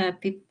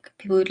people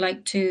who would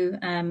like to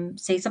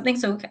say something.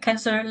 So,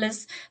 Councillor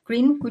Liz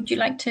Green, would you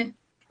like to?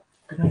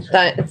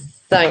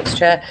 Thanks,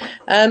 Chair.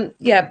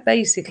 Yeah,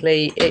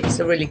 basically, it's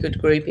a really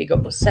good group. It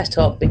got set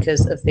up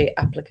because of the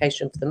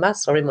application for the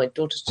maths. Sorry, my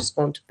daughter's just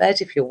gone to bed,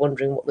 if you're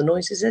wondering what the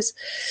noises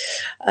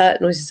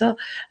are.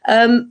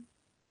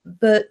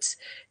 But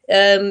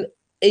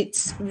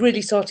it's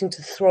really starting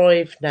to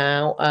thrive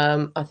now.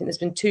 I think there's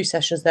been 2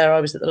 sessions there. I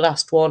was at the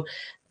last one.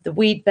 The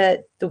weeds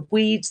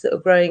that are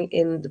growing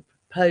in the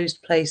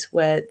proposed place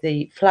where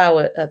the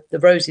the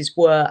roses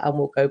were and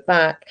will go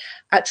back,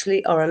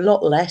 actually are a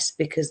lot less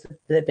because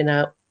they've been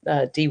out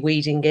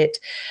de-weeding it.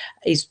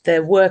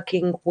 They're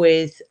working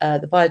with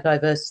the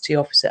biodiversity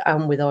officer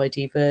and with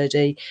ID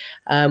Verde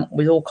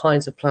with all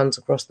kinds of plans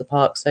across the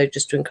park. So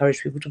just to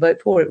encourage people to vote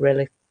for it,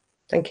 really.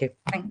 Thank you.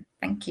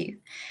 Thank you.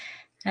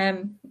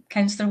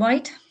 Councillor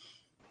White?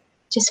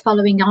 Just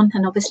following on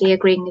and obviously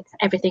agreeing with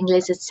everything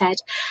Liz has said,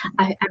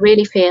 I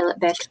really feel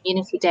that the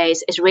community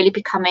days is really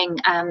becoming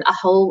a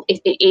whole, it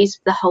is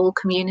the whole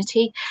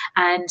community,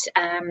 and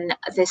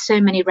there's so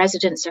many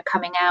residents are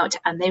coming out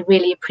and they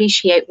really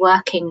appreciate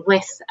working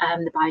with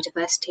the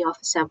biodiversity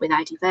officer, with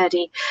ID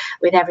Verde,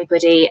 with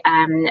everybody.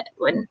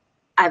 When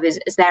I was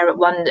there at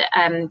one,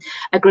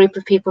 a group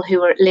of people who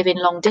were live in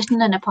Long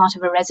Ditton and are part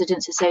of a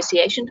residents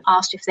association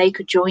asked if they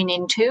could join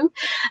in too,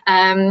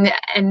 and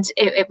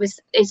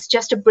it's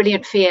just a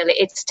brilliant feel.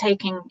 It's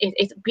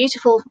it's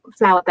beautiful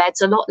flower beds,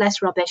 a lot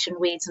less rubbish and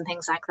weeds and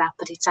things like that,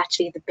 but it's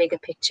actually the bigger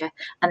picture,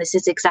 and this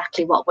is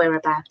exactly what we're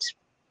about.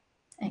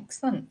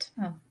 Excellent.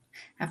 Oh,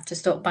 I have to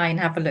stop by and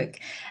have a look.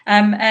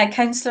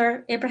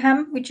 Councillor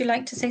Abraham, would you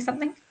like to say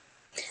something?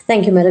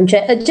 Thank you, Madam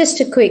Chair. Just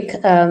a quick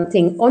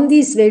thing. On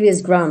these various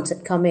grants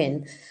that come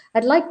in,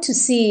 I'd like to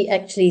see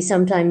actually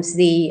sometimes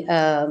the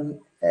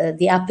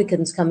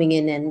applicants coming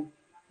in and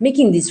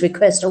making these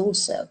requests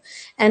also.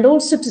 And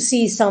also to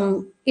see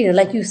some,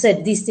 like you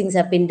said, these things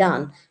have been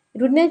done.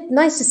 It would be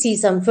nice to see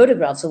some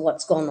photographs of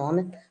what's gone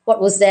on, what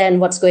was there and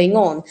what's going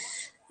on.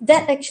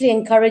 That actually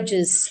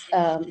encourages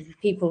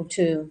people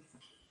to,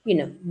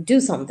 do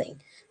something.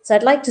 So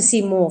I'd like to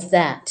see more of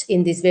that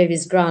in these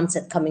various grants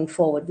that are coming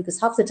forward, because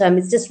half the time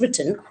it's just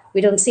written.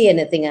 We don't see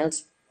anything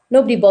else.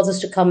 Nobody bothers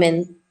to come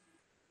and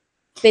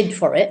bid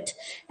for it,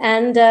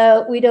 and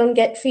we don't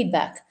get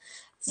feedback.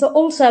 So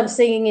also I'm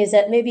saying is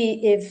that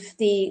maybe if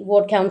the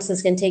ward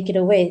councillors can take it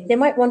away, they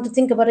might want to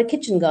think about a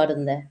kitchen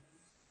garden there.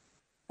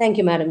 Thank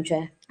you, Madam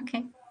Chair.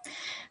 Okay.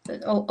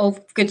 All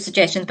good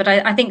suggestions, but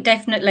I think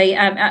definitely,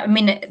 I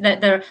mean, that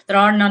there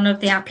are none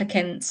of the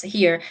applicants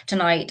here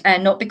tonight,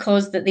 not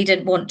because that they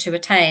didn't want to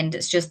attend.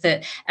 It's just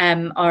that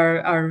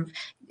our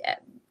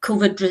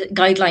COVID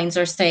guidelines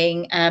are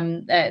saying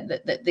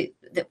that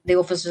the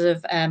officers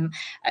of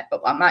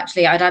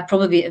actually, I'd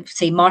probably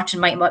say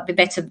Martin might be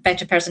better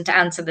person to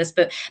answer this,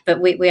 but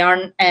we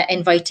aren't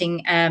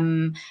inviting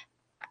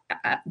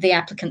the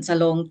applicants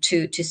along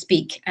to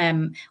speak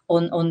on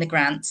the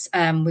grants.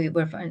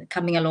 We're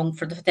coming along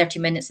for the 30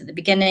 minutes at the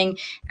beginning,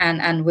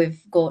 and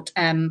we've got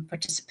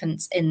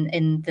participants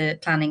in the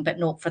planning, but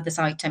not for this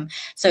item.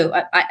 So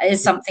it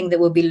is something that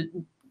will be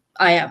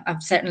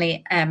I've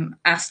certainly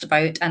asked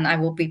about, and I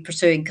will be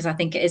pursuing, because I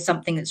think it is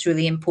something that's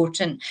really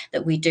important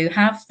that we do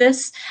have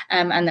this,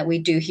 and that we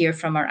do hear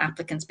from our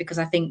applicants, because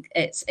I think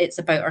it's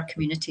about our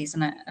communities,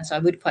 and so I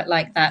would quite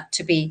like that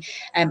to be.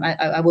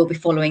 I will be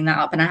following that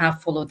up, and I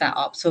have followed that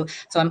up. So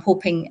I'm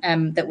hoping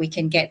that we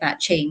can get that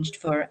changed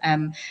for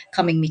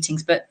coming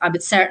meetings. But I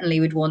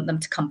would want them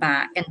to come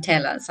back and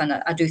tell us, and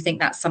I do think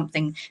that's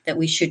something that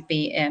we should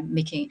be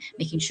making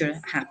sure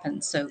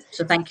happens. So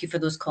thank you for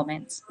those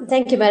comments.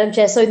 Thank you, Madam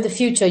Chair. So in the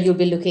future, you'll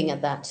be looking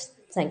at that.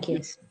 Thank you.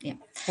 Yes, yeah.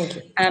 Thank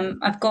you.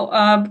 I've got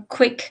a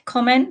quick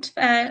comment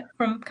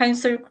from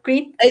Councillor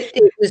Green.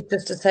 It was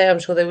just to say, I'm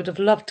sure they would have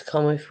loved to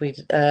come if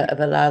we'd have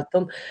allowed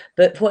them.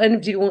 But for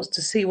anybody who wants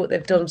to see what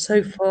they've done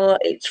so far,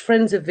 it's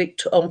Friends of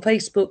Victoria on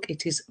Facebook.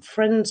 It is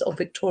Friends of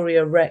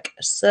Victoria Rec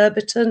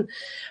Surbiton.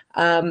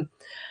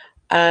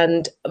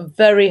 And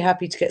very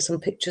happy to get some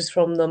pictures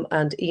from them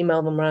and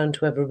email them around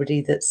to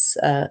everybody that's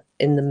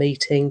in the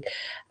meeting.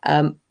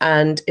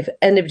 And if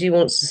anybody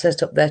wants to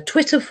set up their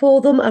Twitter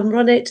for them and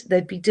run it,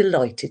 they'd be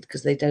delighted,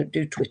 because they don't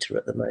do Twitter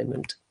at the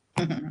moment.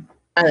 Mm-hmm.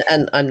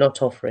 And I'm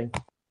not offering.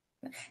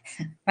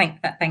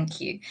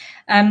 Thank you.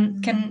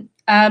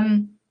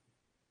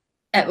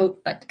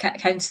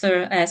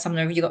 Councillor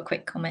Sumner, have you got a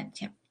quick comment?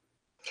 Yeah.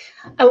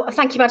 Oh,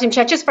 thank you, Madam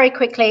Chair. Just very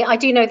quickly, I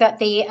do know that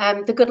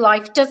the Good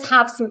Life does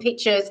have some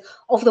pictures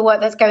of the work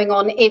that's going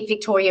on in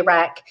Victoria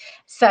Rec.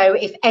 So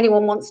if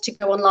anyone wants to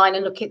go online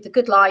and look at the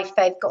Good Life,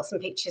 they've got some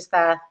pictures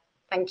there.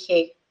 Thank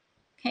you.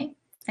 Okay,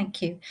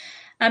 thank you.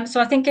 So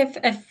I think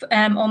if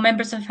all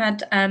members have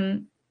had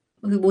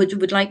who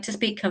would like to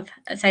speak have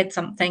said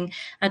something,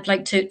 I'd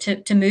like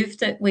to move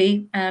that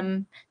we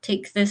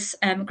take this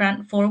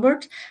grant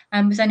forward.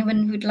 Was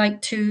anyone who'd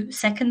like to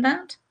second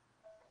that?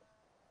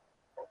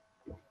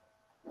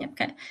 Yep,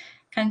 okay.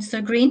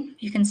 Councillor Green,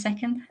 you can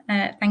second.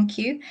 Thank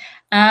you.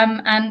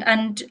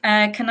 And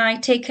can I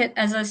take it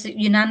as a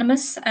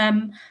unanimous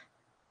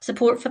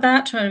support for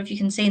that, or if you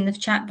can say in the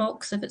chat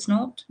box if it's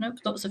not? Nope,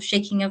 lots of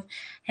shaking of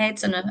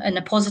heads in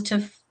a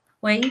positive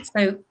way.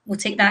 So we'll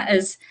take that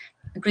as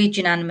agreed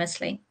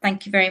unanimously.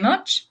 Thank you very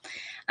much.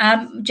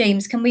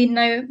 James, can we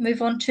now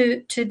move on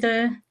to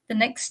the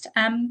next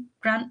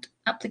grant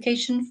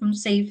application from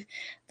Save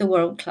the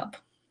World Club?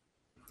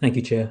 Thank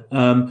you, Chair.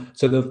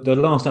 So the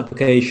last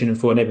application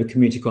for a neighbourhood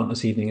community grant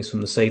this evening is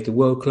from the Save the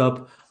World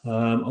Club.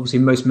 Obviously,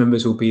 most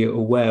members will be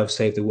aware of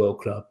Save the World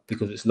Club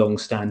because of its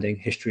long-standing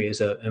history as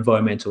an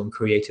environmental and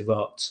creative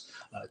arts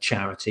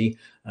charity,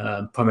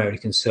 primarily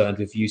concerned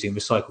with using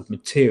recycled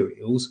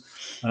materials.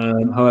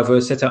 However,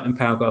 as set out in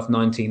paragraph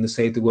 19, the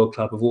Save the World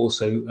Club have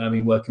also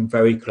been working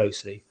very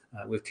closely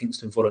with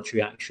Kingston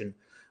Voluntary Action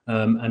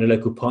and a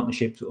local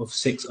partnership of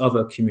 6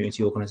 other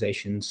community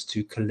organisations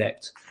to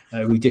collect,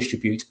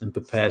 redistribute and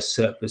prepare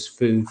surplus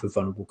food for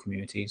vulnerable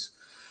communities.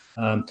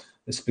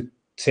 It's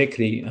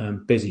particularly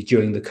busy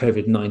during the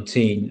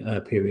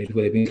COVID-19 period,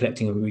 where they've been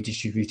collecting and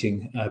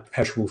redistributing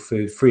perishable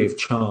food free of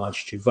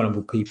charge to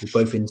vulnerable people,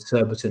 both in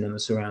Surbiton and the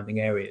surrounding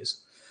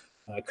areas,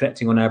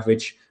 collecting on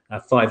average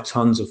 5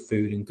 tonnes of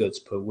food and goods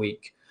per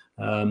week.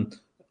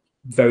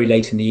 Very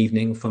late in the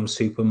evening from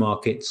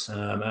supermarkets,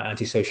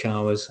 anti-social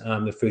hours,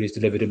 the food is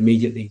delivered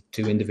immediately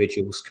to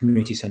individuals,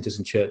 community centres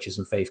and churches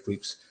and faith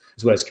groups,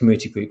 as well as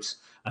community groups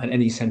and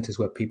any centres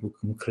where people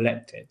can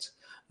collect it.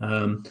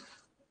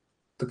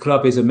 The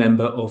club is a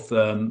member of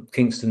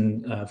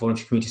Kingston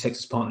Voluntary Community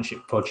Sectors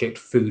Partnership Project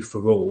Food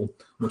for All,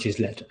 which is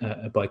led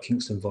by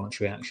Kingston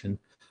Voluntary Action.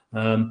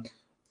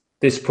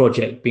 This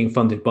project, being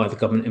funded by the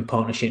government in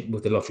partnership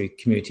with the Lottery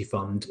Community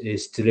Fund,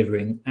 is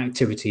delivering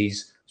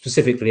activities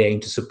specifically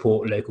aimed to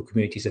support local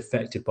communities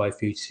affected by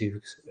food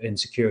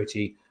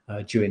insecurity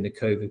during the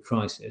COVID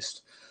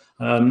crisis.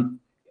 In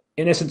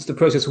essence, the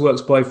process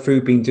works by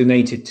food being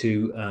donated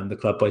to the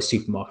club by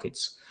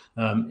supermarkets,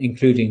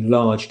 including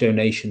large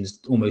donations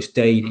almost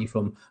daily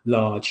from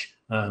large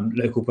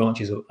local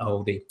branches of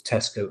Aldi,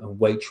 Tesco and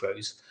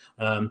Waitrose.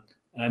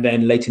 And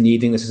then late in the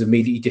evening, this is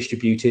immediately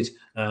distributed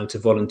to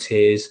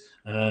volunteers,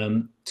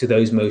 to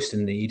those most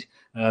in need,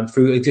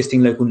 through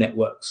existing local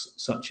networks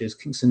such as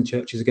Kingston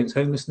Churches Against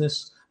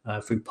Homelessness,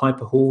 through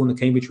Piper Hall and the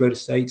Cambridge Road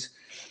Estate,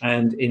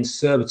 and in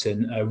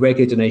Surbiton,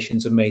 regular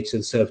donations are made to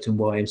the Surbiton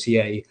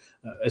YMCA,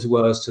 as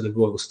well as to the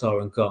Royal Star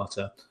and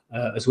Garter,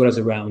 as well as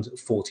around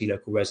 40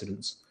 local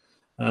residents.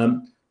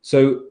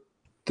 So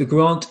the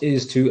grant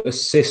is to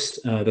assist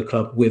the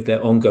club with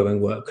their ongoing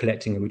work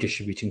collecting and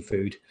redistributing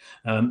food.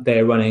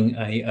 They're running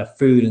a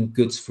food and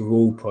goods for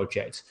all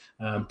project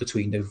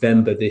between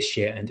November this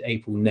year and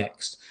April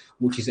next,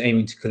 which is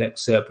aiming to collect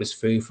surplus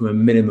food from a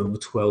minimum of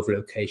 12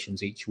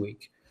 locations each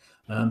week.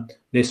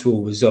 This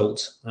will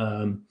result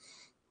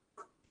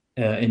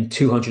in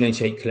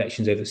 288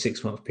 collections over a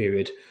 6-month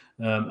period,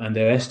 and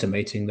they're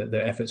estimating that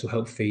their efforts will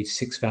help feed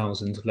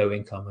 6,000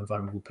 low-income and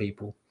vulnerable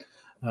people.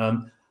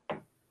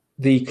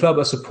 The club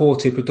are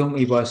supported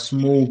predominantly by a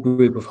small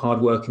group of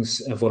hard-working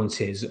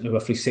volunteers,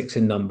 roughly 6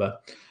 in number,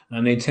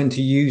 and they intend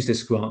to use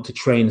this grant to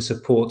train and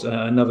support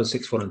another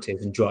 6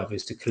 volunteers and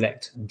drivers to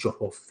collect and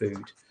drop off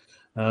food.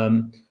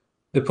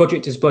 The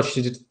project is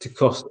budgeted to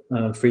cost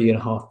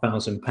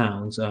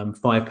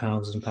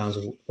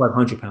 £3,500,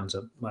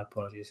 £500, my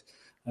apologies,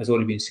 has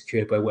already been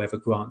secured by way of a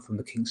grant from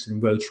the Kingston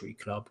Rotary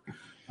Club.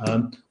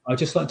 I'd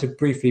just like to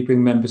briefly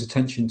bring members'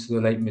 attention to the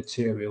late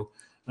material.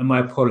 And my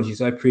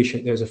apologies, I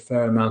appreciate there's a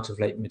fair amount of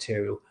late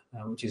material,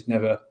 which is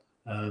never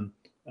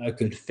a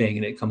good thing,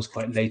 and it comes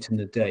quite late in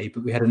the day.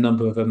 But we had a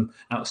number of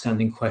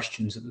outstanding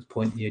questions at the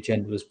point the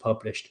agenda was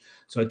published.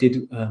 So I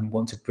did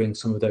want to bring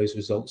some of those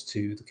results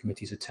to the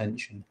committee's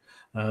attention.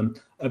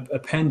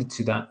 Appended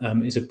to that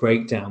is a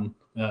breakdown,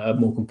 a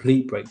more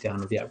complete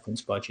breakdown of the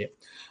applicant's budget.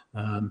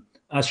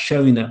 As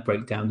shown in that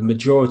breakdown, the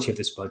majority of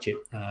this budget,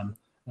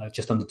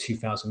 just under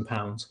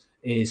 £2,000,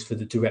 is for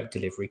the direct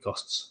delivery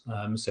costs.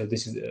 So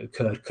this is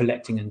occurred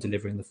collecting and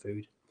delivering the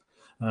food.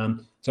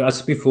 So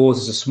as before,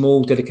 there's a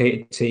small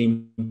dedicated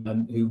team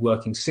who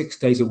working 6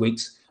 days a week,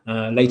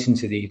 late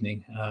into the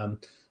evening.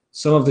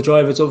 Some of the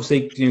drivers,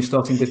 obviously, they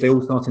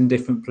all start in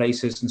different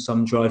places, and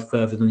some drive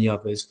further than the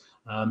others.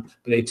 But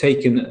they've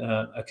taken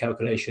a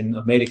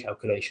calculation, made a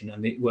calculation,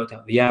 and it worked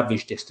out the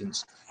average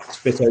distance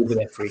split over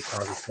their 3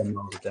 cars is 10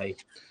 miles a day.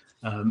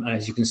 And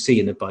as you can see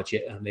in the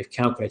budget, they've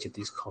calculated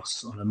these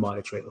costs on a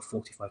mileage rate of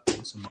 45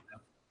 pence a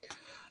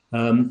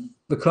mile.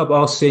 The club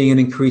are seeing an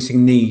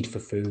increasing need for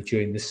food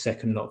during this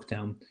second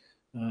lockdown.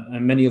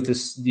 and many of the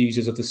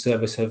users of the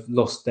service have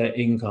lost their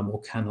income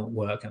or cannot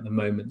work at the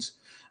moment.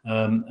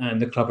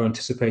 And the club are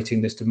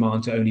anticipating this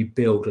demand to only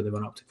build in the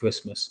run up to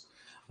Christmas.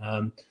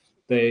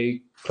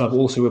 The club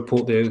also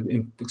report they're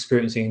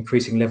experiencing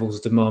increasing levels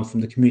of demand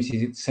from the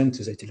community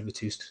centres they deliver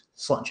to,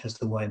 such as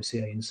the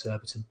YMCA in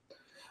Surbiton.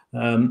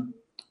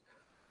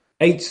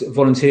 8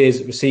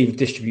 volunteers receive and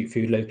distribute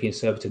food locally in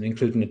Surbiton,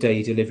 including a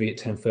daily delivery at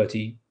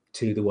 10:30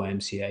 to the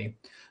YMCA.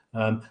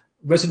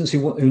 Residents who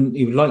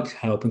would like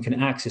help and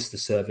can access the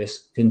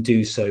service can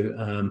do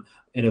so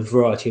in a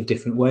variety of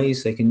different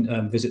ways. They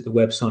can visit the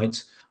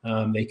website,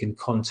 they can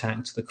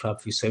contact the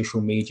club through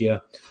social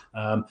media,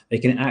 they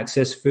can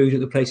access food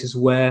at the places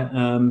where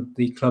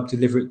the club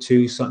deliver it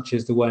to, such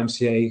as the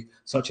YMCA,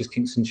 such as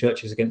Kingston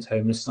Churches Against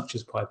Homeless, such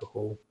as Piper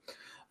Hall,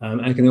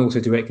 and can also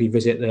directly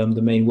visit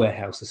the main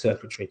warehouse, the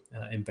circulatory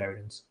in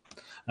Berrylands.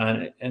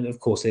 And of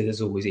course,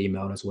 there's always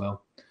email as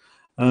well.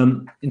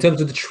 In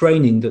terms of the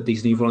training that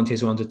these new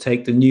volunteers will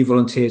undertake, the new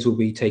volunteers will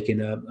be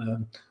taking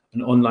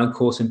an online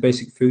course in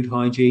basic food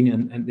hygiene,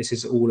 and this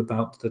is all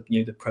about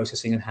the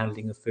processing and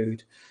handling of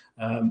food,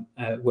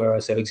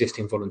 whereas their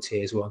existing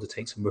volunteers will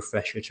undertake some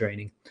refresher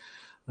training.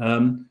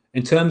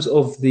 In terms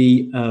of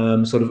the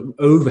sort of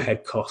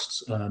overhead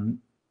costs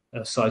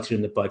cited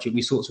in the budget,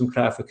 we sought some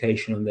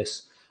clarification on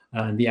this.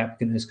 And the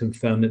applicant has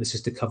confirmed that this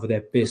is to cover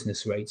their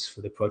business rates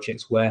for the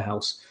project's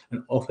warehouse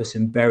and office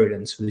in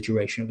Berrylands for the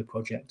duration of the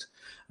project.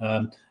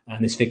 And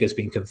this figure has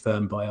been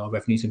confirmed by our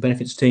Revenues and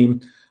Benefits team,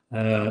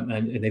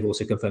 and they've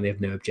also confirmed they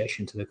have no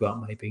objection to the grant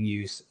money being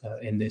used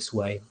in this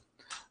way.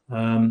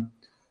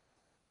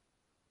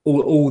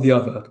 All the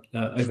other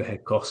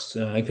overhead costs,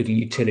 including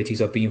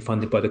utilities, are being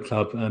funded by the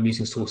club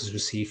using sources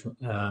received,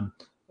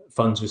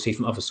 funds received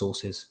from other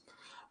sources.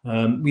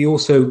 We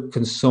also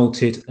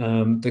consulted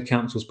the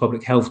council's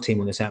public health team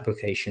on this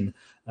application,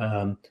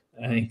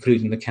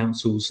 including the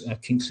council's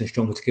Kingston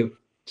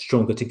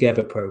Stronger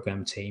Together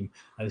programme team.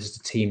 This is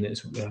the team that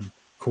is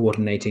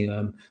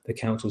coordinating the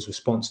council's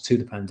response to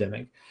the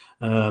pandemic,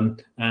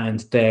 and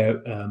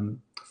their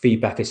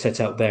feedback is set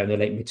out there in the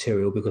late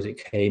material because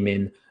it came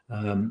in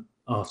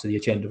after the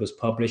agenda was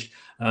published,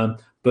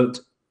 but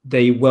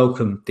they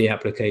welcomed the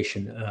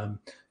application.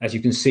 As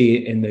you can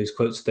see in those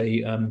quotes,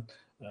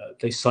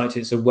 they cite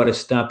it's a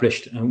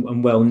well-established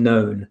and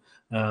well-known,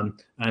 and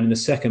in the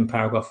second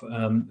paragraph,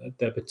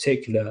 their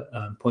particular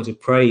point of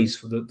praise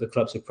for the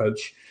club's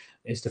approach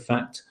is the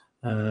fact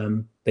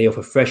they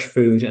offer fresh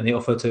food and they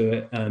offer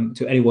to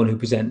anyone who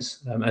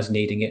presents as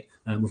needing it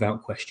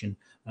without question,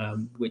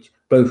 which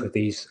both of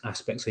these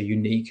aspects are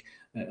unique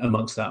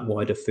amongst that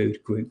wider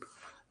food group.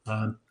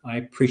 I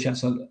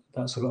appreciate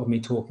that's a lot of me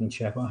talking,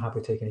 Chair, but I'm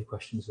happy to take any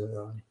questions that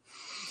there are any.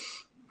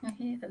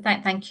 Okay,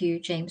 thank you,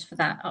 James, for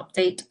that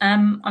update.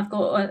 I've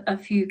got a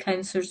few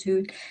councillors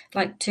who'd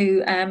like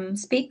to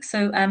speak.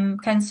 So,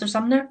 Councillor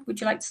Sumner, would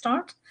you like to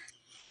start?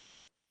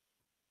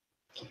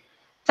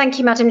 Thank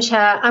you, Madam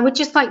Chair. I would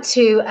just like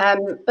to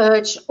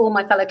urge all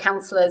my fellow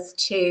councillors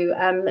to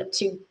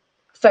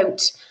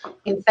vote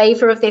in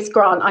favour of this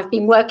grant. I've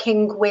been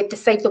working with the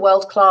Save the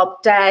World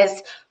Club,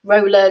 Des,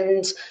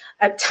 Roland,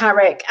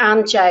 Tarek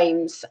and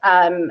James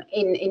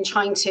in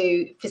trying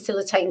to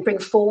facilitate and bring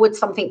forward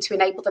something to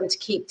enable them to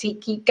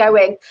keep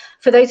going.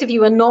 For those of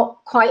you who are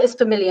not quite as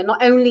familiar,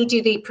 not only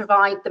do they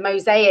provide the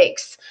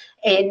mosaics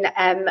in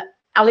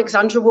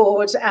Alexandra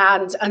Ward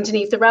and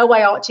underneath the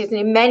railway arches and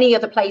in many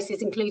other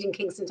places, including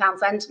Kingston Town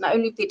Centre, not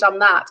only have they done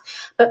that,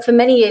 but for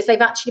many years they've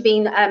actually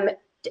been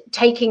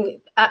taking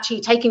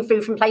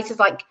food from places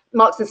like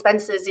Marks and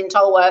Spencer's in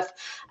Tolworth,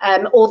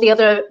 all the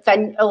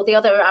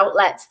other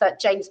outlets that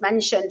James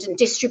mentioned, and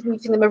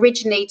distributing them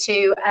originally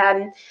to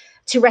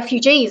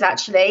refugees.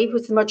 Actually,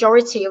 was the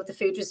majority of the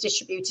food was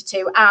distributed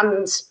to,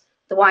 and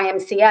the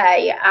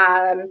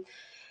YMCA.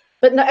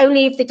 But not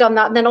only have they done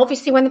that, and then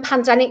obviously when the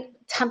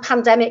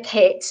pandemic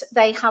hit,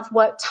 they have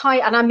worked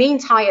and I mean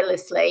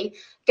tirelessly,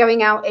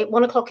 going out at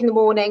 1 o'clock in the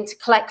morning to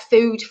collect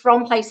food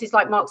from places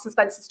like Marks and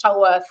Spencer's,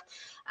 Tolworth.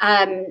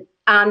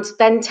 And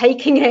then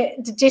taking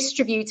it,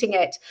 distributing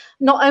it,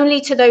 not only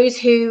to those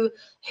who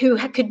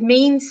could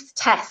means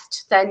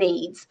test their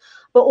needs,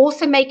 but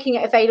also making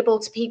it available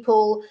to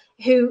people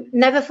who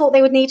never thought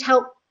they would need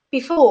help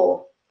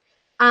before.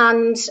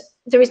 And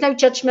there is no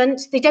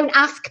judgment. They don't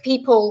ask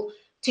people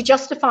to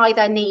justify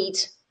their need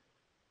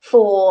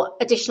for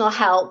additional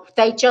help.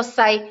 They just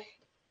say,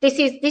 this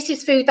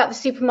is food that the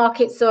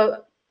supermarkets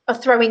are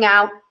throwing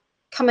out.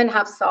 Come and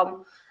have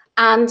some.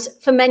 And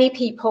for many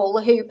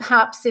people who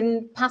perhaps in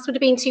the past would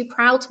have been too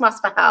proud to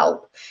ask for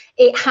help,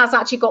 it has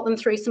actually got them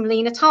through some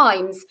leaner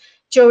times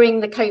during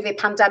the COVID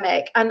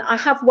pandemic. And I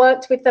have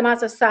worked with them,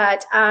 as I said,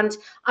 and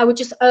I would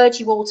just urge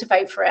you all to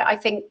vote for it. I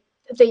think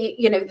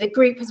the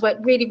group has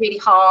worked really, really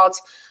hard,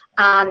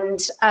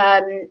 and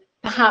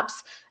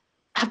perhaps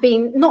have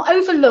been not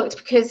overlooked,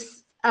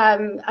 because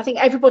I think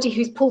everybody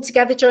who's pulled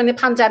together during the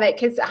pandemic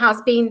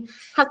has been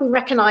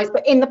recognised,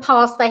 but in the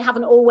past they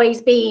haven't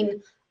always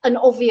been an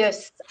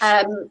obvious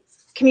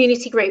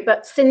community group,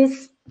 but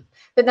since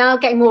they're now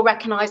getting more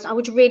recognised, I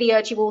would really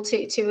urge you all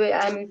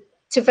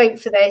to to vote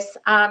for this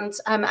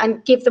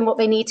and give them what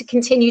they need to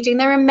continue doing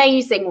their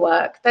amazing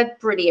work, their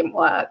brilliant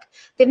work.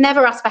 They've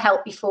never asked for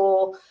help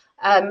before.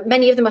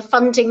 Many of them are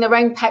funding their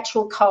own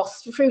petrol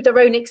costs through their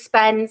own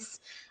expense.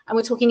 And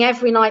we're talking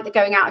every night they're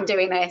going out and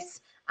doing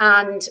this.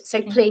 And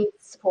so please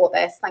support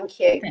this. Thank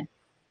you. Okay.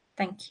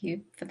 Thank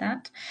you for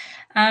that.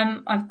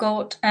 I've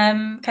got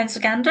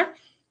Councillor Gander.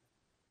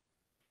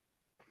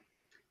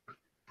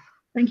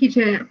 Thank you,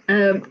 Chair.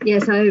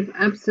 Yes, I have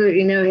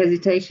absolutely no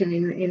hesitation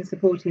in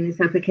supporting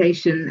this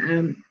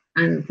application.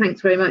 And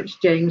thanks very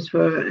much, James,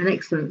 for an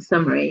excellent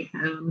summary.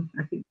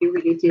 I think you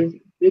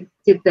really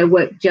did their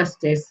work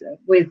justice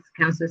with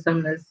Councillor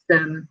Sumner's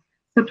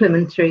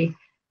supplementary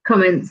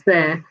comments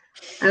there.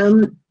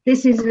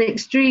 This is an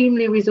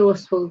extremely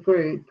resourceful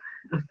group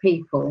of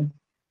people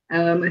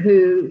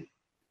who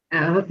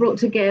have brought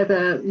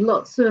together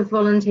lots of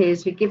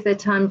volunteers who give their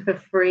time for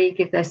free,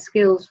 give their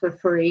skills for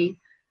free.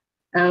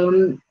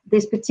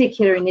 This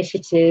particular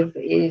initiative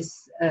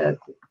is,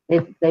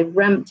 they've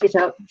ramped it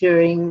up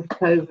during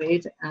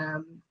COVID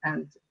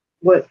and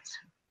worked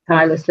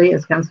tirelessly,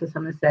 as Councillor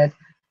Sumner said,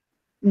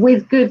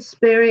 with good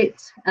spirit.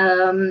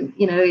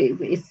 You know,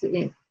 it's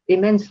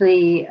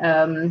immensely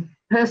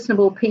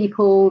personable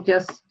people,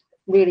 just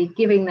really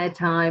giving their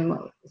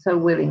time so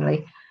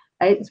willingly.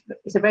 It's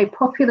a very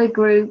popular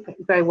group,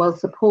 very well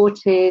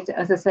supported.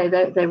 As I say,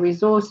 they're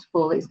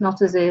resourceful. It's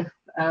not as if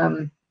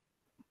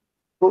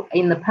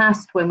in the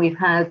past when we've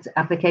had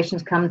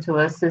applications come to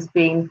us, there's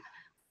been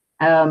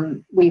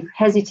we've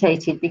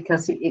hesitated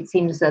because it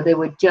seems as though they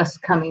were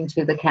just coming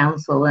to the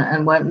council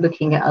and weren't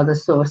looking at other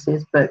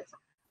sources, but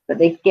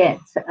they get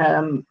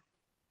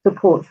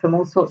support from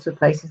all sorts of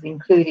places,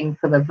 including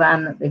for the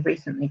van that they've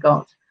recently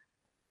got.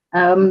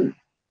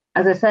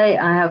 As I say,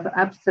 I have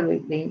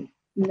absolutely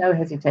no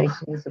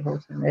hesitation in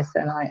supporting this,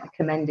 and I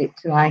commend it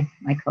to my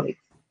colleagues.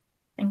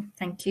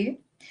 Thank you.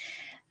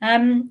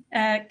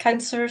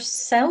 Councillor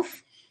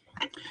Self.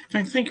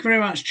 Thank you very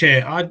much,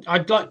 Chair.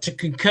 I'd like to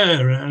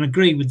concur and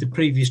agree with the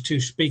previous two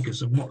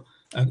speakers on what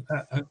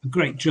a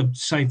great job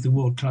Save the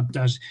World Club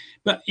does,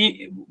 but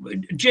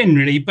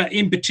generally, but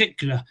in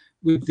particular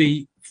with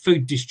the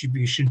food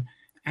distribution.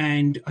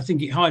 And I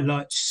think it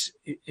highlights,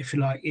 if you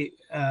like,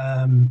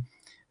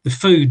 the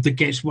food that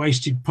gets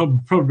wasted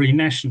probably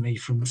nationally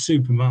from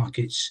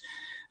supermarkets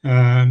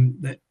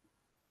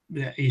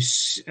they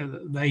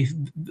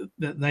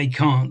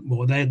can't,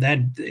 or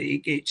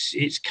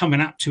it's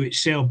coming up to its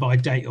sell by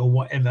date or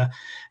whatever,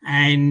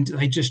 and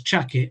they just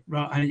chuck it,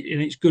 right,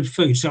 and it's good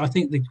food. So I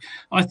think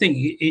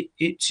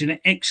it's an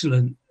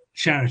excellent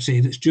charity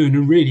that's doing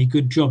a really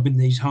good job in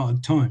these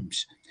hard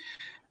times.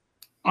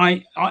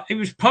 It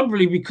was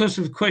probably because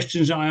of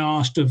questions I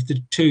asked of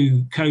the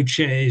two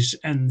co-chairs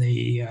and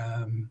the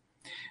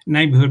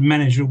neighbourhood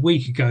manager a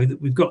week ago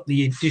that we've got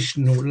the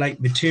additional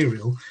late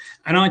material.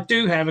 And I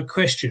do have a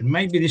question.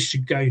 Maybe this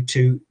should go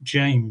to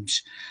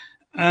James.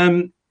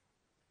 Because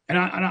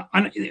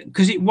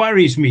it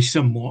worries me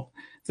somewhat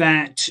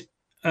that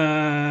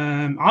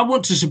I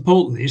want to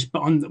support this,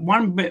 but on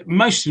one bit,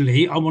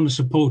 mostly I want to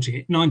support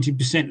it,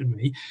 90% of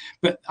me,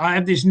 but I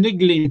have this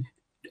niggling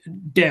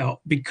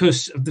doubt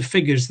because of the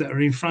figures that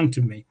are in front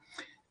of me.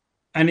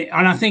 And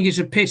I think it's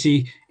a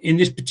pity in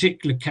this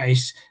particular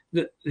case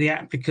that the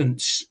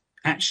applicants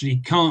actually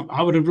can't.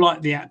 I would have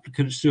liked the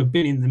applicants to have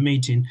been in the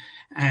meeting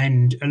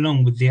and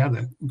along with the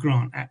other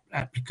grant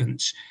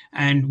applicants,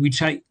 and we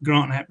take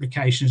grant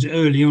applications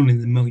early on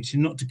in the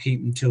meeting, not to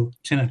keep them till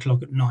 10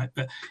 o'clock at night,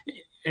 but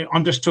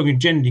I'm just talking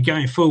generally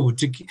going forward.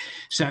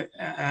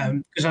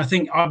 Because I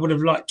think I would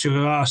have liked to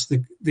have asked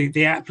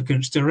the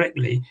applicants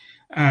directly,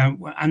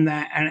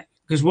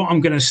 because what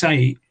I'm going to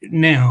say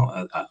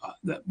now,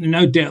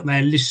 no doubt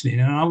they're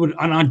listening, and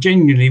I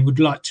genuinely would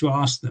like to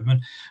ask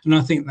them, and I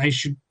think they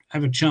should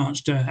have a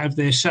chance to have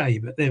their say.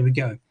 But there we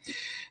go.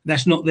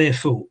 That's not their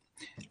fault.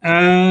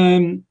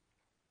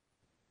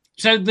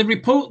 So the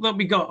report that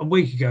we got a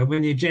week ago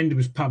when the agenda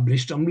was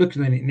published, I'm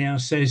looking at it now,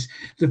 says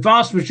the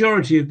vast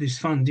majority of this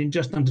funding,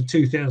 just under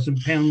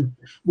 £2,000,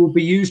 will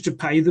be used to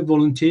pay the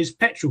volunteers'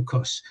 petrol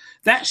costs.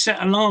 That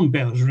set alarm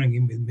bells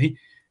ringing with me,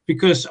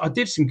 because I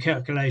did some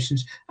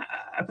calculations.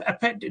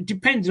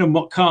 Depending on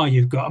what car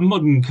you've got, a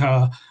modern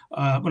car,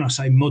 when I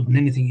say modern,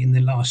 anything in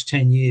the last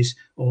 10 years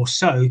or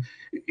so,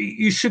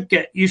 you should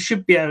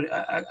be able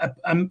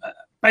to,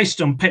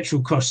 based on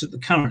petrol costs at the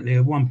currently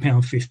of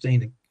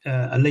 £1.15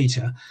 a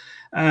litre,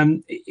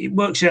 it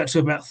works out to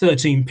about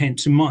 13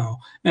 pence a mile.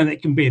 Now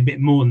that can be a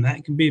bit more than that,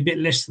 it can be a bit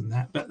less than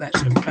that, but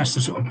that's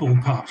the sort of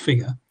ballpark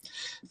figure.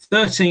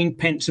 13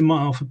 pence a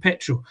mile for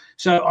petrol.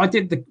 So I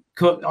did the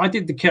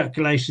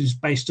calculations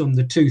based on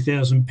the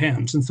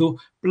 £2,000 and thought,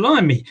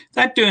 blimey,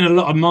 they're doing a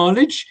lot of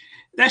mileage.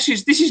 This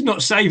is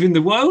not saving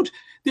the world.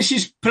 This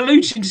is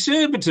polluting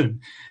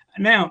Surbiton.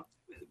 Now,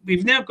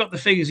 we've now got the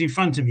figures in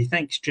front of me.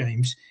 Thanks,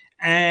 James.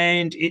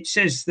 And it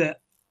says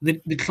that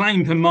the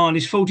claim per mile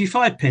is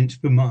 45 pence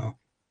per mile.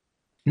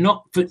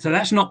 So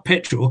that's not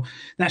petrol.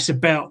 That's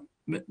about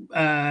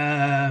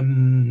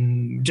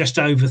just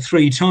over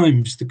 3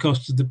 times the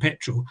cost of the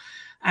petrol.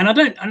 And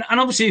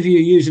obviously if you're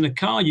using a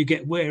car, you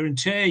get wear and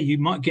tear. You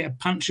might get a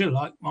puncture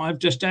like I've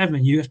just had,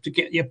 and you have to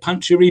get your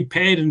puncture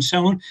repaired and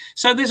so on.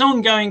 So there's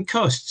ongoing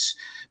costs,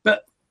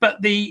 but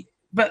the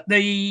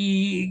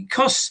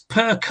costs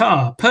per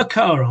car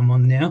I'm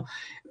on now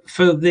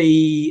for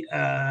the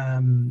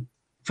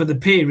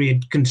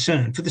period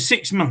concerned, for the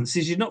 6 months.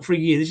 This is not for a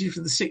year. This is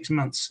for the 6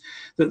 months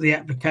that the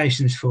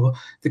application is for.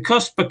 The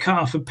cost per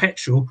car for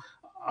petrol,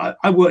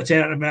 I worked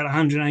out about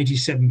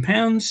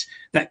 £187.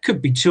 That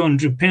could be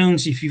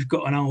 £200 if you've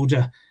got an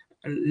older,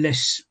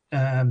 less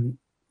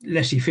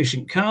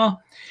efficient car,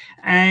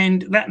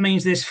 and that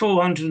means there's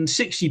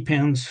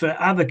 £460 for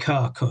other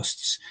car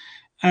costs.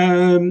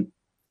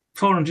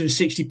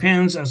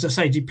 £460, as I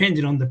say,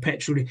 depending on the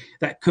petrol,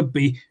 that could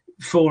be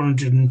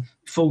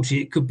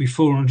 440, it could be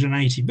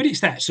 480, but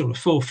it's that sort of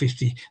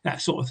 450, that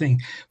sort of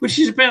thing, which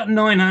is about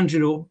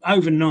 900 or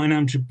over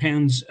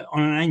 £900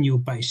 on an annual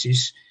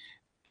basis.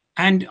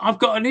 And I've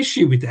got an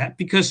issue with that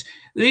because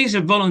these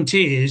are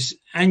volunteers,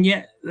 and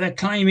yet they're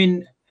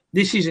claiming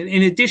this is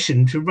in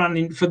addition to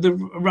running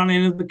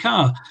of the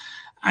car.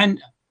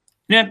 And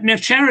now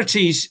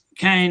charities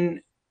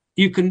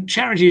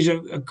charities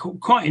are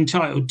quite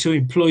entitled to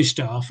employ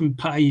staff and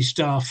pay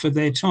staff for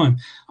their time.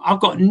 I've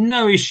got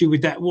no issue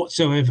with that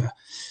whatsoever.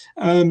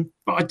 But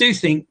I do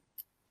think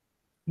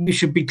we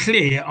should be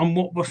clear on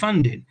what we're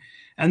funding.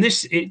 And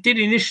it did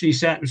initially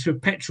say it was for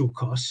petrol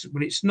costs,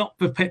 but it's not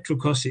for petrol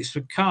costs, it's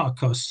for car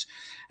costs,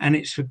 and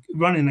it's for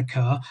running a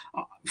car.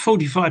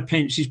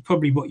 45p is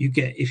probably what you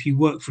get if you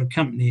work for a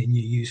company and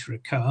you use for a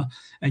car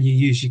and you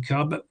use your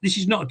car. But this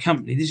is not a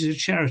company, this is a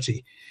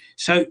charity.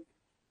 So,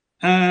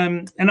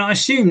 and I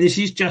assume this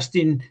is just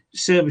in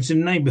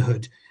Surbiton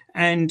Neighbourhood.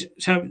 And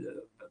so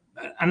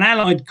an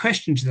allied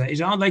question to that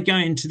is, are they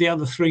going to the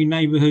other 3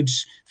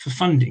 neighbourhoods for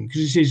funding?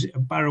 Because this is a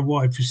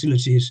borough-wide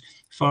facility as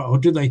far, or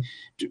do they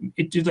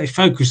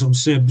focus on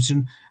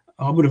Surbiton?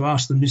 I would have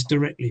asked them this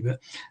directly, but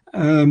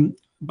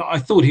I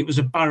thought it was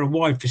a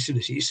borough-wide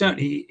facility.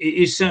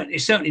 It's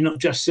certainly not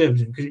just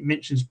Surbiton, because it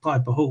mentions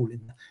Piper Hall in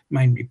the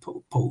main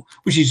report,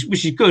 which is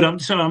good. I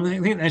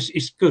think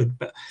it's good.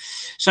 But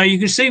so you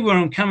can see where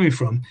I'm coming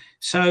from.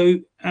 So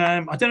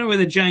I don't know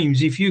whether,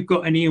 James, if you've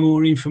got any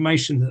more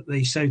information that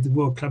the Save the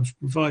World Club's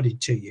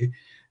provided to you,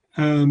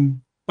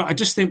 but I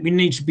just think we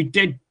need to be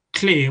dead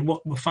clear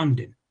what we're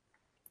funding.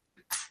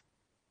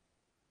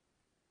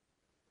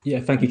 Yeah,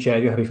 thank you, Chair.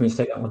 You're happy for me to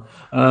take that one.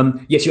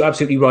 Yes, you're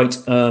absolutely right.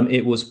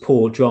 It was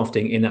poor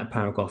drafting in that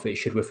paragraph. It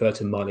should refer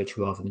to mileage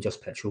rather than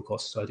just petrol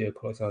costs. So I do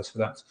apologise for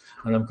that.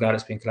 And I'm glad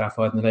it's been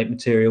clarified in the late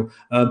material.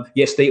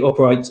 Yes, they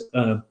operate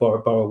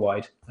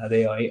borough-wide.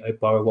 They are a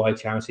borough-wide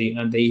charity,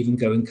 and they even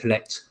go and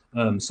collect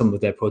some of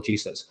their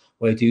produce. That's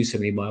why they do so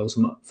many miles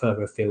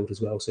further afield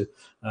as well. So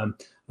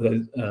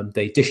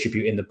they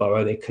distribute in the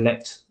borough. They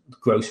collect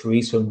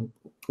groceries from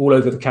all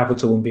over the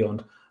capital and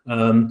beyond.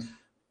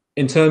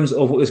 In terms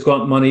of what this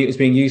grant money is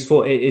being used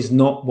for, it is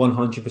not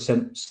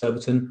 100%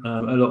 Surbiton.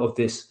 A lot of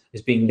this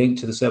is being linked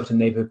to the Surbiton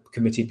Neighbourhood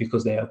Committee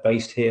because they are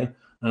based here.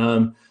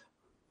 And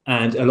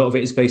a lot of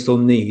it is based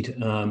on need.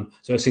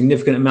 So a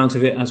significant amount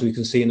of it, as we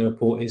can see in the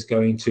report, is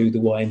going to the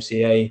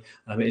YMCA.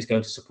 It is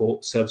going to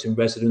support Surbiton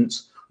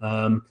residents.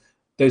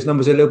 Those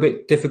numbers are a little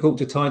bit difficult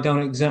to tie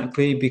down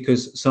exactly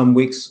because some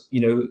weeks,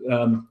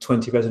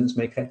 20 residents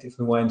may collect it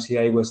from the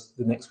YMCA, whereas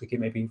the next week it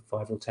may be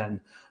 5 or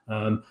 10.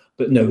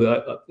 But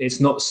no, it's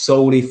not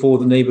solely for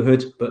the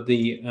neighbourhood, but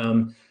the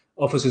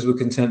officers were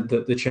content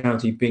that the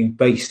charity being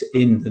based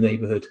in the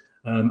neighbourhood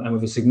and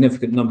with a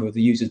significant number of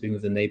the users being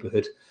with the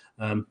neighbourhood,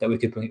 that we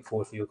could bring it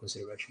forward for your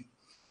consideration.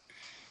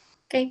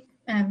 Okay,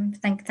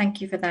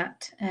 thank you for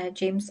that,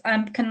 James.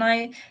 Can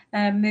I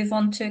move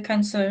on to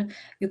Councillor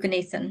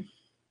Yukonathan?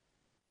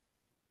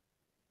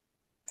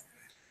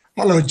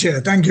 Hello,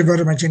 Chair. Thank you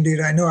very much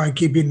indeed. I know I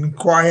keep being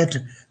quiet.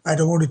 I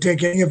don't want to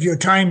take any of your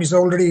time. It's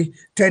already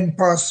 3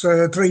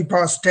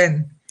 past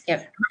 10.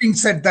 Yep. Having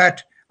said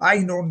that, I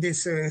know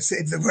this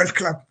Save the World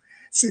Club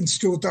since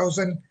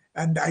 2000,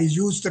 and I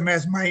used them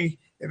as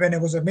when I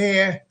was a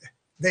mayor,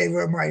 they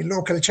were my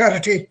local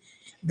charity.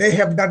 They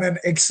have done an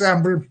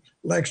example,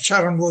 like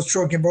Sharon was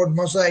talking about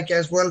Mosaic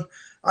as well.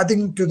 I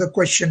think to the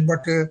question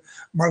what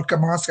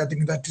Malcolm asked, I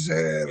think that is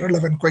a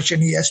relevant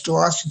question he has to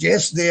ask.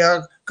 Yes, they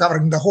are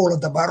covering the whole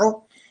of the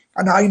borough,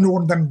 and I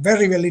know them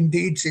very well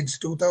indeed since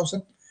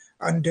 2000.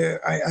 And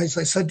as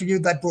I said to you,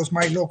 that was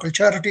my local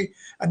charity,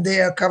 and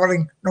they are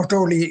covering not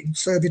only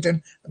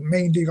Surbiton,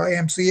 mainly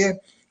YMCA.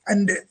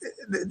 And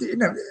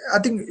I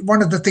think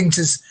one of the things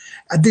is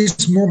at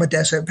this moment,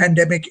 as a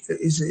pandemic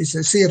is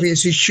a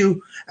serious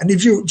issue. And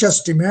if you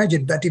just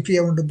imagine that if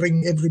you want to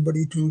bring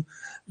everybody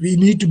we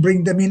need to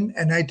bring them in.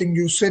 And I think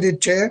you said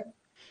it, Chair,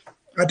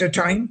 at a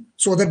time,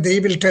 so that they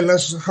will tell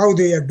us how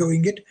they are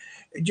doing it.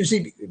 You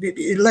see,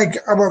 like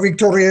our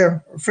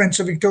Friends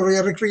of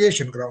Victoria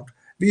Recreation Ground,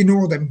 we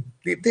know them.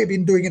 They've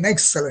been doing an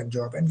excellent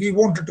job, and we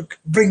wanted to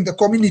bring the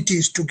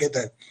communities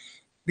together.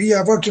 We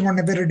are working on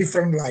a very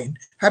different line.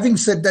 Having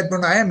said that,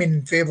 when I am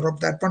in favor of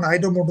that one, I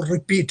don't want to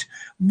repeat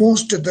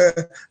most of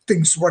the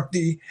things what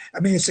the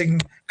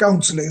amazing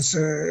councillors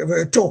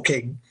were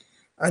talking.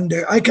 And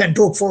I can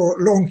talk for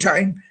a long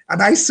time,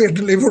 and I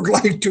certainly would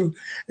like to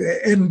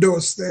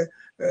endorse the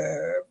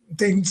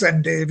things,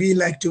 and we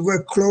like to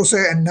work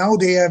closer, and now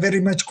they are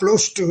very much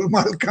close to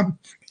Malcolm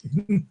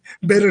in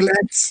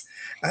Berrylands,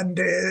 and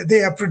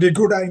they are pretty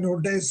good. I know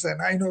Des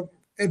and I know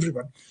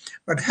everyone.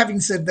 But having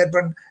said that,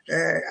 one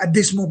at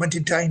this moment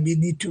in time, we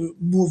need to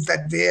move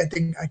that way. I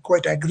think I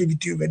quite agree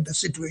with you. When the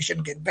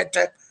situation gets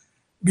better,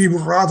 we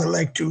would rather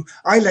like to,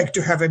 I like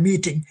to have a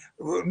meeting,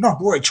 not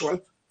virtual,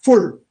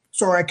 full,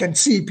 so I can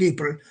see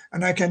people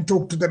and I can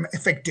talk to them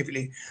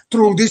effectively.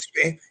 Through this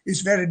way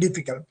is very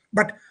difficult.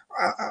 But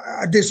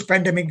at this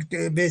pandemic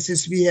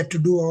basis, we have to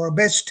do our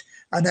best.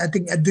 And I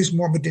think at this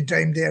moment in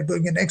time, they are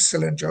doing an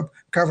excellent job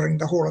covering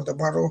the whole of the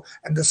borough.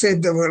 And the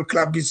Save the World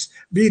Club is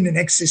been in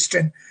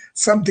existence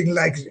something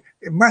like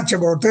much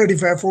about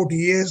 35, 40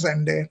 years.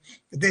 And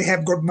they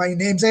have got my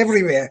names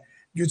everywhere,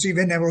 you see,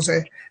 when I was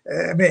a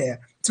mayor.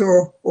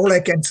 So all I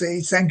can say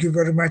is thank you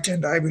very much,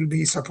 and I will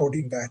be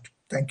supporting that.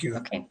 Thank you.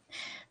 Okay.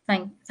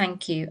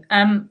 Thank you.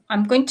 I'm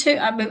going to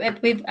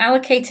we're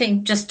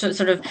allocating just to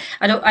sort of,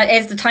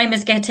 as the time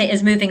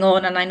is moving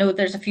on, and I know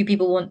there's a few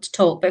people want to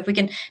talk, but if we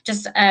can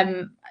just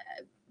bear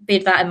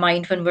that in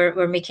mind when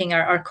we're making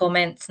our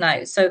comments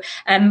now. So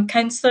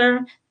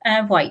Councillor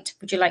White,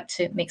 would you like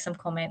to make some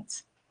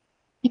comments?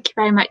 Thank you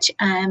very much.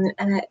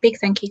 A big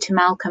thank you to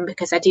Malcolm,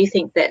 because I do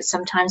think that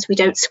sometimes we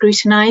don't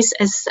scrutinise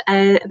as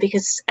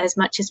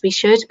much as we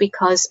should,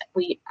 because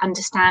we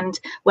understand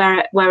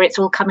where it's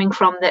all coming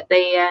from, that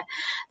the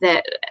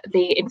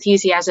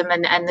enthusiasm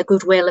and the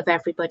goodwill of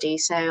everybody.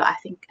 So I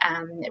think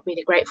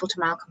really grateful to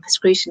Malcolm for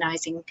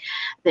scrutinising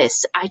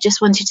this. I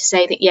just wanted to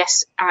say that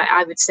yes,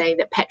 I would say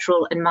that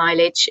petrol and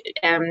mileage,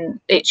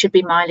 it should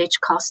be mileage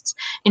costs.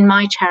 In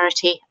my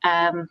charity,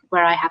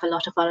 where I have a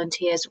lot of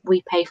volunteers,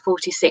 we pay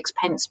 46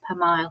 pence per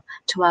mile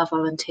to our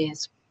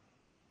volunteers.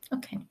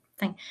 Okay,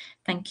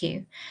 thank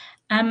you.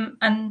 I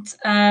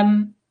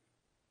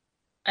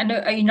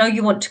know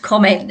you want to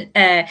comment,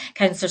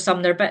 Councillor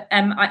Sumner, but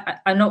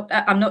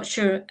I'm not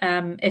sure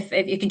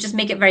if you can just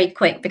make it very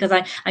quick, because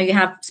you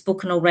have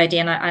spoken already,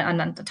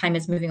 and the time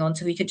is moving on.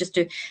 So we could just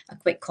do a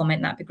quick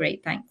comment. That'd be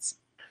great. Thanks.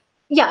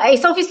 Yeah,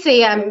 it's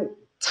obviously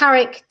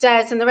Tarek,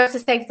 Des, and the rest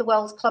of Save the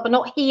World Club are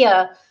not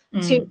here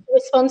to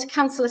respond to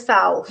Councillor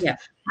South. Yeah.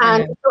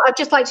 And so I'd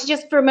just like to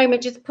for a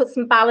moment just put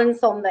some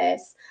balance on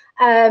this.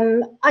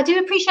 I do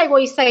appreciate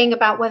what you're saying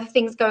about whether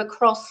things go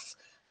across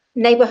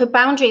neighbourhood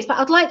boundaries, but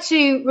I'd like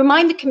to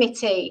remind the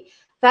committee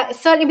that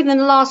certainly within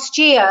the last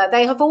year,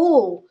 they have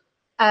all,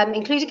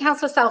 including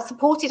Councillor South,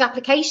 supported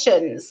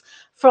applications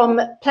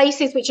from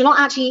places which are not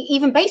actually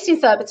even based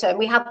in Surbiton.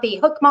 We had the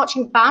Hook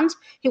Marching Band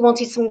who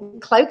wanted some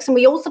cloaks, and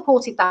we all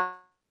supported that.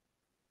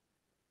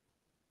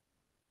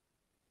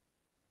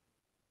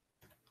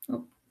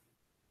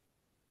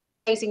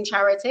 Amazing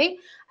charity.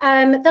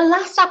 The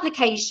last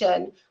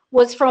application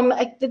was from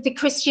the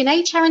Christian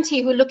Aid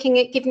charity, who are looking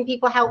at giving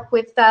people help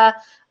with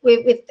that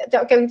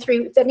are going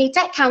through, that need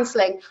debt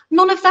counselling.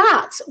 None of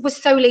that was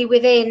solely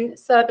within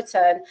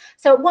Surbiton.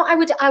 So what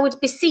I would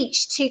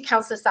beseech to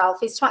Councillor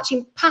South is to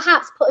actually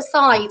perhaps put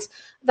aside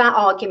that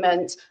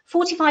argument.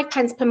 45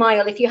 pence per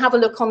mile, if you have a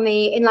look on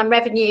the Inland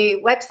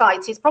Revenue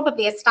website, is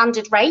probably a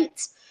standard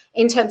rate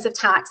in terms of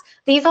tax.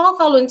 These are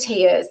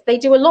volunteers. They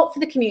do a lot for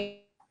the community.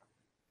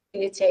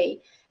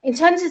 In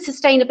terms of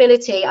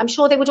sustainability, I'm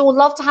sure they would all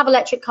love to have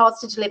electric cars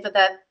to deliver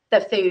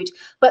their food,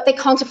 but they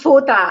can't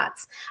afford that.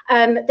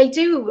 They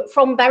do,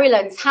 from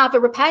Berrylands, have a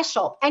repair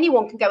shop.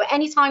 Anyone can go at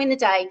any time in the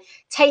day,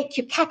 take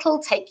your kettle,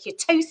 take your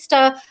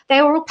toaster, they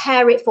will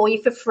repair it for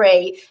you for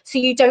free, so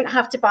you don't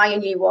have to buy a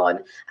new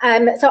one.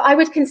 So I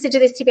would consider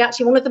this to be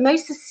actually one of the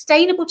most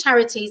sustainable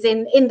charities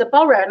in the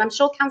borough, and I'm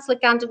sure Councillor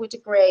Gander would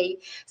agree.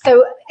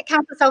 So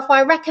Councillor South,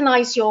 I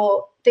recognise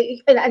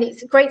and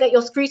it's great that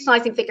you're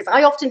scrutinising figures.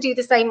 I often do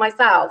the same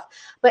myself,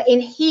 but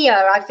in here,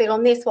 I feel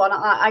on this one,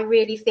 I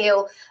really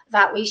feel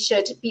that we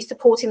should be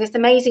supporting this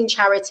amazing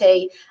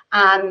charity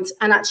and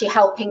actually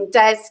helping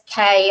Des,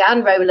 Kay,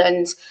 and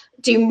Roland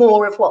do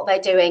more of what they're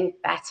doing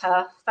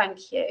better.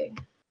 Thank you.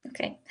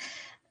 Okay.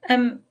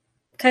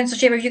 Councillor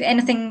Shaver, have you got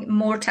anything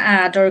more to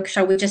add, or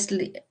shall we just,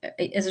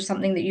 is there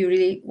something that you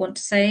really want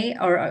to say,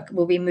 or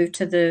will we move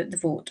to the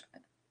vote?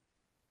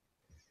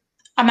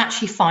 I'm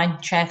actually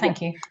fine, Chair.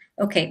 Thank you.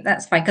 Okay,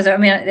 that's fine, because I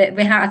mean,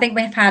 I think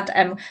we've had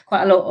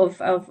quite a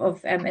lot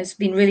of it's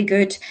been really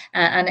good,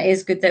 and it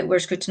is good that we're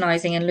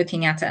scrutinising and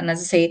looking at it. And as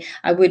I say,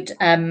 I would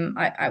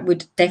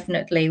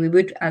definitely, we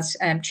would as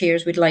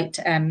chairs would like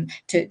to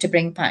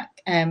bring back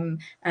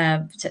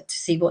to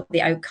see what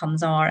the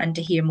outcomes are and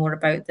to hear more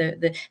about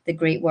the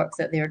great work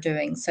that they're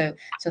doing. So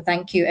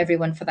thank you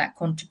everyone for that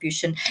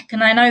contribution.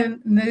 Can I now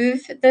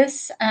move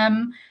this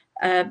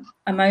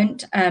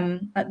amount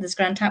at this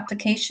grant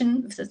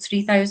application of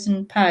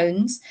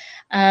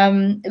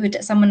 £3,000?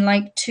 Would someone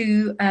like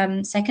to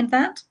second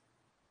that?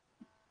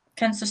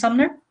 Councillor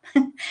Sumner?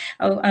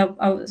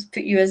 I'll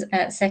put you as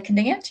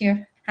seconding it.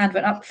 Your hand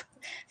went up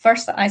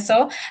first that I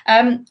saw.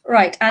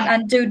 Right,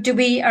 and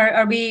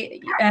are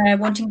we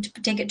wanting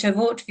to take it to a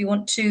vote? If you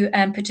want to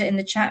put it in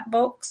the chat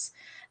box.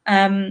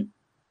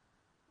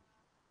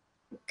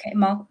 Okay,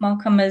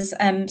 Malcolm has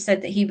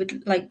said that he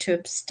would like to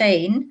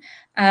abstain.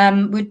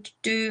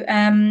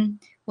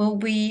 Will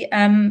we?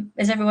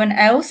 Is everyone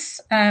else,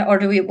 or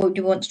do we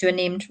want to do a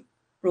named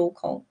roll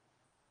call?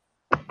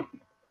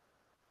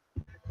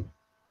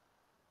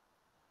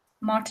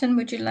 Martin,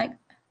 would you like?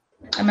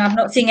 I mean, I'm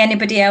not seeing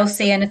anybody else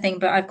say anything,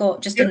 but I've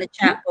got just in the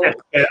chat box.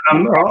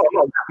 I'm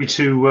happy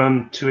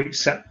to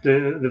accept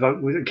the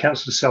vote with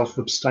Councillor Self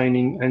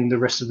abstaining and the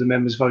rest of the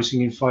members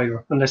voting in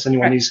favour, unless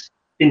anyone is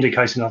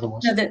indicating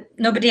otherwise. No,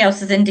 nobody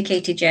else has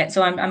indicated yet,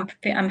 so I'm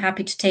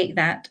happy to take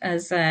that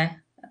as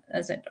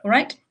it. All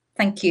right,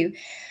 thank you.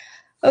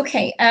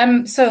 Okay,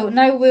 so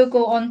now we'll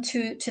go on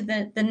to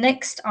the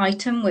next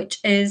item,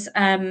 which is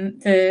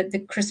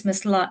the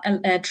Christmas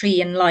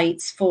tree and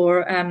lights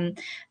for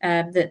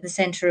the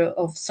centre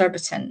of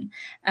Surbiton.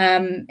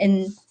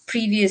 In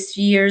previous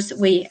years,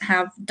 we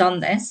have done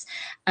this,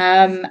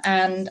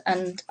 and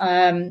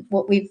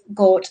what we've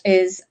got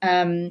is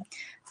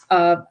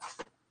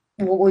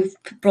what we've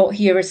brought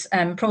here is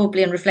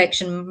probably in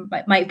reflection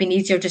might have been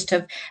easier just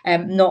to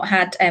have not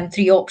had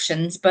three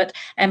options, but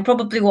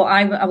probably what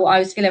I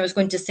was feeling I was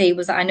going to say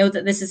was that I know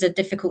that this is a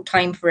difficult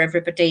time for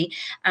everybody,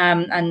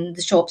 and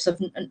the shops have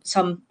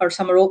some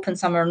are open,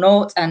 some are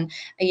not, and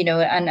you know,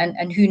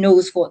 and who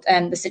knows what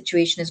the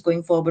situation is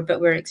going forward,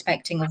 but we're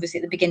expecting obviously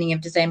at the beginning of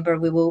December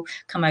we will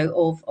come out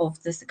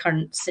of this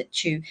current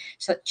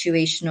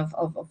situation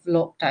of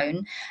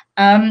lockdown.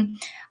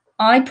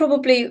 I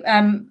probably,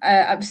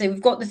 I would say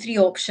we've got the three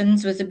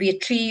options. Would there be a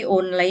tree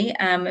only,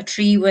 a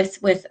tree with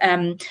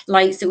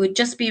lights that would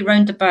just be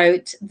round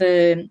about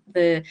the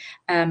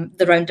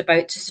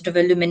roundabout to sort of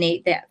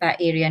illuminate that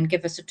area and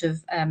give a sort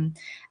of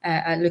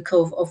a look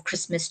of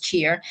Christmas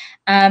cheer,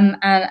 and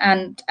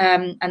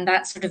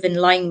that's sort of in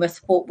line with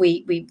what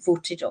we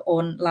voted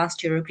on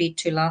last year, agreed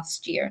to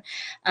last year,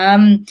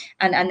 and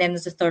then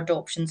there's a third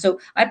option. So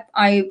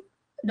I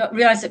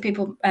realise that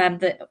people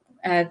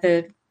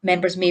the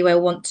members may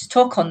well want to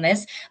talk on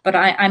this, but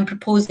I'm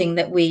proposing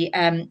that we,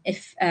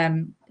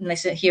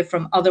 unless I hear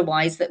from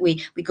otherwise, that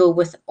we go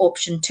with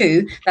option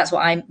 2. That's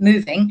what I'm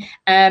moving.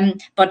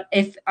 But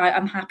if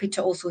I'm happy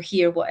to also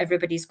hear what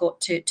everybody's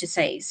got to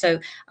say. So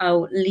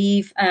I'll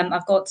leave.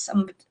 I've got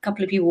a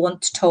couple of people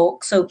want to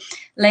talk. So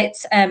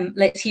let's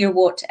hear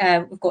what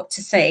we've got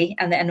to say,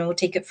 and then we'll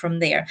take it from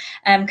there.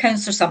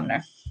 Councillor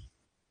Sumner.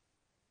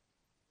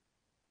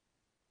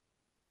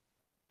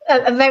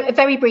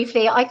 Very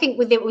briefly, I think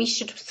with it we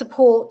should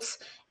support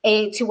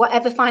to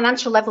whatever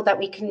financial level that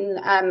we can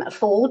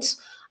afford,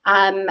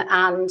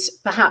 and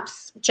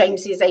perhaps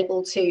James is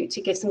able to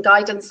give some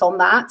guidance on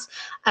that.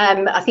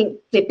 I think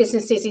the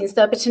businesses in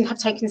Surbiton have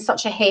taken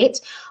such a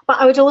hit, but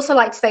I would also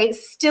like to say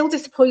it's still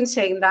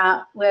disappointing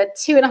that we're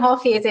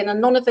 2.5 years in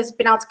and none of us have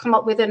been able to come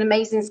up with an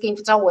amazing scheme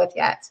for Tolworth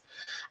yet.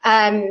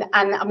 And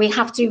we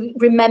have to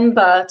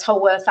remember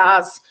Tolworth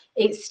as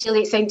it's still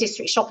its own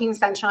district shopping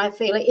centre. I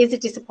feel it is a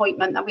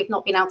disappointment that we've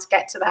not been able to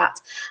get to that.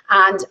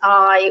 And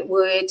I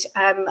would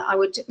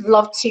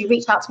love to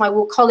reach out to my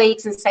ward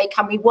colleagues and say,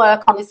 can we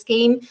work on a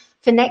scheme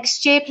for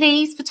next year,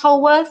 please, for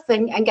Tolworth,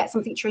 and get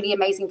something truly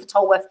amazing for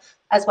Tolworth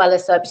as well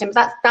as Surbiton.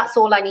 But that's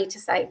all I need to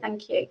say.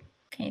 Thank you.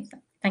 Okay,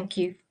 thank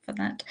you for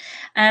that.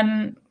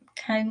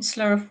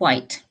 Councillor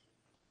White.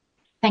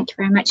 Thank you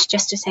very much.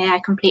 Just to say, I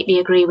completely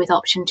agree with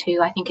option 2.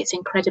 I think it's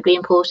incredibly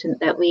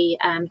important that we,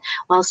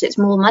 whilst it's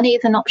more money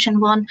than option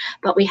 1,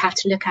 but we have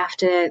to look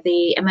after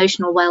the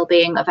emotional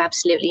well-being of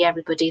absolutely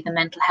everybody, the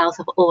mental health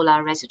of all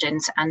our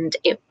residents, and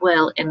it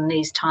will, in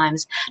these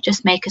times,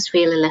 just make us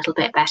feel a little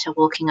bit better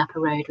walking up a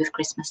road with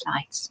Christmas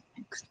lights.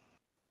 Thanks.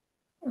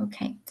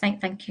 Okay,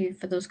 thank you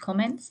for those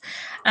comments.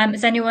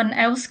 Has anyone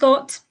else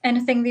got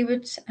anything they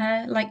would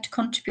like to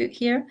contribute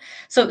here?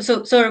 So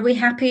are we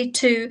happy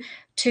to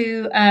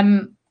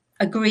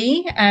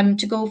agree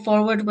to go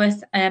forward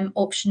with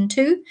option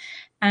 2?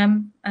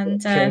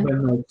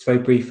 Very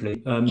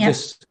briefly, yep.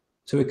 Just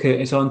so we're clear,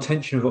 it's our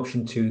intention of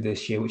option 2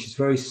 this year, which is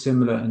very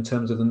similar in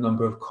terms of the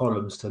number of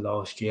columns to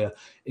last year,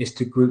 is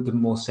to group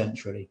them more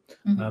centrally.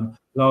 Mm-hmm.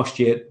 Last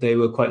year they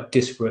were quite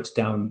disparate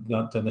down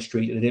the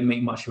street. They didn't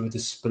make much of a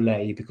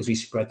display because we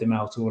spread them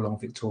out all along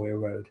Victoria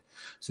Road.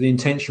 So the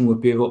intention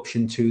would be of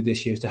option 2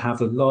 this year is to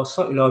have a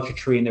slightly larger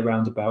tree in the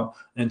roundabout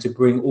and to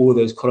bring all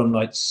those column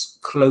lights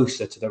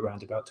closer to the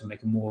roundabout to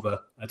make more of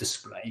a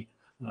display,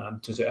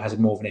 so it has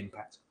more of an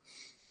impact.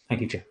 Thank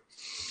you, Chair.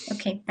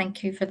 Okay,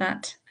 thank you for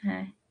that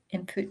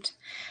input.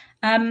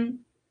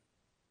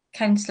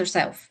 Councillor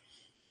Self.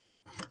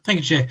 Thank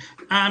you, Chair.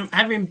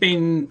 Having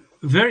been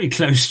very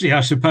closely,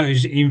 I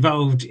suppose,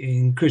 involved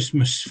in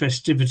Christmas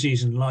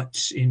festivities and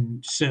lights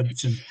in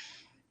Surbiton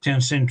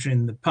town centre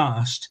in the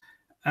past,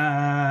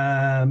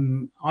 I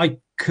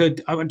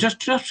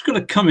just got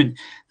a comment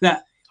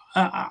that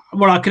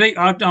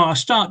I'll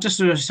start just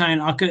sort of saying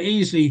I could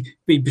easily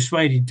be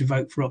persuaded to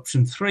vote for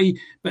option 3,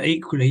 but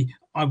equally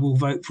I will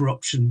vote for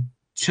option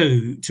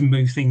 2 to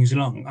move things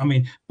along. I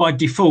mean, by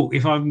default,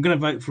 if I'm going to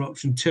vote for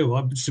option 2,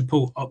 I would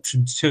support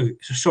option 2.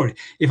 Sorry,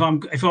 if I'm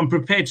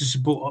prepared to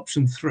support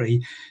option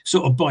 3,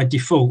 sort of by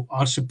default,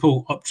 I'll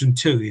support option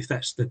 2 if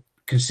that's the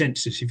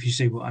consensus, if you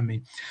see what I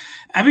mean.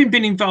 Having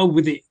been involved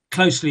with it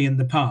closely in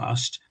the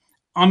past,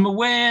 I'm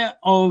aware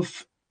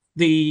of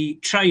the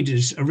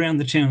traders around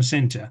the town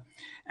centre,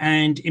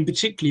 and in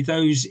particular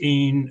those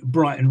in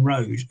Brighton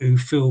Road who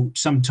feel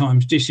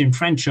sometimes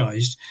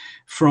disenfranchised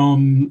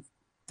from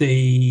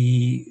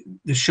the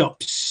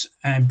shops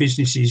and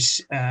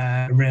businesses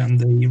around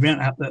the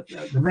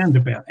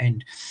roundabout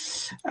end,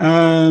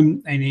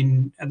 and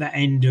in at that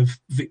end of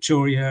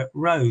Victoria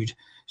Road.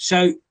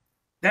 So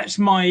that's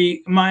my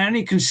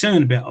only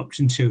concern about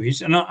option 2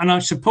 is, and I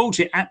support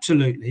it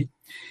absolutely,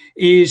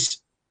 is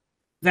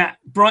that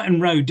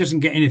Brighton Road doesn't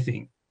get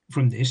anything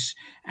from this,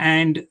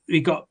 and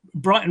we got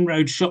Brighton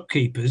Road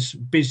shopkeepers,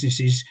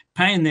 businesses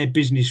paying their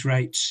business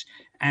rates,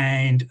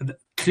 and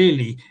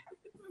clearly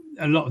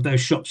a lot of those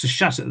shops are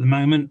shut at the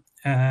moment.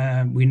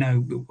 We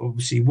know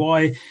obviously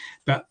why,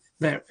 but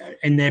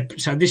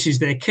so this is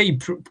their key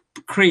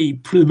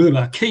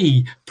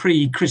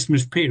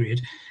pre-Christmas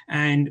period,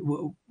 and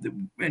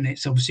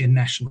it's obviously a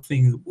national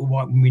thing.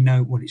 We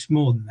know what it's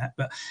more than that,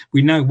 but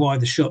we know why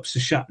the shops are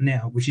shut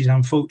now, which is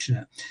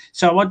unfortunate.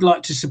 So I'd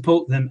like to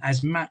support them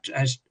as much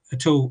as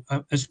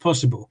as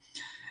possible.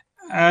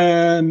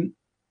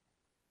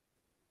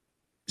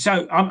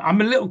 So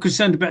I'm a little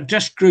concerned about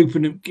just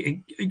grouping.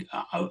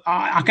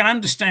 I can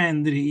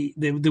understand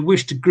the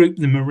wish to group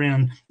them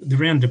around the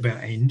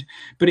roundabout end,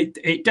 but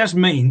it does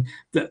mean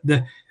that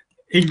the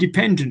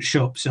independent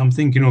shops I'm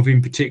thinking of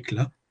in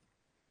particular,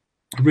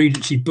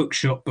 Regency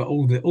Bookshop, but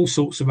all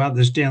sorts of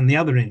others down the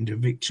other end of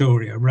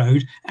Victoria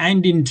Road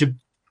and into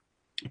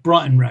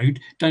Brighton Road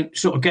don't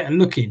sort of get a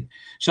look in.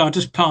 So I'll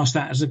just pass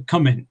that as a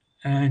comment,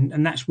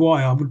 and that's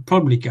why I would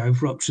probably go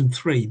for option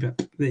 3.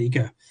 But there you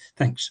go.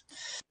 Thanks.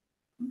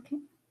 Okay.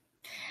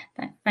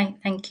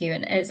 Thank you.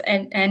 And is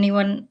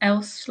anyone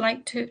else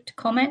like to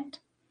comment?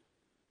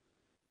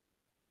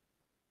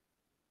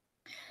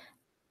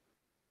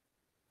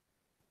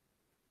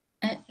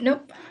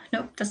 Nope,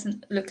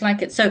 doesn't look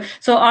like it. So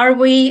are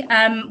we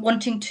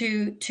wanting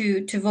to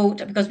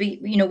vote, because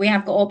we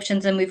have got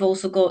options and we've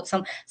also got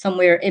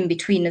somewhere in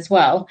between as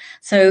well.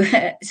 So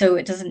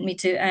it doesn't need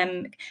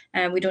to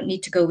we don't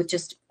need to go with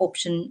just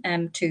option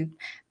 2.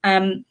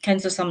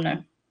 Councillor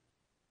Sumner.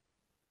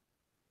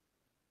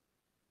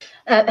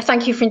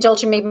 Thank you for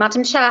indulging me,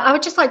 Madam Chair. I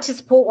would just like to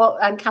support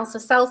what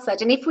Councillor Sell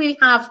said, and if we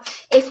have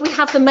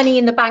the money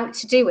in the bank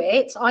to do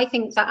it, I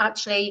think that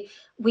actually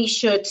we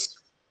should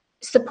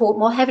support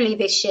more heavily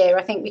this year.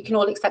 I think we can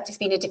all accept it's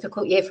been a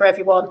difficult year for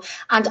everyone,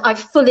 and I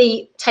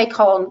fully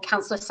take on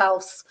Councillor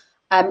Self's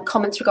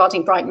comments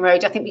regarding Brighton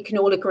Road. I think we can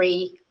all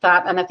agree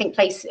that, and I think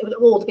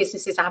all the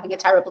businesses are having a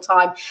terrible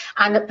time,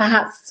 and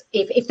perhaps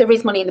if there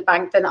is money in the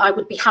bank, then I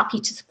would be happy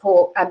to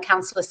support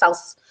Councillor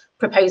Self's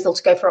proposal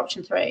to go for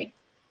option 3.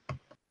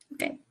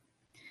 Okay,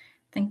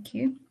 thank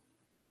you.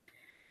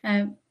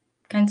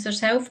 Councillor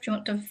Self, do you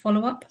want to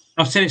follow up?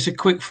 I said it's a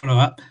quick follow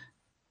up.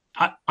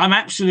 I'm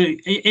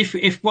absolutely,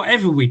 if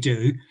whatever we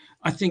do,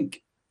 I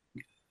think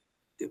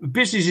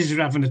businesses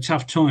are having a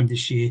tough time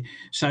this year.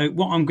 So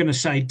what I'm going to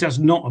say does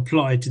not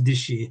apply to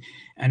this year,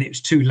 and it's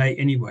too late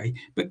anyway.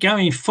 But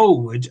going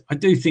forward, I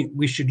do think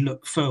we should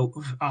look for,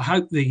 I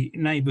hope the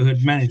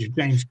neighbourhood manager,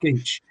 James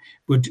Geach,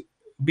 would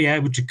be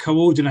able to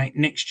coordinate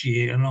next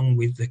year along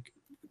with the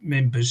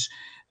members,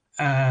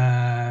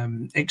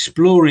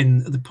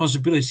 exploring the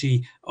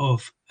possibility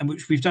of, and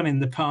which we've done in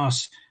the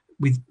past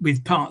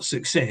with part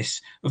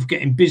success, of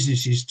getting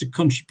businesses to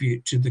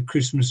contribute to the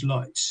Christmas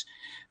lights.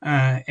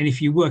 And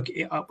if you work,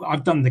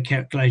 I've done the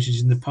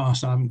calculations in the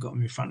past, I haven't got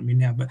them in front of me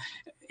now, but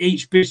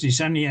each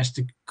business only has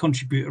to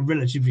contribute a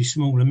relatively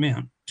small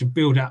amount to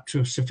build up to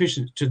a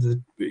sufficient to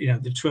the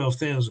the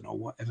 12,000 or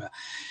whatever.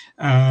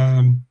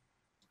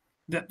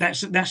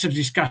 That's a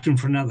discussion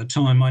for another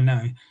time, I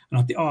know.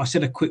 And I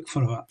said a quick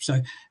follow up.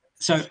 So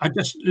I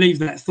just leave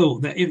that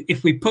thought that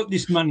if we put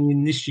this money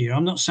in this year,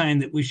 I'm not saying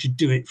that we should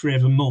do it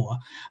forevermore.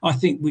 I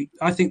think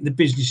the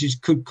businesses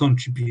could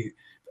contribute,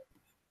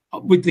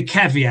 with the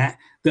caveat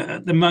that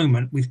at the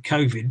moment with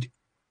COVID,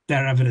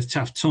 they're having a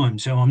tough time.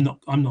 So I'm not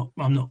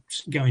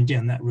going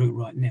down that route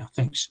right now.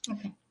 Thanks.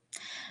 Okay.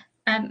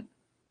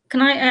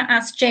 Can I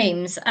ask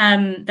James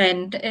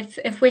then,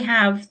 if we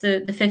have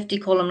the 50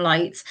 column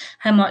lights,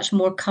 how much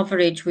more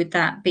coverage would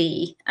that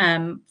be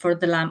for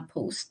the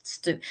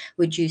lampposts,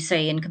 would you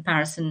say, in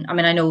comparison? I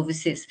mean, I know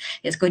obviously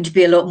it's going to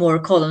be a lot more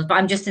columns, but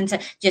I'm just into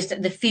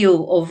the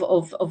feel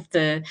of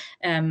the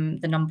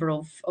number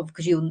of,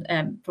 because you'll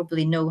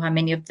probably know how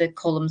many of the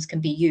columns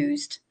can be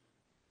used.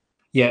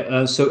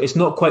 Yeah, so it's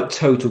not quite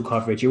total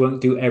coverage. You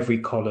won't do every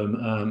column,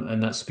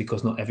 and that's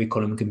because not every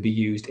column can be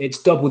used.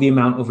 It's double the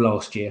amount of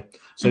last year.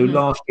 So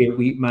last year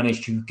we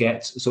managed to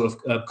get sort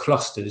of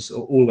clusters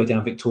all the way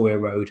down Victoria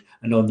Road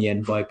and on the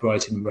end by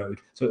Brighton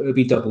Road. So it would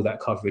be double that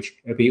coverage.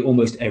 It would be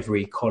almost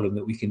every column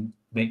that we can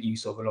make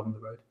use of along the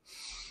road.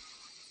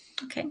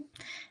 Okay.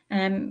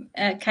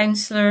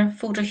 Councillor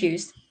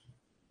Folder-Hughes.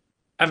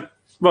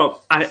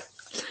 Well,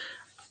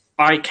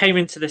 I came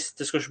into this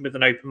discussion with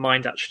an open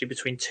mind, actually,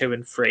 between 2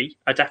 and 3.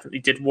 I definitely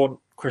did want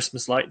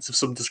Christmas lights of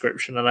some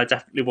description, and I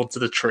definitely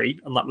wanted a tree,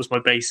 and that was my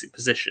basic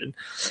position.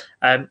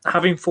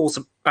 Having thought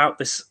about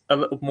this a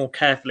little more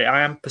carefully,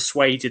 I am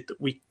persuaded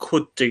that we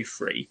could do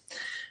 3,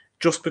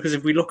 just because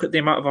if we look at the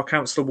amount of our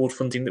council award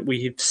funding that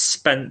we have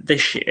spent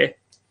this year,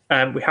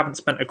 we haven't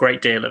spent a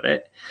great deal of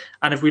it.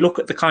 And if we look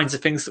at the kinds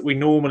of things that we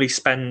normally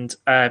spend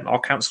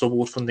our council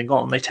award funding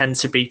on, they tend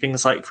to be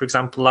things like, for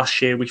example,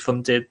 last year we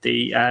funded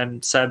the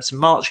Surbiton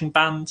Marching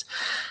Band.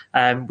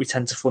 We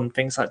tend to fund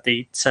things like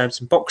the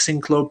Surbiton Boxing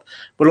Club.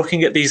 We're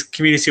looking at these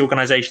community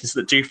organisations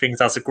that do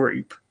things as a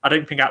group. I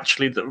don't think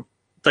actually that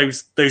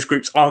those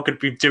groups are going to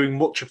be doing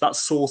much of that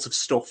sort of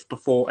stuff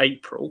before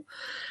April.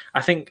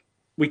 I think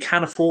we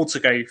can afford to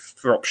go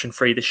for option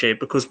 3 this year,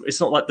 because it's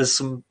not like it's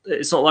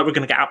not like we're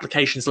going to get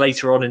applications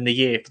later on in the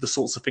year for the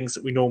sorts of things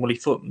that we normally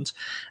fund.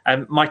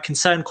 My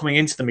concern coming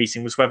into the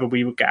meeting was whether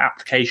we would get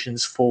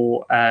applications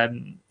for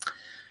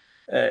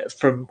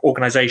from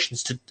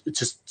organisations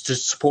to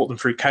support them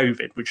through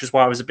COVID, which is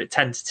why I was a bit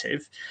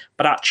tentative.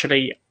 But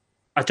actually,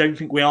 I don't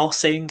think we are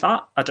seeing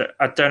that. I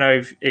don't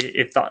know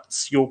if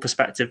that's your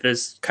perspective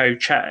as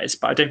co-chairs,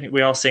 but I don't think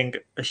we are seeing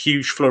a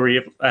huge flurry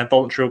of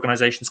voluntary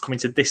organisations coming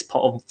to this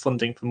pot of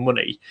funding for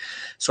money.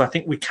 So I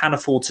think we can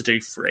afford to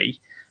do 3,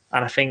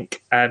 and I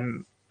think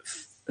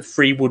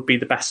 3 would be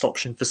the best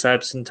option for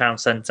Surbiton Town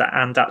Centre.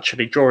 And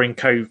actually, during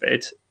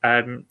COVID,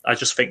 I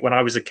just think when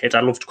I was a kid,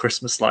 I loved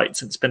Christmas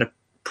lights, and it's been a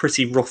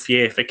pretty rough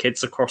year for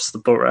kids across the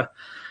borough.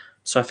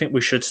 So I think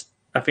we should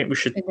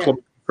club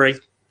 3.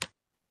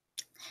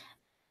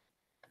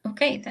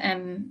 Okay,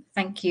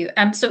 thank you.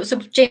 So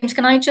James,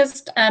 can I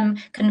just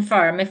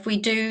confirm, if we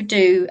do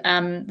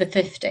the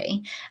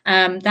 50,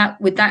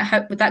 would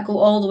that go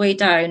all the way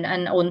down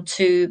and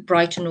onto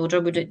Brighton Road,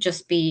 or would it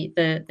just be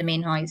the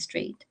main high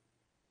street?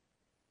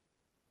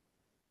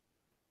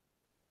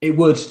 It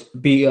would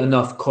be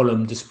enough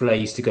column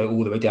displays to go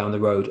all the way down the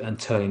road and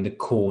turning the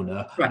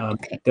corner. Right,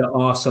 okay. There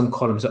are some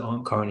columns that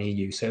aren't currently in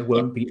use, so it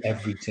won't be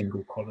every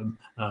single column,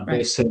 but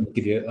it certainly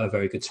give you a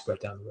very good spread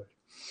down the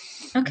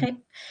road. Okay.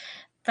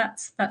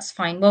 That's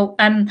fine. Well,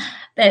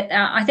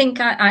 I think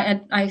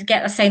I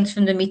get a sense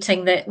from the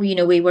meeting that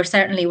we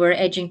were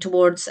edging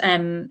towards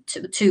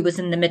 2 was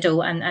in the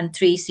middle, and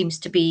 3 seems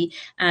to be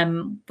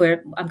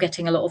where I'm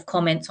getting a lot of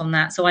comments on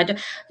that. So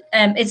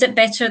is it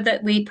better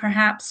that we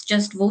perhaps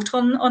just vote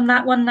on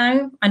that one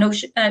now? I know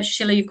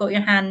Sheila, you've got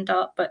your hand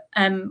up, but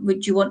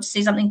would you want to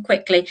say something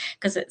quickly,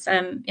 because it's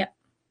yeah.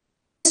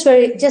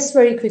 Just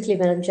very quickly,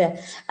 Madam Chair.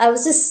 I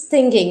was just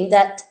thinking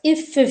that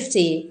if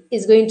 50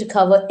 is going to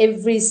cover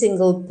every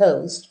single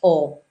post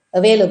or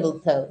available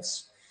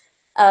post,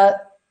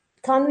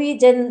 can't we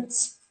then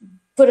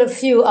put a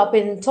few up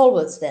in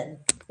Tolworth then,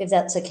 if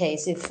that's the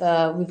case, if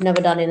we've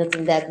never done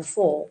anything there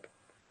before?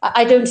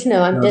 I don't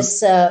know. I'm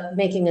just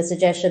making a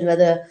suggestion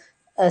whether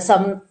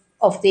some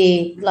of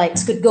the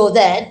lights could go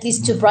there, at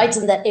least to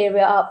brighten that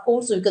area up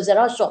also, because there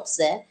are shops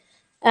there.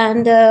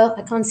 And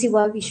I can't see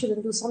why we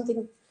shouldn't do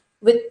something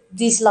with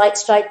these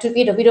lights, try to,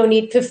 we don't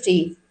need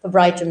 50 for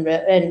Brighton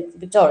and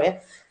Victoria.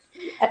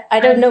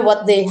 I don't know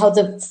how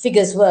the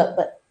figures work,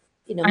 but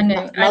I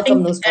know.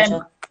 Malcolm knows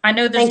better. I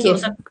know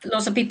there's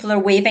lots of people are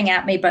waving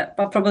at me, but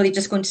I'm probably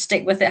just going to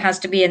stick with it has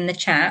to be in the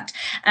chat.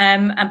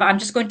 But I'm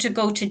just going to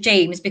go to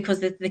James, because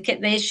the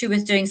issue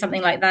with doing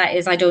something like that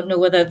is I don't know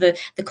whether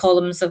the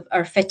columns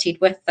are fitted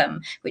with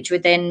them, which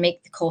would then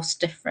make the cost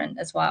different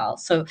as well.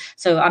 So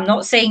I'm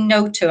not saying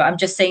no to it. I'm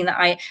just saying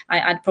that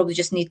I'd probably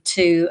just need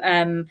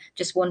to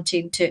just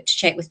wanting to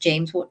check with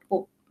James.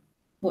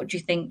 What do you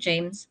think,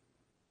 James?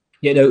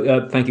 Yeah,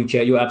 no, thank you,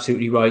 Chair. You're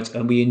absolutely right.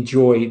 And we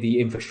enjoy the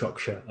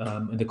infrastructure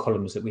and the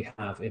columns that we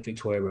have in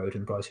Victoria Road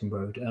and Brighton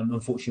Road.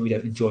 Unfortunately, we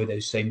don't enjoy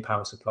those same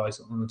power supplies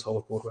on the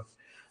Tolworth Broadway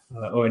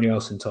or anywhere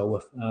else in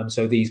Tolworth.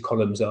 So these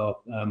columns are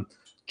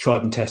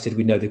tried and tested.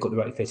 We know they've got the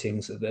right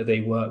fittings,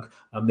 they work.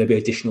 There'll be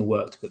additional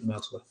work to put them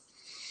elsewhere.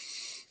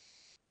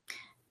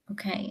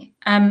 Okay.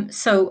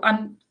 So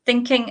I'm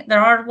thinking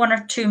there are 1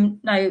 or 2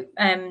 now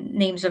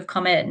names have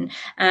come in.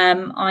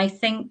 I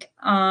think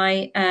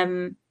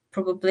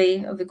probably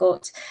have we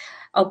got.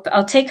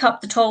 I'll take up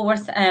the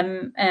Tolworth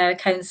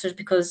councillors,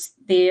 because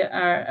they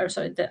are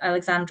sorry, the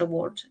Alexandra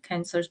Ward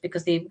councillors,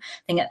 because they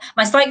think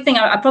my slight thing.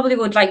 I probably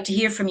would like to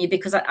hear from you,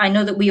 because I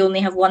know that we only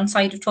have one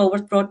side of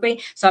Tolworth Broadway,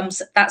 so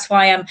that's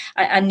why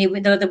I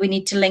knew that we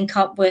need to link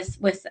up with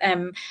sort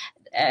of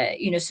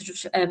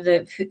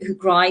the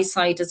Hugrai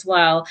side as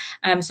well.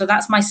 So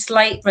that's my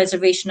slight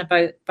reservation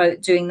about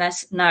doing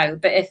this now.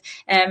 But if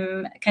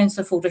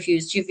Councillor Folder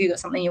Hughes, have you got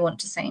something you want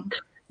to say?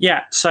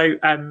 Yeah, so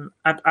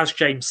as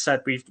James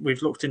said,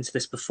 we've looked into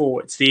this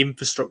before. It's the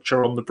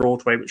infrastructure on the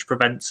Broadway which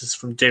prevents us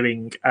from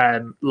doing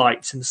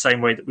lights in the same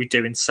way that we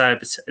do in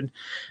Surbiton.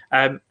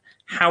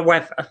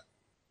 However,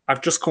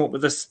 I've just come up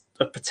with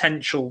a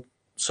potential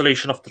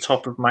solution off the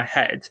top of my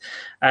head.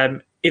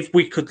 If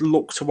we could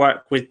look to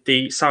work with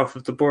the south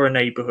of the Borough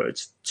neighbourhood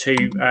to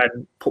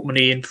put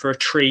money in for a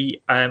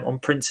tree on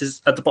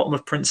Prince's at the bottom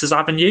of Prince's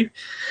Avenue,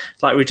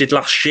 like we did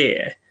last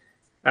year,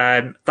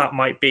 that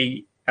might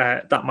be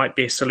that might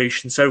be a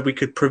solution. So we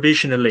could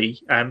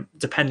provisionally,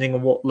 depending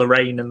on what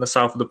Lorraine and the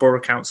South of the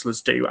Borough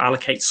councillors do,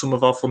 allocate some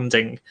of our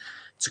funding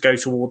to go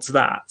towards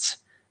that.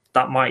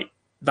 That might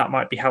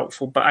be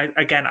helpful. But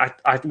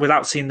I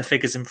without seeing the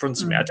figures in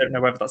front of me, I don't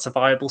know whether that's a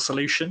viable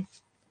solution.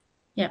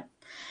 Yeah.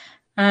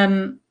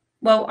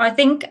 Well, I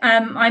think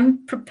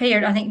I'm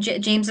prepared. I think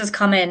James has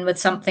come in with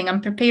something.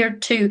 I'm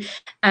prepared to,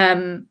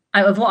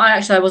 of what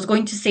I was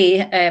going to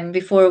say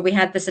before we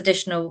had this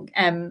additional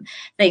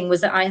thing,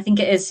 was that I think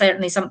it is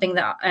certainly something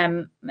that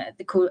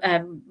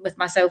with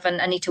myself and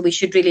Anita, we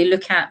should really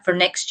look at for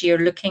next year,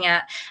 looking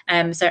at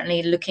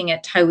certainly looking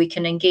at how we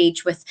can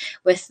engage with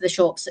the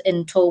shops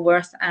in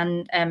Tolworth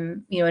and,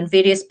 in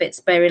various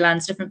bits,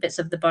 Berrylands, different bits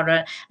of the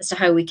borough, as to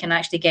how we can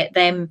actually get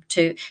them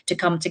to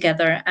come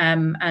together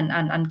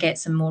and get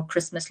some more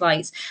Christmas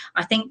lights.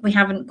 I think we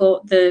haven't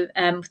got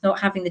not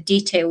having the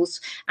details,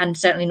 and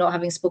certainly not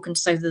having spoken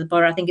to South of the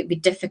Borough, I think it'd be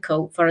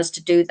difficult for us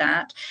to do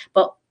that.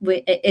 But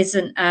it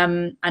isn't,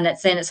 and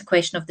it's a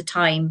question of the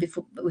time.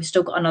 Before we've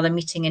still got another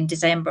meeting in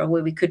December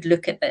where we could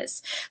look at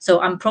this. So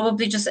I'm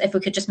probably if we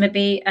could just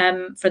maybe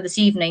for this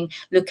evening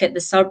look at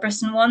the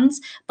Surbiton ones,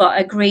 but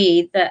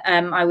agree that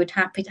I would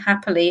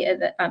happily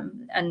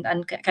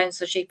and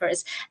Councillor Shaper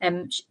is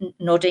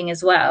nodding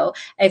as well.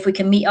 If we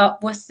can meet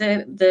up with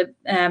the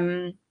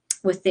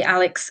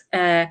Alex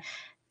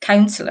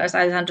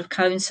Alexander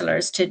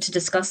councillors to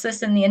discuss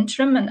this in the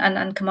interim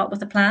and come up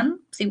with a plan,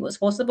 see what's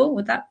possible.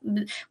 Would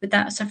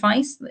that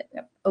suffice?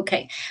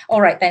 Okay,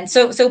 all right then.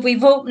 So we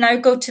will now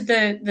go to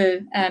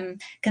the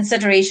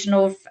consideration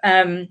of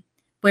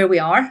where we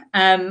are.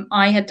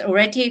 I had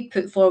already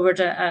put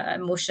forward a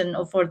motion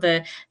for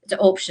the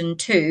option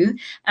 2.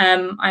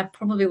 I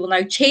probably will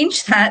now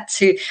change that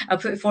to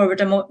put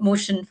forward a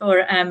motion for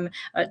a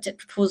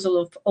proposal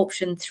of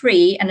option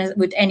 3. And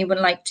would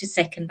anyone like to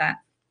second that?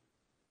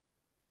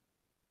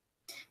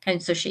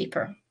 Councillor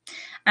Shaper.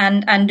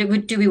 And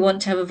do we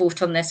want to have a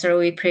vote on this, or are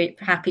we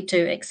happy to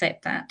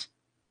accept that?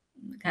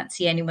 I can't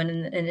see anyone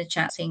in the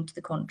chat saying to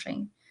the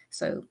contrary.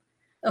 So,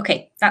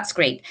 okay, that's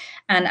great.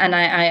 And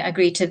I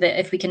agree to that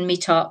if we can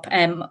meet up,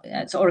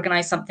 to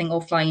organise something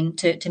offline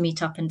to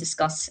meet up and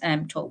discuss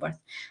Tolworth.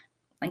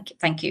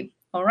 Thank you.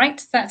 All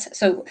right, that's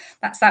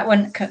that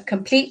one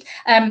complete.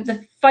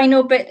 The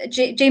final bit,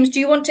 James, do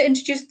you want to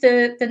introduce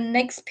the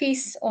next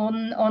piece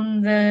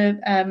on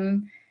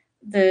the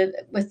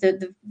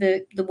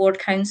ward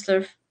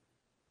councillor?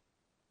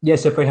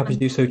 Yes, I'm very happy to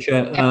do so,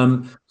 Chair.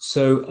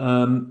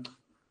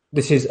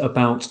 This is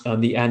about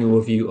the annual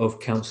review of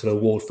council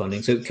award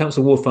funding. So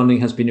council award funding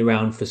has been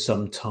around for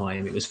some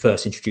time. It was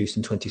first introduced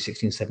in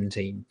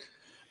 2016-17.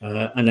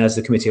 And as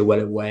the committee are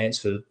well aware, it's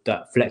for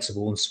that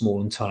flexible and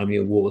small and timely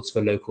awards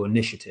for local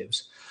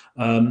initiatives.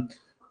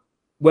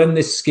 When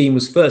this scheme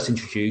was first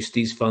introduced,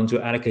 these funds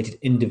were allocated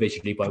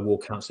individually by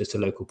ward councillors to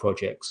local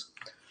projects.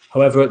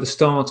 However, at the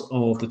start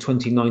of the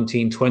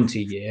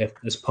 2019-20 year,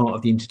 as part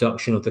of the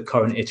introduction of the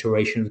current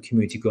iteration of the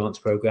Community Grants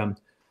Programme,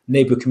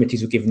 neighbourhood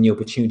committees were given the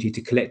opportunity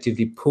to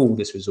collectively pool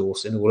this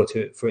resource in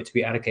order for it to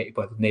be allocated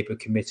by the neighbourhood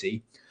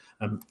committee.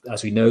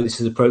 As we know, this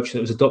is an approach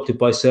that was adopted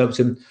by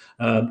Surbiton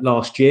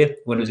last year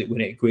when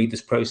it agreed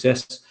this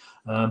process.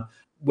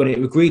 When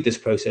it agreed this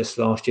process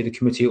last year, the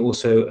committee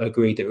also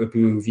agreed that it would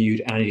be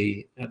reviewed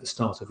annually at the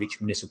start of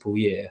each municipal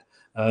year.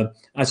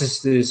 As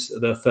this is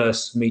the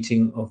first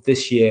meeting of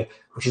this year,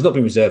 which has not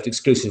been reserved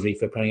exclusively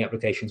for planning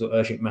applications or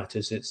urgent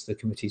matters, it's the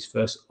committee's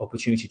first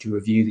opportunity to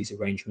review these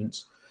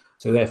arrangements.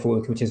 So therefore,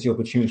 the committee has the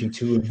opportunity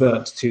to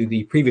revert to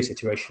the previous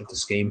iteration of the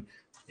scheme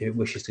if it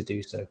wishes to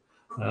do so.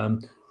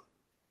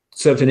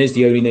 Surbiton is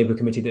the only neighbourhood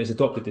committee that has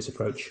adopted this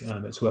approach.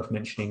 It's worth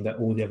mentioning that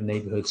all the other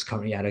neighbourhoods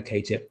currently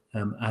allocate it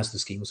as the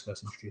scheme was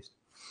first introduced.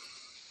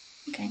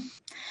 Okay.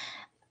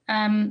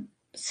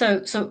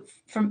 So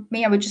for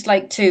me, I would just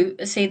like to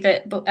say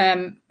that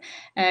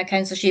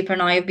Councillor Shaper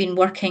and I have been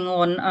working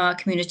on a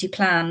community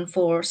plan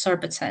for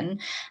Surbiton,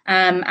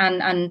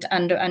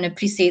 and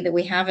appreciate that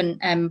we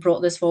haven't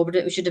brought this forward.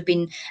 It should have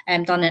been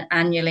done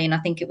annually, and I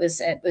think it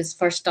was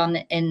first done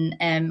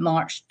in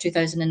March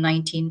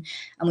 2019,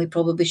 and we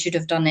probably should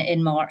have done it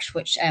in March,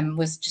 which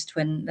was just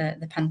when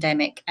the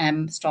pandemic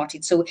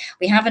started. So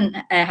we haven't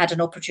had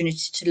an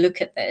opportunity to look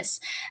at this.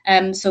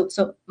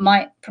 So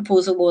my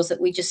proposal was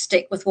that we just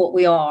stick with what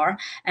we are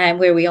and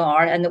where we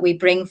are, and that we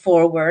bring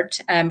forward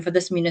for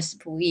this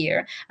municipal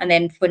year, and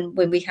then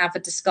when we have a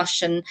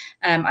discussion,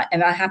 I'm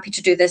happy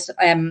to do this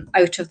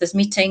out of this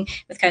meeting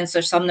with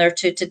Councillor Sumner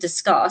to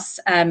discuss,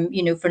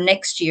 for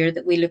next year,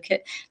 that we look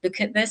at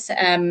this,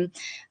 and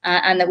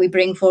that we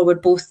bring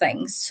forward both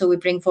things. So we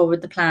bring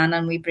forward the plan,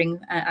 and we bring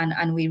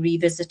and we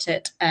revisit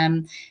it.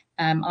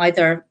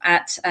 Either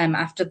at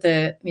after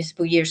the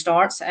municipal year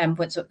starts,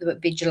 which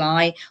would be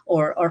July,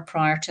 or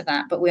prior to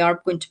that. But we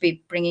are going to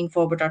be bringing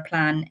forward our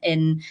plan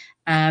in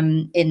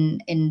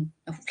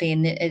hopefully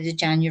in the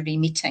January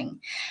meeting.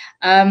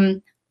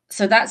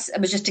 So it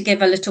was just to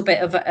give a little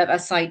bit of a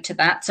side to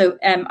that. So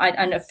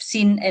I've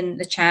seen in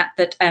the chat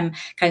that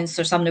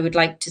Councillor Sumner would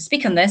like to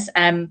speak on this.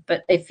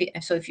 But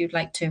if you'd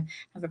like to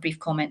have a brief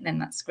comment, then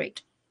that's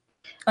great.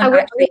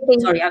 Actually,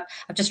 sorry,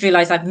 I've just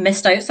realised I've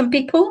missed out some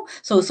people.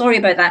 So sorry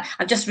about that.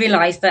 I've just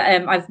realised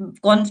that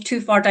I've gone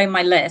too far down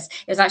my list.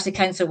 It was actually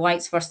Councillor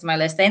White's first on my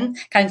list, then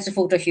Councillor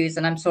Folder-Hughes,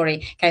 and I'm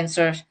sorry,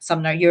 Councillor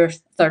Sumner, you're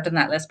third on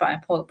that list, but I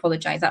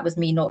apologise. That was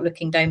me not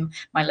looking down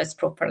my list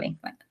properly.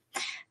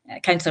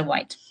 Councillor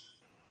White.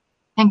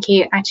 Thank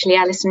you. Actually,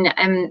 Alison,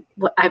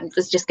 I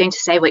was just going to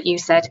say what you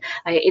said.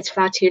 It's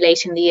far too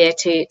late in the year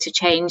to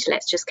change.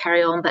 Let's just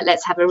carry on, but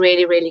let's have a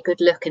really, really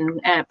good look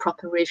and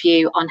proper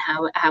review on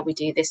how we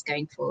do this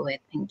going forward.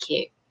 Thank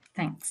you.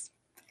 Thanks.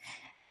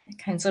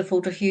 Councillor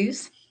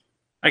Folder-Hughes.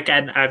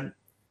 Again,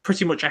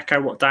 pretty much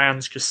echo what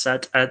Diane's just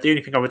said. The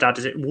only thing I would add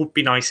is it would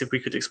be nice if we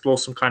could explore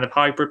some kind of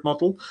hybrid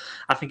model.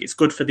 I think it's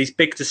good for these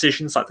big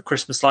decisions like the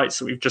Christmas lights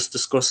that we've just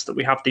discussed, that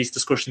we have these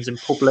discussions in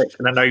public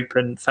in an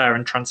open, fair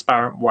and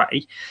transparent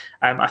way.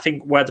 I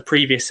think where the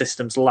previous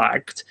systems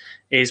lagged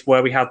is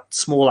where we had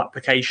small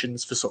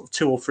applications for sort of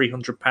 £200 or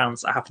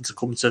 £300 that happened to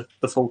come to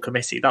the full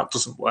committee. That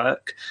doesn't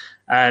work.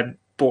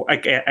 But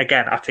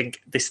again, I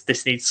think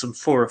this needs some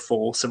thorough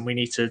force, and we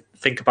need to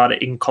think about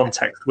it in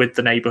context with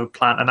the neighbourhood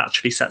plan and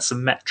actually set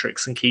some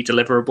metrics and key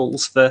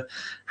deliverables for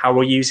how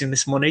we're using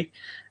this money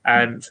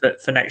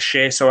for next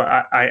year. So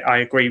I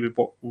agree with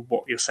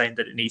what you're saying,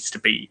 that it needs to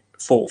be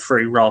thought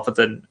through rather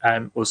than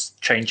us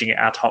changing it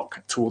ad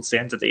hoc towards the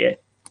end of the year.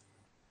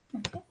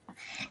 Okay.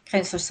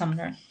 Councillor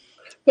Sumner.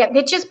 Yeah,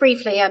 just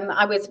briefly, I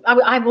think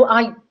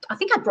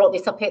I brought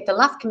this up at the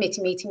last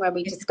committee meeting where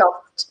we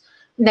discussed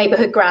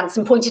neighbourhood grants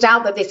and pointed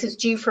out that this is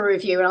due for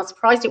review, and I was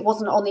surprised it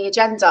wasn't on the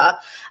agenda.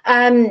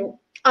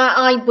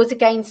 I was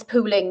against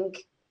pooling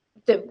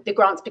the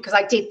grants because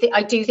I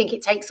do think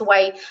it takes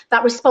away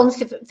that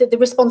the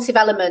responsive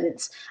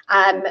element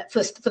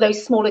for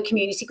those smaller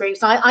community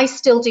groups. I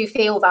still do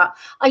feel that.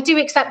 I do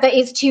accept that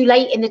it's too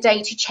late in the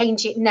day to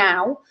change it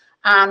now,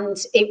 and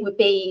it would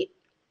be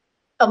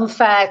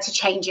unfair to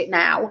change it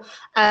now.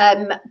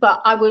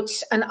 But I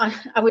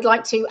would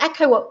like to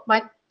echo what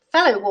my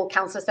fellow ward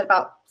councillor said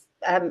about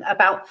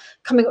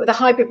coming up with a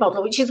hybrid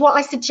model, which is what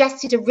I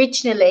suggested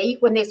originally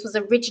when this was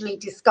originally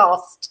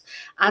discussed,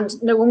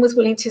 and no one was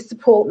willing to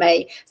support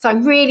me. So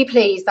I'm really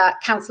pleased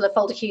that Councillor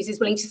Folder-Hughes is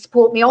willing to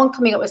support me on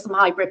coming up with some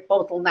hybrid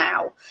model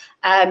now,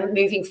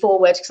 moving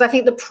forward. Because I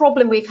think the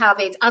problem we've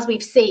had is, as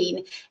we've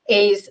seen,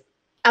 is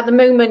at the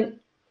moment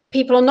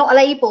people are not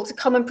able to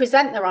come and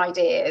present their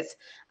ideas.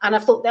 And I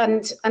thought,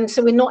 and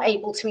so we're not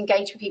able to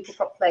engage with people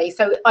properly.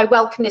 So I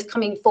welcome this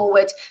coming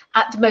forward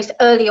at the most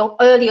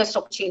earliest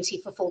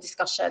opportunity for full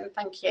discussion.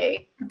 Thank you.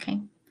 Okay.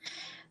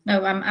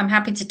 No, I'm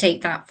happy to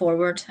take that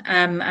forward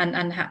and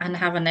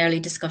have an early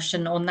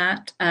discussion on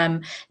that.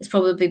 It's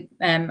probably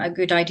a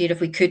good idea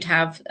if we could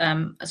have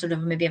a sort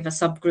of maybe have a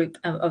subgroup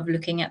of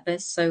looking at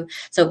this. So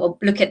we'll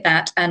look at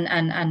that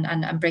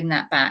and bring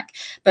that back.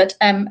 But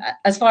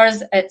as far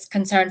as it's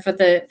concerned,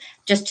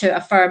 just to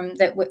affirm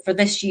that for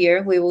this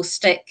year we will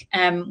stick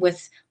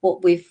with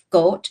what we've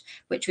got,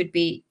 which would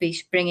be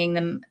bringing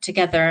them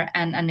together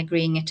and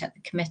agreeing it at the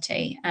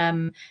committee.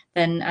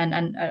 Then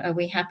are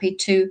we happy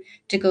to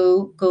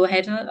go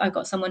ahead? I've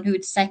got someone who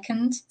would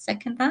second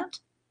that.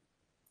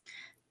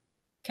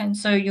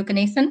 Councillor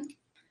Yoganathan.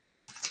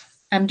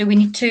 Do we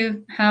need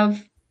to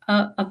have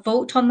a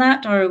vote on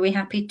that, or are we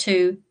happy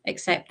to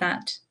accept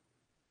that?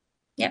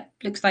 Yep,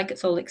 looks like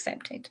it's all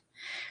accepted.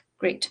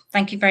 Great,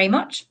 thank you very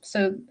much.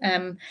 So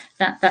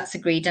that's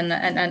agreed, and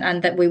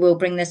that we will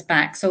bring this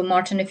back. So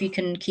Martin, if you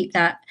can keep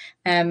that,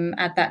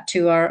 add that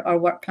to our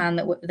work plan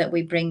that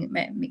we bring,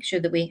 make sure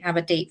that we have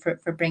a date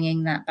for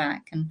bringing that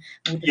back, and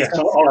we'll discuss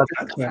I'll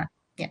add that.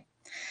 Yeah,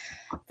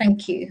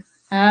 thank you.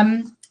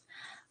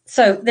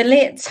 So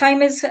the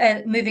time is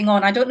moving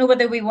on. I don't know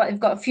whether we've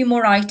got a few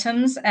more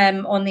items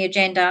on the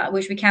agenda,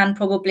 which we can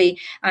probably.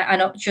 I'm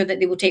not sure that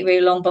they will take very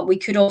long, but we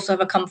could also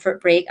have a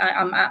comfort break.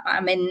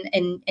 I'm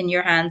in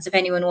your hands. If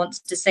anyone wants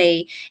to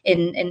say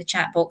in the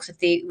chat box if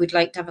they would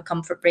like to have a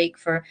comfort break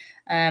for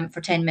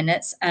 10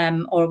 minutes,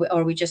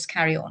 or we just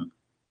carry on.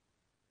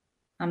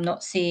 I'm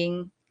not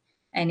seeing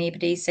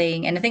anybody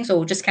saying anything, so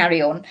we'll just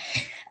carry on.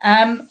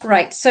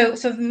 Right, so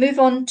move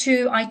on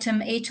to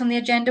item 8 on the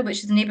agenda, which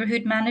is the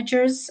neighbourhood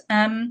managers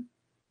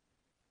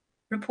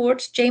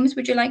report. James,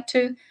 would you like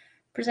to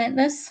present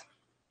this?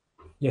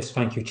 Yes,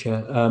 thank you,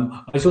 Chair.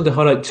 I just want to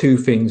highlight two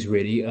things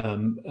really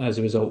as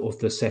a result of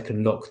the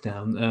second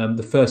lockdown.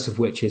 The first of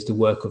which is the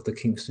work of the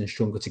Kingston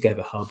Stronger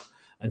Together Hub,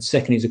 and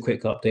second is a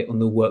quick update on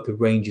the work the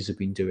Rangers have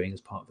been doing as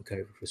part of the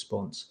COVID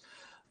response.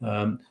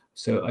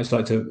 So I'd just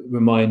like to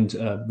remind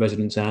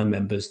residents and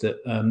members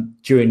that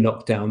during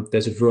lockdown,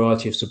 there's a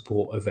variety of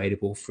support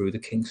available through the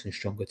Kingston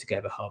Stronger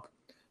Together Hub.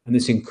 And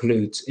this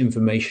includes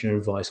information and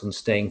advice on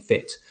staying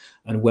fit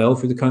and well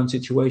through the current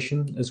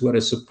situation, as well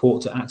as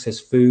support to access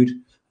food,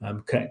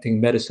 collecting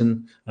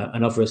medicine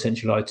and other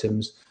essential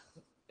items,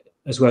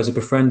 as well as a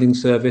befriending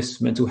service,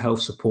 mental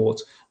health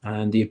support,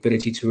 and the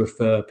ability to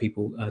refer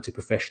people to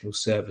professional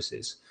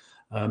services.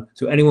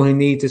 So anyone who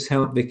needs this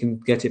help, they can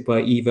get it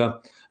by either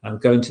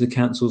going to the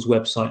council's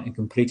website and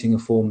completing a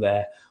form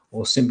there,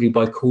 or simply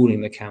by calling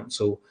the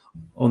council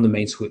on the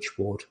main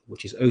switchboard,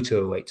 which is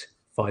 0208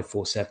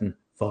 547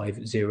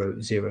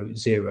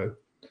 5000.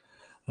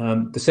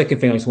 The second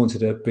thing I just wanted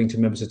to bring to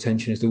members'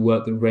 attention is the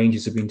work that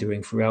Rangers have been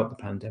doing throughout the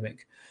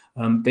pandemic.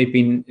 They've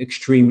been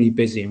extremely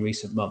busy in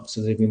recent months,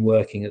 so they've been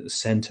working at the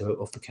centre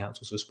of the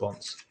council's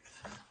response.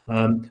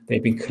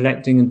 They've been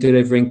collecting and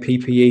delivering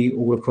PPE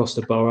all across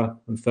the borough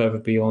and further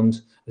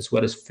beyond, as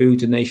well as food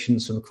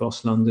donations from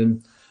across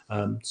London,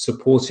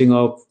 supporting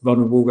our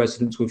vulnerable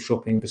residents with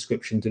shopping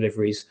prescription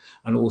deliveries,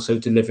 and also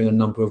delivering a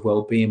number of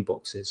wellbeing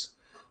boxes.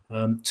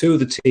 Two of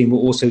the team were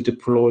also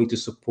deployed to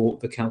support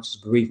the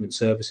council's bereavement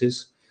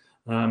services.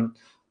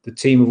 The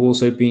team have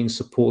also been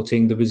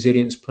supporting the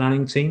resilience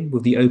planning team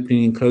with the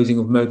opening and closing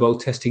of mobile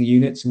testing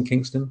units in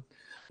Kingston.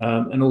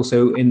 And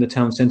also in the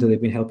town centre, they've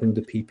been helping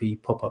the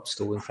PP pop-up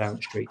store in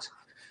Farrant Street.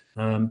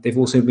 They've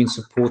also been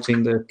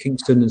supporting the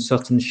Kingston and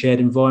Sutton shared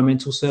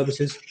environmental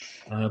services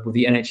with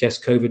the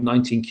NHS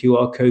COVID-19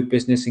 QR code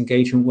business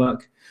engagement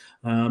work,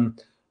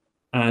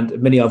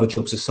 and many other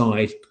jobs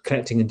aside,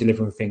 collecting and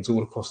delivering things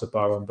all across the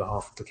borough on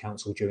behalf of the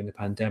council during the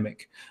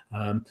pandemic.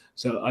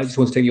 So I just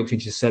want to take the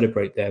opportunity to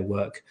celebrate their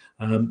work.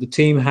 The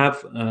team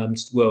have,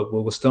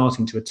 we're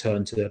starting to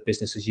return to their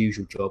business as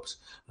usual jobs.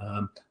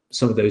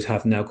 Some of those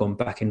have now gone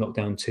back in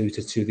lockdown 2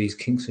 to these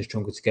Kingston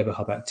Stronger Together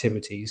hub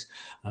activities.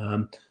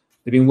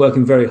 They've been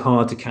working very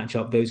hard to catch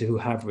up those who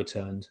have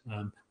returned.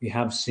 We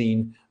have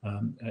seen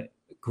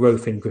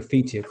growth in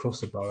graffiti across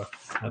the borough,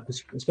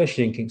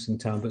 especially in Kingston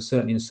Town, but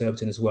certainly in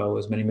Surbiton as well,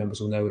 as many members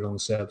will know along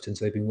Surbiton,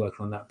 so they've been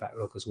working on that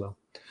backlog as well.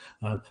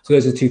 So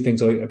those are two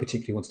things I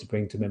particularly wanted to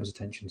bring to members'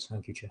 attention. So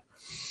thank you, Chair.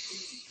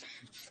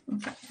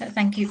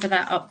 Thank you for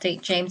that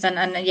update, James.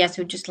 And yes,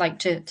 we'd just like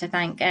to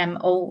thank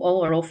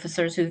all our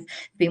officers who've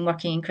been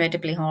working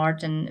incredibly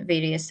hard in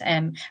various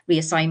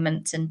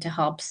reassignments into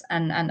hubs,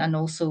 and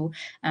also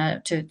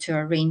to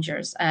our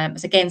Rangers.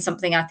 It's again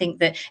something I think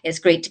that it's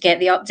great to get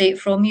the update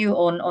from you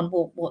on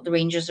what the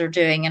Rangers are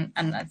doing,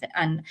 and I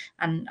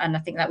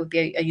think that would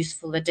be a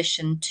useful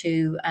addition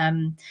to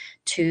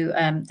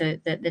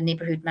the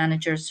neighbourhood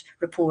managers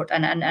report,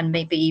 and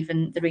maybe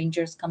even the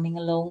Rangers coming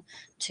along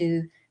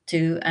to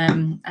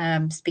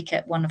speak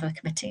at one of the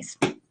committees.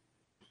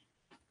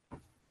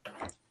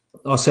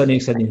 I'll certainly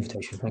extend the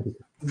invitation. Thank you.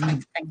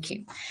 Thank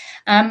you.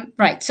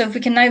 Right, so if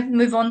we can now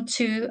move on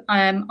to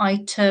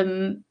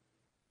item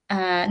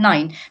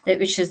 9,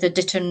 which is the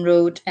Ditton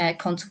Road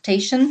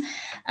consultation,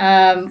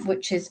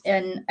 which is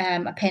in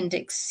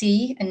Appendix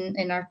C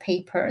in our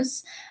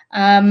papers.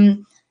 I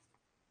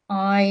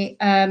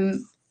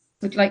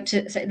would like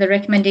to say the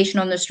recommendation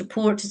on this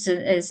report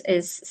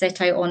is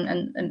set out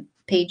on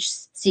page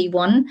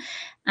C1,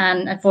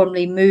 and I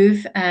formally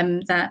move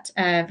that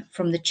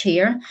from the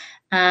chair,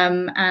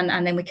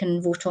 and then we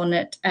can vote on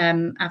it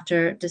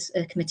after this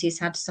committee has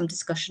had some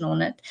discussion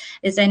on it.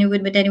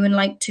 Would anyone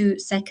like to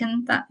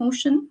second that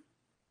motion?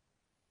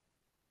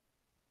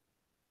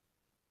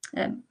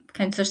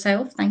 Councillor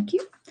Self, thank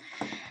you.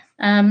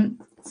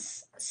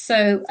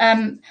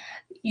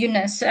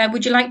 Eunice,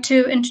 would you like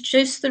to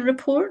introduce the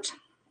report?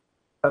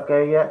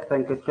 Okay, yeah,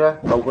 thank you, Chair.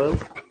 I will.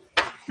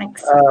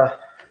 Thanks.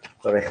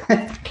 Sorry.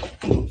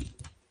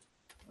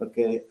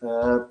 Okay,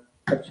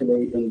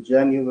 actually in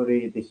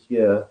January this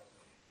year,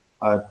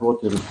 I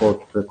brought a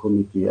report to the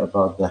committee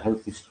about the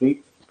healthy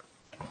street,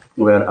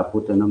 where I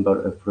put a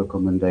number of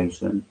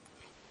recommendations.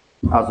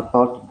 As a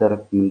part of the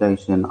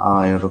recommendation,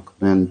 I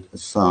recommend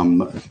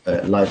some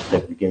light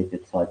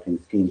segregated cycling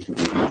scheme to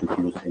be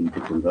introduced in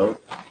Ditton Road.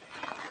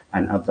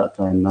 And at that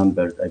time,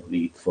 members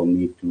agreed for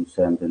me to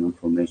send an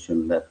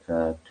information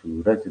letter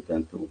to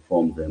residents to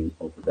inform them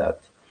of that.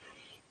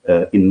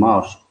 In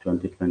March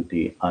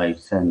 2020, I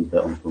sent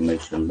the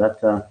information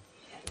letter,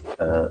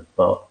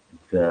 but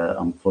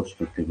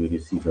unfortunately, we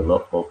received a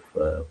lot of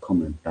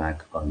comment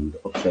back and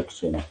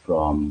objection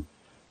from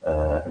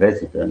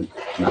residents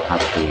not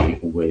happy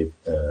with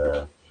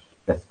the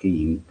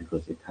scheme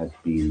because it has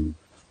been,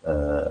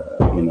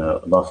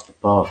 lost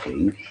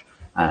parking,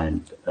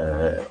 and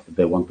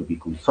they want to be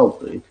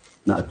consulted,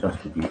 not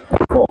just to be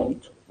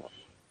informed.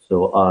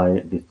 So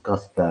I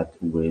discussed that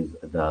with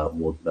the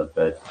ward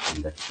members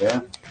and the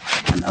chair,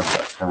 and at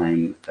that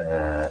time,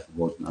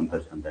 ward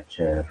members and the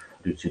chair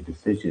reached a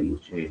decision,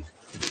 which is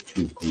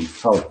to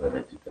consult the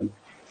resident.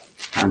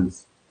 And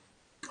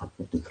I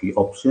put the 3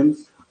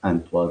 options,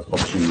 and it was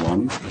option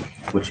 1,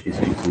 which is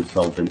to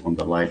consult them on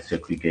the light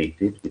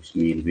segregated, which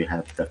means we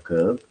have the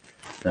curb,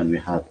 then we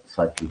have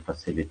cycling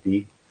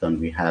facility, then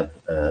we have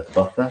a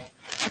buffer,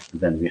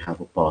 then we have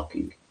a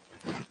parking.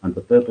 And the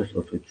purpose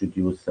of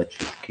introducing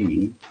such a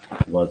scheme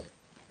was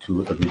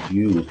to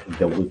reduce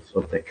the width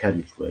of the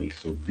carriageway,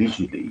 so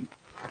visually,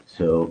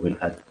 so we'll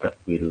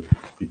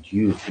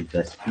reduce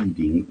the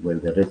speeding, where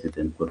the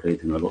residents were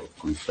raising a lot of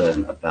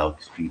concern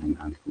about speeding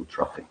and through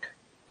traffic.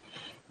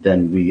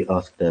 Then we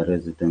asked the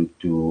resident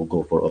to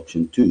go for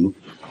option 2,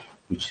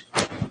 which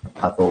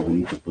I thought we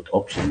need to put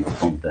options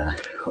on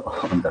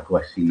the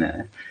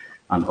questionnaire,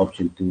 and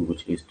option 2,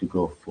 which is to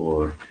go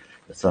for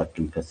the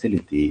cycling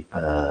facility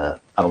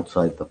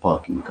outside the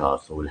parking car.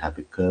 So we'll have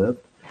a curb,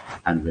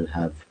 and we'll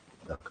have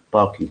the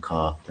parking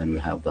car, then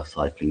we'll have the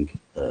cycling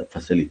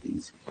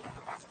facilities.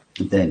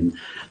 Then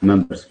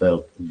members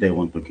felt they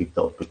want to give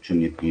the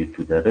opportunity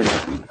to the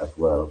resident as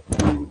well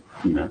to,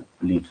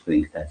 leave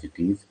things as it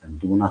is and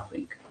do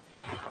nothing.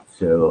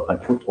 So I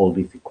put all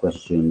these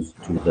questions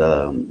to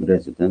the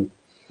resident.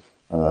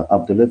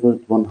 I've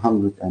delivered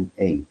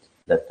 108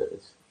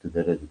 letters to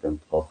the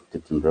resident of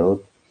Titton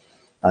Road.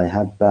 I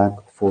had back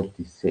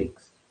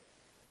 46.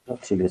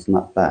 Actually, it's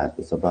not bad.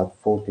 It's about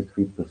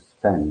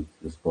 43%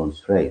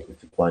 response rate.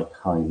 It's a quite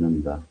high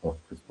number of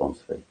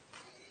response rate.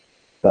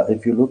 But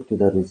if you look to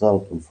the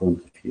result in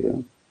front of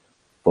you,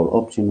 for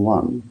option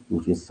 1,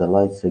 which is the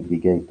light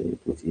segregated,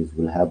 which is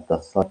will have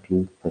the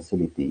cycling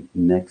facility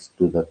next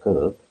to the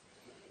curb,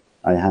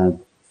 I had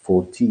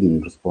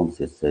 14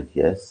 responses said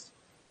yes,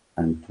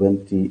 and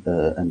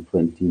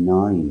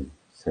 29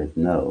 said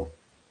no,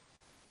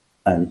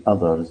 and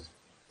others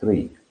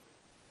 3.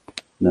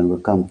 Then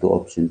we come to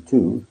option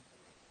 2,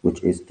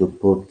 which is to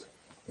put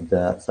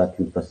the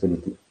cycling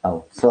facility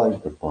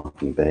outside the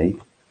parking bay.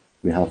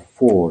 We have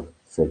 4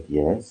 said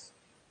yes,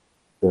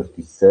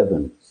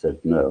 37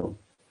 said no,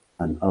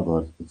 and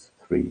others it's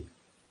 3.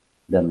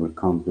 Then we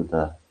come to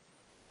the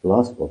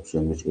last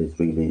option, which is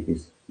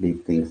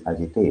leave things as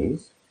it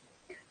is,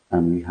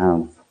 and we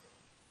have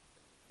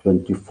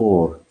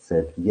 24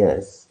 said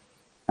yes,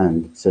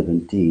 and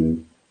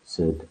 17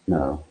 said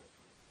no.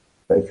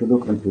 But if you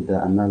look into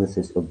the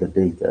analysis of the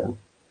data,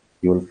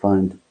 you'll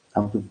find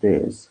out of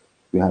this,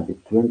 we have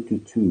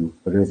 22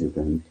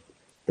 residents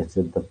that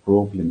said the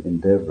problem in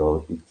their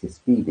road is the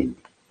speeding.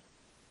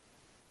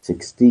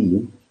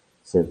 16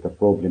 said the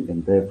problem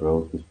in their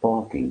road is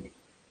parking.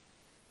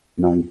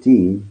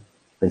 19,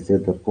 they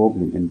said the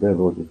problem in their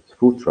road is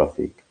through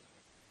traffic.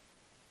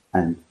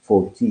 And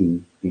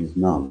 14 is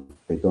none.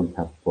 They don't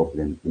have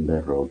problem in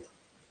their road.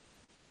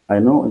 I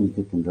know in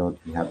Titton Road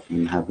we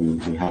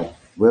had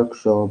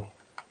workshop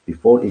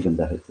before even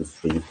the hit the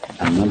street,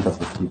 and members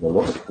received a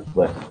lot of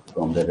requests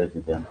from the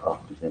residents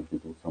asking them to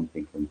do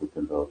something in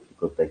Titton Road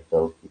because they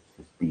felt it's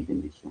a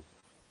speeding issue.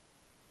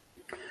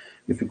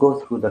 If you go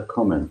through the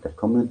comment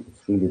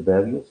is really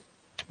various.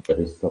 There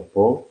is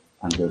support,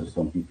 and there are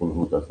some people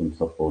who doesn't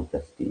support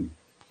the scheme.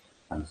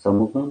 And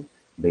some of them,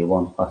 they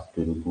want us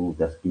to remove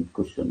the speed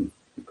cushion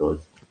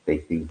because they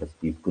think the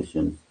speed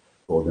cushions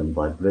cause them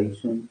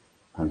vibration,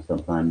 and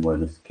sometimes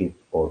when a skip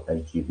or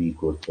LGV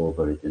goes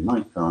over it in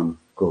night time,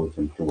 cause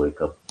them to wake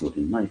up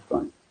during night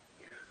time.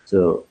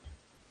 So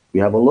we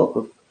have a lot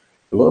of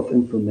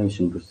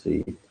information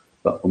received,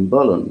 but on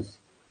balance,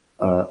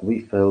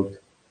 we felt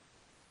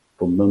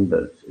for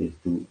members is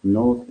to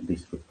note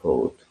this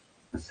report,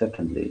 and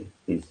secondly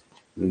is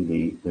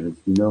really there is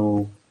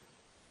no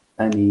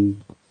any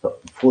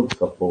full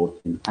support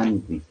in any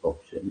of these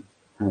options,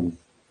 hence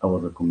our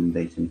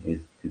recommendation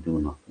is to do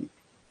nothing.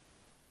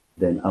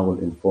 Then I will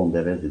inform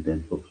the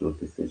resident of your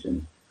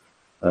decision.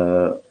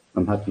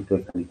 I'm happy to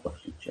take any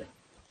questions, Chair.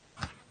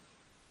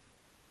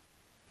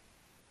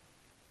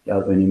 You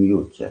are on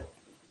mute, Chair.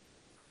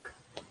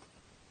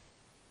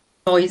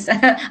 Noise.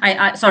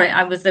 Sorry,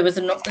 there was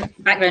a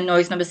background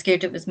noise and I was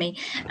scared it was me.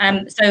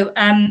 Thank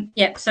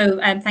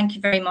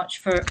you very much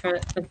for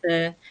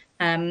the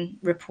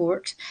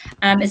report.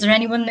 Is there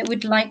anyone that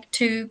would like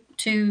to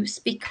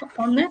speak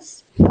on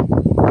this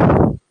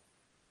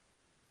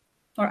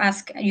or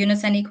ask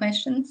Eunice any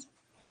questions?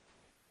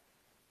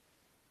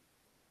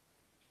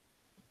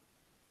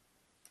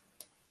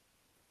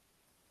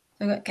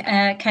 So we've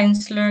got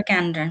Councillor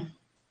Gander.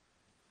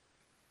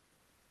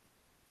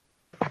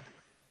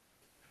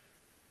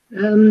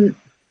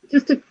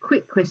 Just a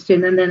quick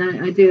question, and then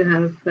I do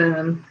have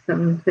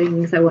some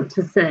things I want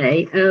to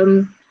say.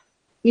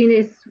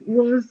 Eunice,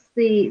 was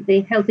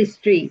the Healthy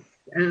Streets,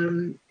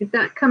 did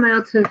that come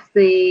out of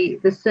the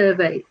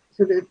survey?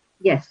 So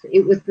yes,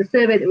 it was the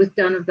survey that was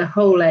done of the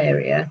whole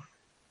area,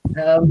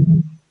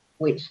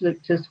 which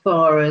looked as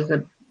far as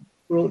a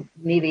broad,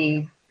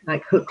 nearly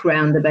like Hook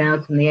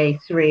Roundabout and the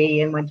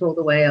A3 and went all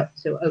the way up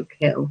to Oak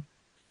Hill.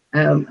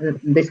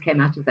 This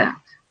came out of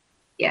that.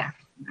 Yeah.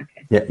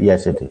 Okay. Yeah,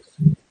 yes, it is.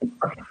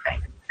 Okay,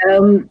 great.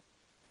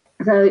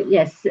 So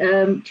yes,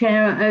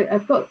 Chair,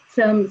 I've got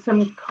some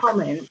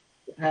comments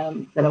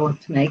that I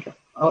want to make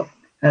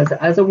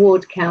as a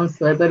ward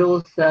councillor, but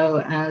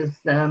also as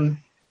a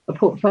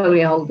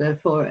portfolio holder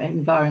for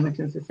environment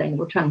and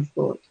sustainable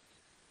transport.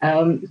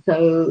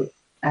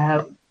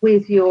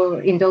 With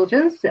your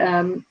indulgence,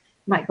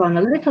 might go on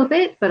a little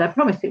bit, but I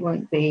promise it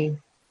won't be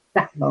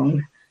that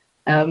long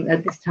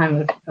at this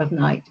time of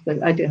night.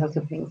 But I do have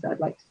some things I'd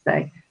like to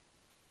say.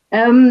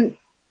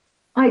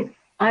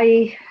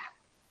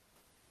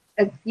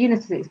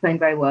 Eunice has explained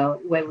very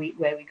well where we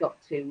got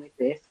to with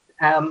this,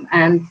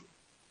 and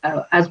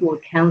as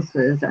ward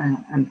councillors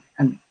and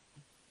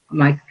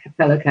my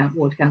fellow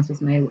ward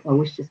councillors may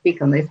wish to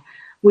speak on this,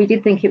 we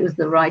did think it was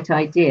the right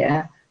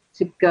idea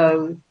to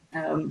go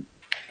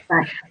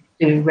back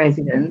to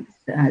residents,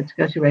 and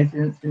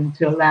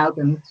to allow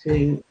them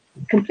to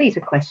complete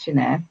a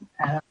questionnaire,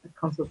 a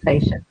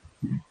consultation,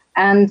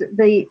 and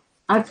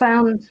I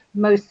found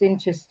most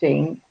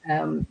interesting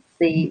and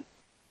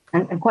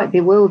quite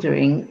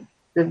bewildering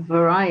the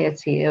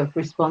variety of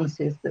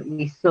responses that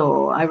we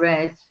saw. I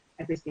read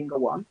every single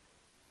one,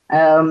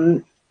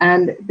 and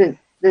there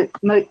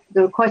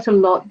were quite a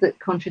lot that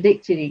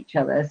contradicted each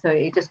other. So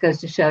it just goes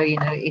to show, you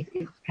know, it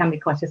can be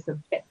quite a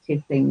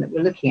subjective thing that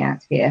we're looking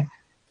at here.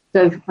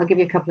 So I'll give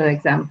you a couple of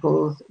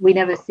examples. We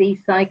never see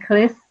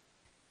cyclists.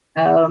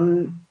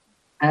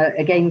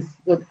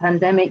 Against the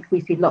pandemic, we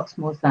see lots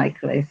more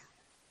cyclists.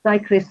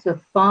 Cyclists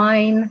are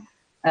fine.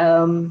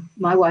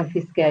 My wife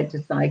is scared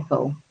to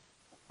cycle.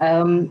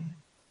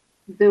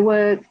 There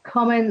were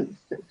comments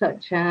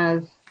such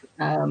as,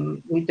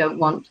 we don't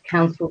want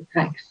council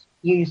tax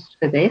used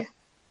for this,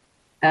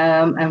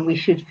 and we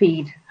should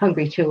feed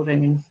hungry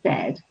children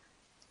instead.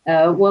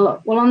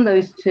 Well, on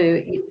those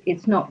two,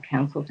 it's not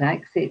council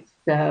tax, it's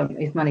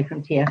money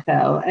from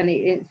TfL, and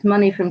it's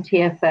money from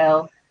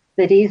TfL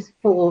that is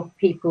for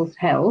people's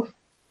health,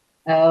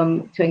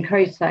 to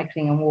encourage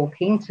cycling and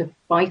walking, to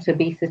fight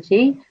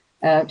obesity,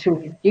 to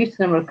reduce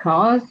the number of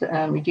cars,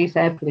 reduce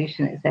air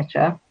pollution,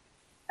 etc.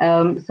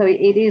 So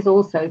it is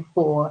also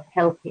for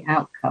healthy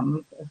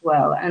outcomes as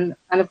well. And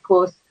of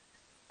course,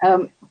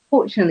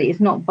 fortunately, it's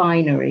not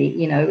binary.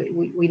 You know,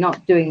 we're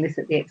not doing this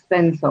at the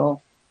expense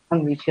of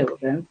hungry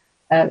children.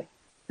 So,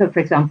 for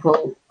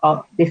example,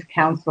 this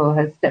council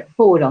has stepped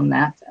forward on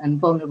that, and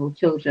vulnerable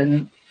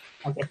children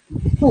are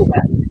getting school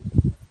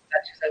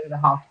vouchers over the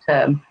half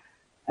term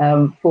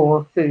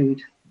for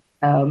food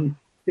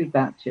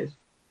vouchers.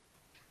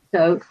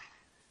 So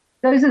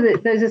those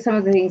are some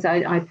of the things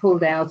I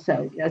pulled out.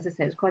 So as I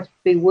said, it's quite a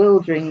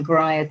bewildering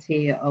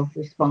variety of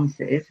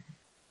responses.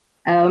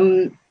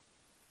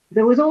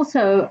 There was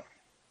also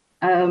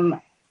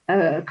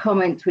a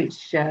comment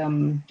which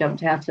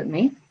jumped out at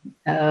me,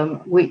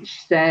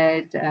 which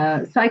said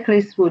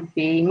cyclists would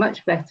be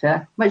much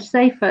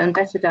safer and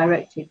better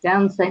directed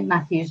down St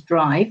Matthew's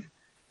Drive,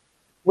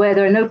 where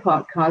there are no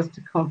parked cars to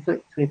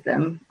conflict with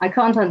them. I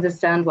can't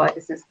understand why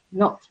this is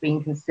not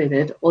being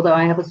considered, although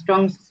I have a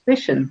strong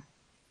suspicion.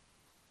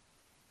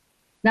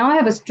 Now, I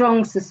have a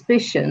strong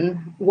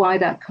suspicion why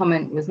that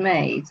comment was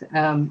made.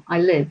 I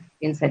live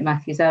in St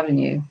Matthew's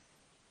Avenue.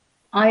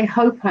 I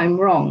hope I'm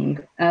wrong.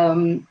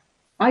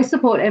 I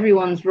support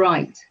everyone's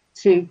right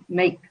to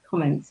make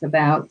comments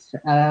about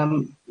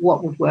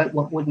what would work,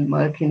 what wouldn't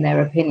work in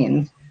their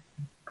opinions.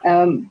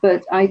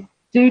 But I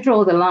do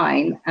draw the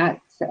line at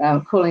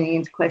calling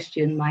into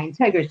question my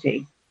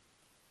integrity.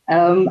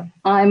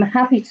 I'm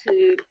happy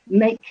to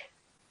make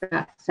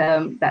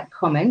that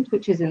comment,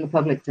 which is in the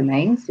public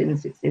domain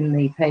since it's in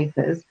the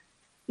papers,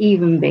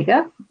 even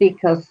bigger,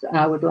 because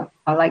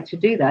I like to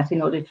do that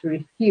in order to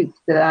refute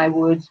that I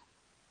would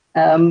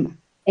in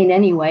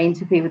any way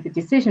interfere with the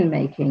decision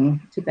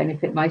making to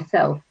benefit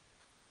myself.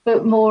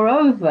 But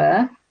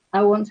moreover,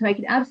 I want to make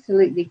it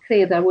absolutely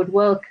clear that I would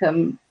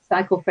welcome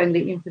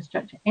cycle-friendly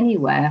infrastructure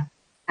anywhere,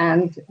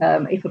 and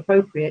if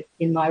appropriate,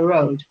 in my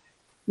road.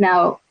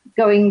 Now,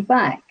 going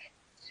back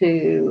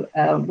to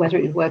whether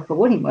it would work or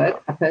wouldn't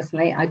work,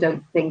 I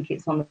don't think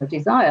it's on the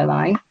desire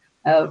line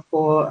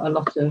for a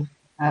lot of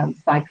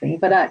cycling,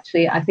 but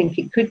actually I think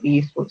it could be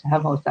useful to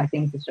have more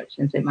cycling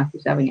infrastructure in St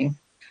Matthew's Avenue.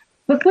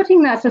 But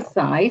putting that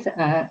aside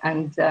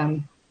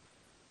and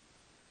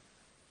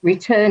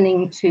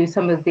returning to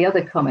some of the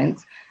other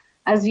comments,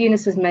 as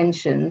Eunice has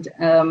mentioned,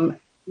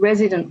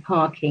 resident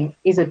parking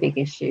is a big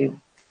issue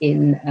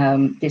in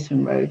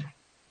Ditton Road.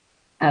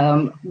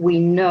 We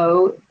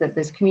know that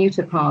there's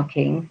commuter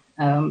parking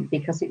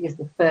because it is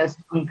the first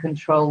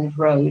uncontrolled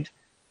road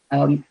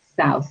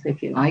south,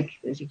 if you like,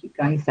 as you keep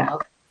going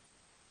south.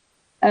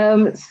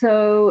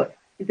 So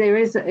there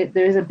is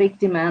a big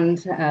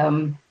demand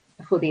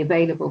for the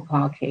available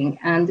parking,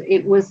 and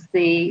it was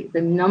the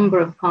number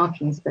of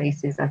parking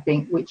spaces, I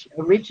think, which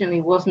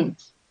originally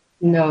wasn't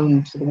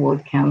known to the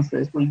ward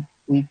councillors. We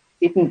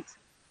didn't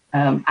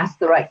ask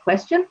the right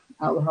question.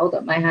 I will hold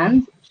up my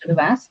hand, should have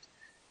asked,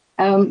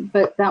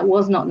 but that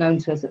was not known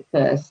to us at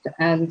first.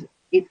 And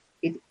it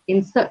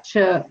in such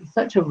a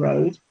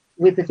road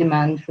with the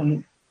demand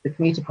from the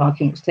commuter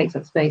parking, which takes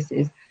up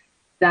spaces,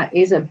 that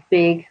is a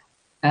big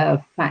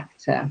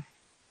factor.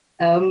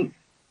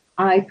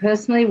 I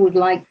personally would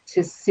like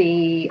to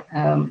see,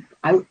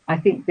 I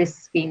think this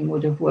scheme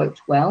would have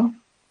worked well,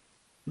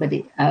 but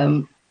it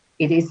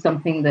is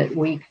something that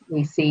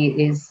we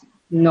see is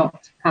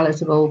not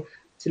palatable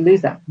to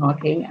lose that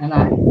parking, and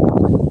I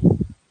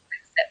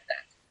accept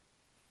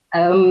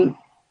that.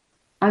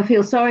 I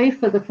feel sorry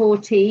for the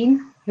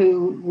 14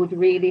 who would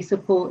really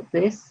support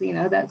this. You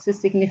know, that's a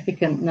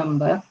significant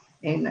number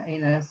in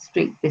a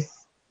street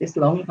this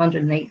long,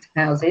 108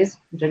 houses,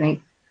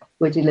 108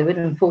 were delivered,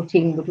 and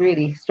 14 would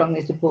really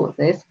strongly support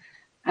this.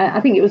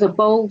 I think it was a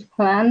bold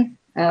plan.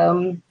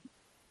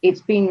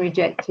 It's been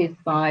rejected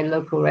by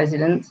local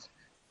residents,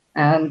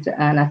 and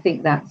I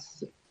think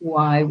that's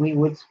why we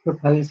would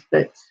propose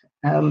that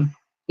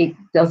it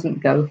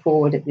doesn't go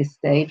forward at this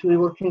stage. We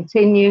will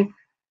continue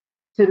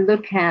to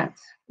look at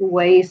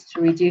ways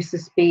to reduce the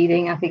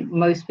speeding. I think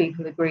most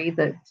people agree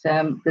that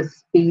the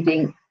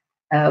speeding,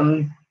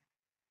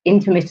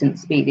 intermittent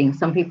speeding,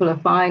 some people are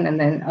fine and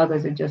then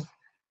others are just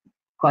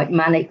quite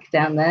manic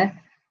down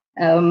there.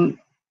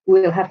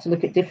 We'll have to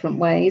look at different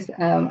ways.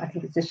 I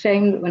think it's a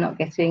shame that we're not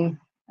getting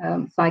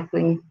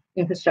cycling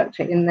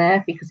infrastructure in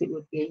there, because it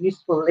would be a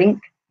useful link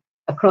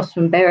across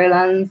from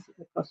Berrylands,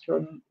 across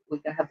from, we're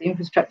going to have the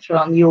infrastructure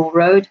on Ewell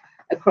Road,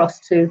 across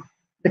to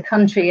the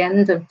country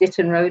end of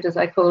Ditton Road, as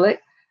I call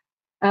it.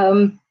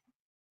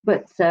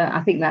 But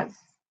I think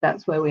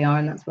that's where we are,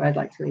 and that's where I'd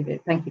like to leave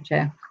it. Thank you,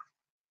 Chair.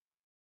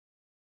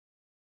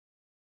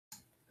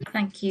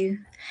 Thank you.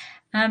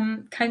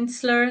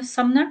 Councillor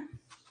Sumner?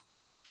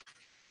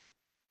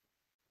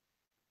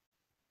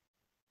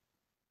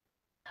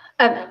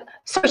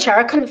 Sorry, Chair,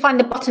 I couldn't find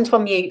the button to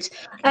unmute.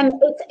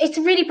 It's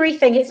a really brief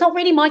thing. It's not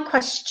really my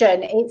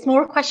question. It's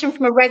more a question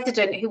from a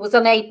resident who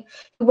wasn't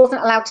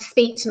allowed to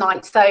speak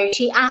tonight. So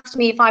she asked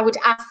me if I would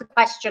ask the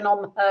question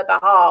on her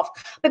behalf.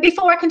 But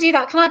before I can do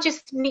that, can I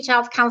just reach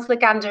out to Councillor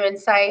Gander and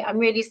say I'm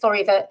really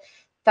sorry that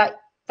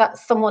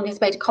someone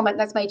has made a comment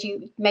that's made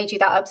you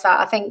that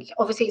upset. I think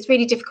obviously it's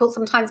really difficult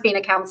sometimes being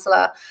a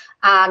councillor,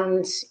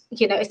 and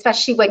you know,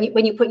 especially when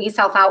you put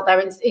yourself out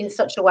there in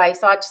such a way.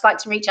 So I'd just like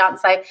to reach out and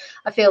say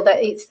I feel that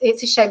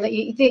it's a shame that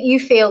you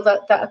feel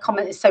that a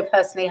comment has so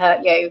personally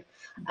hurt you.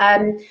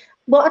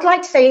 What I'd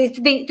like to say is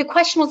the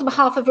question was on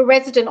behalf of a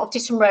resident of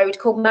Ditton Road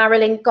called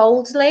Marilyn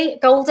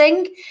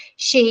Golding.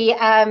 She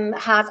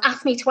has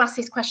asked me to ask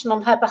this question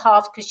on her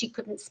behalf because she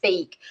couldn't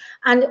speak.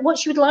 And what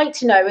she would like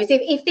to know is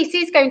if this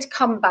is going to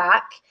come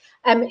back,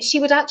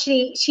 she's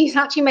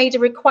actually made a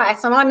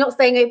request, and I'm not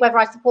saying whether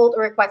I support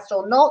the request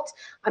or not,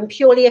 I'm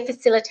purely a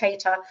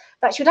facilitator,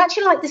 but she would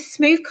actually like the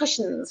smooth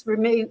cushions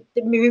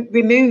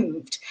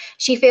removed.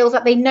 She feels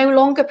that they no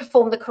longer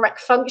perform the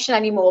correct function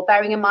anymore,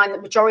 bearing in mind that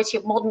the majority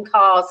of modern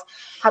cars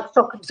have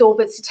shock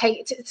absorbers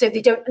so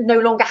they no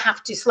longer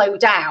have to slow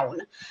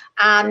down.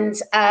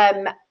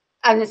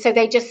 And so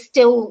they just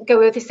still go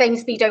with the same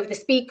speed over the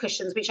speed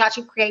cushions, which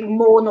actually create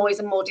more noise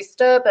and more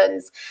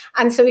disturbance.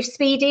 And so if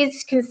speed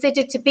is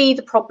considered to be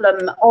the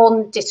problem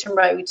on Ditton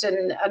Road,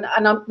 and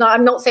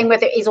I'm not saying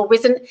whether it is or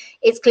isn't,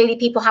 it's clearly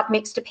people have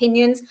mixed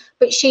opinions,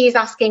 but she is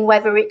asking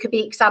whether it could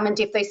be examined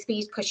if those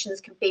speed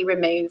cushions could be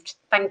removed.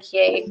 Thank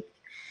you.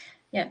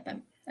 Yeah,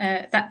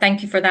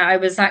 thank you for that. I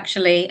was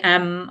actually,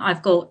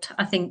 I've got,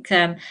 I think,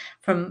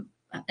 from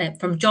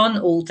John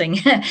Olding,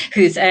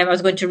 who's I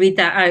was going to read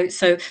that out.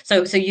 So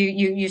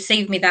you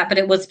saved me that, but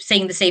it was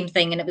saying the same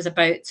thing, and it was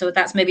about, so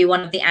that's maybe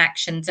one of the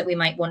actions that we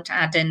might want to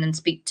add in and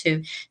speak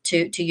to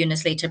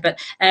Eunice later. But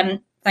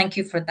thank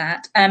you for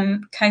that.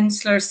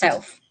 Councillor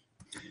Self.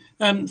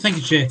 Thank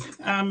you, Chair.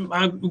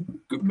 I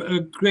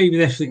agree with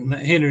everything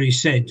that Hilary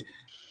said.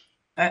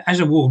 As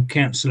a ward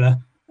councillor,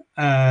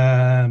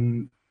 I've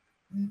been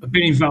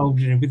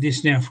involved with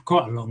this now for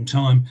quite a long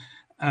time.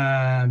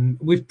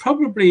 We've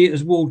probably,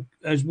 as ward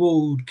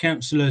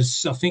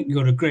councillors, I think you've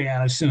got to agree,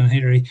 Alison and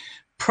Hilary,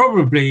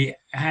 probably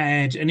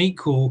had an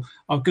equal,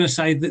 I'm going to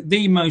say that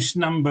the most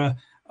number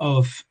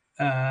of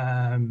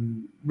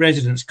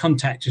residents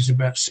contact us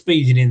about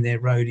speeding in their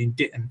road in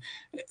Ditton.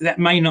 That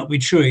may not be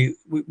true.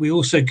 We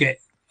also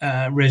get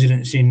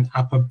residents in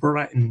Upper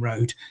Brighton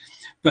Road,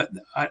 but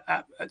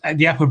at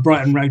the Upper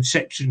Brighton Road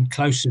section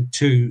closer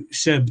to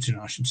Surbiton,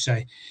 I should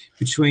say,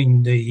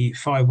 between the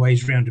Five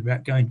Ways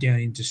roundabout going down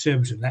into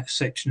Surbiton, that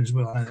section as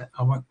well.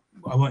 I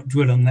won't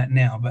dwell on that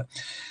now,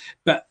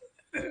 but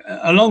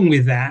along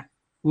with that,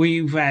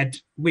 we've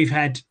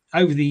had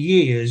over the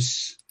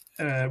years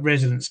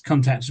residents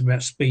contact us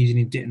about speeding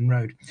in Ditton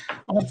Road.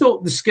 I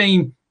thought the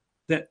scheme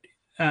that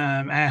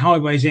our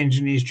highways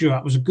engineers drew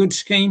up was a good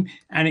scheme,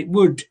 and it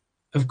would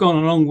have gone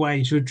a long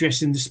way to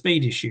addressing the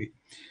speed issue.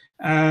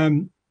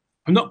 I'm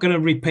not going to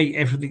repeat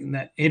everything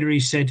that Hilary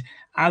said,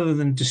 other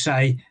than to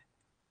say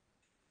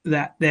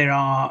that there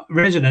are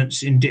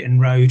residents in Ditton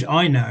Road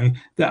I know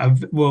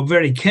that were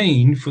very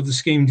keen for the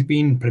scheme to be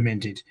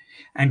implemented,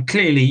 and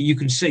clearly you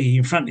can see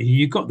in front of you,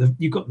 you've got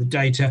the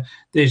data.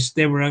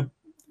 There were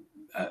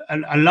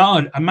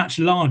a much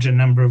larger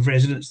number of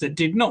residents that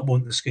did not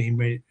want the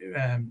scheme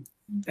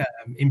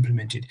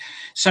implemented.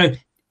 So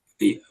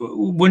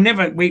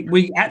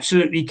we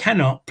absolutely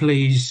cannot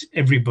please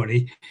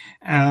everybody.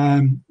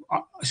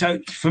 So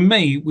for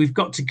me, we've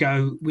got to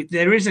go with,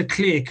 there is a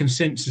clear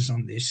consensus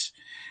on this,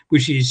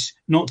 which is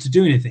not to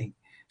do anything.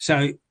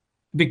 So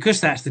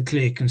because that's the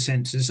clear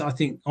consensus, I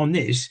think on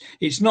this,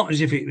 it's not as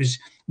if it was,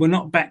 we're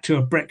not back to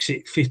a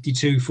Brexit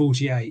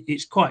 52-48.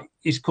 It's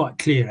quite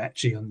clear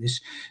actually on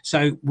this.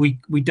 So we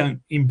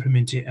don't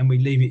implement it and we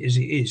leave it as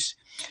it is.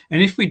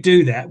 And if we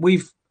do that,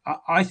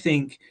 I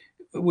think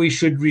we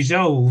should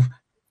resolve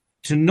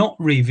to not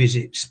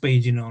revisit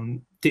speeding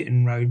on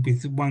Ditton Road,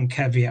 with one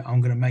caveat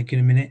I'm going to make in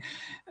a minute.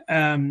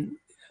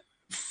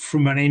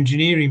 From an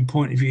engineering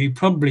point of view,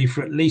 probably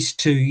for at least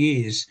 2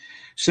 years,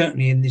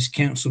 certainly in this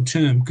council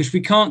term, because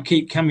we can't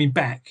keep coming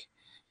back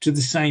to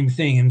the same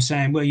thing and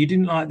saying, well, you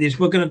didn't like this,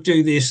 we're going to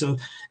do this. Or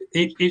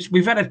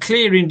we've had a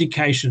clear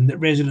indication that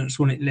residents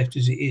want it left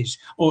as it is,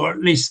 or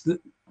at least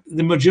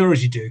the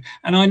majority do.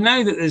 And I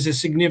know that there's a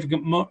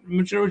significant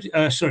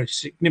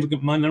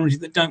significant minority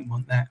that don't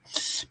want that.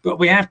 But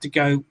we have to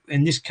go,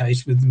 in this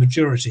case, with the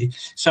majority.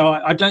 So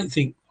I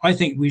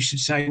think we should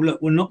say,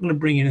 look, we're not going to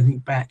bring anything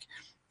back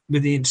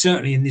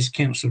certainly in this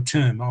council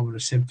term. I would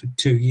have said for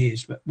 2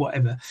 years, but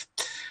whatever.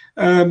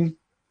 The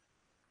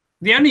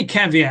only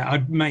caveat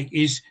I'd make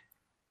is,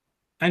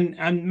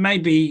 and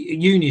maybe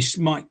Eunice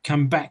might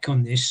come back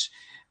on this,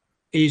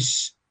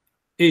 is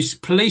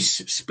police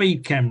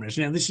speed cameras.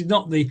 Now, this is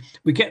not we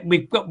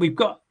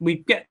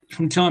get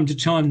from time to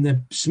time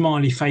the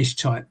smiley face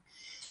type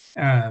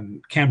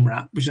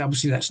camera, which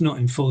obviously that's not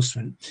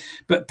enforcement,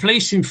 but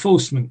police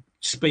enforcement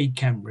speed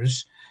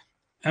cameras.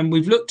 And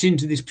we've looked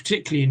into this,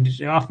 particularly in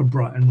the Upper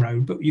Brighton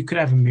Road, but you could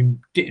have them in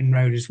Ditton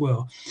Road as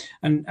well.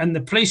 And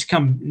the police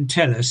come and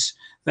tell us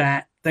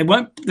that they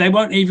won't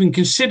even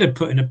consider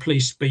putting a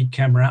police speed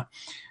camera up.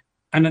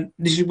 And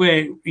this is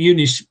where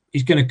Eunice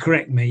is going to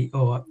correct me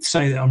or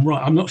say that I'm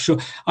right. I'm not sure.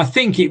 I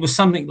think it was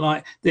something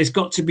like there's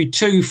got to be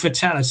 2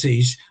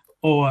 fatalities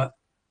or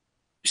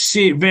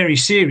very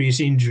serious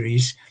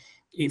injuries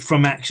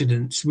from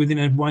accidents within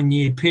a 1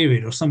 year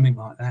period or something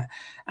like that.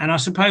 And I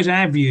suppose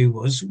our view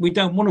was we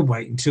don't want to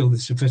wait until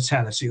there's a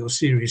fatality or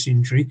serious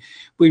injury.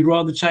 We'd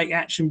rather take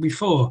action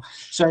before.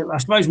 So I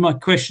suppose my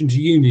question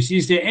to Eunice,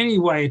 is there any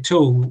way at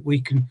all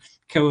we can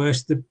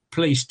coerce the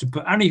police to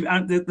put, only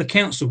the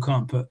council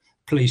can't put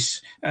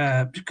police,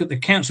 the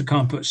council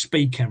can't put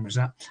speed cameras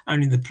up,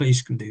 only the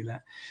police can do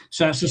that.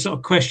 So that's a sort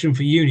of question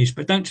for Eunice,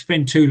 but don't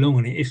spend too long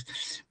on it. If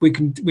we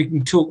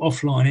can talk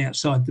offline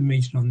outside the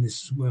meeting on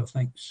this as well.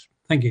 Thanks.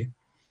 Thank you.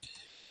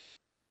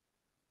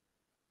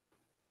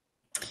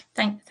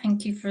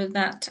 Thank you for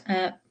that,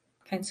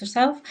 Councillor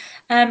Self.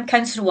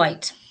 Councillor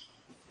White.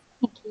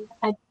 Thank you.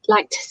 I'd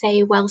like to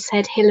say well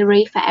said,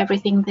 Hilary, for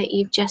everything that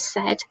you've just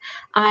said.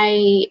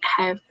 I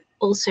have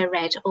also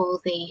read all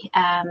the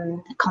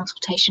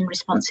consultation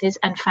responses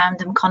and found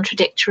them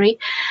contradictory.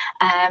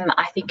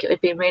 I think it would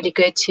be really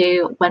good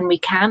to, when we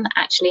can,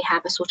 actually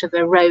have a sort of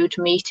a road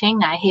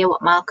meeting. I hear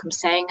what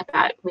Malcolm's saying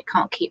about we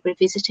can't keep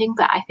revisiting,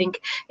 but I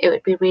think it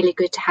would be really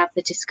good to have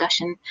the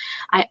discussion.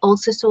 I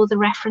also saw the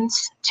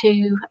reference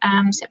to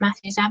St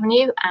Matthew's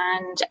Avenue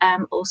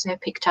and also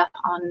picked up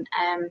on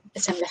a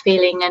similar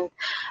feeling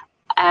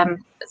and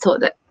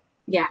thought that,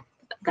 yeah,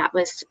 that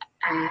was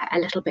a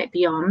little bit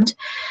beyond.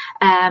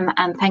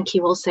 And thank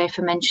you also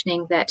for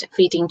mentioning that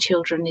feeding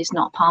children is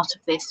not part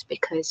of this,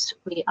 because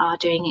we are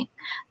doing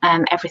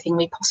everything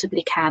we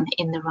possibly can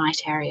in the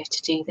right area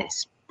to do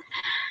this.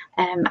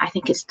 I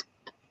think it's,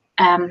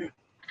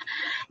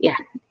 yeah,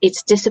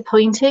 it's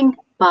disappointing,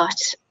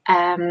 but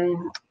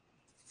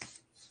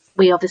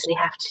we obviously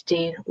have to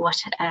do what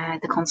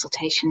the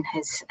consultation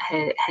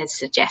has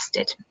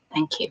suggested.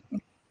 Thank you.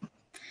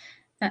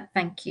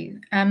 Thank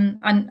you.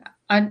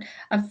 And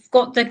I've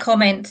got the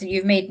comment that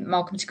you've made,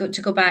 Malcolm,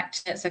 to go back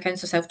to, so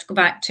Councillor Self, to go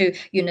back to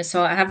Eunice.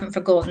 So I haven't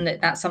forgotten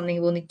that that's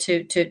something we'll need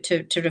to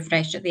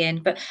refresh at the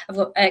end. But I've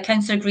got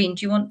Councillor Green.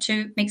 Do you want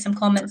to make some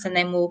comments and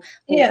then we'll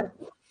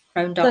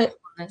round up on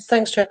this?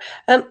 Thanks, Chair.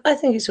 I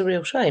think it's a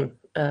real shame,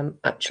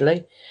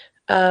 actually.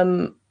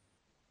 I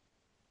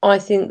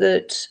think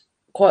that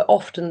quite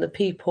often the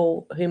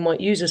people who might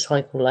use a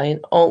cycle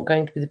lane aren't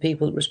going to be the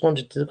people that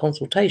responded to the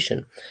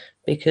consultation,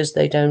 because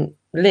they don't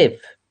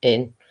live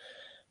in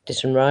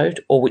Ditton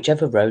Road or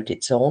whichever road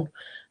it's on.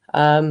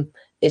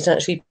 It's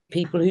actually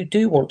people who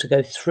do want to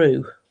go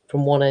through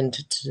from one end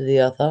to the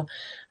other.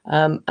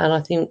 And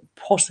I think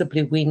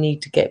possibly we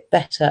need to get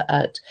better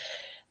at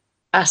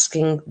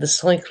asking the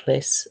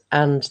cyclists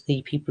and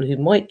the people who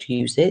might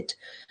use it.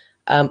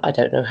 I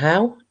don't know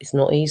how, it's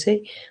not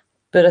easy,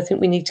 but I think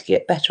we need to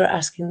get better at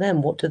asking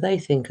them what do they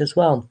think as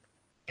well.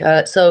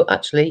 So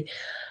actually,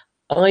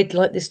 I'd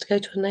like this to go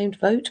to a named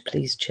vote,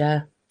 please,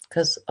 Chair,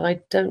 because I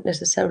don't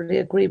necessarily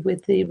agree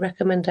with the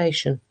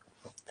recommendation.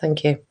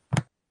 Thank you.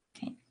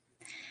 Okay.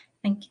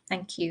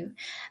 Thank you.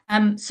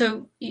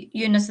 So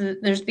Eunice,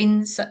 there's been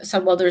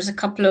there's a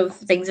couple of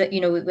things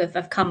that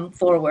have come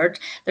forward.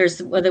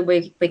 There's whether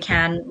we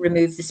can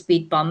remove the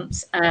speed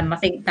bumps. I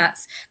think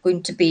that's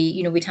going to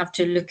be we'd have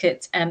to look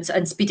at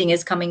and speeding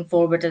is coming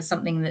forward as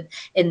something that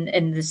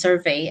in the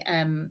survey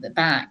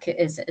back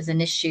is an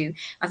issue.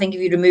 I think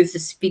if you remove the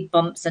speed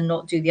bumps and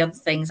not do the other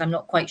things, I'm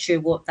not quite sure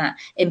what that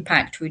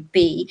impact would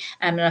be.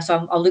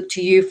 So I'll look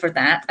to you for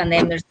that. And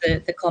then there's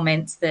the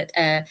comments that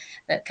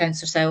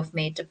Councillor Self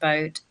made about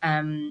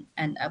and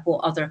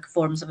what other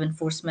forms of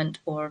enforcement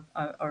or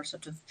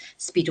sort of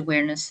speed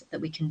awareness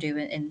that we can do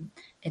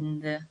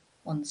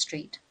on the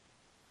street.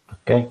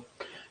 Okay,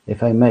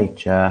 if I may,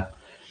 Chair,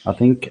 I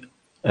think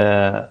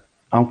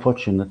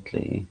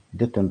unfortunately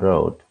Ditton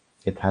Road,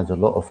 it has a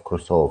lot of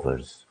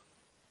crossovers,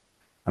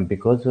 and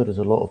because there is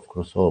a lot of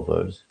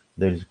crossovers,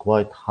 there is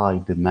quite high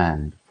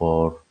demand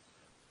for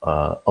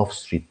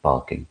off-street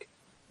parking,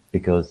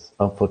 because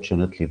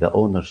unfortunately the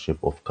ownership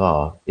of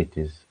car, it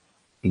is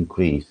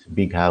increased.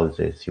 Big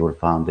houses, you will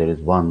find there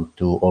is 1,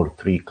 2 or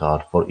 3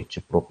 cars for each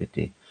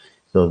property,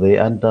 so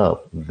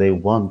they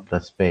want the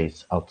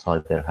space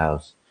outside their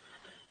house.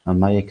 And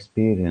my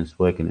experience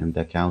working in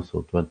the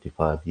council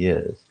 25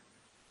 years,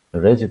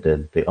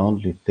 residents, they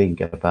only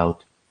think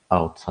about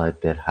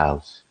outside their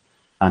house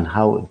and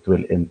how it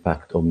will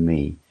impact on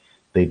me.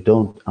 They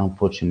don't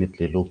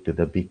unfortunately look to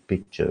the big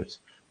pictures,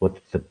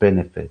 what's the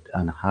benefit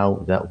and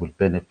how that will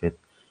benefit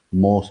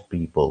most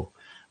people.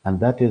 And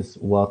that is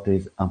what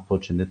is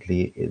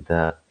unfortunately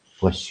the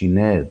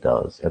questionnaire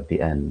does at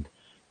the end.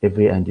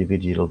 Every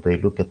individual, they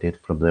look at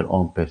it from their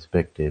own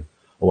perspective.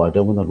 Oh, I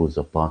don't want to lose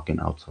a parking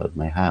outside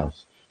my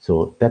house.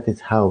 So that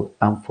is how,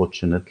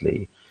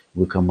 unfortunately,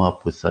 we come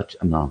up with such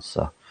an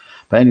answer.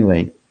 But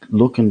anyway,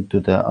 looking to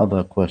the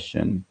other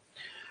question,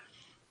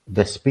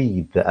 the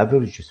speed, the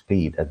average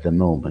speed at the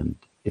moment,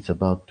 it's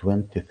about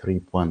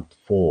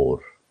 23.4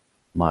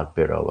 miles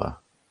per hour,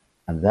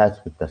 and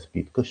that's with the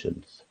speed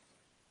cushions.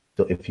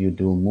 So if you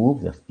do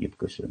move the speed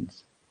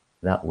cushions,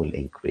 that will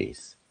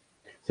increase.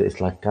 So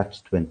it's like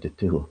catch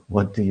 22.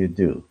 What do you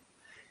do?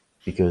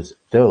 Because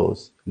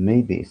those,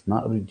 maybe it's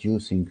not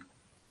reducing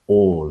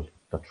all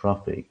the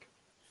traffic,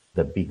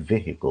 the big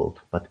vehicles,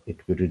 but it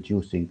will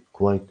reducing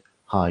quite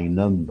high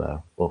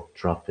number of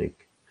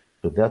traffic.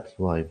 So that's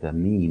why the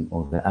mean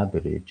or the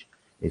average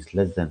is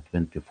less than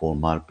 24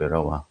 miles per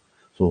hour.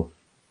 So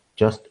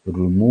just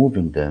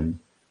removing them,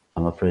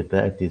 I'm afraid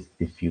that is,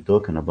 if you're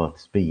talking about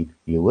speed,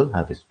 you will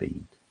have a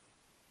speed.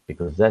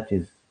 Because that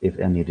is, if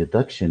any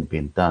reduction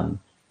being done,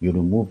 you're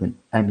removing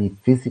any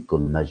physical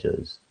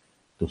measures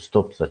to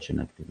stop such an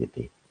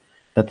activity.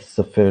 That's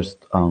the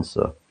first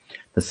answer.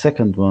 The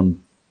second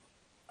one,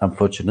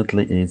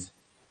 unfortunately, is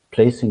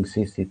placing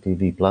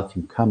CCTV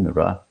blocking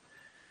camera.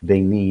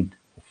 They need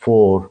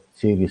 4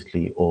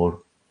 seriously or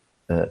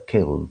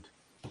killed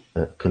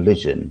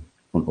collision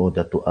in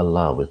order to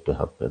allow it to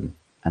happen.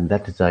 And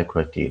that is our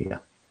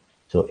criteria.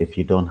 So if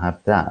you don't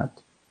have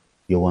that,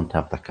 you won't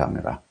have the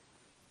camera.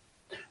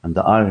 And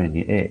the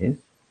irony is,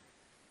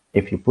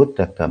 if you put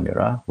the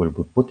camera, we'll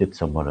put it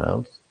somewhere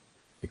else.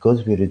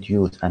 Because we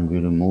reduce and we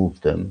remove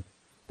them,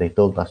 they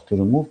told us to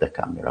remove the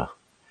camera.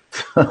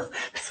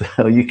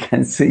 So you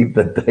can see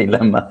the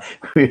dilemma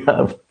we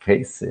are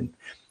facing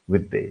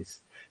with this.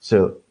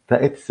 So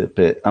that's a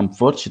bit,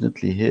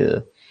 unfortunately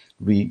here,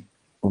 we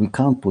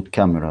can't put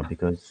camera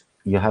because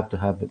you have to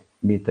have it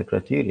meet the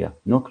criteria.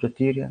 No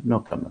criteria, no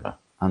camera.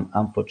 And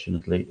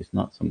unfortunately, it's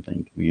not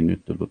something we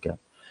need to look at.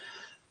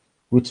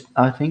 Which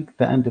I think at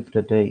the end of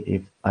the day,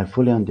 if I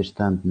fully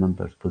understand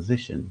members'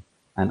 position,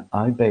 and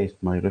I based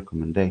my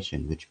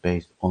recommendation, which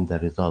based on the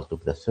result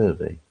of the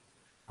survey.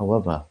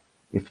 However,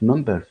 if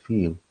members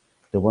feel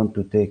they want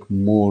to take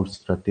more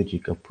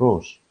strategic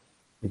approach,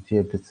 it's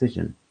their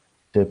decision,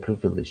 their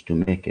privilege to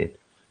make it,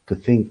 to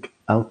think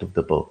out of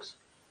the box.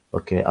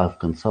 Okay, I've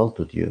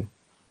consulted you,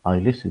 I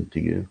listened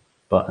to you,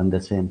 but at the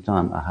same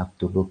time, I have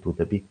to look to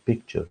the big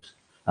pictures.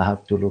 I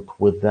have to look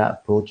what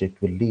that project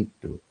will lead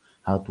to,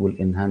 how it will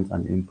enhance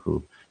and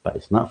improve. But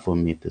it's not for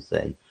me to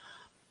say,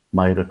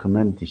 my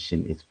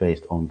recommendation is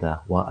based on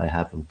what I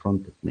have in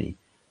front of me.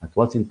 It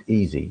wasn't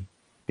easy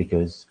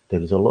because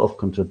there is a lot of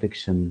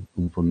contradiction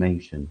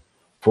information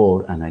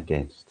for and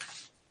against.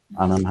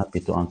 And I'm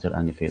happy to answer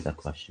any further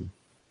question.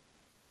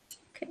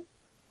 Okay.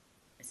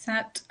 Is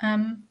that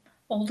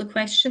all the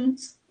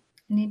questions?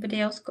 Anybody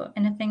else got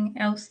anything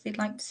else they'd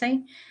like to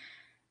say?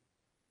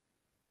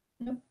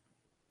 No.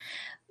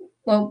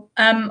 Well,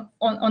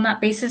 on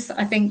that basis,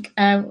 I think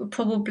we'll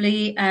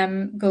probably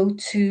go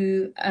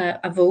to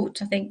a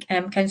vote. I think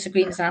Councillor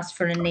Green has asked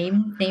for a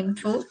named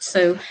vote.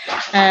 So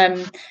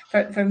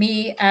for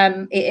me,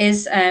 it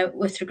is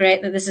with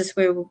regret that this is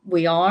where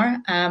we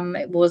are.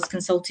 It was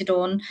consulted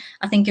on.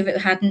 I think if it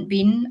hadn't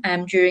been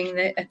during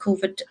the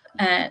COVID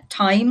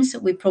times,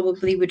 we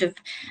probably would have,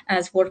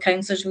 as ward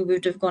councillors, we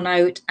would have gone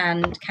out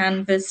and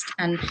canvassed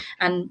and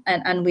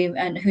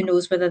who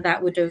knows whether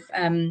that would have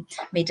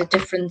made a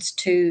difference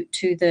to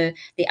the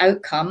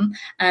outcome,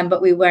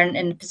 but we weren't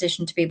in a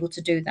position to be able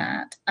to do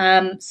that.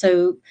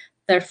 So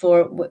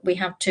therefore, we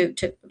have to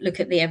look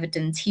at the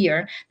evidence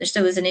here. There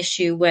still is an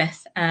issue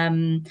with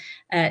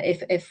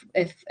if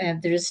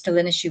there is still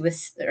an issue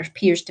with, there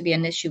appears to be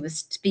an issue with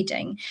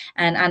speeding,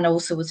 and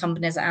also with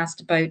somebody has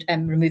asked about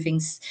removing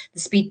the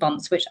speed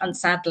bumps, which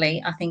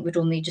sadly I think would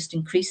only just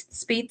increase the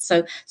speed.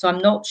 So I'm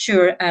not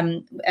sure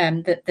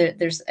that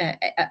there's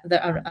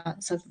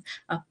sort of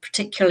a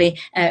particularly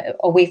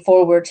a way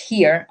forward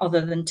here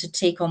other than to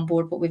take on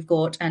board what we've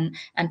got and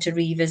to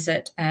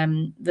revisit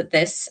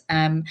this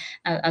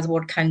as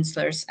ward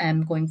councillors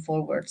going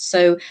forward.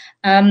 So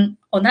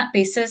on that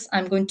basis,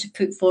 I'm going to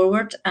put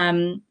forward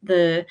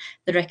the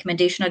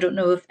recommendation. I don't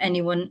know if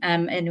anyone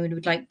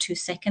would like to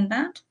second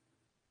that.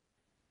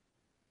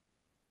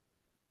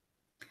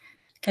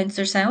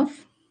 Councillor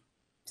Self,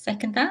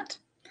 second that.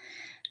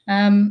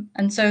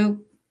 And so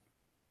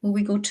will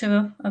we go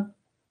to a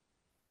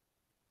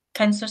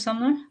Councillor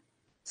Sumner?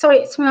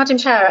 Sorry, Madam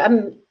Chair.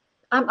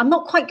 I'm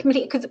not quite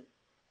completely, because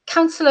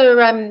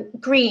Councillor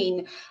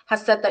Green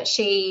has said that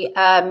she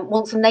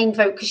wants a name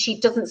vote because she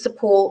doesn't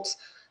support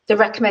the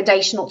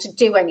recommendation not to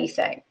do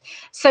anything.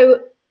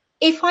 So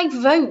if I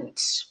vote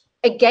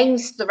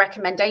against the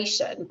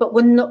recommendation, but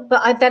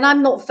then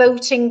I'm not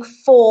voting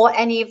for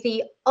any of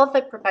the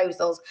other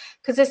proposals,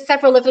 because there's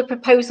several other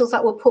proposals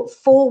that were put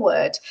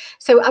forward.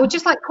 So I would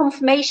just like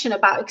confirmation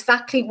about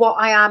exactly what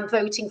I am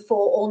voting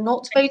for or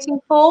not voting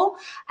for,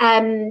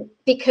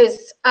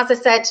 because as I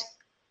said,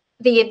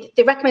 the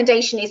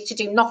recommendation is to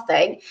do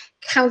nothing.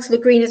 Councillor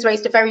Green has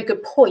raised a very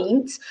good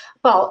point,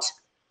 but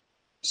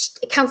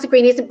Councillor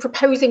Green isn't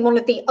proposing one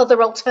of the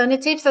other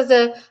alternatives as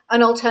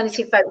an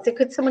alternative vote. So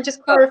could someone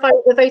just clarify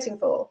what we're voting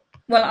for?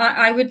 Well,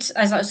 I would,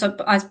 as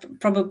I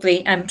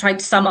probably tried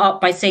to sum it up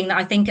by saying that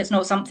I think it's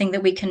not something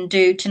that we can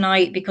do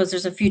tonight, because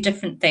there's a few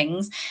different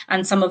things,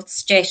 and some of the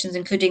suggestions,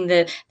 including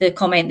the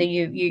comment that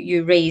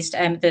you raised,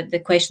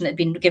 the question that had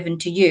been given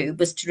to you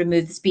was to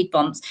remove the speed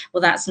bumps. Well,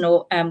 that's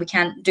not, we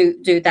can't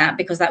do that,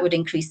 because that would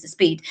increase the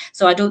speed.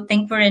 So I don't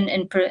think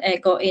we're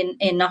got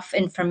enough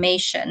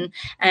information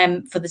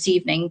for this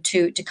evening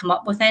to come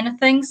up with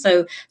anything.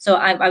 So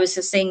I was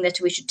just saying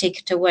that we should take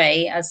it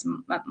away as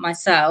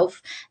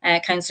myself,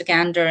 Councillor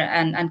Gander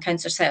and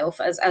Councillor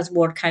Self as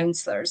ward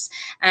councillors,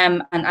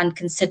 and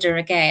consider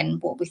again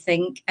what we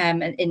think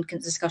in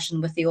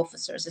discussion with the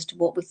officers as to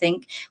what we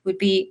think would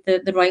be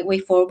the right way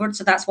forward.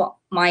 So that's what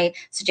my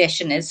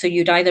suggestion is. So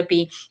you'd either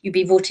be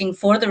voting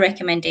for the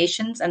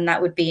recommendations, and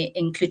that would be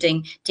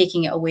including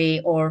taking it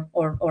away, or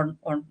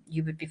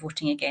you would be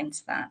voting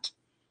against that.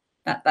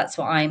 That's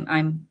what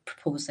I'm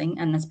proposing,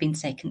 and has been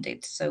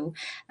seconded. So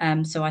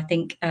I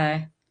think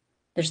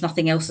there's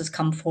nothing else has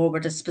come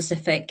forward as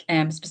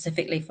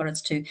specifically for us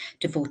to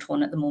vote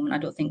on at the moment. I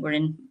don't think we're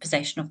in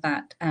possession of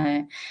that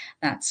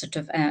sort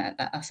of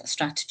a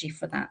strategy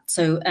for that.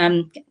 So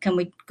can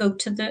we go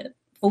to the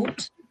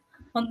vote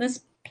on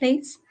this,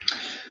 please?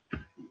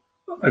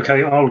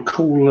 Okay, I'll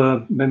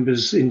call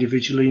members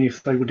individually, and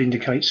if they would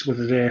indicate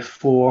whether they're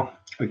for,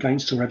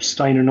 against, or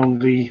abstaining on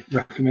the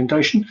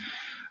recommendation.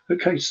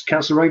 Okay,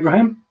 Councillor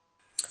Abraham.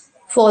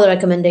 For the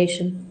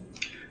recommendation.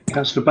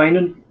 Councillor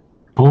Bainan.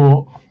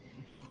 For.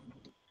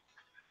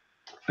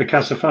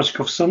 Councillor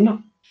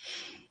Fajkov-Sumner.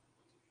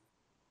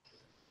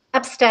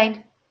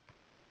 Abstain.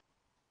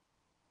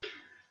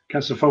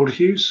 Councillor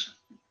Folder-Hughes.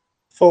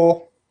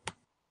 For.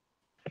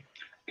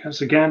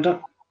 Councillor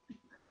Gander.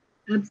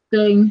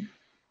 Abstain.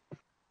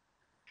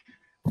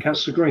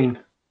 Councillor Green.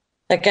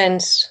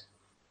 Against.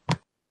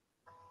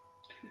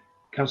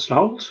 Councillor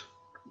Holt.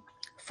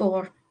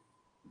 For.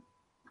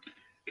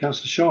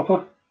 Councillor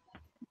Sharper.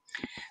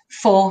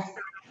 For.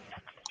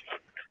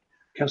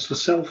 Councillor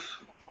Self.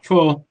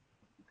 For.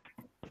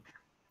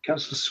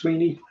 Councillor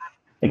Sweeney.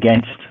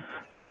 Against.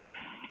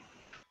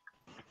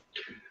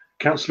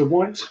 Councillor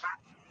White.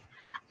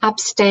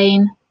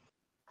 Abstain.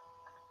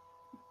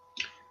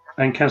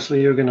 And Councillor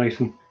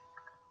Yoganathan.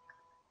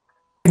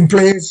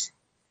 Please.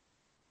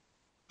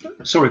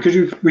 Sorry, could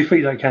you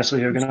repeat that,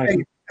 Councillor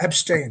Yoganathan?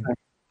 Abstain.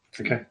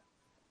 Okay.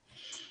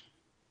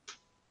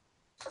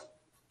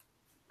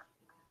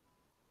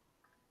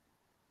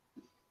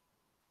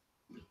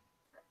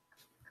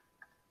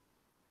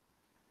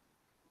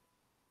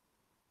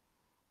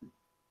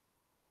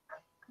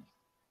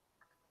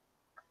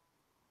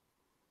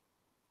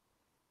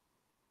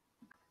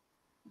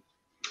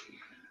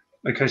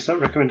 Okay, so that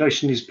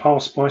recommendation is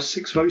passed by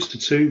 6 votes to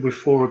 2 with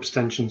 4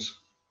 abstentions.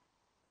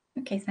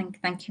 Okay,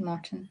 thank you,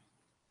 Martin.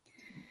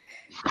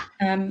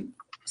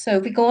 So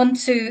we go on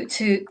to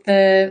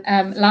the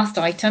last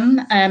item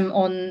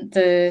on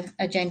the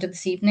agenda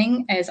this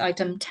evening is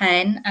item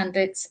 10, and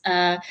it's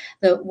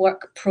the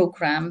work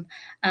programme.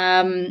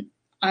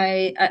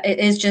 It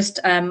is just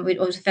we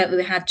also felt that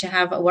we had to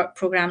have a work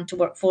programme to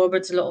work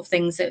forwards. A lot of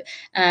things that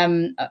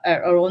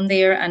are on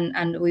there,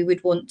 and we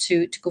would want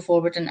to go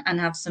forward and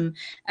have some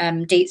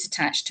dates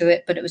attached to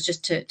it. But it was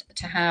just to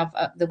have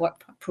the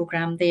work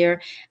programme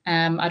there.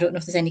 I don't know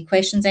if there's any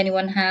questions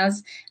anyone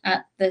has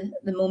at the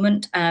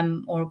moment,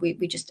 or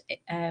we just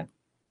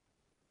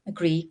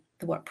agree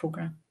the work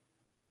programme.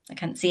 I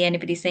can't see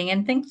anybody saying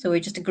anything, so we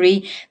just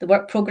agree the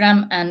work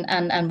programme,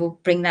 and we'll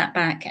bring that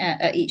back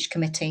at each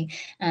committee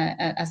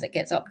as it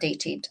gets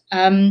updated.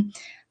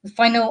 The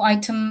final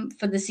item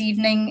for this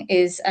evening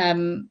is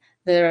to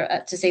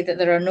say that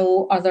there are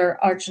no other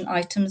urgent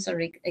items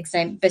or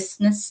exempt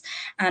business,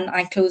 and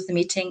I close the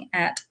meeting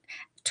at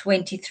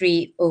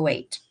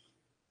 23:08.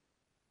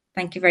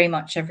 Thank you very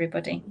much,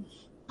 everybody.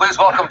 Please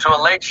welcome to a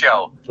late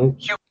show. Well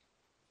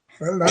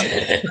done.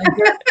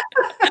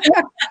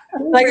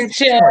 Thanks,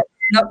 Chair.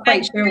 Not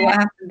quite sure what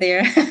happened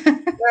there.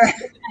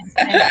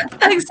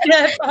 Thanks,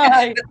 Chair.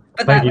 Bye.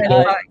 But that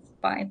went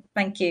bye.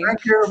 Thank you.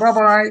 Thank you.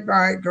 Bye-bye.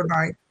 Bye. Good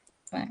night.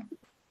 Bye.